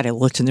 Thank God I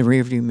looked in the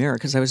rearview mirror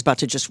because I was about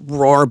to just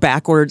roar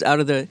backwards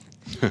out of the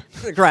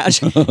the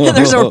garage. And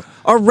there's a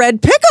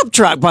red pickup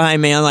truck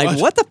behind me. I'm like,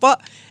 what the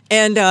fuck?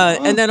 And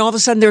then all of a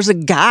sudden there's a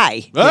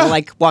guy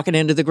like walking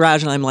into the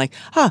garage, and I'm like,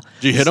 Did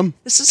you hit him?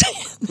 This is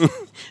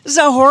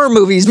how horror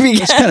movies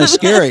begin. It's kind of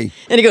scary.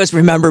 And he goes,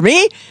 remember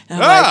me?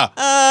 And I'm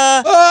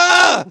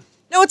like,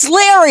 no, it's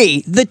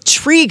Larry, the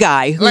tree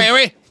guy.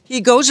 Larry? He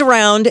goes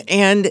around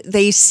and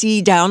they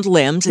see downed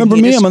limbs. And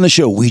Remember me? I'm on the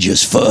show. We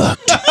just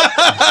fucked. But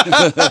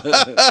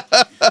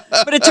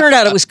it turned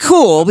out it was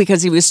cool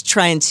because he was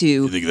trying to.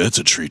 You think that's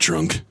a tree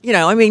trunk?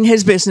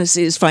 His business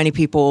is finding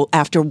people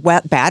after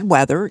bad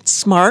weather. It's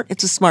smart.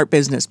 It's a smart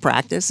business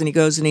practice. And he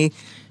goes and he,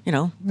 I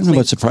don't know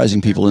about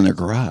surprising people in their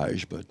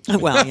garage, but.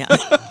 Well, yeah.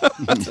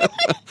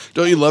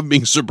 Don't you love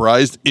being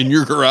surprised in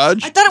your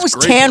garage? I thought it was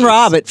Tan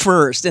Rob at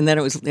first, and then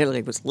it was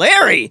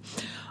Larry.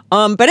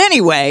 But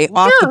anyway,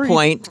 off the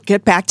point,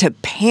 get back to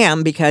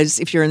Pam, because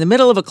if you're in the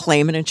middle of a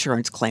claim, an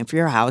insurance claim for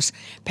your house,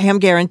 Pam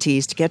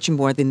guarantees to get you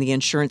more than the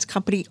insurance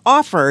company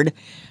offered.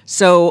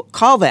 So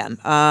call them.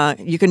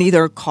 You can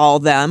either call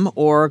them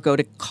or go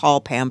to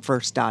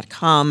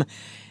callpamfirst.com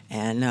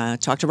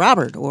and talk to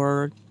Robert,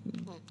 or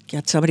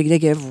get somebody to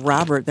give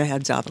Robert the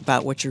heads up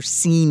about what your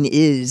scene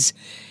is.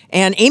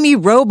 And Amy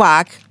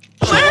Robach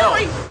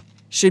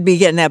should be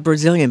getting that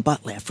Brazilian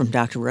butt lift from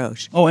Dr.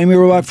 Roche. Oh, Amy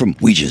Robach from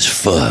We Just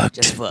Fucked.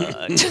 Just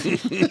fucked.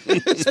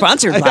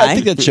 Sponsored by. I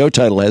think that show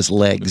title has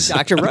legs.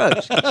 Dr.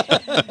 Roche.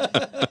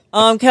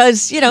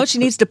 Because, she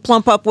needs to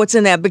plump up what's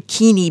in that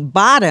bikini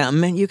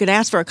bottom. And you can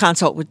ask for a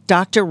consult with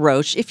Dr.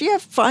 Roche. If you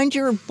find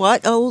your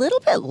butt a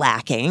little bit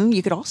lacking,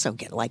 you could also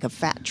get like a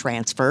fat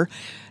transfer.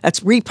 That's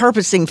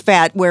repurposing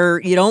fat where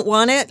you don't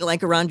want it,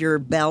 like around your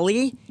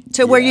belly,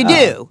 to where you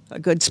do. A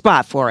good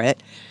spot for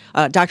it.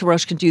 Dr.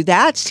 Roche can do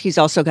that. He's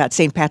also got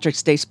St.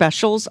 Patrick's Day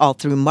specials all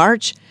through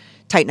March.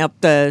 Tighten up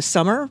the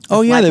summer.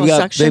 Oh yeah,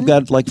 they've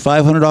got like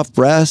 $500 off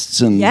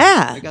breasts, and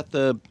yeah. I got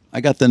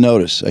the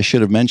notice. I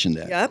should have mentioned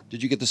that. Yep.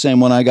 Did you get the same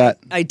one I got?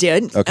 I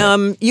did.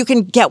 Okay. You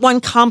can get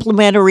one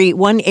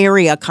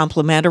area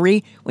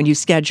complimentary when you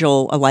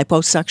schedule a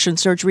liposuction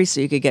surgery, so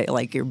you could get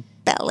like your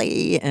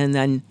belly and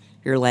then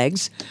your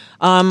legs,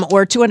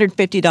 or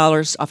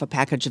 $250 off a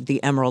package of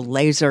the Emerald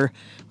Laser,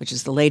 which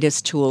is the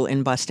latest tool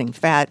in busting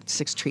fat.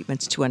 6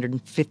 treatments,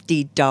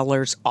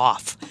 $250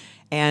 off.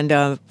 And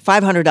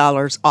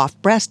 $500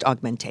 off breast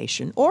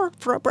augmentation or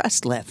for a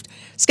breast lift.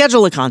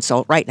 Schedule a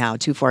consult right now,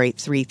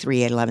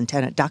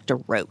 248-338-1110 at Dr.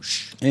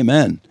 Roche.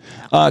 Amen.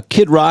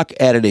 Kid Rock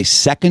added a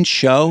second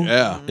show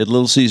at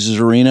Little Caesars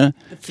Arena,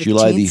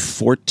 July the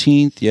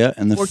 14th. Yeah,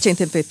 and the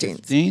 14th and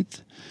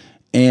 15th.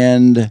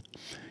 And,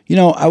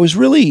 I was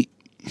really...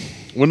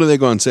 When do they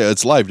go on sale?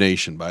 It's Live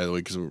Nation, by the way,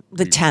 because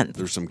the 10th.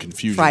 There's some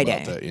confusion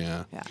Friday. about that.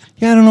 Yeah,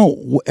 I don't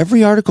know.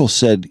 Every article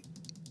said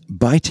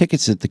buy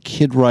tickets at the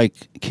Kid Rock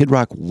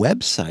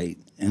website.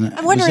 And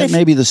I wonder was that if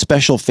maybe the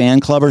special fan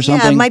club or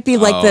something? Yeah, it might be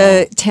like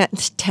the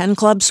 10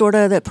 club sort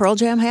of that Pearl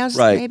Jam has,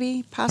 right.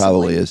 Maybe, possibly.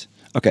 Probably is.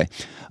 Okay.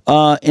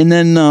 And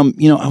then,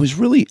 I was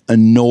really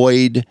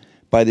annoyed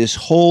by this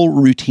whole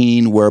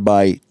routine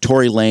whereby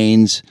Tory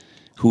Lanez,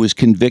 who was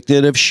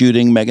convicted of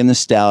shooting Megan Thee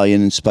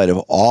Stallion in spite of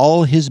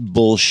all his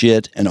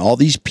bullshit and all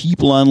these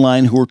people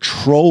online who were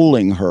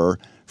trolling her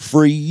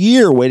for a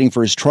year waiting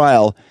for his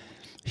trial,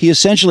 he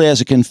essentially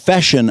has a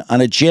confession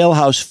on a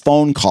jailhouse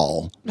phone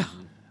call,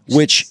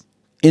 which,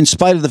 in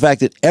spite of the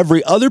fact that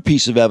every other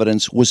piece of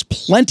evidence was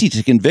plenty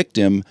to convict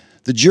him,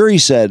 the jury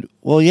said,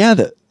 well, yeah,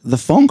 the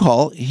phone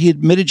call, he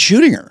admitted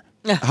shooting her.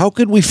 How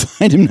could we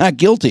find him not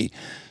guilty?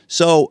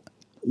 So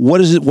what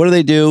do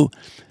they do?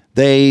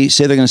 They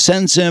say they're going to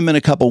sentence him in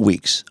a couple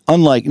weeks.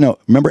 Unlike,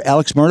 remember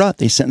Alex Murdaugh?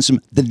 They sentenced him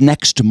the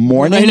next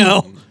morning. I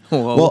know.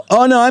 Whoa.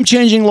 Well, no, I'm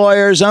changing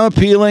lawyers. I'm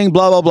appealing,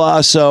 blah, blah,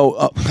 blah.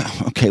 So,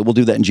 okay, we'll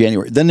do that in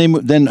January.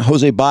 Then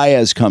Jose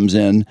Baez comes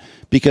in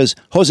because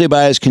Jose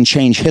Baez can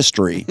change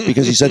history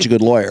because he's such a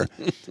good lawyer.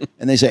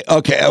 And they say,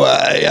 okay,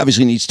 well, he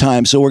obviously needs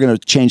time, so we're going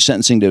to change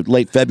sentencing to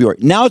late February.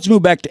 Now it's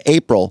moved back to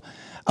April.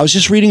 I was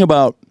just reading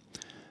about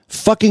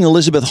fucking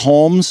Elizabeth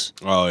Holmes.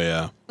 Oh,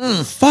 yeah.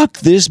 Fuck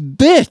this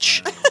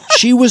bitch.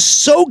 She was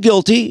so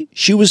guilty.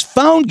 She was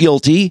found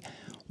guilty.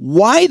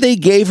 Why they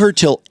gave her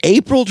till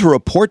April to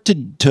report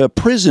to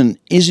prison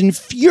is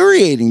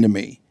infuriating to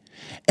me.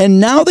 And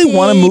now they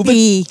want to move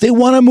it. They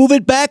want to move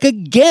it back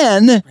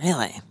again.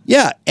 Really?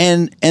 Yeah,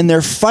 and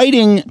they're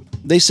fighting.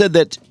 They said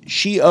that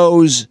she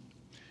has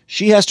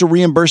to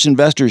reimburse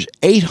investors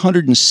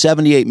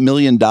 $878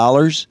 million. Oh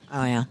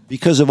yeah.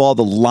 Because of all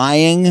the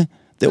lying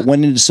that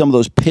went into some of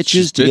those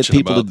pitches to get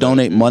people to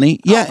donate money.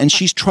 Yeah, and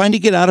she's trying to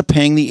get out of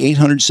paying the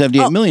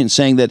 $878 million,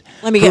 saying that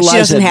let me guess, she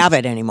doesn't have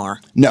it anymore.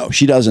 No,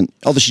 she doesn't.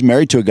 Although she's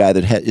married to a guy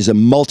that is a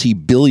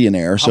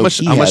multi-billionaire. So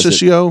how much does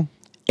she owe?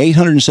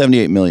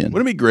 $878 million.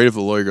 Wouldn't it be great if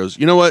the lawyer goes,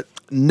 you know what?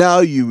 Now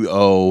you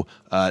owe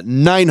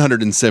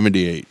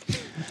 $978.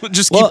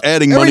 Just keep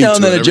adding money to it. Every now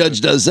and then a judge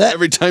does that.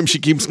 Every time she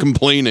keeps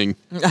complaining.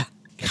 God,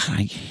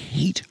 I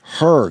hate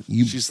her.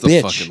 She's bitch.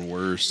 The fucking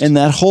worst. And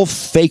that whole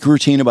fake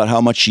routine about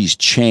how much she's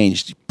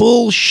changed.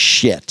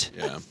 Bullshit.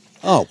 Yeah.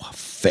 Oh,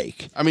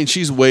 fake. I mean,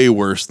 she's way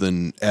worse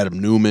than Adam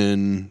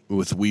Newman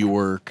with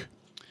WeWork.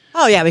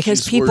 Oh, yeah, because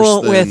She's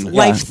people worse than- with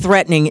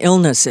life-threatening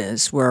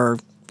illnesses were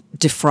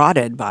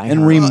defrauded by her.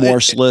 And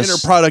remorseless. And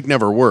her product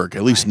never worked.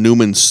 At least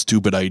Newman's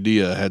stupid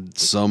idea had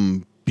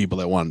some people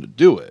that wanted to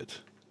do it.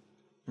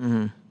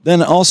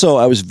 Then also,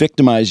 I was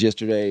victimized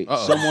yesterday.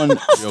 Someone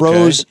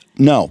froze. okay?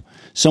 No.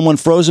 Someone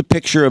froze a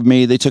picture of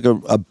me. They took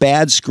a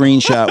bad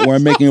screenshot where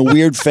I'm making a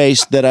weird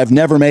face that I've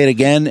never made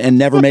again and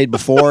never made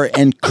before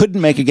and couldn't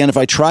make again if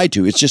I tried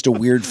to. It's just a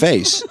weird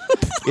face.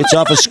 It's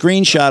off a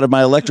screenshot of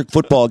my electric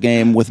football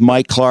game with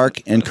Mike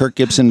Clark and Kirk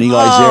Gibson and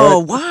Eli Zarek. Oh,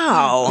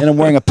 wow. And I'm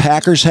wearing a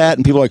Packers hat,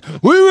 and people are like,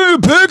 "Why are you wearing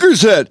a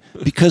Packers hat?"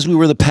 Because we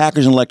were the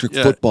Packers in electric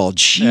football.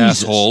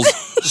 Jesus. Assholes.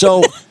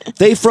 So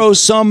they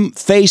froze some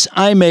face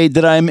I made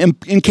that I'm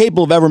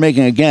incapable of ever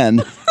making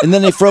again, and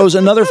then they froze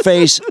another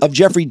face of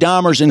Jeffrey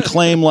Dahmer's and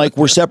claim like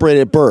we're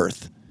separated at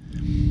birth.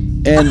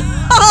 And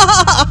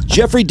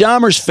Jeffrey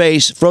Dahmer's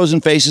face,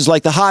 frozen face, is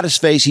like the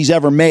hottest face he's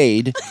ever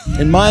made,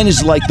 and mine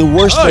is like the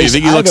worst Oh, you face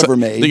think he I've looks? ever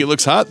Think made. he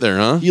looks hot there,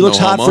 huh? He looks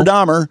No hot homo? for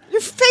Dahmer.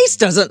 Your face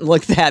doesn't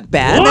look that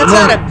bad. That's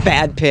not a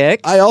bad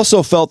pic. I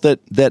also felt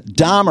that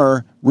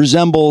Dahmer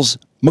resembles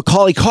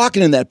Macaulay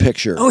Culkin in that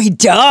picture. Oh, he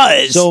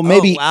does. So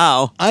maybe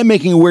wow. I'm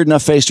making a weird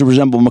enough face to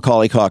resemble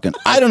Macaulay Culkin.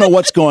 I don't know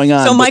what's going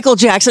on. So but Michael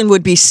Jackson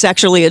would be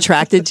sexually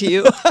attracted to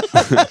you?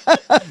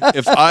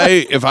 If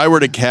I were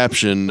to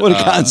caption What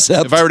a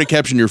concept. If I were to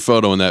caption your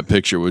photo in that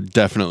picture, it would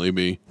definitely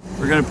be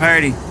We're gonna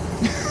party.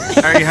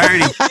 Party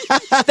hardy.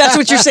 That's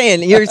what you're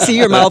saying. See,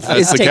 your mouth That's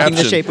is the taking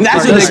the caption. shape of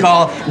That's a what they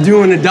heart. call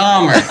doing a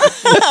Dahmer.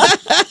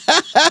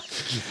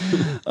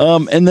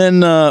 And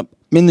then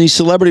in the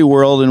celebrity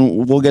world,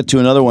 and we'll get to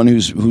another one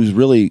who's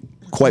really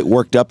quite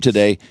worked up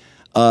today.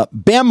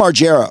 Bam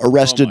Margera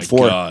arrested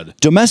for God.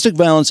 domestic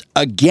violence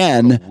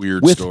again.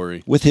 weird with,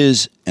 story. with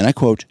his, and I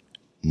quote,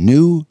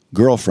 new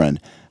girlfriend.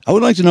 I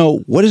would like to know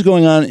what is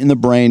going on in the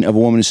brain of a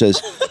woman who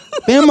says,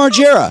 Bam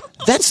Margera,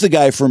 that's the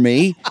guy for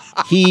me.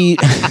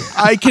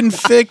 I can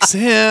fix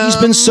him. He's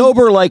been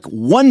sober like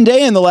one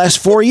day in the last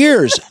 4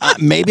 years.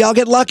 Maybe I'll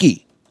get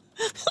lucky.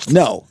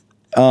 No.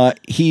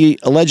 He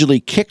allegedly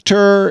kicked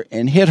her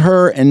and hit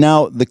her, and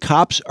now the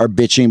cops are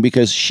bitching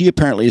because she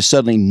apparently is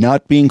suddenly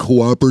not being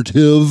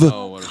cooperative.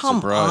 Oh, what a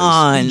surprise.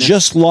 on. He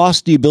just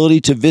lost the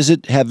ability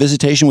to have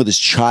visitation with his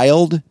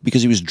child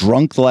because he was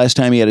drunk the last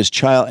time he had his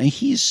child, and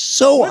he's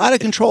so out of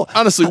control.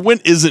 Honestly, when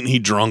isn't he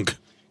drunk?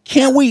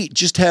 Can't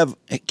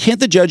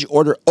the judge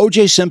order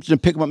O.J. Simpson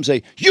to pick him up and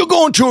say, "You're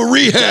going to a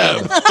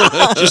rehab,"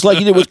 just like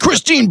he did with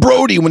Christine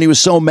Brody when he was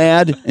so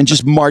mad, and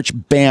just march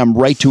Bam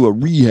right to a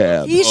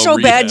rehab? He's so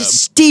rehab. bad,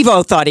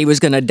 Steve-O thought he was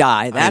going to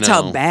die. That's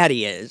how know. bad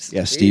he is.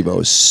 Yeah, Steve-O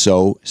is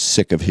so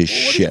sick of his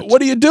shit.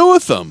 What do you do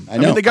with them? I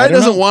know. mean, the guy I don't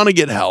doesn't know. want to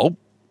get help.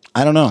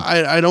 I don't know.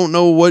 I don't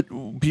know what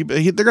people.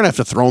 They're going to have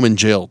to throw him in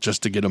jail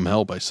just to get him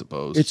help, I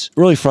suppose. It's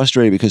really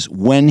frustrating because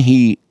when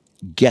he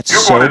gets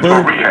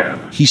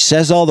sober, he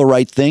says all the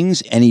right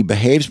things and he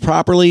behaves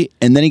properly,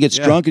 and then he gets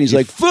drunk and he's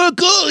like,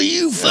 "Fuck all of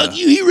you, fuck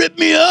you." He ripped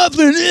me off,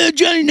 and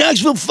Johnny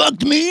Knoxville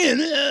fucked me,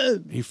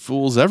 and he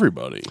fools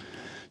everybody.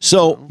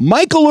 So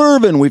Michael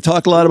Irvin, we've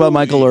talked a lot about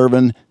Michael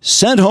Irvin,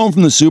 sent home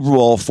from the Super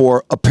Bowl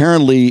for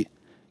apparently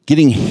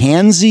getting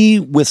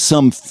handsy with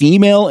some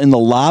female in the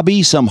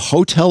lobby, some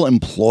hotel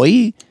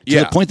employee, to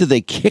the point that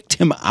they kicked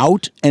him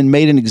out and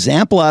made an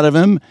example out of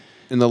him.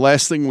 And the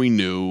last thing we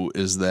knew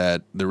is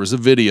that there was a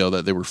video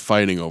that they were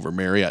fighting over.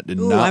 Marriott did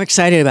Ooh, not. I'm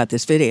excited about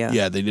this video.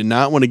 Yeah, they did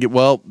not want to get.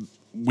 Well,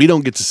 we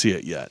don't get to see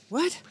it yet.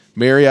 What?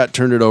 Marriott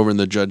turned it over, and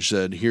the judge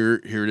said, "Here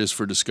it is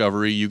for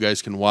discovery. You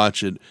guys can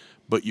watch it,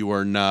 but you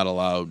are not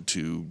allowed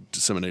to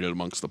disseminate it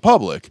amongst the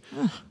public."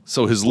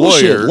 So his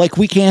Bullshit, lawyer, like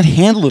we can't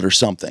handle it or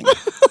something.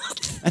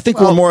 I think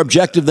we're more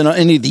objective than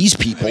any of these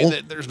people. I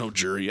mean, there's no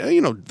jury.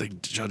 The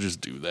judges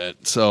do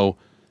that. So,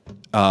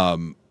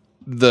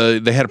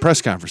 they had a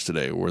press conference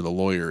today where the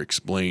lawyer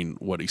explained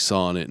what he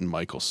saw in it, and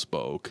Michael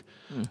spoke.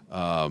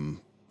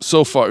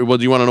 So far, well,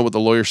 do you want to know what the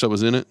lawyer said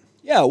was in it?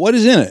 Yeah, what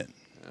is in it?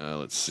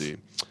 Let's see.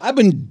 I've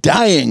been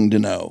dying to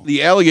know.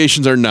 The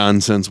allegations are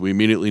nonsense. We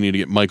immediately need to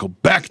get Michael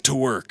back to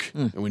work.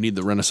 And we need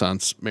the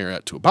Renaissance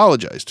Marriott to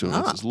apologize to him.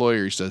 That's his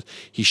lawyer. He says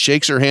he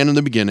shakes her hand in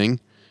the beginning,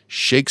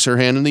 shakes her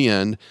hand in the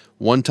end.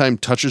 One time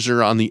touches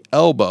her on the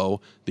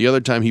elbow. The other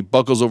time he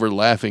buckles over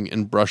laughing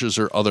and brushes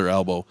her other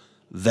elbow.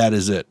 That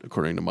is it,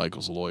 according to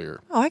Michael's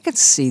lawyer. Oh, I could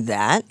see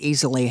that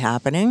easily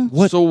happening.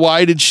 So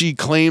why did she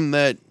claim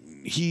that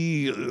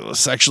he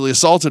sexually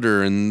assaulted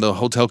her and the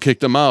hotel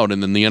kicked him out,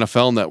 and then the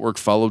NFL Network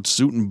followed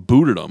suit and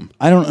booted him?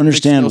 I don't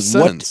understand. Makes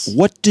no sense.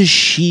 What does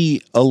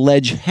she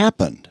allege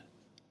happened?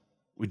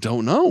 We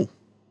don't know.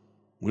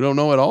 We don't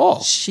know at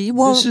all. She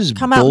won't This is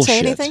come out and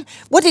say bullshit. anything.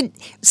 What did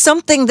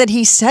something that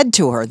he said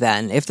to her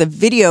then? If the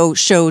video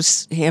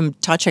shows him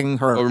touching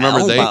her,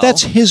 elbow,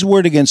 That's his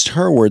word against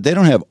her word. They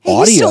don't have Hey,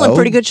 audio. he's still in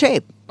pretty good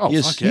shape. Oh,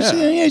 Yes, fuck yeah.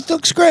 he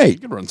looks great. You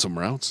could run some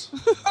routes.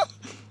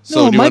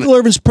 No, do you Michael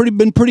Irvin's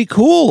been pretty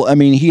cool. I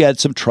mean, he had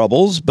some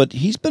troubles, but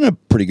he's been a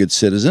pretty good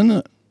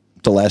citizen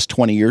the last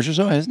 20 years or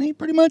so, hasn't he?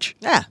 Pretty much.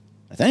 Yeah,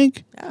 I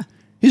think. Yeah,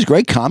 he's a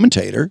great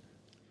commentator.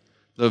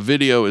 The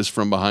video is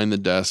from behind the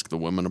desk. The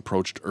woman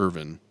approached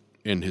Irvin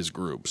in his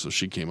group, so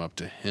she came up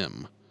to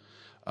him.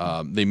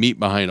 They meet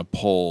behind a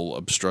pole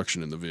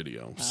obstruction in the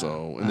video.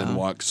 And then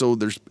walk. So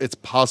it's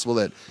possible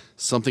that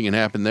something can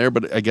happen there,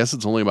 but I guess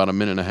it's only about a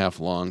minute and a half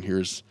long.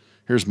 Here's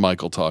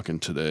Michael talking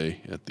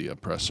today at the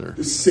presser.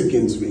 It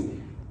sickens me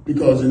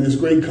because in this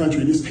great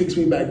country, this takes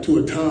me back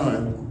to a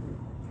time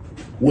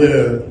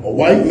where a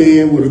white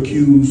man would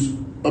accuse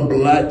a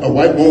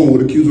white woman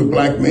would accuse a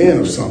black man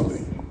of something.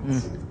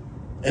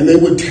 And they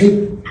would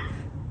take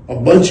a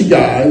bunch of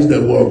guys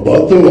that were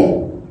above the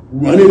law,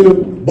 run in the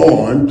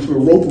barn, put a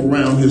rope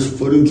around his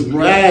foot and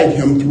drag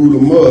him through the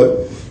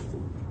mud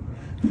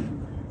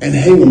and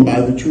hang him by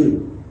the tree.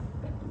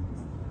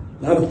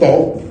 Not a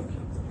thought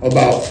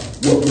about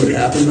what would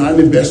happen, not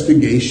an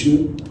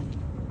investigation,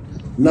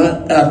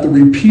 not after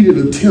repeated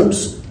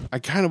attempts. I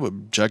kind of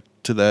object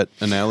to that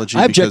analogy.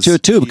 I object to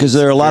it too because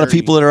there are a lot of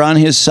people that are on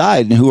his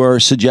side and who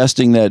are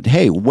suggesting that,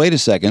 hey, wait a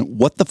second,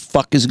 what the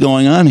fuck is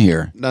going on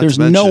here? There's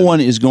no one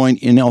is going,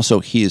 and also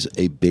he is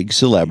a big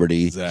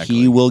celebrity. Exactly.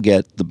 He will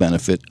get the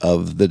benefit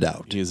of the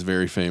doubt. He is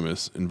very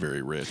famous and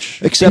very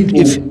rich. Except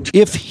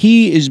if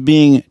he is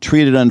being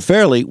treated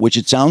unfairly, which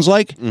it sounds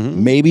like,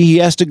 maybe he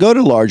has to go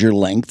to larger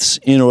lengths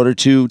in order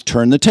to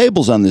turn the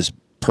tables on this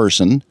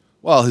person.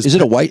 Well, is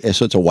it a white?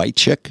 So it's a white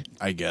chick,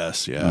 I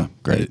guess. Yeah,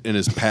 great. And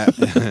his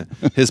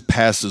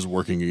past is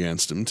working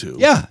against him too.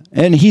 Yeah,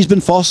 and he's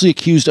been falsely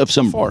accused of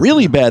some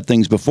really bad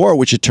things before,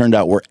 which it turned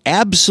out were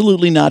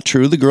absolutely not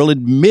true. The girl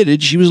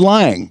admitted she was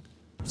lying.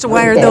 So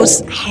why are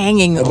those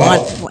hanging on?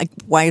 Like,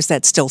 why is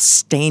that still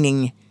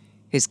staining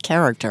his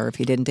character if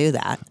he didn't do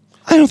that?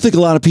 I don't think a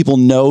lot of people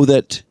know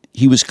that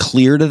he was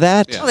cleared of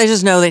that. Well, they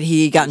just know that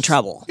he got in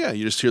trouble. Yeah,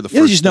 you just hear the Yeah,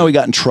 first. they just know he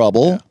got in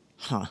trouble.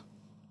 Huh.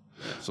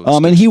 So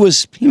And he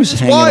was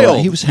hanging wild. around.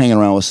 He was hanging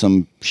around with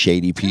some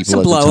shady people Some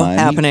at the blow time.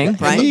 happening,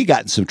 right? He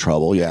got in some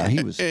trouble. Yeah,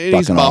 he was And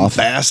he's bucking off.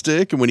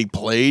 bombastic, and when he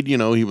played,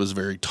 he was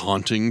very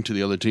taunting to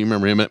the other team.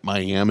 Remember him at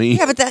Miami?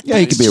 Yeah, but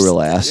he could be a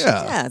real ass.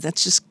 Yeah,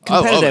 that's just I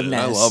love it. competitiveness.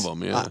 I love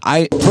him. Yeah.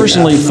 I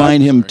personally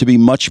find him to be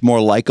much more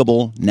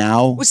likable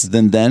now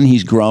than then.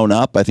 He's grown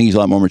up. I think he's a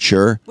lot more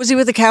mature. Was he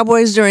with the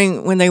Cowboys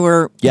when they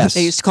were? Yes.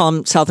 They used to call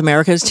him South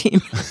America's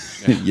team.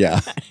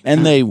 Yeah,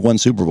 and they won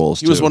Super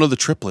Bowls. He was one of the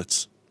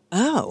triplets.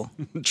 Oh,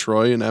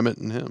 Troy and Emmett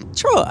and him.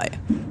 Troy.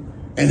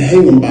 And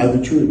hang him by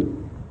the tree.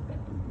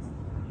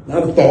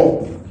 Not a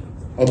thought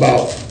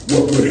about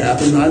what would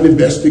happen, not an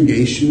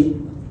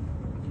investigation,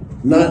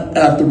 not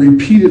after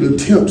repeated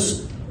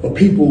attempts of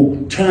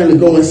people trying to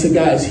go and say,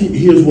 guys,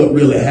 here's what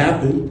really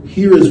happened.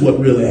 Here is what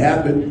really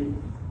happened.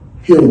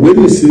 Here are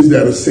witnesses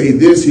that'll say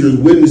this. Here's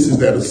witnesses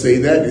that'll say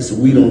that. They say,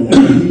 we don't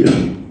want to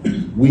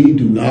hear. We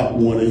do not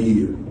want to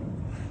hear.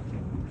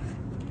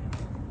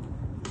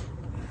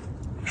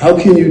 How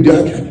can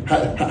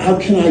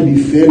I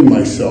defend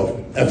myself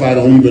if I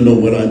don't even know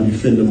what I'm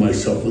defending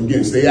myself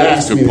against? They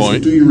asked me,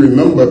 do you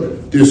remember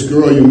this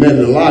girl you met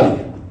in the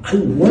lobby? I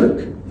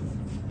work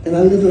and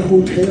I live in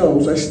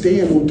hotels. I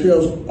stay in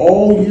hotels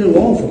all year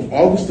long from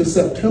August to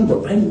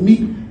September. I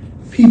meet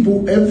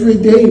people every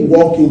day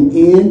walking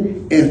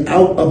in and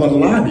out of a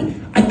lobby.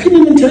 I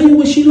couldn't even tell you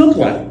what she looked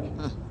like.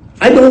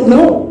 I don't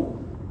know.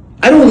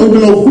 I don't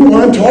even know who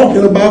I'm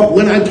talking about.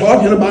 When I'm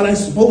talking about I'm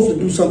supposed to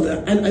do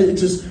something.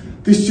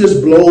 This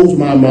just blows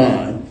my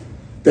mind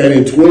that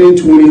in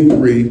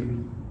 2023,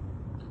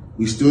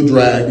 we still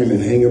dragging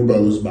and hanging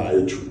brothers by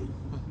a tree.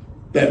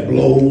 That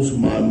blows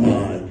my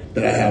mind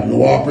that I have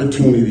no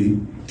opportunity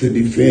to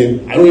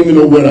defend. I don't even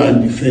know what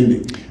I'm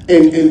defending.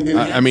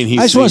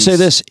 I just want to say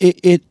this.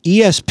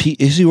 ESP,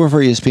 is he working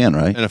for ESPN,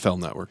 right? NFL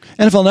Network.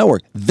 NFL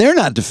Network. They're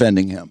not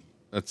defending him.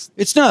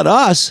 It's not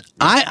us.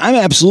 I'm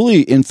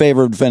absolutely in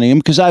favor of defending him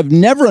because I've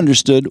never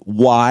understood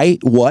why.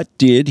 What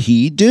did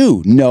he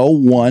do? No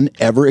one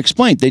ever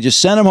explained. They just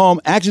sent him home,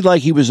 acted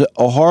like he was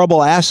a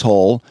horrible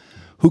asshole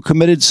who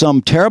committed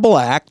some terrible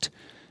act.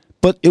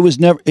 But it was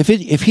never. If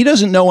he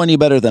doesn't know any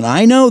better than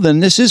I know,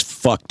 then this is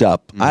fucked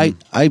up. Mm-hmm.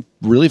 I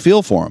really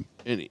feel for him,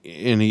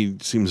 and he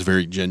seems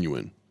very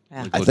genuine.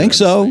 Yeah. I think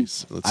so.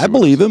 I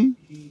believe him.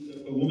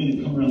 A woman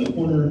had come around the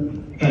corner,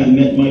 kind of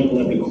met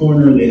Michael at the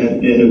corner. They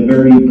had a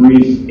very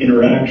brief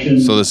interaction.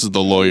 So this is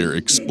the lawyer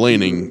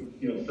explaining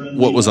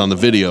what was on the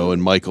video,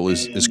 and Michael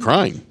is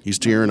crying. He's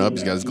tearing up.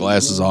 He's got his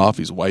glasses off.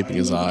 He's wiping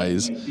his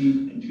eyes.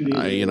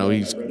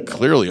 He's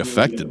clearly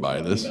affected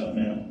by this.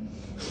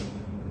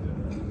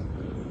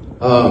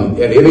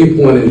 At any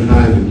point in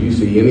time, did you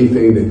see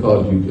anything that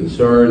caused you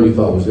concern, you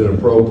thought was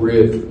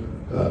inappropriate?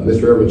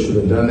 Mr. Everett should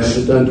have done that,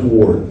 it's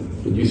untoward.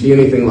 Did you see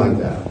anything like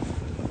that?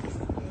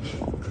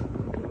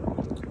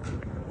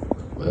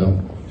 Well,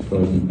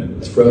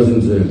 it's frozen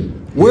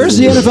Zoom. Where's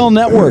the NFL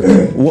Network?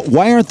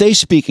 Why aren't they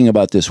speaking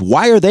about this?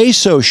 Why are they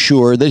so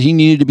sure that he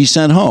needed to be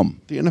sent home?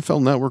 The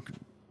NFL Network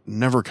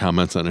never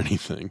comments on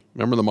anything.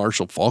 Remember the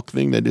Marshall Faulk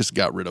thing? They just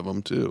got rid of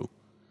him, too.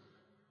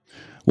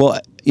 Well,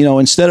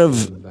 instead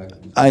of,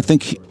 I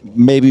think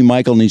maybe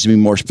Michael needs to be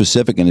more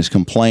specific in his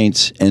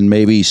complaints, and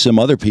maybe some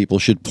other people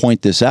should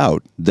point this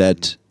out,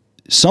 that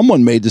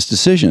someone made this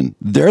decision.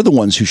 They're the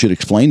ones who should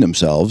explain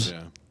themselves.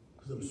 Yeah.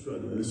 I'm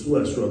struggling. This is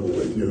what I struggle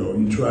with.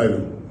 You try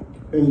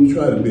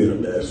to be an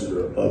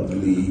ambassador of the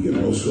league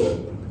and also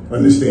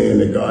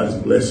understand that God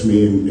has blessed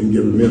me and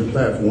given me a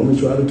platform and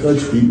try to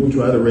touch people,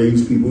 try to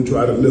raise people,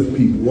 try to lift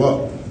people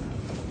up.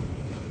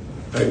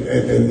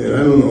 And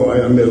I don't know,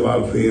 I met a lot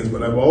of fans,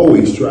 but I've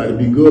always tried to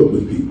be good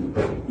with people.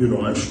 You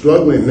know, I'm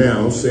struggling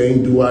now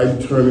saying, do I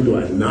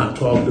not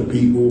talk to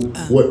people?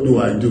 What do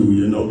I do?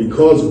 You know,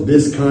 because of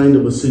this kind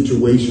of a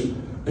situation,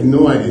 I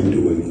know I didn't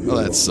do anything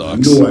wrong. That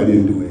sucks. I know I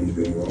didn't do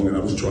anything wrong, and I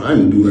was trying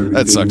to do everything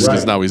right. That sucks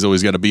because now he's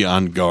always got to be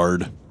on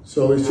guard.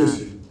 So it's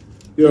just,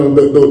 you know,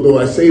 though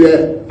I say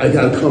that, I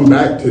got to come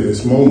back to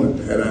this moment.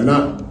 Had I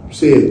not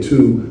said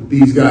to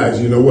these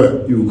guys, you know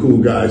what, you cool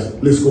guys,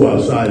 let's go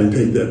outside and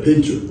take that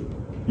picture,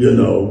 you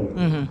know,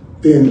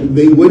 then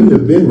they wouldn't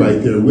have been right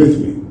there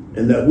with me.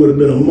 And that would have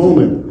been a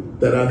moment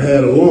that I've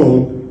had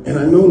alone, and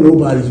I know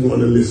nobody's going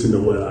to listen to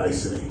what I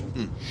say.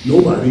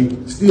 Nobody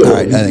still. All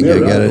right, I think I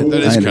get it.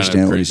 That is I kind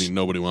understand of what crazy. he's-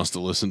 Nobody wants to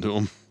listen to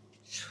him.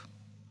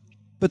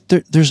 But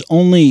there's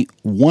only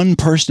one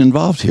person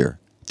involved here.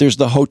 There's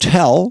the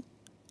hotel,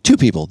 two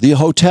people, the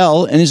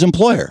hotel and his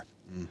employer.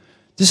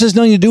 This has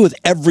nothing to do with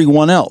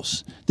everyone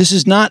else. This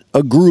is not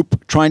a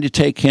group trying to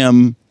take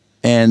him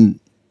and,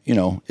 you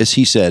know, as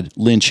he said,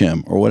 lynch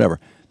him or whatever.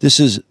 This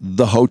is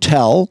the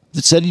hotel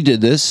that said he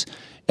did this,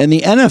 and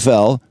the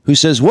NFL who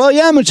says, well,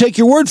 yeah, I'm going to take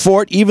your word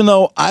for it, even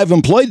though I've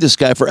employed this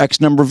guy for X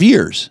number of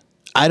years.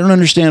 I don't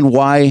understand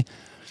why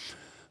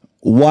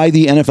the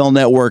NFL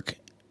Network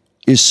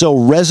is so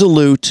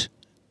resolute,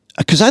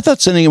 because I thought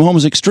sending him home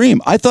was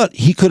extreme. I thought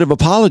he could have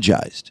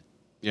apologized.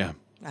 Yeah.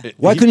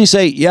 Why couldn't he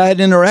say, yeah, I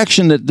had an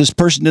interaction that this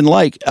person didn't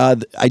like.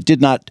 I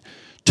did not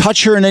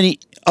touch her in any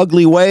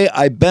ugly way.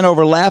 I bent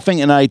over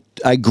laughing, and I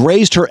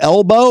grazed her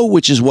elbow,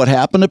 which is what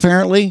happened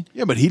apparently.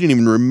 Yeah, but he didn't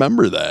even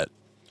remember that.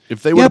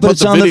 If they would Yeah, have but put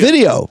it's on the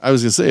video. I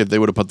was going to say, if they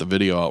would have put the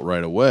video out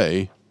right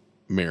away,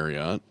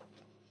 Marriott.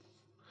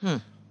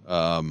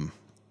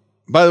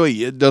 By the way,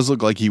 it does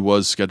look like he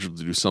was scheduled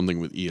to do something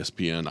with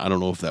ESPN. I don't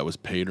know if that was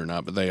paid or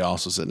not, but they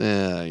also said,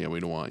 yeah,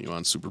 we don't want you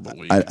on Super Bowl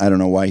week. I don't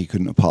know why he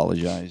couldn't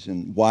apologize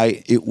and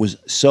why it was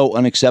so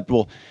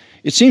unacceptable.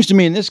 It seems to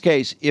me in this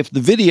case, if the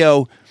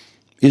video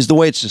is the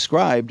way it's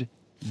described,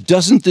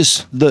 doesn't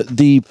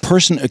the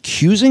person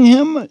accusing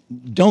him,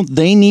 don't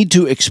they need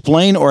to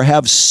explain or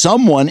have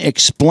someone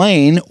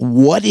explain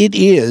what it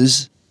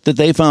is that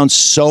they found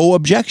so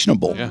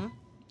objectionable? Yeah.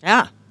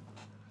 Yeah.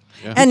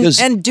 And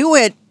Because- and do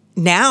it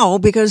now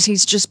because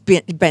he's just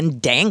been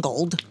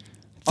dangled.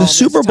 The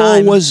Super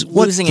Bowl was,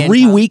 what,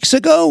 3 weeks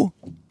ago?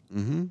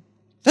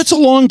 That's a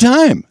long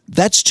time.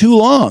 That's too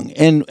long.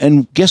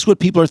 And guess what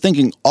people are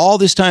thinking all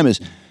this time is,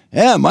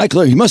 yeah,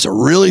 Michael, he must have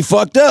really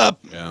fucked up.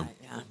 Yeah.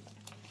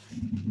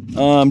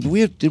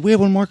 Did we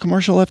have one more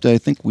commercial left? I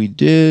think we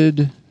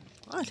did.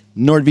 What?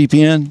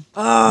 NordVPN.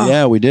 Oh.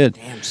 Yeah, we did.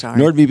 Damn, sorry.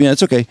 NordVPN,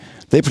 it's okay.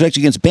 They protect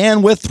you against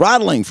bandwidth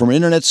throttling from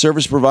internet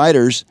service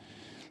providers.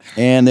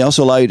 And they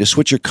also allow you to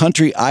switch your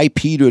country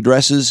IP to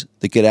addresses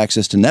that get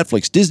access to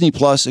Netflix, Disney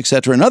Plus,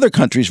 etc. in other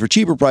countries for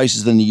cheaper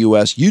prices than the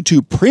U.S.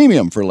 YouTube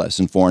Premium for less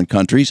in foreign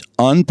countries.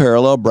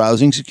 Unparalleled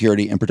browsing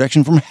security and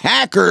protection from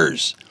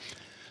hackers.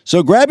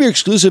 So grab your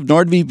exclusive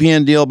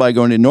NordVPN deal by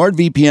going to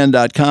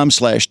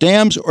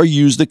nordvpn.com/dams or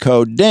use the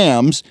code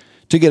DAMS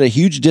to get a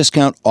huge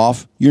discount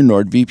off your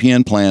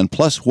NordVPN plan,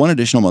 plus one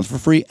additional month for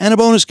free and a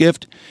bonus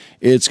gift.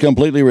 It's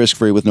completely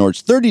risk-free with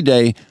Nord's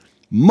 30-day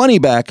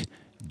money-back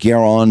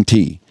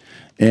guarantee.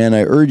 And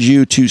I urge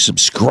you to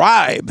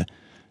subscribe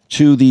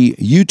to the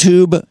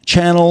YouTube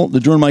channel, the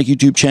Drew and Mike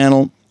YouTube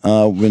channel.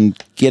 We've been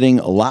getting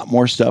a lot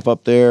more stuff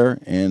up there,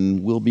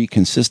 and we'll be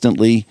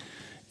consistently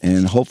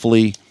and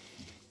hopefully,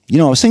 you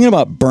know, I was thinking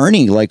about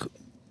Bernie, like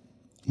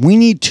we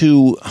need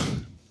to,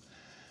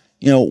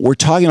 you know, we're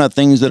talking about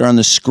things that are on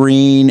the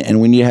screen and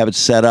we need to have it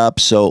set up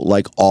so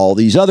like all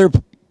these other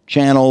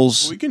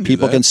channels,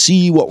 people can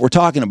see what we're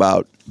talking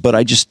about. But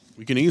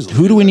we can easily.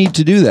 Who do we need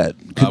to do that?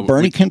 Can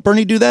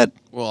Bernie do that?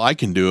 Well, I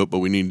can do it, but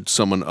we need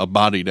a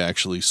body to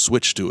actually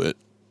switch to it.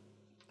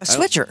 A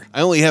switcher.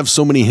 I only have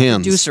so many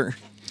hands. Producer.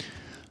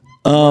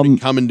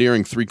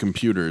 Commandeering 3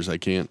 computers. I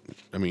can't.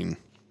 I mean.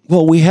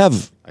 Well, we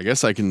have. I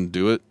guess I can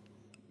do it.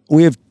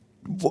 We have.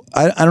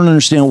 I don't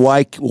understand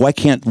why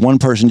can't one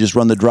person just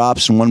run the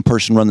drops and one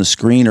person run the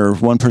screen, or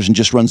one person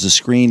just runs the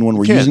screen when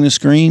we're using the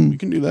screen? You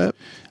can do that.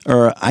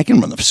 Or I can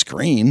run the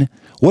screen.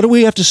 What do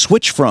we have to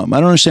switch from? I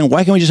don't understand.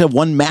 Why can't we just have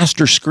one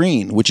master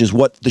screen, which is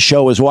what the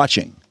show is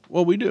watching?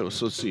 Well, we do.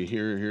 So let's see.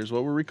 Here's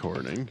what we're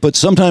recording. But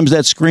sometimes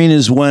that screen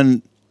is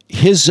when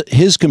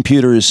his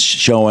computer is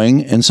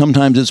showing, and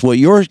sometimes it's what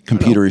your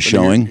computer is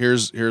showing.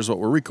 Here's what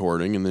we're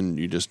recording, and then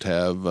you just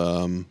have.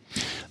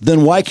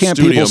 Then why can't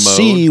studio people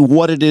see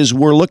what it is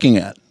we're looking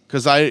at?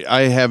 Because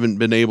I haven't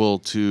been able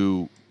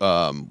to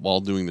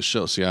while doing the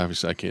show. See,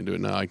 obviously I can't do it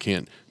now. I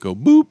can't go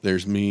boop.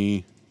 There's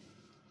me.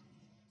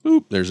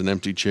 Boop. There's an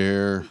empty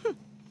chair.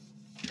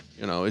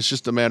 You know, it's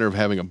just a matter of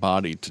having a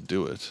body to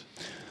do it.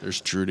 There's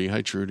Trudy.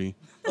 Hi, Trudy.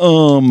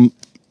 There's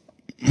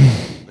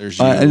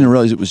you. I didn't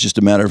realize it was just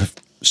a matter of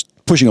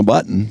pushing a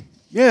button.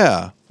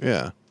 Yeah.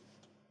 It's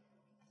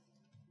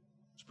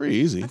pretty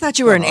easy. I thought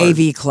you were an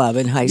AV club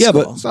in high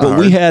school. Yeah, but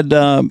we had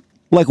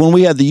Like when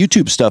we had the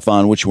YouTube stuff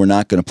on, which we're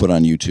not going to put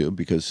on YouTube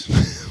because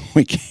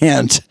we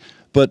can't,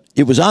 but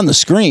it was on the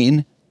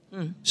screen,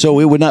 so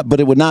it would not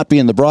be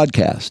in the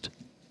broadcast.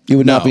 It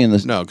would not be in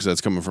the... No, because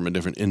that's coming from a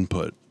different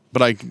input.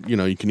 But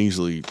you can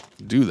easily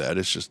do that.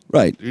 It's just...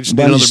 Right. You just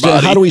need another But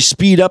body. how do we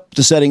speed up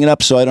the setting it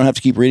up so I don't have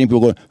to keep reading people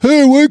going,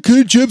 hey, why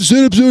can't Jeff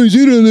set up so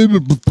easy?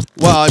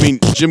 Well, I mean,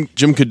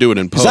 Jim could do it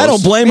in post. I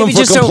don't blame him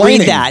for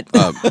complaining.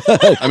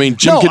 I mean,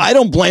 Jim no, could... I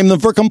don't blame them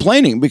for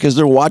complaining because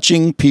they're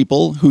watching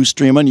people who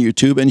stream on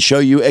YouTube and show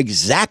you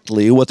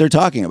exactly what they're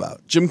talking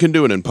about. Jim can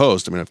do it in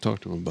post. I mean, I've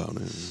talked to him about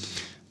it.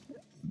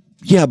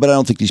 Yeah, but I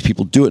don't think these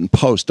people do it in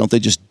post. Don't they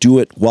just do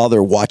it while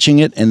they're watching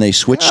it and they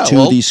switch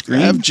to these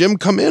screens? Have Jim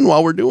come in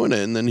while we're doing it,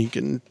 and then he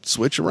can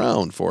switch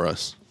around for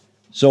us.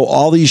 So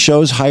all these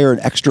shows hire an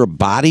extra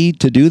body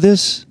to do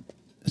this?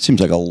 It seems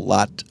like a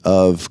lot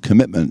of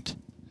commitment,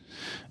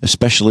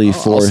 especially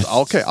for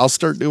I'll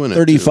start doing it.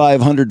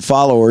 3,500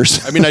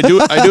 followers. I mean, I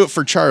do it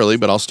for Charlie,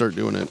 but I'll start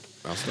doing it.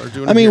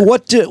 I mean,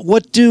 what do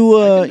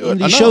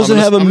these shows that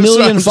have a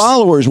million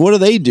followers? What do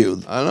they do?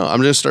 I don't know.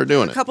 I'm just start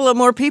doing A it. couple of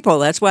more people.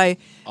 That's why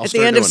I'll at the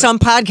start end of doing some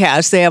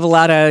podcasts, they have a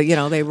lot of,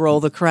 they roll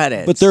the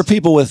credits. But there are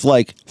people with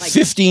like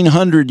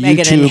 1,500 Meghan and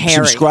YouTube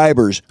Harry.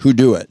 subscribers who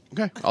do it.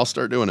 Okay, I'll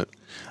start doing it.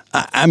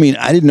 I mean,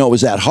 I didn't know it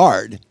was that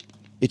hard.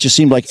 It just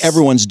seemed like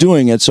everyone's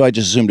doing it, so I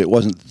just assumed it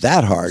wasn't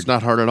that hard. It's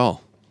not hard at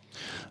all.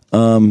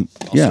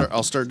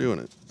 I'll start doing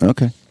it.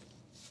 Okay.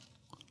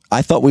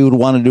 I thought we would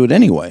want to do it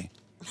anyway.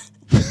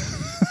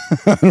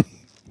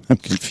 I'm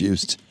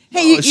confused.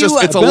 Hey, it's a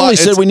Bentley lot.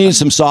 said we needed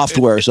some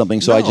software or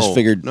something, so I just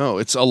figured. No,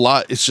 it's a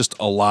lot. It's just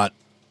a lot.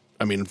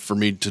 I mean, for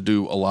me to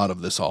do a lot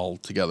of this all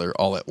together,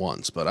 all at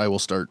once. But I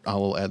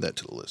will add that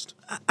to the list.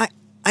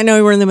 I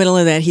know we're in the middle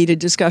of that heated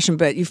discussion,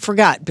 but you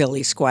forgot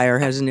Billy Squire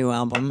has a new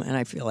album, and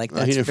I feel like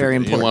that's very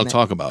important. He didn't want to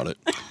talk about it.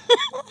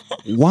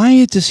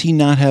 Why does he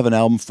not have an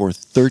album for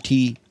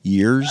 30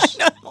 years?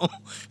 I know.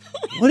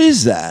 What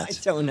is that? I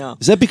don't know.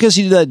 Is that because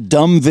he did that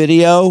dumb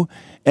video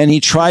and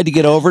he tried to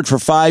get over it for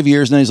 5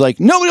 years and then he's like,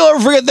 nobody will ever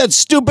forget that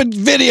stupid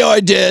video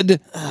I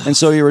did. And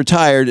so he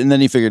retired and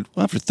then he figured,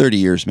 well, after 30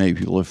 years, maybe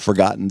people have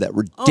forgotten that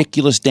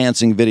ridiculous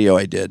dancing video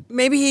I did.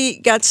 Maybe he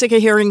got sick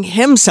of hearing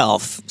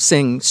himself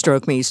sing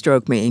Stroke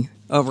Me,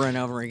 over and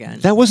over again.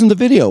 That wasn't the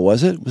video,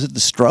 was it? Was it the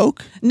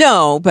stroke?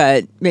 No,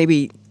 but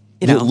maybe,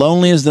 Was it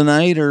Lonely as the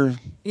Night or...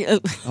 Yeah.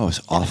 Oh,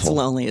 it's awful. It's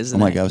lonely, isn't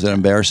it? Oh, my God, was that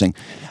embarrassing?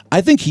 I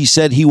think he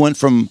said he went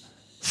from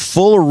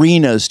full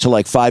arenas to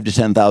like 5,000 to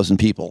 10,000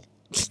 people.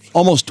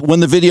 Almost when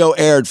the video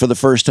aired for the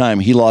first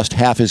time, he lost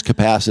half his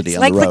capacity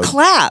on like the road. the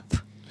clap.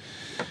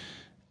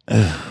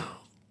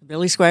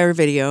 Billy Squire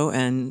video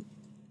and...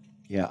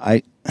 Yeah,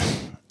 I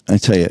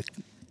tell you,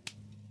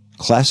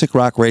 classic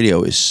rock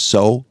radio is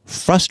so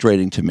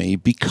frustrating to me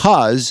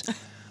because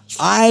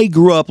I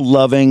grew up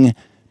loving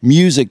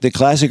music that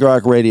classic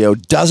rock radio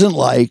doesn't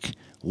like,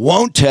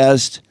 won't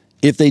test.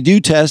 If they do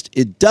test,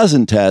 it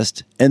doesn't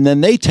test. And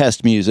then they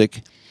test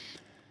music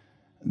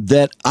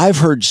that I've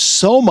heard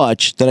so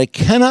much that I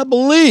cannot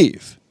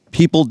believe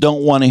people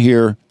don't want to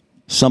hear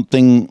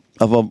something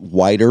of a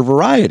wider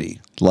variety,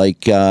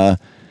 like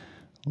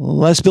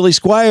less Billy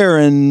Squire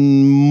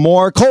and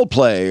more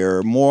Coldplay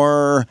or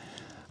more,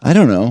 I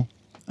don't know.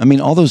 I mean,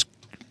 all those,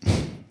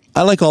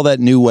 I like all that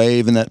new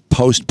wave and that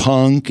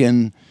post-punk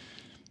and,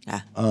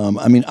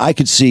 I mean, I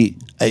could see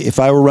if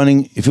I were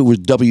running, if it was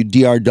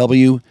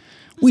WDRW,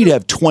 we'd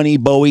have 20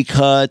 Bowie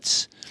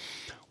cuts.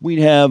 We'd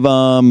have,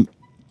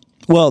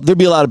 well, there'd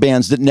be a lot of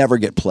bands that never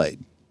get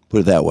played,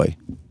 put it that way.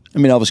 I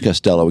mean, Elvis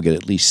Costello would get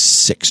at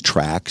least 6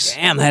 tracks.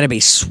 Damn, that'd be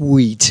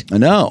sweet. I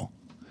know.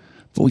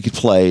 But we could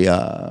play,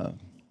 what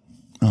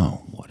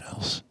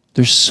else?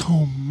 There's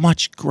so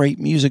much great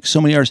music,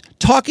 so many artists.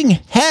 Talking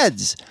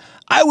Heads.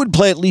 I would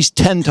play at least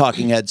 10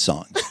 Talking Heads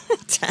songs.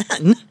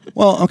 10?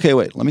 Well, okay,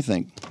 wait, let me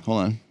think.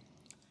 Hold on.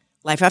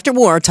 Life After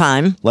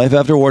Wartime. Life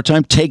After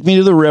Wartime. Take Me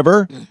to the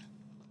River.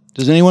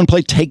 Does anyone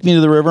play Take Me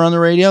to the River on the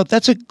radio?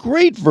 That's a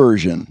great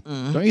version,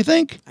 don't you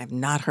think? I've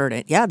not heard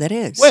it. Yeah, that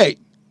is. Wait,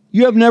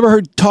 you have never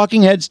heard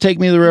Talking Heads Take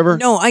Me to the River?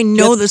 No, I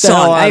know Get the song.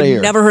 hell outta I've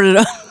here. never heard it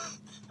on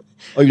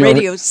Oh, you never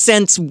radio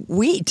since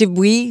did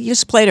we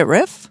used to play it at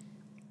Riff?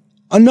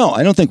 Oh, no,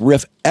 I don't think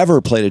Riff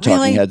ever played a Talking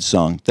Really? Heads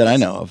song that I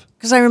know of.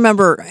 Because I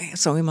remember,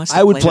 so we must have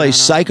I would played play it on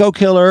Psycho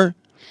Killer,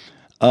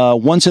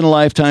 Once in a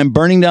Lifetime,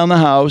 Burning Down the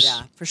House.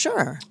 Yeah, for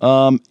sure.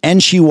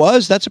 And She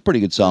Was, that's a pretty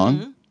good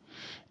song.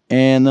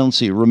 And then let's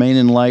see, Remain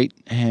in Light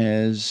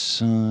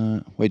has,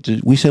 wait,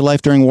 did we say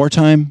Life During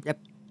Wartime? Yep.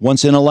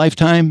 Once in a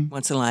Lifetime?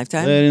 Once in a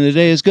Lifetime. Letting the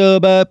days go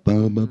by.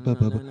 Burning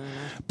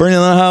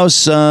Down the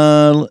House,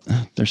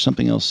 there's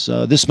something else.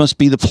 This Must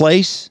Be the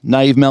Place,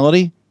 Naive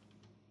Melody.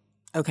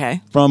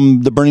 Okay.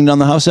 From the Burning Down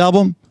the House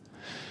album.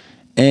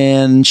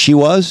 And She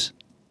Was.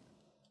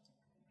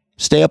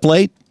 Stay Up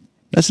Late.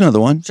 That's another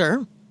one.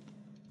 Sure.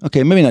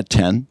 Okay, maybe not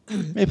 10.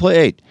 Maybe play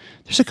 8.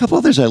 There's a couple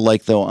others I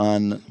like, though,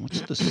 on...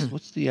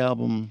 What's the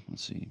album?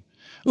 Let's see.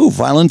 Ooh,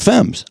 Violent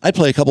Femmes. I'd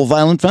play a couple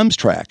Violent Femmes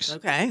tracks.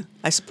 Okay.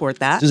 I support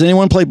that. Does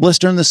anyone play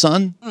Blister in the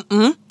Sun?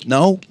 Mm-mm.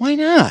 No? Why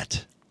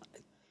not?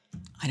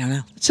 I don't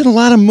know. It's in a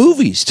lot of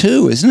movies,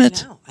 too, isn't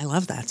it? I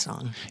love that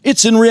song.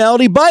 It's in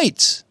Reality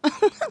Bites.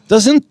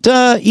 Doesn't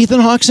Ethan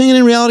Hawke sing it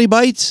in Reality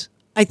Bites?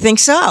 I think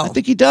so. I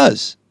think he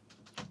does.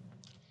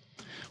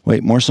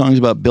 Wait, more songs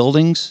about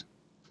buildings?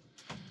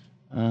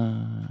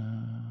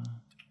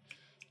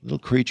 Little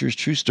Creatures,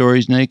 True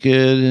Stories,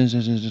 Naked.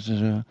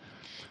 The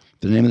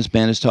name of this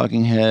band is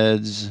Talking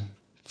Heads.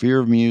 Fear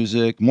of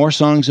Music. More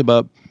songs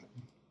about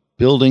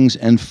buildings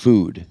and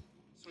food.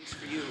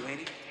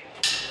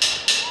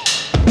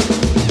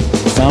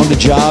 Found a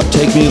Job,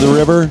 Take Me to the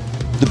River.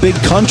 The Big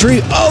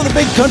Country. Oh, The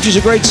Big Country's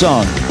a great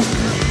song.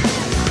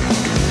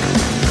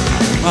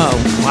 Oh,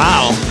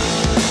 wow.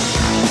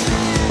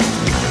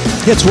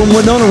 It's when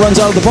Winona runs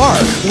out of the bar.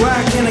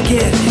 Why can't I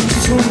get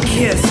just one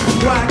kiss?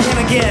 Why can't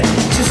I get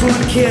just one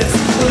kiss?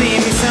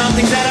 Believe me, some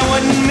things that I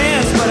wouldn't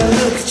miss. But I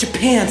look at your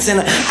pants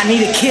and I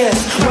need a kiss.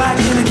 Why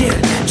can't I get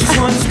just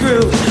one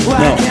screw?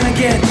 Why can't I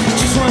get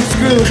just one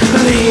screw?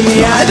 Believe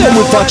me, I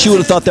never thought you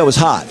would have thought that was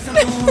hot.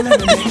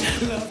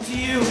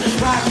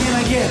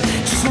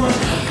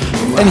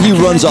 And he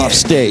runs off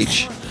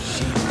stage.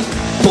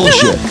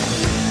 Bullshit.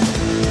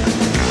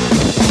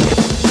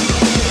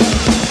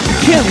 You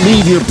can't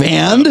leave your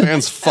band. The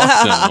band's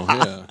fucked now.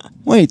 Yeah.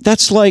 Wait,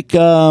 that's like,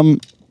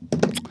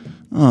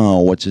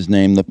 what's his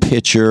name? The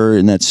pitcher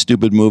in that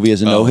stupid movie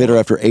has a no-hitter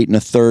after 8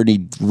 1/3.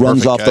 He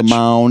runs off the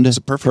mound. It's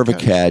a perfect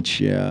catch,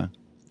 yeah.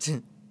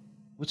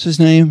 What's his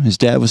name? His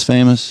dad was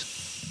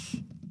famous.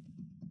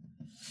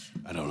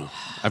 I don't know.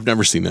 I've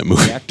never seen that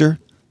movie. The actor?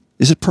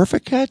 Is it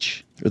Perfect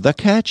Catch? Or The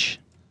Catch?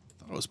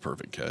 That was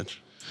Perfect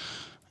Catch.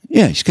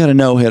 Yeah, he's got a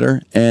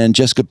no-hitter, and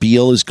Jessica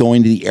Biel is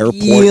going to the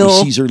airport. Biel.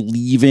 He sees her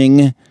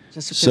leaving.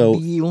 Jessica So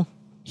Biel.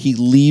 he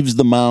leaves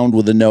the mound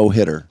with a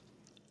no-hitter.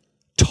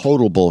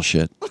 Total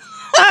bullshit.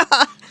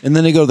 And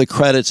then they go to the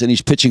credits, and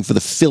he's pitching for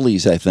the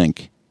Phillies, I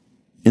think,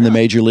 in the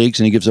major leagues,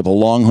 and he gives up a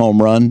long home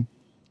run.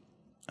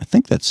 I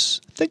think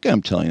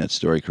I'm telling that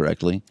story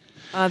correctly.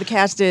 The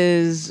cast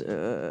is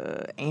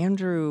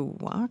Andrew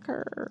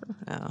Walker.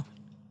 Oh.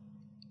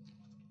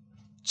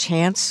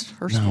 Chance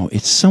or No,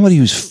 it's somebody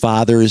whose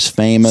father is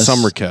famous.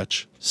 Summer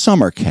Catch.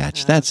 Summer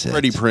Catch, that's it.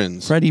 Freddie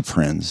Prinze. Freddie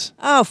Prinze.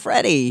 Oh,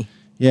 Freddie.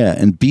 Yeah,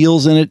 and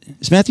Beal's in it.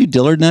 Is Matthew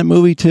Dillard in that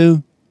movie,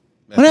 too?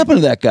 What happened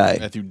to that guy?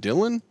 Matthew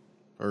Dillon?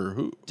 Or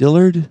who?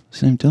 Dillard?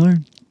 His name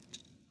Dillard?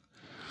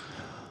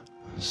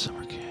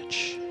 Summer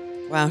Catch.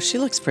 Wow, she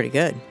looks pretty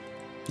good.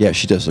 Yeah,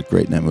 she does look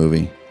great in that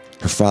movie.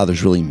 Her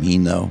father's really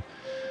mean, though,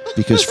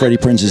 because Freddie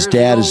Prinze's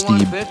dad is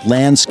the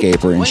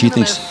landscaper, and she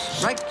thinks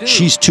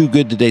she's too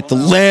good to date the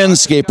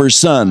landscaper's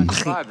son.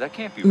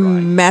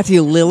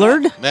 Matthew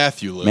Lillard?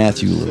 Matthew Lillard.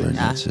 Matthew Lillard,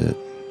 that's it.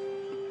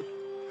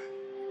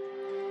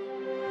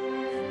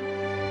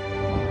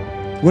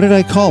 What did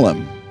I call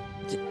him?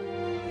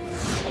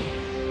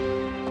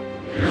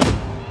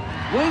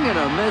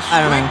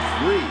 I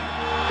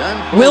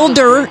don't know.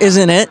 Wilder is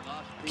in it.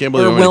 Can't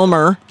believe Or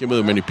Wilmer. Can't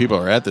believe how many people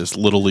are at this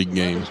Little League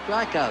game.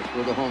 Strikeouts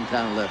for the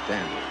hometown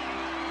left-hander.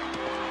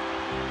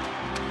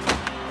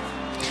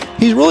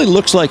 He really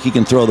looks like he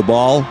can throw the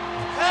ball,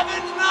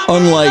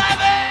 unlike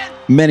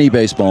many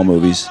baseball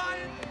movies.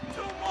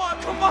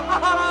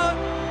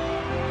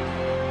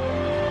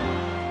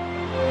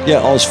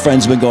 Yeah, all his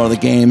friends have been going to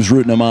the games,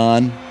 rooting him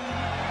on.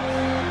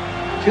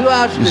 2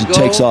 outs to He go.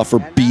 takes off for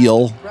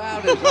Beal. The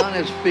crowd is on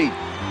his feet.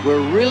 We're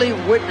really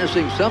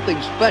witnessing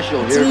something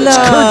special here. It's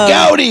Kurt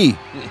Gowdy.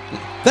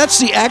 That's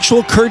the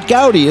actual Kurt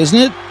Gowdy, isn't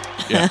it?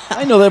 Yeah.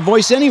 I know that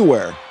voice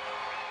anywhere.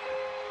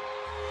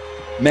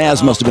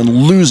 Maz must have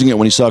been losing it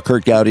when he saw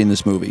Kurt Gowdy in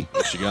this movie.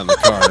 She got in the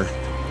car.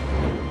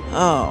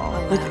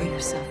 Oh. Allow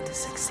yourself to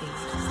succeed.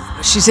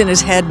 She's in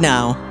his head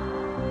now.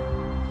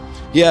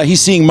 Yeah,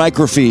 he's seeing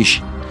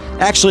microfiche.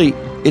 Actually,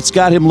 it's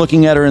got him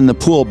looking at her in the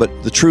pool,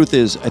 but the truth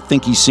is, I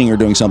think he's seeing her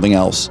doing something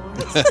else.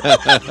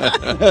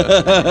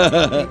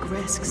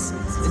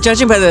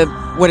 Judging by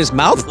what his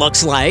mouth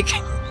looks like.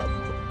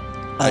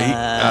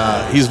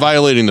 He's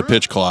violating the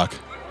pitch clock.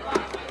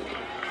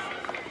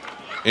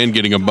 And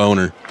getting a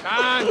boner.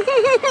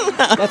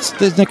 That's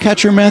the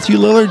catcher, Matthew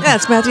Lillard? Yeah,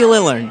 it's Matthew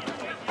Lillard.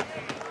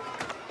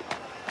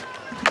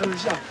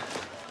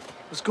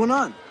 What's going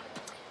on?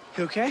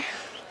 You okay?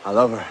 I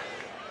love her.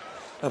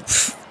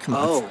 Come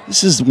on.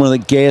 This is one of the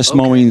gayest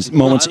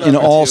moments in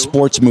all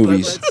sports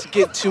movies. Let's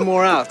get 2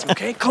 more outs,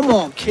 okay? Come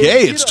on, kid.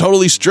 Yay, it's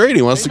totally straight.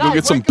 He wants to go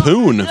get some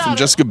poon from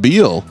Jessica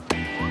Biel.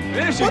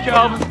 Finish it,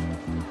 Calvin.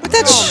 But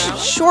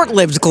that's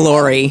short-lived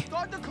glory.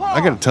 I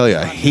gotta tell you,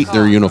 I hate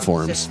their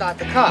uniforms.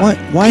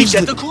 Why is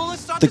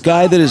the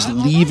guy that is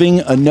leaving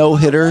a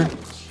no-hitter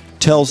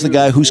tells the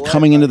guy who's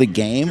coming into the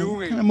game?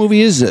 What kind of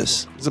movie is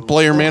this? He's a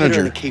player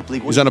manager.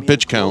 He's on a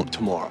pitch count.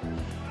 Tomorrow.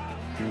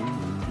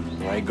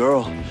 Right,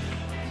 girl.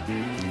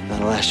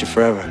 That'll last you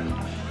forever.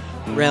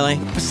 Really?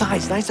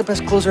 Besides, Knight's the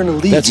best closer in the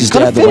league. That's his He's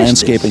gotta dad, the finish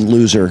landscaping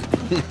loser.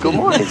 this. Good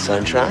morning,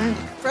 sunshine.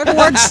 Fred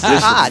Ward's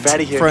hot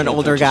Fatty here for an can't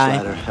older touch a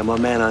guy. slider, and my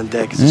man on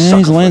deck is a He's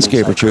sucker a for an landscaper,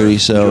 inside Trudy,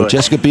 curve. so Enjoy.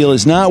 Jessica Biel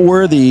is not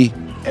worthy.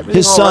 Everything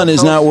His all son right,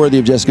 is not folks? worthy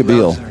of Jessica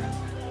Biel.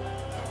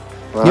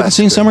 You haven't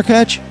seen Summer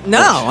Catch? No,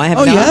 I have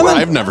Oh, not. you haven't?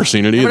 I've never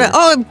seen it either.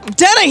 Oh,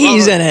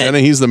 Dennehy's in it.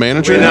 Dennehy's the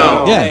manager?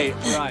 Yeah.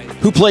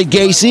 Who played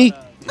Gacy?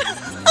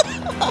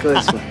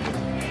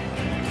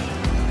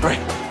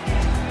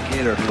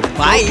 Get her.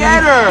 Bye.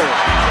 Get her!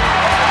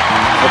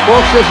 Well,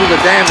 folks, this is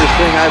the damnedest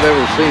thing I've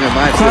ever seen in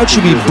my The crowd 50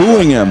 should be years of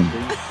booing him.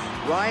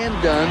 Ryan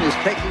Dunn is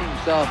taking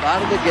himself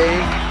out of the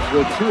game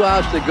with 2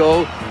 outs to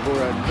go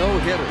for a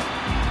no-hitter.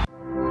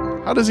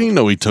 How does he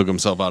know he took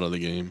himself out of the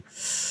game?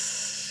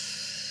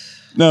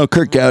 No,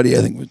 Kirk Gowdy,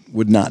 I think,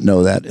 would not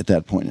know that at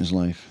that point in his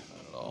life.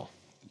 Not at all.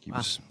 He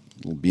was a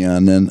little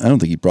beyond then. I don't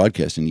think he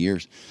broadcast in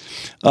years.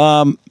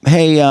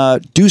 Hey,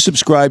 do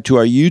subscribe to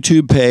our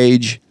YouTube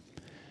page.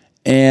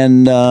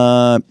 And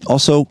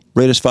also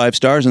rate us 5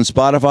 stars on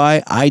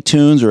Spotify,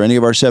 iTunes, or any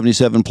of our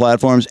 77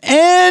 platforms.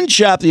 And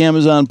shop the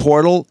Amazon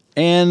portal.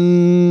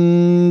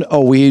 And,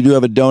 we do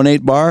have a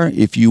donate bar.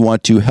 If you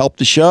want to help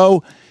the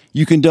show,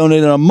 you can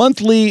donate on a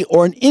monthly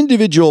or an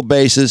individual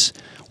basis,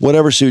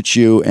 whatever suits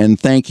you. And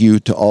thank you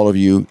to all of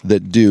you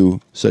that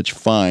do such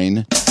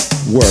fine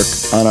work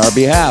on our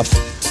behalf.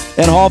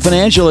 And Hall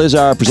Financial is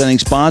our presenting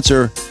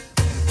sponsor.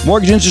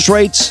 Mortgage interest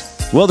rates,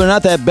 well, they're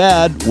not that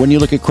bad when you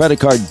look at credit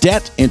card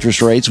debt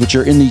interest rates, which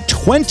are in the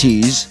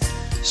 20s.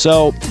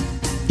 So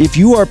if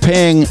you are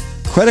paying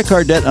credit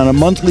card debt on a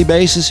monthly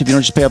basis, if you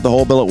don't just pay off the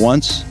whole bill at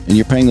once and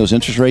you're paying those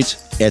interest rates,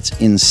 it's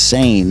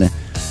insane.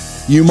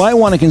 You might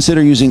want to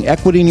consider using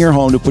equity in your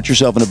home to put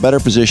yourself in a better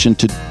position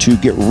to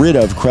get rid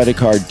of credit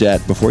card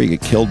debt before you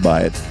get killed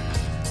by it.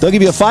 They'll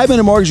give you a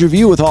 5-minute mortgage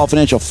review with Hall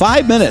Financial.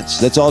 5 minutes.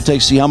 That's all it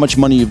takes to see how much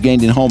money you've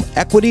gained in home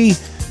equity.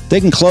 They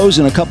can close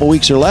in a couple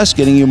weeks or less,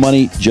 getting you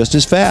money just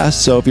as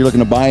fast. So if you're looking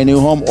to buy a new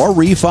home or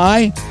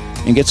refi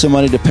and get some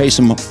money to pay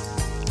some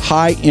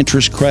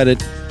high-interest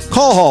credit,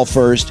 call Hall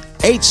first,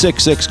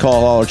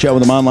 866-CALL-HALL, or chat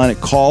with them online at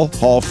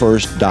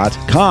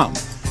callhallfirst.com.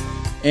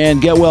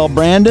 And get well,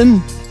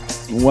 Brandon.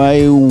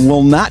 We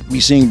will not be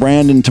seeing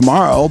Brandon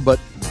tomorrow, but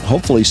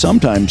hopefully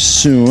sometime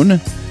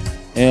soon.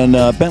 And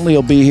Bentley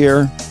will be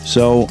here,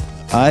 so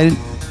I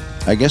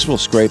guess we'll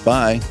scrape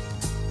by.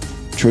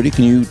 Trudy,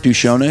 can you do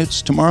show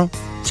notes tomorrow?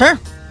 Sure.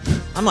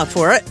 I'm up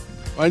for it.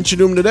 Why didn't you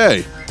do them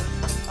today?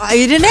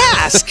 You didn't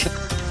ask.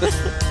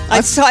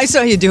 I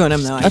saw you doing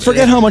them, though. I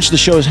forget how much the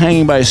show is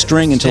hanging by a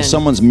string until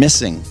someone's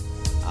missing.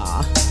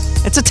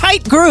 It's a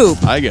tight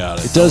group. I got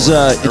it. It does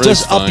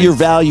up your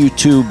value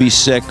to be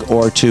sick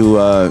or to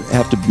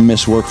have to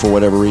miss work for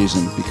whatever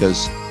reason,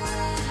 because,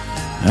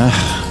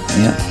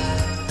 man,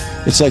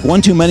 it's like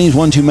one too many is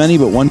one too many,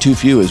 but one too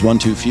few is one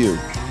too few.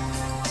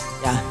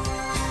 Yeah.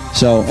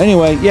 So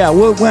anyway,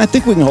 I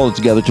think we can hold it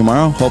together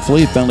tomorrow.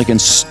 Hopefully, if Bentley can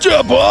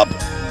step up.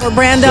 Or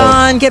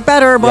Brandon, get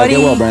better, buddy. Yeah,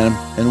 get well, Brandon,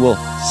 and we'll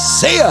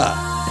see ya.